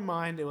in my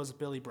mind it was a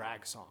Billy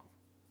Bragg song.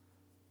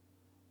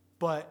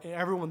 But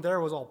everyone there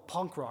was all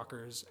punk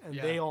rockers, and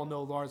they all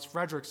know Lars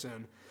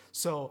Fredriksson.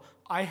 So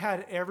I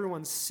had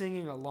everyone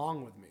singing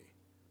along with me.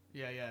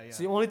 Yeah. It's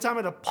the only time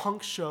at a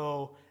punk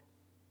show,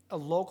 a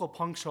local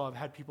punk show, I've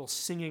had people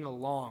singing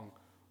along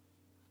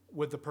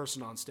with the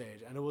person on stage,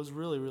 and it was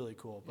really, really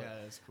cool. But,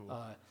 that's cool.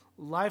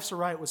 Life's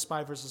Alright with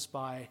Spy vs.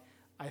 Spy,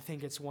 I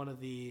think it's one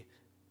of the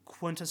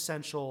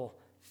quintessential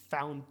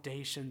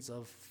foundations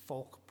of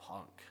folk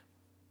punk.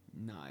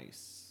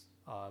 Nice.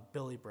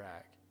 Billy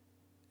Bragg.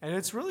 And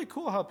it's really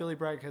cool how Billy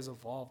Bragg has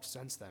evolved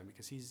since then,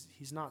 because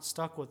he's not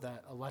stuck with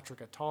that electric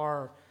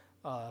guitar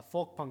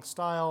folk punk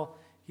style.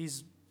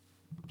 He's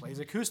plays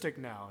acoustic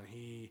now, and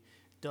he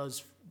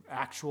does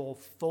actual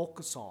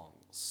folk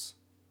songs.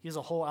 He has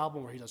a whole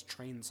album where he does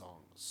train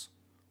songs,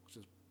 which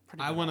is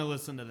pretty. I want to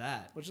listen to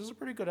that. Which is a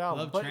pretty good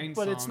album. Love train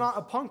but it's songs. not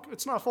a punk.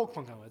 It's not a folk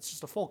punk album. It's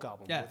just a folk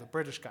album with a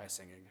British guy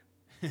singing.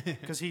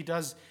 Because he's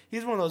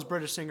one of those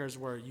British singers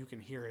where you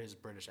can hear his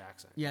British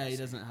accent. Yeah, he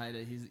doesn't hide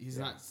it. He's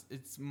not.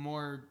 It's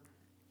more.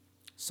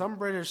 Some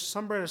British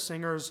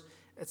singers.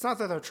 It's not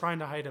that they're trying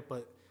to hide it,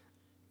 but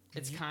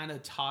It's kind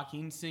of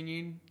talking,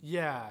 singing.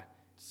 yeah,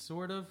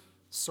 Sort of.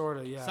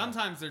 yeah.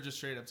 Sometimes they're just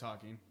straight up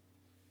talking,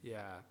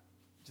 Yeah.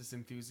 just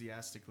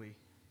enthusiastically.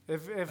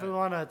 If we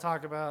want to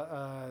talk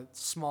about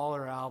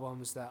smaller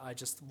albums that I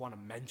just want to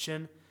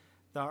mention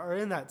that are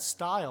in that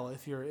style,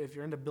 if you're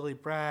into Billy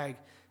Bragg,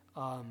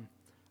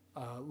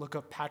 look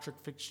up Patrick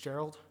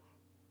Fitzgerald.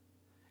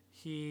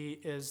 He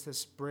is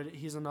this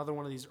he's another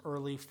one of these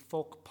early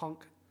folk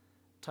punk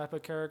type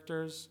of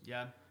characters.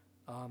 Yeah.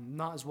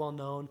 Not as well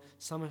known.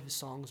 Some of his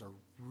songs are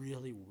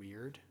really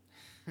weird.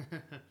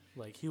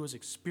 Like, he was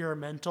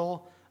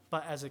experimental,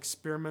 but as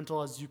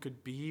experimental as you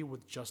could be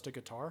with just a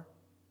guitar.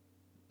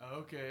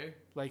 Okay.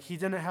 Like, he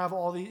didn't have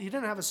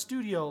a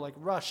studio like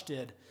Rush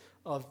did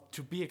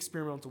to be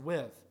experimental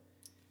with.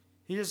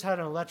 He just had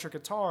an electric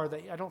guitar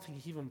that I don't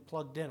think he even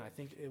plugged in. I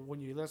think when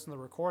you listen to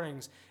the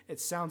recordings, it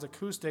sounds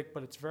acoustic,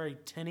 but it's very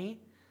tinny,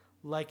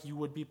 like you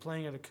would be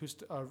playing an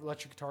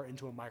electric guitar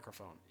into a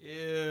microphone.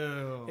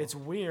 Ew. It's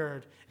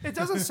weird. It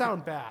doesn't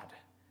sound bad.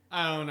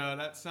 I don't know.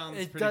 That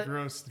sounds pretty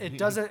gross to me.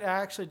 It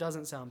actually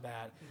doesn't sound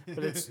bad,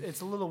 but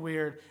it's a little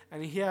weird.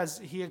 And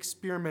he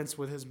experiments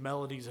with his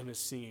melodies and his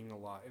singing a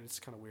lot, and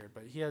it's kind of weird.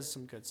 But he has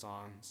some good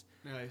songs.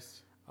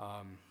 Nice.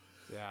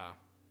 Yeah.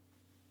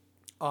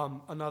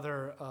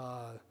 Another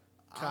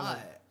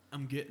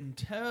I'm getting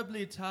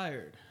terribly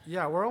tired.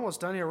 Yeah, we're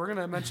almost done here. We're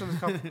gonna mention a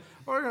couple.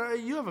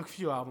 You have a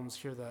few albums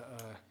here that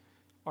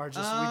are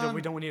just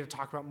we don't need to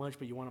talk about much,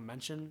 but you want to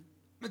mention.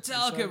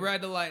 Metallica,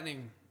 Ride the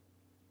Lightning.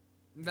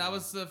 That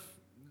was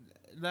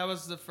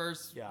the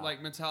first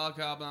like Metallica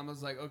album. I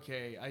was like,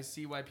 okay, I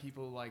see why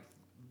people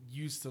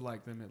used to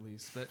like them at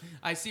least, but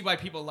I see why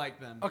people like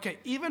them. Okay,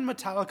 even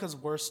Metallica's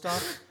worst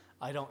stuff,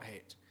 I don't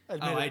hate.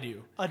 I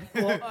do.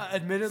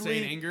 Admittedly,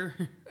 Saint Anger.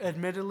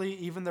 Admittedly,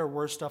 even their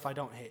worst stuff, I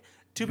don't hate.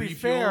 To be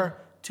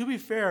Refueled.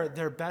 fair,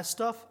 their best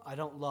stuff, I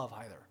don't love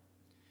either.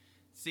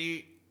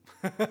 See,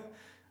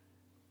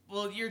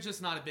 Well, you're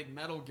just not a big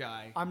metal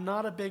guy. I'm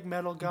not a big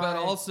metal guy. But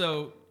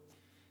also,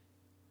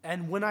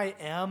 and when I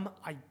am,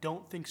 I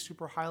don't think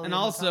super highly. and of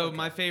also, Metallica.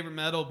 my favorite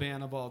metal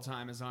band of all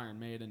time is Iron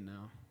Maiden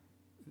now.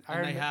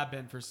 And they have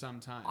been for some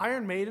time.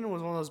 Iron Maiden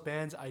was one of those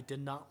bands I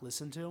did not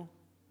listen to,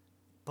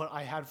 but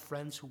I had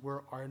friends who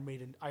wore Iron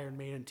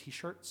Maiden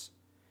t-shirts,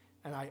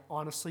 and I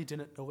honestly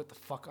didn't know what the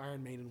fuck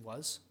Iron Maiden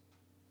was.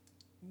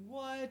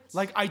 What?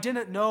 Like, I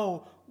didn't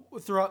know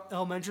throughout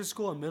elementary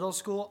school and middle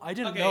school. I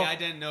didn't Okay, know. I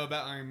didn't know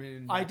about Iron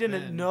Maiden. I back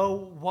didn't then.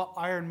 know what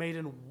Iron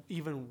Maiden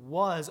even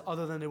was,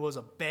 other than it was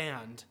a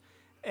band,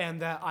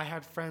 and that I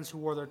had friends who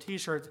wore their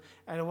T-shirts.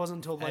 And it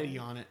wasn't until Eddie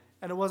on it.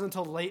 And it wasn't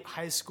until late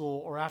high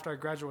school or after I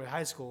graduated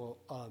high school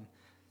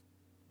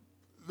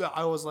that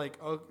I was like,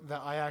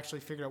 that I actually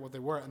figured out what they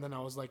were. And then I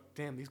was like,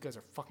 damn, these guys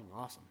are fucking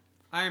awesome.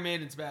 Iron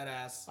Maiden's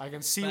badass. I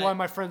can see But why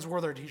my friends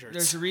wore their T-shirts.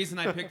 There's a reason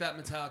I picked up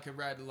Metallica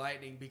Ride the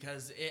Lightning,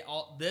 because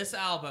this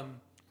album,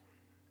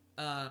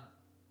 and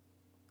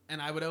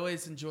I would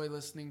always enjoy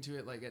listening to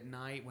it like at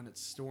night when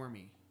it's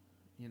stormy,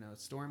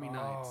 stormy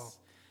nights.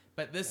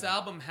 But this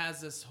album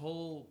has this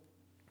whole,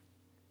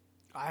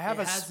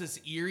 has this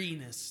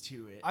eeriness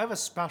to it. I have a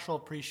special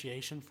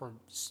appreciation for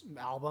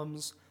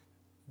albums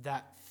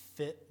that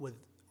fit with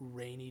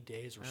rainy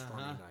days or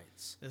stormy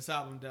nights. This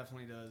album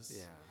definitely does.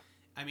 Yeah.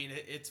 I mean,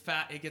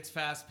 it gets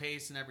fast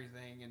paced and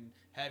everything and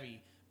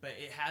heavy, but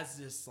it has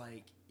this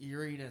like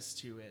eeriness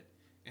to it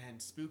and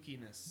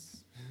spookiness.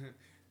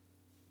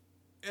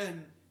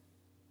 And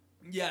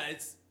yeah,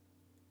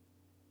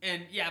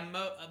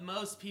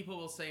 most people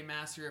will say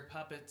Master of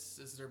Puppets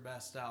is their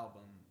best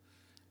album.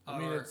 I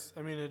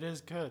mean, it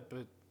is good,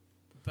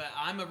 but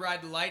I'm a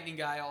Ride the Lightning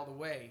guy all the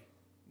way.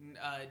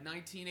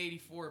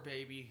 1984,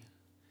 baby.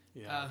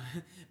 Yeah.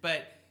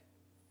 But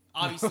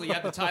obviously, you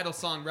have the title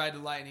song "Ride the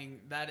Lightning,"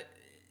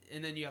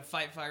 and then you have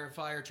 "Fight Fire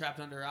Fire," "Trapped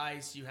Under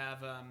Ice." You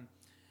have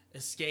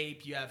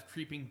 "Escape." You have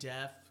 "Creeping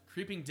Death."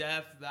 "Creeping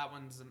Death," that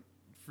one's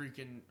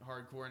freaking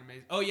hardcore and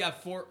amazing. Oh yeah,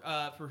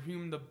 for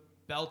whom the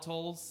bell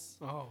tolls.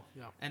 Oh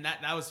yeah. And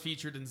that was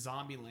featured in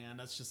Zombieland.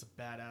 That's just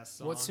a badass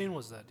song. What scene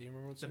was that? Do you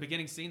remember what The scene?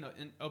 beginning scene, the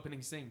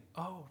opening scene.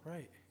 Oh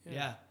right.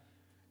 Yeah.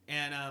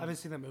 And I haven't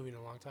seen that movie in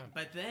a long time.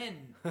 But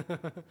then,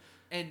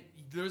 and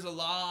there's a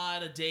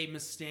lot of Dave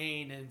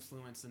Mustaine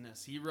influence in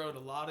this. He wrote a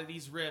lot of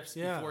these riffs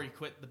before he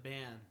quit the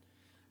band,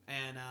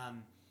 and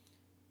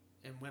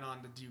went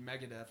on to do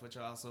Megadeth, which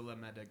I also love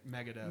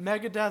Megadeth.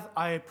 Megadeth,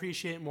 I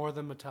appreciate more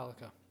than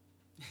Metallica.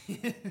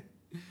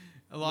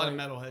 A lot of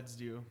metalheads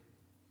do.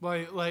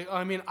 Like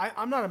I mean,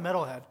 I'm not a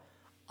metalhead.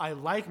 I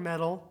like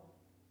metal.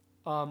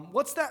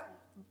 What's that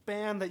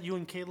band that you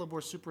and Caleb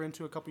were super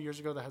into a couple years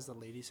ago that has the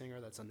lady singer?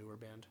 That's a newer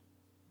band.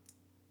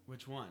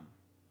 Which one?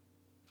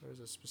 There's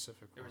a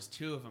specific one. There was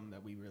two of them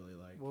that we really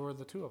liked. What were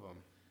the two of them?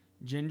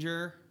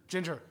 Ginger.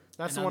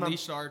 That's and the one.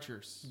 Unleashed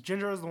Archers.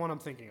 Ginger is the one I'm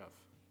thinking of.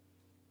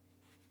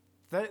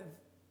 That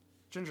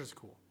Ginger's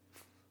cool.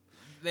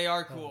 They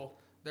are cool.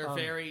 They're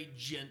very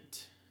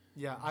gent.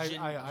 Yeah,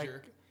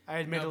 I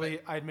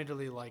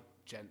admittedly like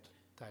gent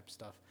type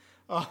stuff.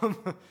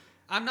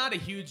 I'm not a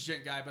huge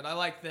gent guy, but I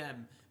like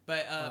them.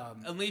 But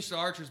Unleashed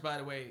Archers, by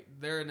the way,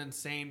 they're an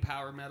insane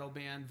power metal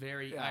band,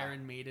 very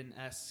Iron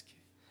Maiden-esque.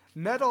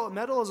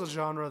 Metal is a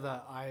genre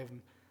that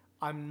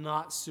I'm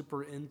not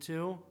super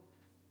into,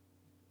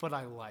 but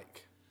I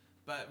like.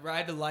 But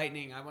Ride the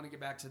Lightning, I want to get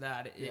back to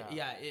that.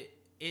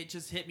 It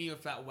just hit me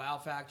with that wow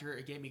factor.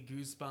 It gave me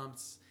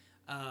goosebumps.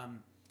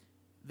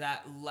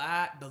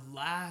 The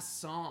last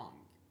song,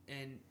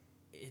 and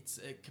it's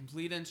a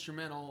complete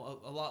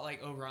instrumental, a lot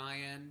like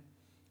Orion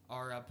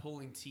or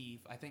Pulling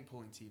Teeth. I think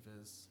Pulling Teeth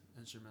is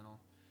instrumental,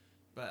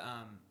 but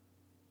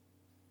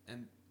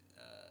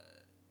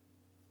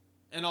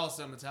and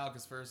also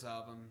Metallica's first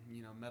album,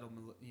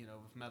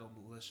 with Metal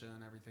Militia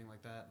and everything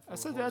like that.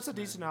 That's a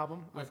decent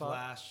album.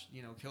 Whiplash,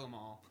 Kill 'Em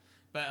All,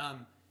 but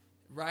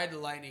Ride the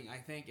Lightning. I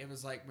think it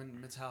was like when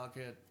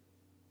Metallica.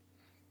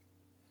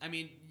 I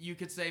mean, you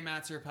could say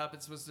Master of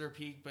Puppets was their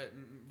peak, but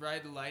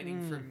Ride the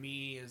Lightning for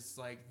me is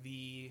like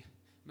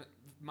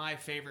my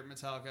favorite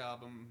Metallica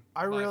album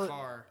by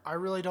far. I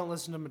really don't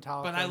listen to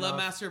Metallica. But I love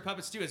Master of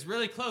Puppets too. It's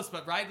really close,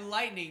 but Ride the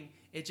Lightning,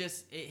 it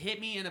hit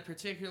me in a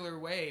particular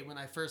way when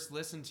I first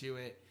listened to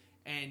it,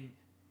 and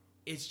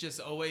it's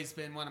just always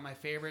been one of my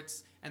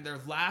favorites. And their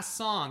last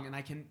song, and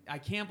I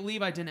can't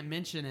believe I didn't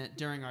mention it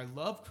during our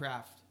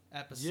Lovecraft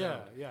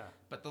episode. Yeah.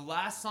 But the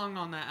last song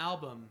on that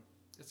album,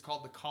 it's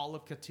called The Call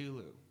of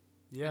Cthulhu.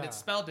 Yeah. And it's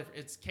spelled different.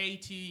 It's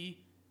Ktulu.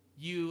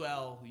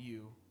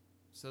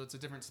 So it's a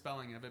different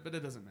spelling of it, but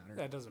it doesn't matter.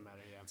 That doesn't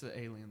matter, yeah. It's an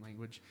alien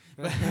language.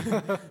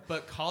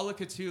 But Call of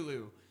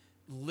Cthulhu,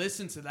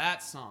 listen to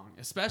that song.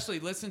 Especially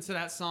listen to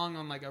that song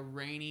on like a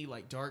rainy,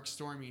 like dark,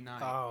 stormy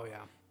night. Oh,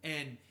 yeah.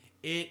 And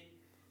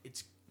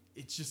it's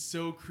just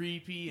so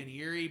creepy and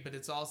eerie, but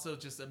it's also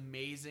just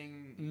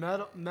amazing.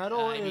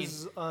 Metal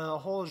is a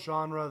whole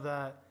genre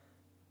that,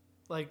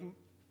 like,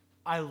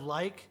 I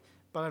like,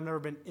 but I've never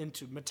been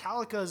into.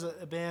 Metallica is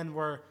a band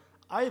where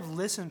I've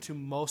listened to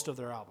most of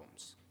their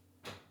albums.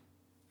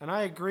 And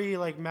I agree,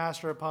 like,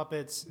 Master of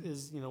Puppets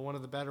is, one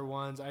of the better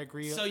ones. I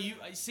agree. So you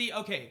see,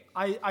 okay.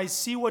 I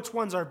see which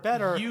ones are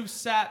better. You've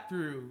sat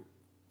through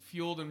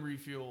Fueled and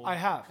Refueled. I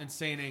have. And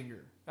Saint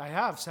Anger. I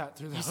have sat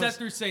through those. You sat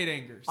through Saint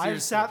Anger. Seriously.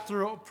 I've sat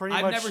through pretty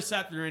much. I've never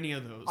sat through any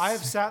of those. I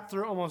have sat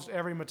through almost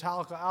every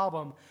Metallica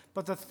album.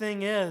 But the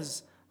thing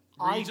is,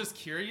 Were you just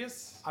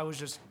curious? I was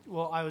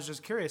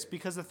just curious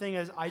because the thing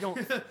is,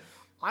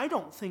 I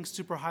don't think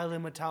super highly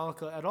of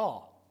Metallica at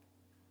all.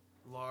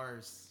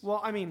 Lars. Well,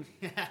 I mean,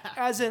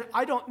 as in,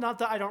 not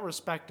that I don't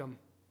respect them.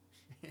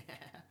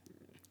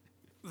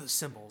 The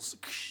cymbals.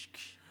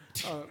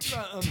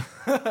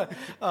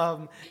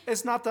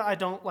 It's not that I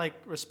don't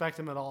respect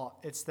them at all.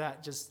 It's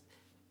that just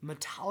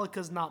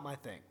Metallica's not my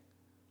thing.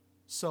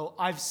 So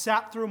I've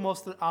sat through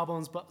most of the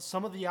albums, but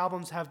some of the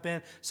albums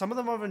some of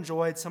them I've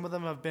enjoyed. Some of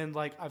them have been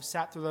I've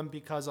sat through them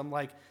because I'm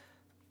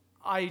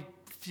I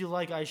feel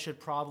like I should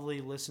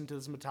probably listen to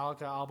this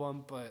Metallica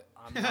album, but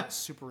I'm not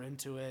super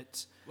into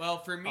it. Well,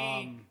 for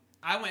me,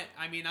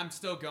 I'm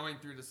still going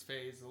through this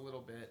phase a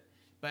little bit,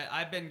 but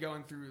I've been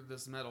going through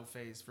this metal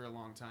phase for a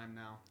long time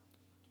now.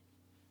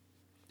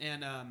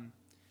 And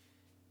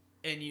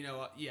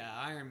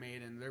Iron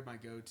Maiden, they're my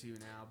go-to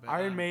now. But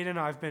Iron Maiden,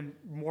 I've been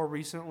more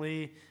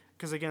recently,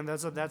 because again,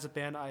 that's a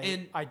band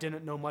I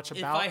didn't know much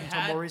about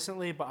until more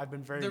recently, but I've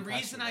been very impressed. The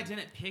reason I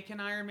didn't pick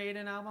an Iron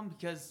Maiden album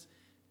because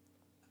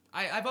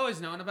I've always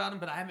known about them,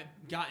 but I haven't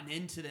gotten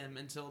into them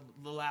until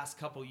the last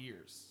couple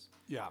years.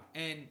 Yeah.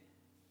 And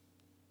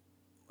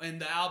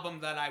the album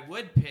that I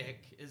would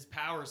pick is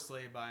Power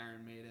Slave by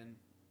Iron Maiden.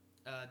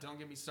 Don't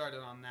get me started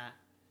on that.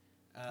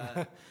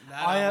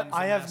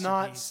 I have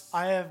not. It's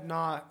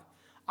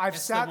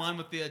the one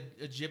with the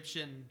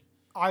Egyptian.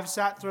 I've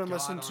sat through and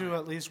listened to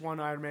at least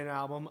one Iron Maiden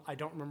album. I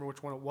don't remember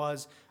which one it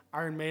was.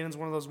 Iron Maiden's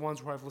one of those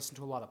ones where I've listened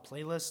to a lot of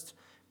playlists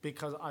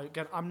because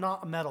I'm not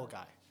a metal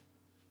guy.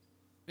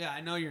 Yeah,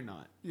 I know you're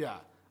not. Yeah,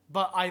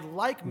 but I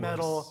like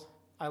metal.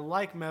 I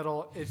like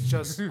metal. It's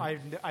just I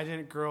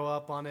didn't grow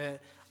up on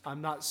it. I'm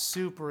not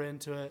super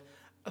into it.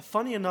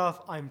 Funny enough,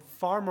 I'm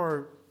far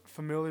more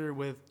familiar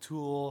with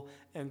Tool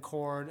and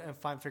Korn and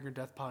Five Finger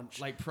Death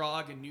Punch. Like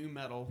prog and new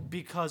metal.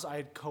 Because I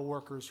had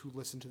coworkers who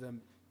listened to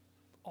them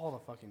all the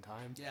fucking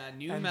time. Yeah,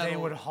 new and metal. And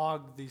they would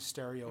hog the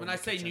stereo. When I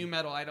say new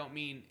metal, I don't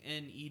mean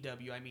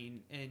N-E-W. I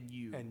mean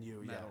N-U.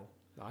 N-U, metal. Yeah.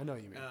 No, I know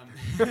what you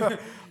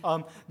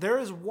mean. There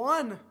is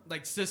one...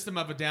 Like System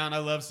of a Down. I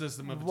love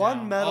System of a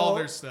Down. All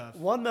their stuff.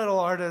 One metal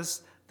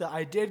artist that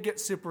I did get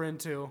super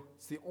into.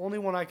 It's the only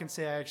one I can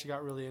say I actually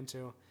got really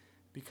into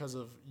because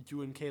of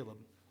you and Caleb.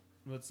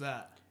 What's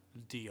that?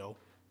 Dio.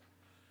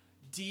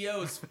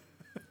 Dio's...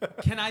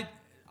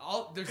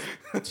 There's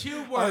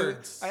two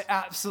words. I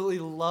absolutely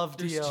love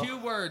Dio. There's two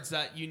words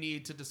that you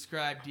need to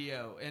describe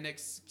Dio. And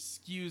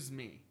excuse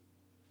me.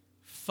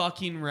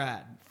 Fucking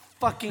rad.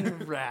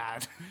 Fucking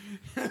rad.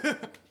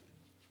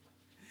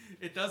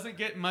 It doesn't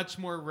get much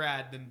more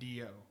rad than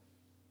Dio.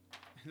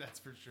 That's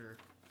for sure.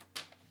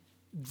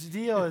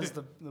 Dio is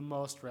the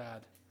most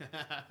rad.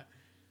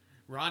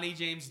 Ronnie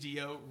James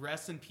Dio,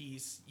 rest in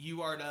peace.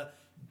 You are the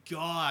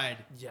god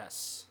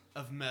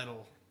of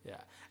metal. Yeah.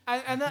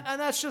 And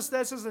that's just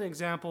an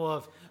example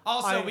of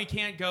also we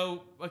can't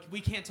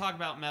talk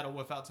about metal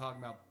without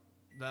talking about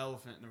the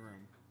elephant in the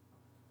room.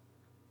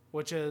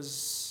 Which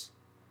is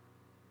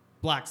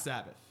Black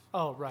Sabbath.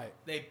 Oh, right.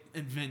 They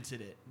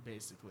invented it,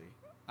 basically.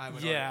 I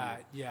would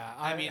argue. Yeah.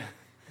 I mean,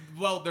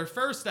 well, their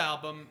first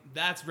album,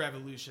 that's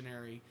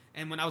revolutionary.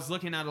 And when I was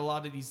looking at a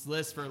lot of these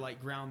lists for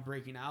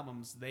groundbreaking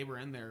albums, they were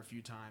in there a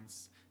few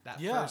times.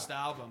 That first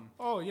album.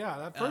 Oh, yeah.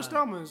 That first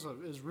album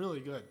is really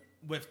good.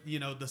 With,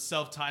 the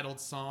self-titled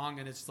song,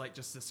 and it's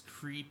just this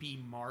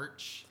creepy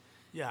march.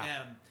 Yeah.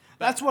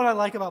 That's what I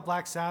like about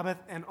Black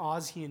Sabbath and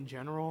Ozzy in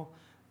general,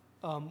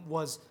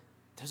 was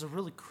there's a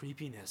really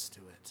creepiness to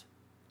it.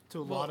 To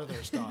a lot of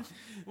their stuff.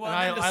 Well,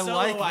 and I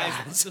like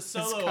that. The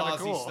solo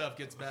Ozzy stuff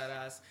gets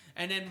badass.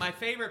 And then my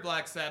favorite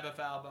Black Sabbath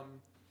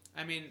album,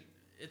 I mean,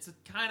 it's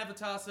kind of a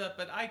toss-up,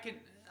 but I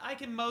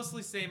can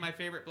mostly say my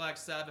favorite Black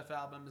Sabbath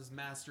album is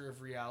Master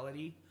of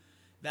Reality.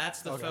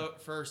 That's the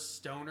first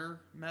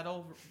stoner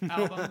metal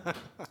album.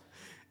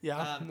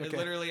 Yeah. It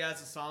literally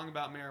has a song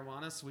about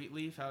marijuana, Sweet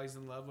Leaf, how he's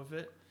in love with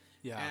it.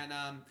 Yeah. And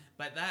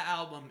but that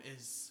album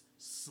is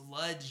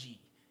sludgy.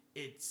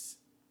 It's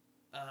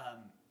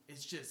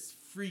just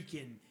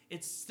freaking.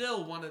 It's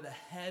still one of the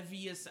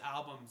heaviest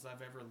albums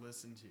I've ever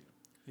listened to.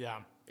 Yeah.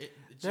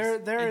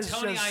 There is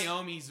Tony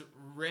Iommi's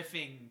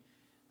riffing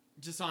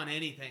just on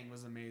anything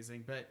was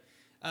amazing. But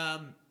I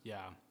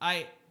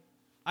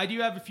do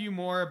have a few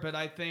more, but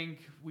I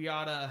think we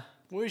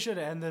should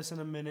end this in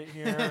a minute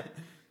here.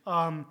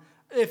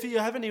 If you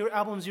have any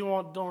albums you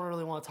don't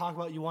really want to talk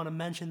about, you want to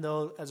mention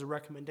though as a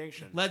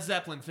recommendation. Led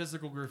Zeppelin,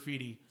 Physical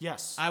Graffiti.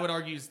 Yes. I would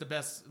argue it's the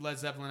best Led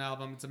Zeppelin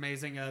album. It's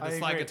amazing. The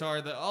slide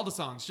guitar, all the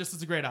songs,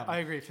 it's a great album. I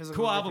agree. Physical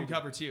cool Graffiti. album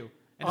cover too.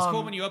 And it's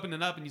cool when you open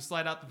it up and you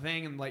slide out the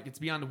thing and it's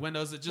beyond the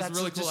windows. It's just a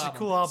really cool album.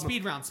 Cool album.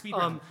 Speed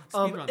round.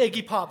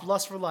 Iggy Pop,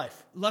 Lust for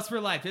Life. Lust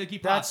for Life,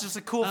 Iggy Pop. That's just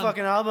a cool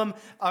fucking album.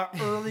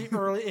 Early,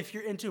 if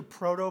you're into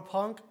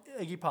proto-punk,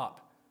 Iggy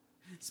Pop.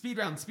 Speed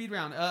round.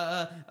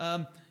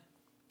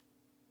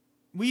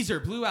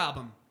 Weezer, Blue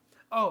Album.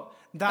 Oh,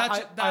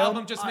 That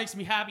album just makes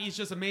me happy. It's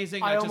just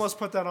amazing. I almost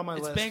put that on my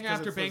it's list. It's banger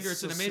after banger.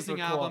 It's an amazing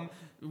super cool. album.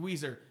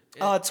 Weezer.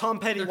 Tom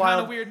Petty. They're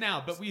kind of weird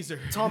now, but Weezer.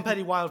 Tom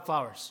Petty,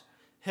 Wildflowers.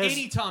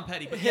 80 Tom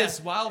Petty, but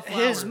yes,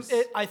 Wildflowers.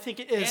 I think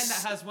it is. And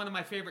that has one of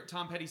my favorite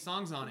Tom Petty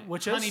songs on it.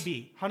 Which Honeybee.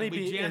 is?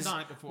 Honeybee we jammed is,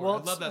 on it before. Well,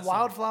 I love that song.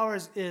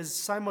 Wildflowers is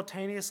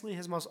simultaneously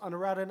his most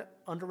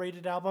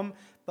underrated album,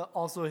 but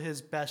also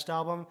his best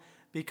album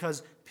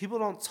because people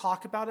don't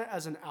talk about it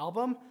as an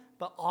album,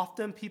 but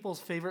often people's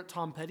favorite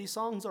Tom Petty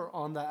songs are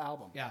on that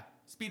album. Yeah.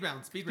 Speed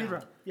round.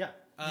 Yeah.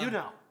 I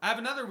have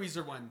another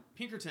Weezer one.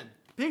 Pinkerton.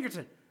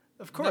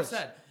 Of course.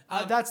 Said.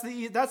 That's the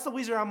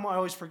Weezer album I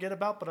always forget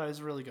about, but it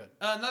was really good.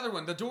 Another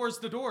one. The Doors.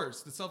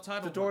 The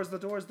self-titled The Doors.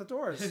 The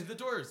Doors.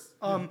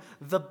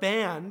 The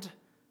band,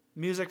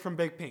 music from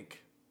Big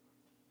Pink.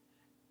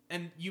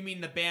 And you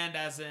mean the band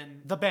as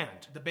in... The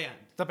band.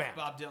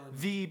 Bob Dylan.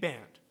 The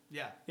band.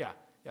 Yeah.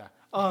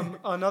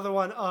 Another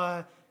one,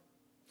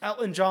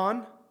 Elton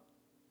John,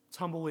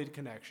 Tumbleweed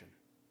Connection.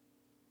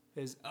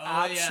 His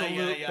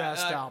absolute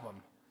best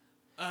album.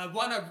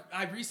 One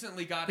I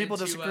recently got People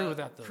into... disagree with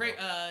that, though.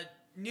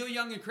 Neil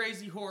Young and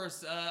Crazy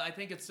Horse. I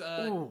think it's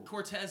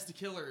Cortez the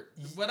Killer.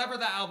 Whatever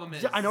that album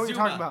is. Yeah, I know what you're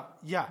talking about.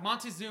 Yeah.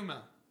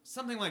 Montezuma.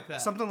 Something like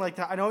that.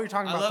 I know what you're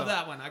talking about. I love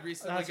that one. I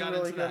recently got into that. That's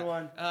a really good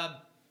one.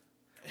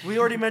 We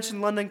already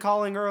mentioned London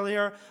Calling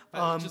earlier.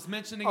 Just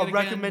mentioning it again. A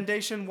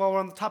recommendation while we're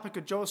on the topic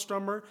of Joe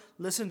Strummer,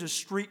 listen to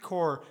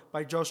Streetcore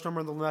by Joe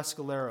Strummer and the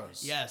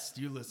Mescaleros. Yes,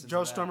 you listen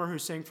Joe to that. Strummer, who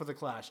sang for The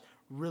Clash.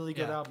 Really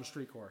good album,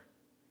 Streetcore.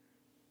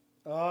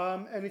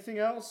 Anything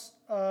else?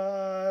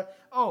 I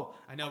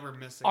know we're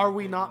missing. Are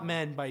We Not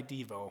Men by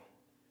Devo.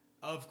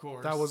 Of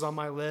course. That was on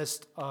my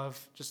list of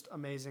just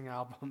amazing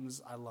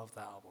albums. I love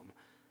that album.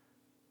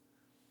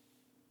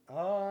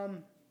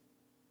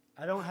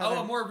 I don't have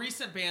a more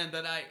recent band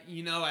that I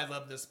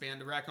love this band,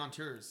 the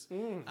Raconteurs.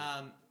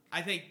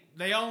 I think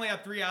they only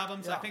have 3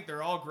 albums. Yeah. I think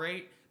they're all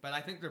great, but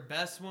I think their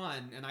best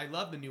one, and I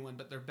love the new one,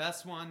 but their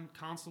best one,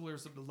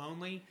 Consolers of the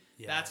Lonely,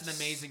 that's an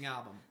amazing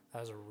album. That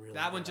was a really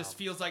That one good just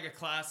album. feels like a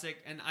classic,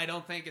 and I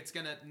don't think it's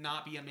going to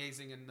not be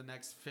amazing in the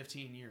next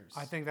 15 years.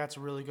 I think that's a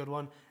really good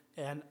one.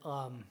 And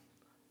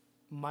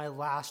my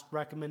last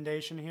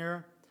recommendation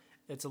here,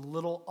 it's a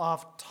little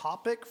off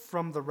topic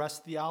from the rest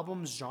of the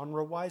albums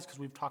genre-wise because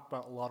we've talked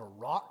about a lot of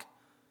rock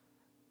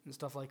and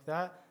stuff like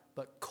that.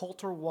 But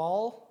Colter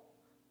Wall,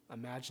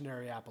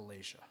 Imaginary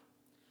Appalachia.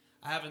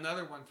 I have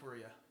another one for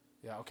you.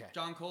 Yeah, okay.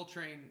 John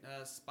Coltrane,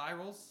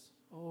 Spirals.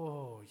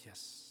 Oh,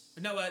 yes.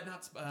 No,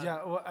 not...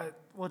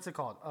 what's it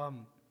called?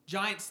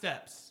 Giant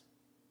Steps.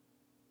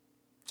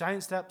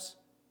 Giant Steps?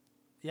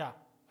 Yeah,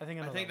 I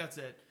think that's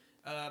it.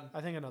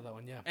 I think I know that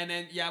one, yeah. And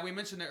then, we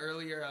mentioned it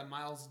earlier,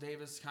 Miles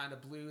Davis, Kind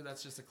of Blue.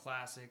 That's just a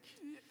classic.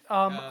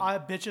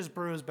 Bitches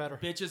Brew is better.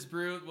 Bitches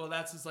Brew, well,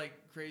 that's just like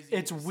crazy.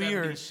 It's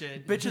weird.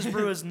 Shit. Bitches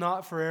Brew is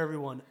not for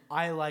everyone.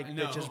 I like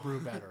Bitches Brew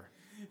better.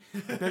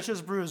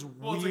 Bitches Brew is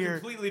well, weird. It's a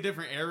completely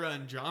different era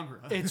and genre.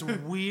 It's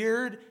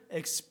weird,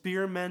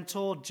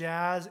 experimental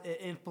jazz. It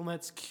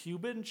implements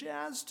Cuban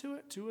jazz to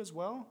it, too, as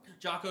well.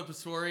 Jaco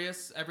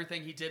Pastorius,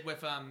 everything he did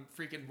with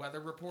freaking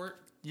Weather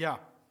Report. Yeah.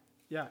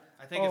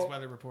 I think it's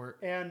Weather Report.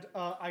 And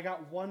I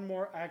got one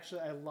more.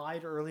 Actually, I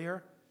lied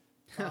earlier.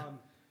 I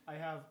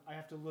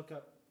have to look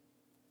up.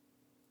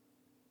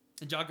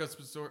 And Jaco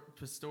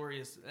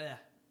Pastorius.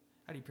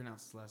 How do you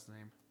pronounce his last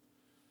name?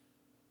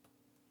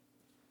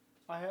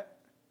 I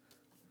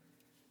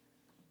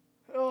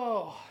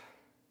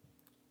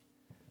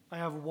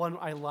have one.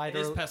 I lied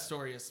earlier. It is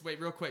Pastorius.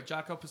 Wait, real quick.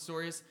 Jaco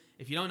Pastorius.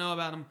 If you don't know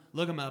about him,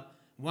 look him up.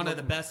 One of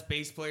the best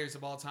bass players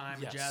of all time,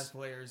 yes. Jazz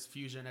players,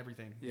 fusion,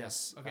 everything.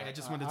 Yes. Okay, I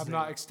just wanted to I'm say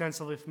not that.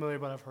 extensively familiar,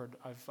 but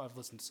I've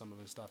listened to some of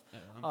his stuff.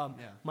 Yeah.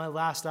 My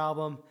last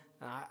album,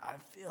 I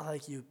feel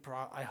like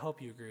I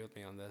hope you agree with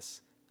me on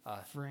this.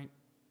 Frank.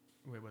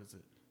 Wait, what is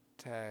it?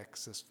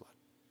 Texas Flood.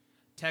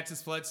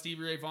 Texas Flood,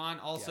 Stevie Ray Vaughan.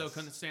 Also Yes.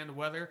 couldn't stand the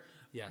weather.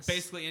 Yes.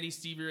 Basically any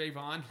Stevie Ray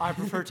Vaughan. I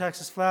prefer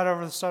Texas Flood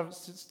over the stuff,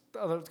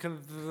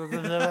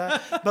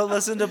 but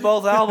listen to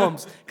both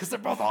albums because they're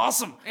both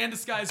awesome. And The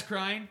Sky's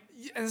Crying.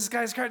 And this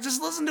guy's crying. Just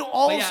listen to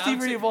all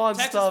Stevie Ray Vaughan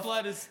Texas stuff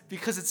Flood is...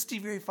 because it's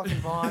Stevie Ray fucking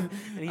Vaughan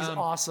and he's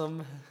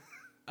awesome.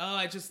 Oh,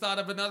 I just thought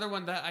of another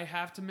one that I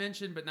have to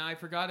mention, but now I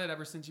forgot it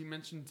ever since you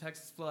mentioned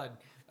Texas Flood.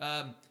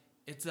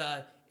 It's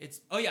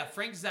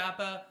Frank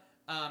Zappa.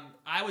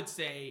 I would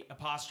say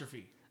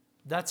Apostrophe.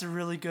 That's a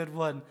really good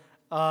one.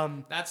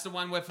 That's the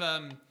one with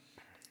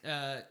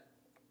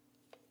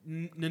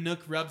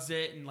Nanook rubs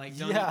it and like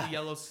don't eat the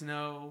yellow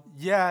snow.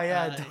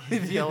 Yeah, don't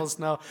eat the yellow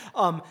snow.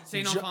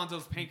 St.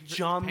 Alfonso's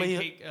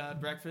pancake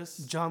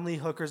breakfast. John Lee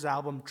Hooker's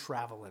album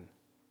Travelin'.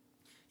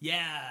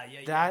 Yeah.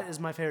 That is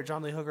my favorite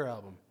John Lee Hooker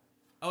album.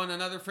 Oh, and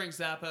another Frank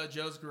Zappa,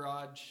 Joe's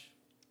Garage.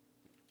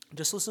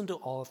 Just listen to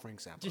all of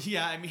Frank Zappa.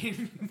 Yeah, I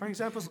mean, Frank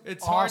Zappa's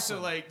it's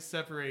awesome. hard to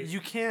separate. You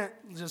can't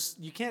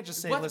just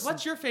say.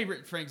 What's your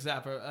favorite Frank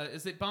Zappa?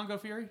 Is it Bongo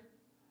Fury?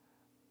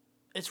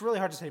 It's really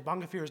hard to say.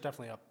 Bongo Fury is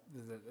definitely up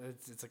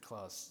it's a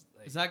close.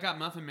 Like, Is that got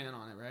Muffin Man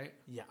on it, right?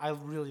 yeah, I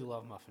really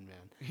love Muffin Man.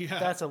 Yeah.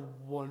 That's a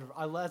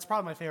wonderful. That's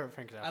probably my favorite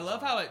Frank Zappa. I love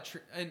song. how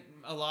and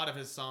a lot of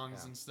his songs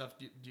Yeah. and stuff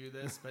do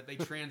this, but they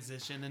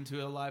transition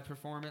into a live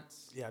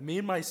performance. Yeah, me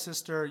and my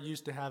sister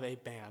used to have a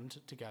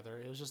band together.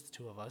 It was just the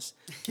two of us.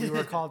 We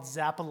were called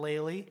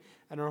Zappa-lele,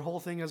 and our whole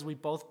thing is we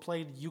both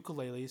played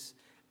ukuleles,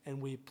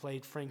 and we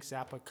played Frank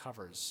Zappa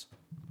covers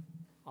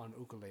on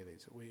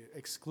ukuleles. We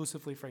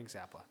exclusively Frank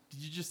Zappa. Did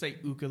you just say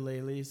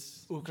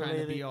ukuleles? Trying to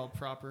Ukulele. be all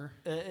proper.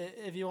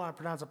 If you want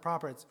to pronounce it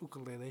proper, it's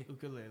ukulele,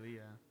 Ukulele, yeah.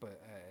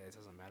 but it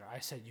doesn't matter. I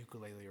said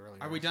ukulele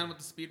earlier. Are we done with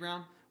the speed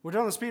round? We're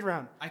done with the speed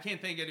round. I can't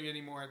think of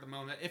any more at the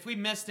moment. If we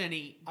missed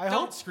any, I don't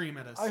hope- scream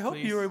at us. I hope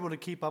please. you were able to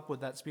keep up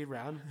with that speed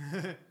round.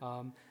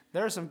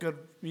 There are some good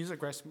music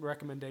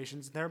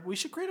recommendations there. We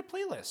should create a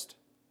playlist.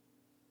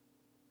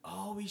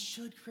 Oh, we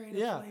should create a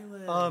Yeah.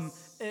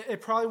 playlist.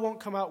 It probably won't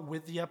come out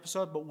with the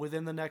episode, but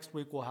within the next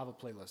week we'll have a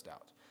playlist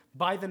out.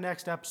 By the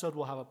next episode,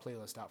 we'll have a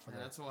playlist out for Yeah,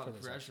 that's a lot for of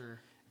this pressure.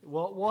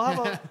 We'll have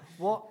a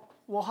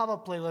we'll have a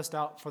playlist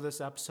out for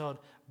this episode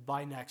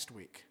by next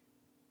week.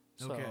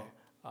 So, Okay.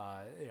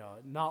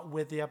 not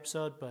with the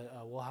episode, but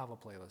we'll have a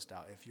playlist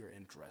out if you're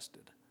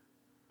interested.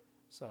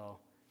 So,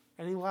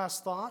 any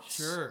last thoughts?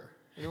 Sure.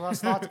 Any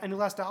last thoughts? Any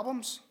last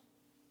albums?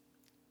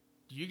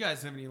 Do you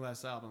guys have any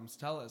less albums?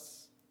 Tell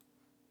us.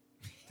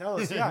 Tell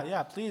us.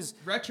 Yeah, please.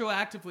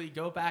 Retroactively,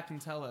 go back and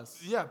tell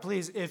us. Yeah,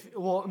 please. If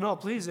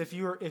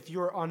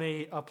you're on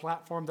a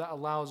platform that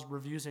allows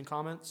reviews and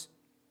comments,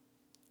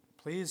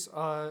 please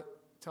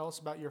tell us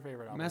about your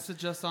favorite album.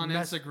 Message us on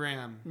Mess-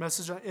 Instagram.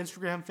 Message on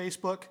Instagram,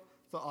 Facebook,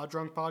 the Odd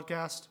Drunk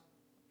Podcast.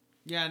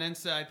 Yeah, and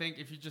Insta, I think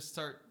if you just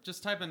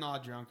type in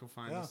Odd Drunk, you'll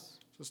find Yeah. us.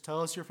 Just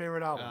tell us your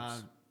favorite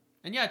albums.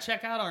 And yeah,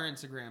 check out our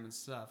Instagram and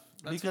stuff.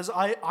 Because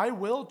I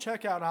will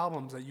check out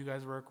albums that you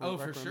guys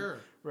for sure.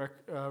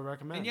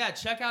 recommend. And yeah,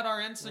 check out our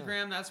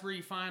Instagram. That's where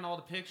you find all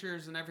the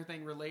pictures and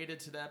everything related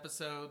to the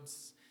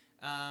episodes.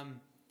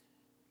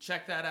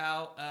 Check that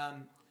out.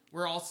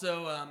 We're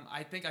also,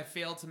 I think I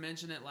failed to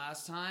mention it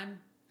last time.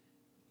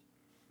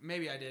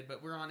 Maybe I did,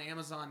 but we're on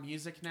Amazon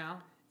Music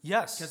now.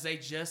 Yes. Because they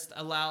just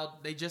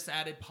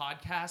added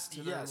podcasts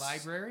to their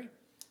library.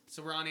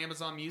 So we're on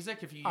Amazon Music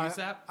if you use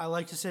that. I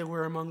like to say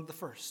we're among the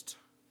first.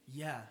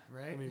 Yeah,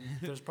 right? I mean,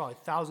 there's probably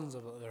thousands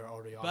of it that are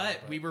already on.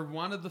 But we were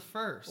one of the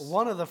first.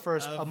 one of the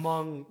first of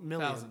among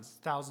millions,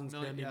 thousands,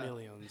 Million, maybe yeah.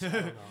 millions. I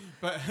don't know.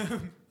 But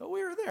But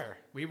we were there.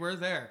 we were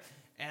there.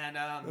 And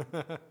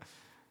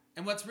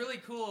and what's really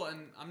cool,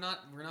 and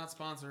we're not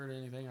sponsored or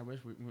anything. I wish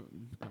we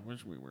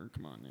were.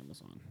 Come on,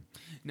 Amazon.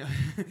 No,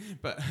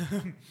 but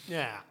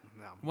Yeah.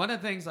 No. one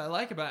of the things I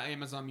like about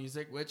Amazon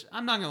Music, which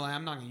I'm not gonna lie,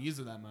 I'm not gonna use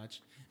it that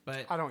much,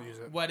 but I don't use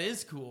it. what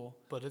is cool,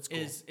 But it's cool.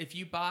 is if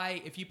you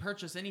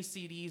purchase any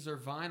CDs or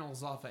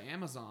vinyls off of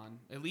Amazon,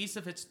 at least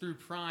if it's through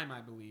Prime,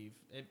 I believe.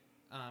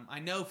 I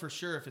know for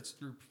sure if it's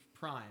through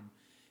Prime,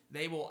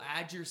 they will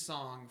add your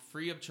song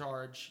free of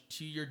charge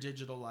to your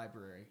digital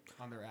library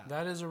on their app.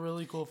 That is a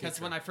really cool feature.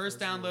 Because when I first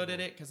That's really downloaded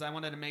cool. it, because I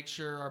wanted to make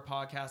sure our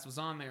podcast was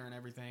on there and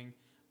everything,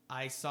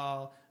 I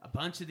saw a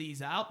bunch of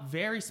these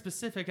very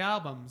specific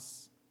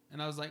albums,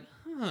 and I was like,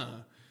 huh.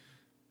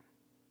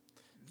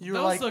 You're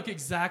Those like, look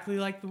exactly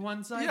like the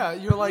ones I yeah,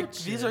 you're like,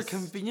 these are purchased."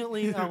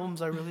 conveniently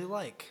albums I really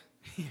like.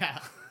 Yeah.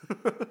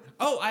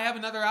 Oh, I have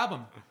another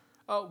album.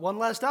 One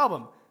last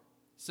album.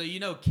 So you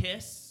know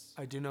Kiss?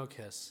 I do know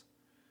Kiss.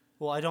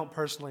 Well, I don't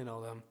personally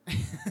know them.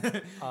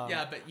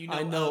 Yeah, but you know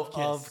I know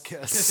of of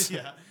Kiss.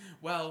 Yeah.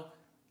 Well,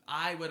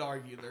 I would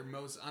argue their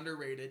most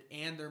underrated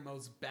and their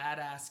most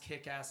badass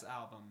kick-ass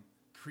album,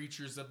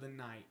 Creatures of the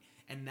Night.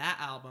 And that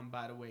album,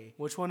 by the way,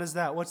 Which one is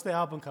that? What's the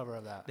album cover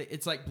of that?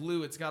 it's like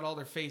blue. It's got all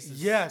their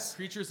faces. Yes.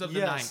 Creatures of the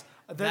Yes. Night.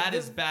 The- That the-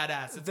 is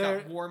badass. It's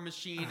they're- got War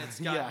Machine. It's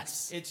got.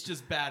 Yes. It's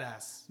just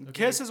badass. Okay?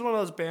 Kiss is one of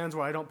those bands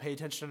where I don't pay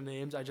attention to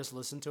names. I just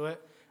listen to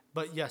it.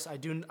 But yes, I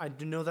do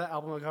know that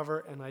album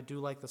cover, and I do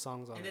like the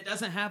songs on And it. it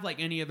doesn't have like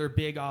any other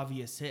big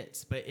obvious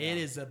hits, but it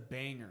is a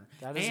banger.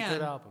 That is a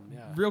good album,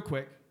 yeah. Real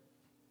quick.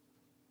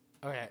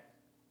 Okay,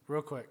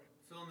 real quick.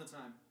 Fill in the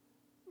time.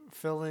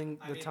 Filling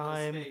the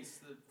time. This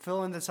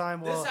Filling the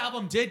time. Well,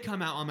 album did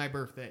come out on my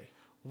birthday.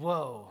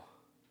 whoa.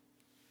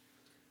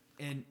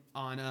 And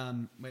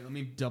on wait, let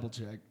me double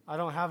check. I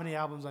don't have any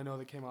albums I know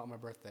that came out on my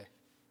birthday.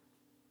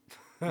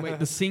 Wait,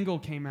 the single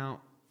came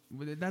out.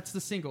 That's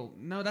the single.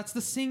 No, that's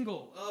the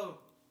single. Oh.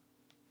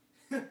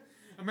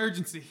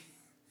 Emergency.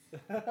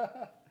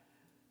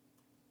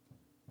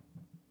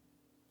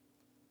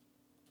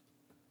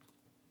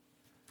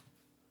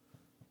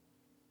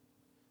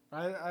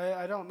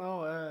 I don't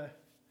know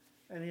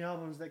any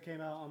albums that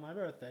came out on my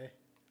birthday.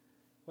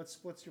 What's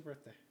your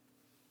birthday?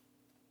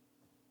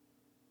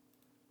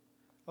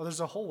 Oh, there's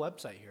a whole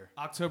website here.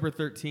 October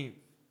 13th.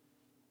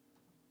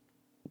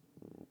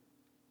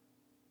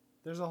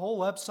 There's a whole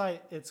website.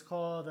 It's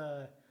called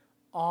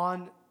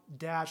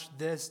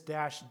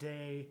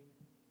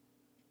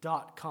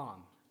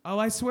on-this-day.com. Oh,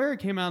 I swear it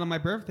came out on my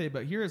birthday,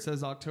 but here it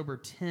says October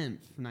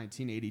 10th,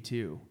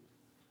 1982.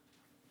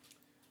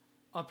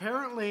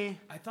 Apparently,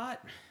 I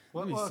thought.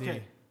 well, Let me see.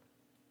 okay.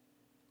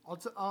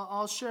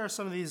 I'll share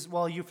some of these.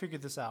 Well, you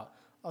figured this out.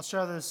 I'll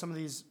share some of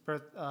these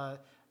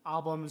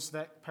albums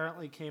that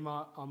apparently came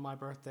out on my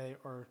birthday,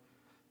 or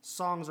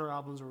songs or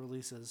albums or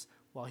releases,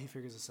 while he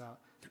figures this out.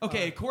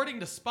 Okay, according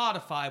to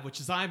Spotify, which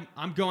is I'm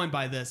going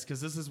by this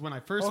because this is when I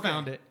first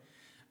found it.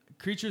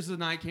 Creatures of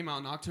the Night came out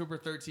on October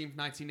 13th,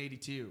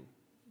 1982.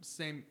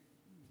 Same,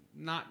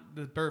 not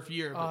the birth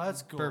year, but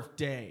that's cool.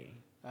 Birthday.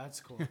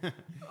 That's cool.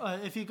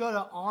 If you go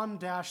to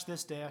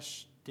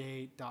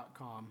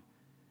on-this-day.com,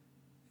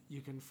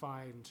 you can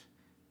find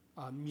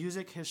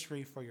music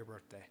history for your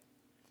birthday.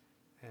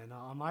 And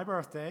on my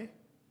birthday,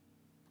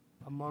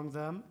 among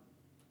them,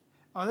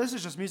 this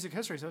is just music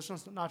history, so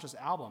it's not just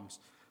albums.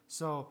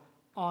 So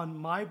on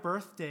my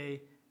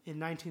birthday in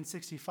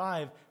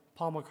 1965,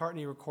 Paul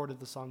McCartney recorded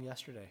the song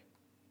Yesterday.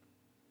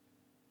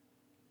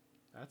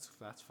 That's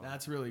fun.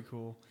 That's really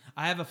cool.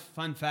 I have a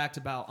fun fact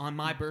about on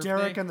my birthday.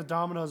 Derek and the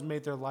Dominoes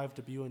made their live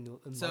debut in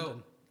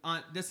London.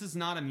 This is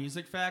not a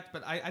music fact,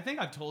 but I think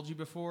I've told you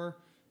before,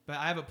 but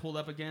I have it pulled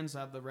up again, so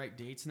I have the right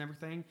dates and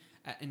everything.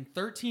 In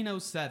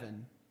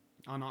 1307,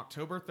 on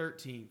October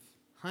 13th,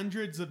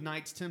 hundreds of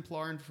Knights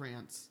Templar in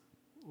France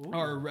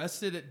are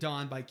arrested at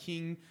dawn by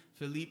King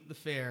Philippe the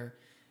Fair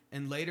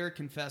and later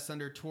confess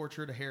under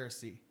torture to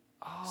heresy.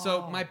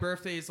 So my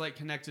birthday is like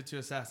connected to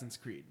Assassin's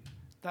Creed.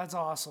 That's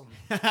awesome.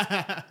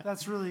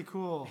 That's really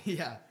cool.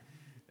 Yeah.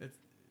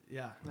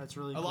 That's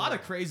really cool. A lot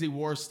of crazy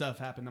war stuff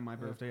happened on my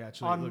birthday,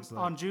 actually. It looks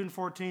like. On June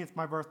 14th,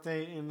 my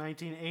birthday in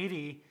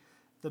 1980,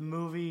 the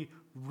movie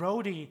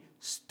Roadie,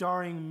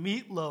 starring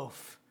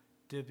Meatloaf,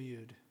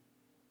 debuted.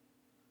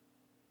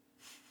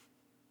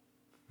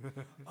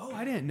 Oh,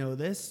 I didn't know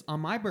this. On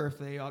my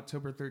birthday,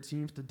 October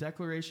 13th, the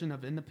Declaration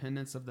of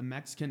Independence of the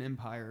Mexican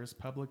Empire is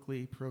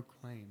publicly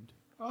proclaimed.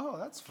 Oh,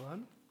 that's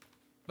fun.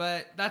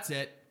 But that's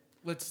it.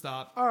 Let's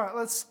stop. All right,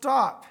 let's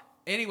stop.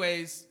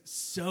 Anyways,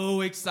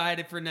 so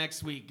excited for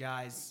next week,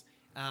 guys.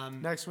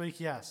 Next week,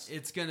 yes.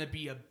 It's going to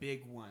be a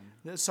big one.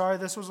 Sorry,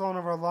 this was one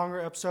of our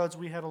longer episodes.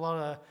 We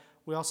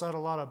also had a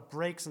lot of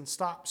breaks and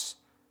stops.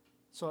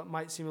 So it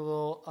might seem a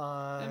little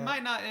it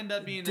might not end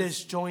up being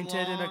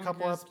disjointed in a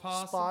couple of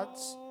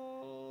spots.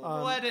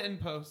 We'll edit and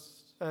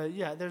post.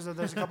 Yeah, there's a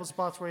couple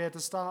spots where you had to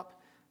stop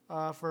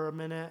for a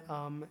minute,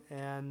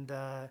 and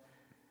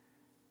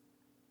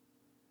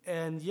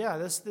yeah,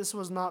 this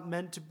was not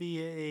meant to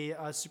be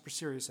a super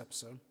serious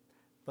episode,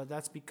 but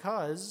that's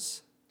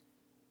because.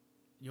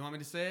 You want me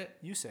to say it?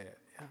 You say it.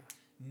 Yeah.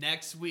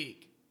 Next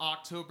week,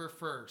 October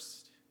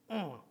 1st.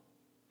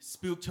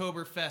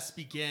 Spooktoberfest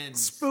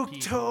begins.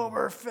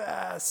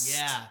 Spooktoberfest.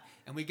 Yeah,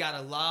 and we got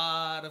a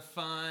lot of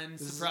fun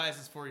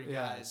surprises for you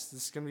guys.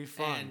 This is gonna be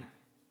fun.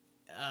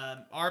 And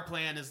our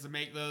plan is to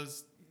make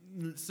those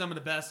some of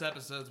the best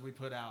episodes we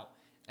put out.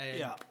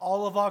 And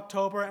all of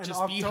October, and just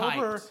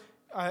October,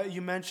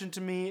 you mentioned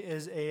to me,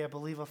 is I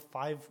believe a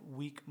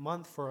 5-week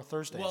month for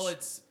Thursdays. Well,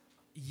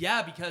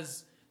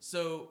 because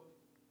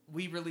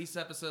we release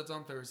episodes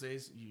on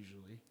Thursdays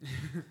usually.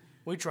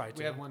 We try to.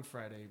 We have one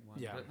Friday one,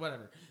 yeah. But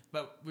whatever.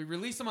 But we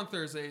release them on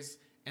Thursdays,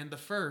 and the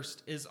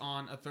first is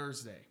on a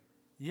Thursday.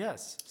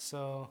 Yes,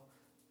 so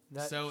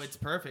it's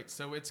perfect.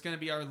 So it's going to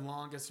be our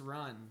longest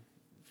run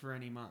for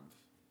any month.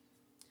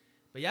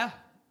 But yeah.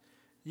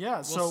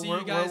 Yeah,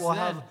 we'll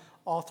have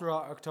all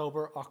throughout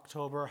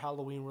October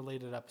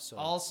Halloween-related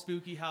episodes. All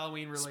spooky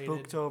Halloween-related.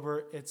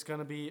 Spooktober, it's going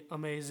to be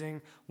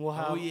amazing. We'll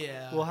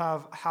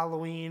have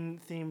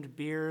Halloween-themed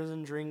beers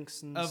and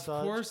drinks and such.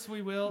 Of course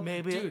we will.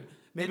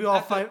 Maybe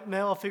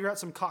I'll figure out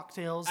some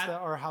cocktails that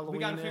are Halloween-ish. We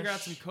got to figure out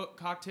some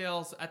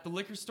cocktails. At the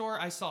liquor store,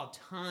 I saw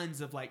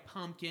tons of like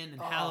pumpkin and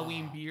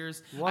Halloween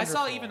beers. Wonderful. I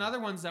saw even other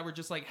ones that were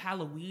just like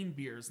Halloween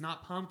beers,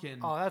 not pumpkin.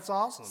 Oh, that's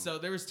awesome. So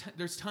there's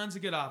tons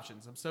of good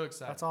options. I'm so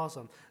excited. That's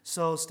awesome.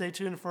 So stay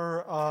tuned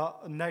for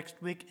next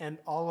week and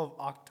all of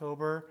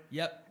October.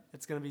 Yep.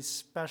 It's going to be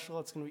special.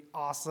 It's going to be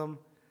awesome.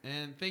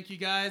 And thank you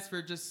guys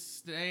for just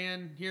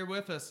staying here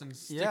with us and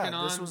sticking on.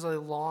 Yeah, this was a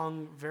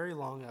very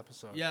long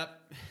episode. Yep.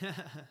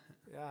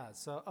 Yeah,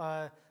 so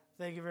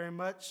thank you very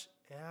much,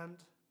 and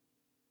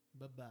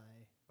bye-bye.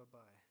 Bye-bye.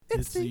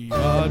 It's the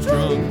Odd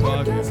Drunk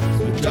Podcast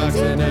with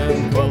Jackson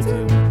and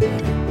Colton.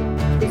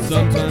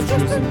 Sometimes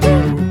Tristan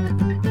too.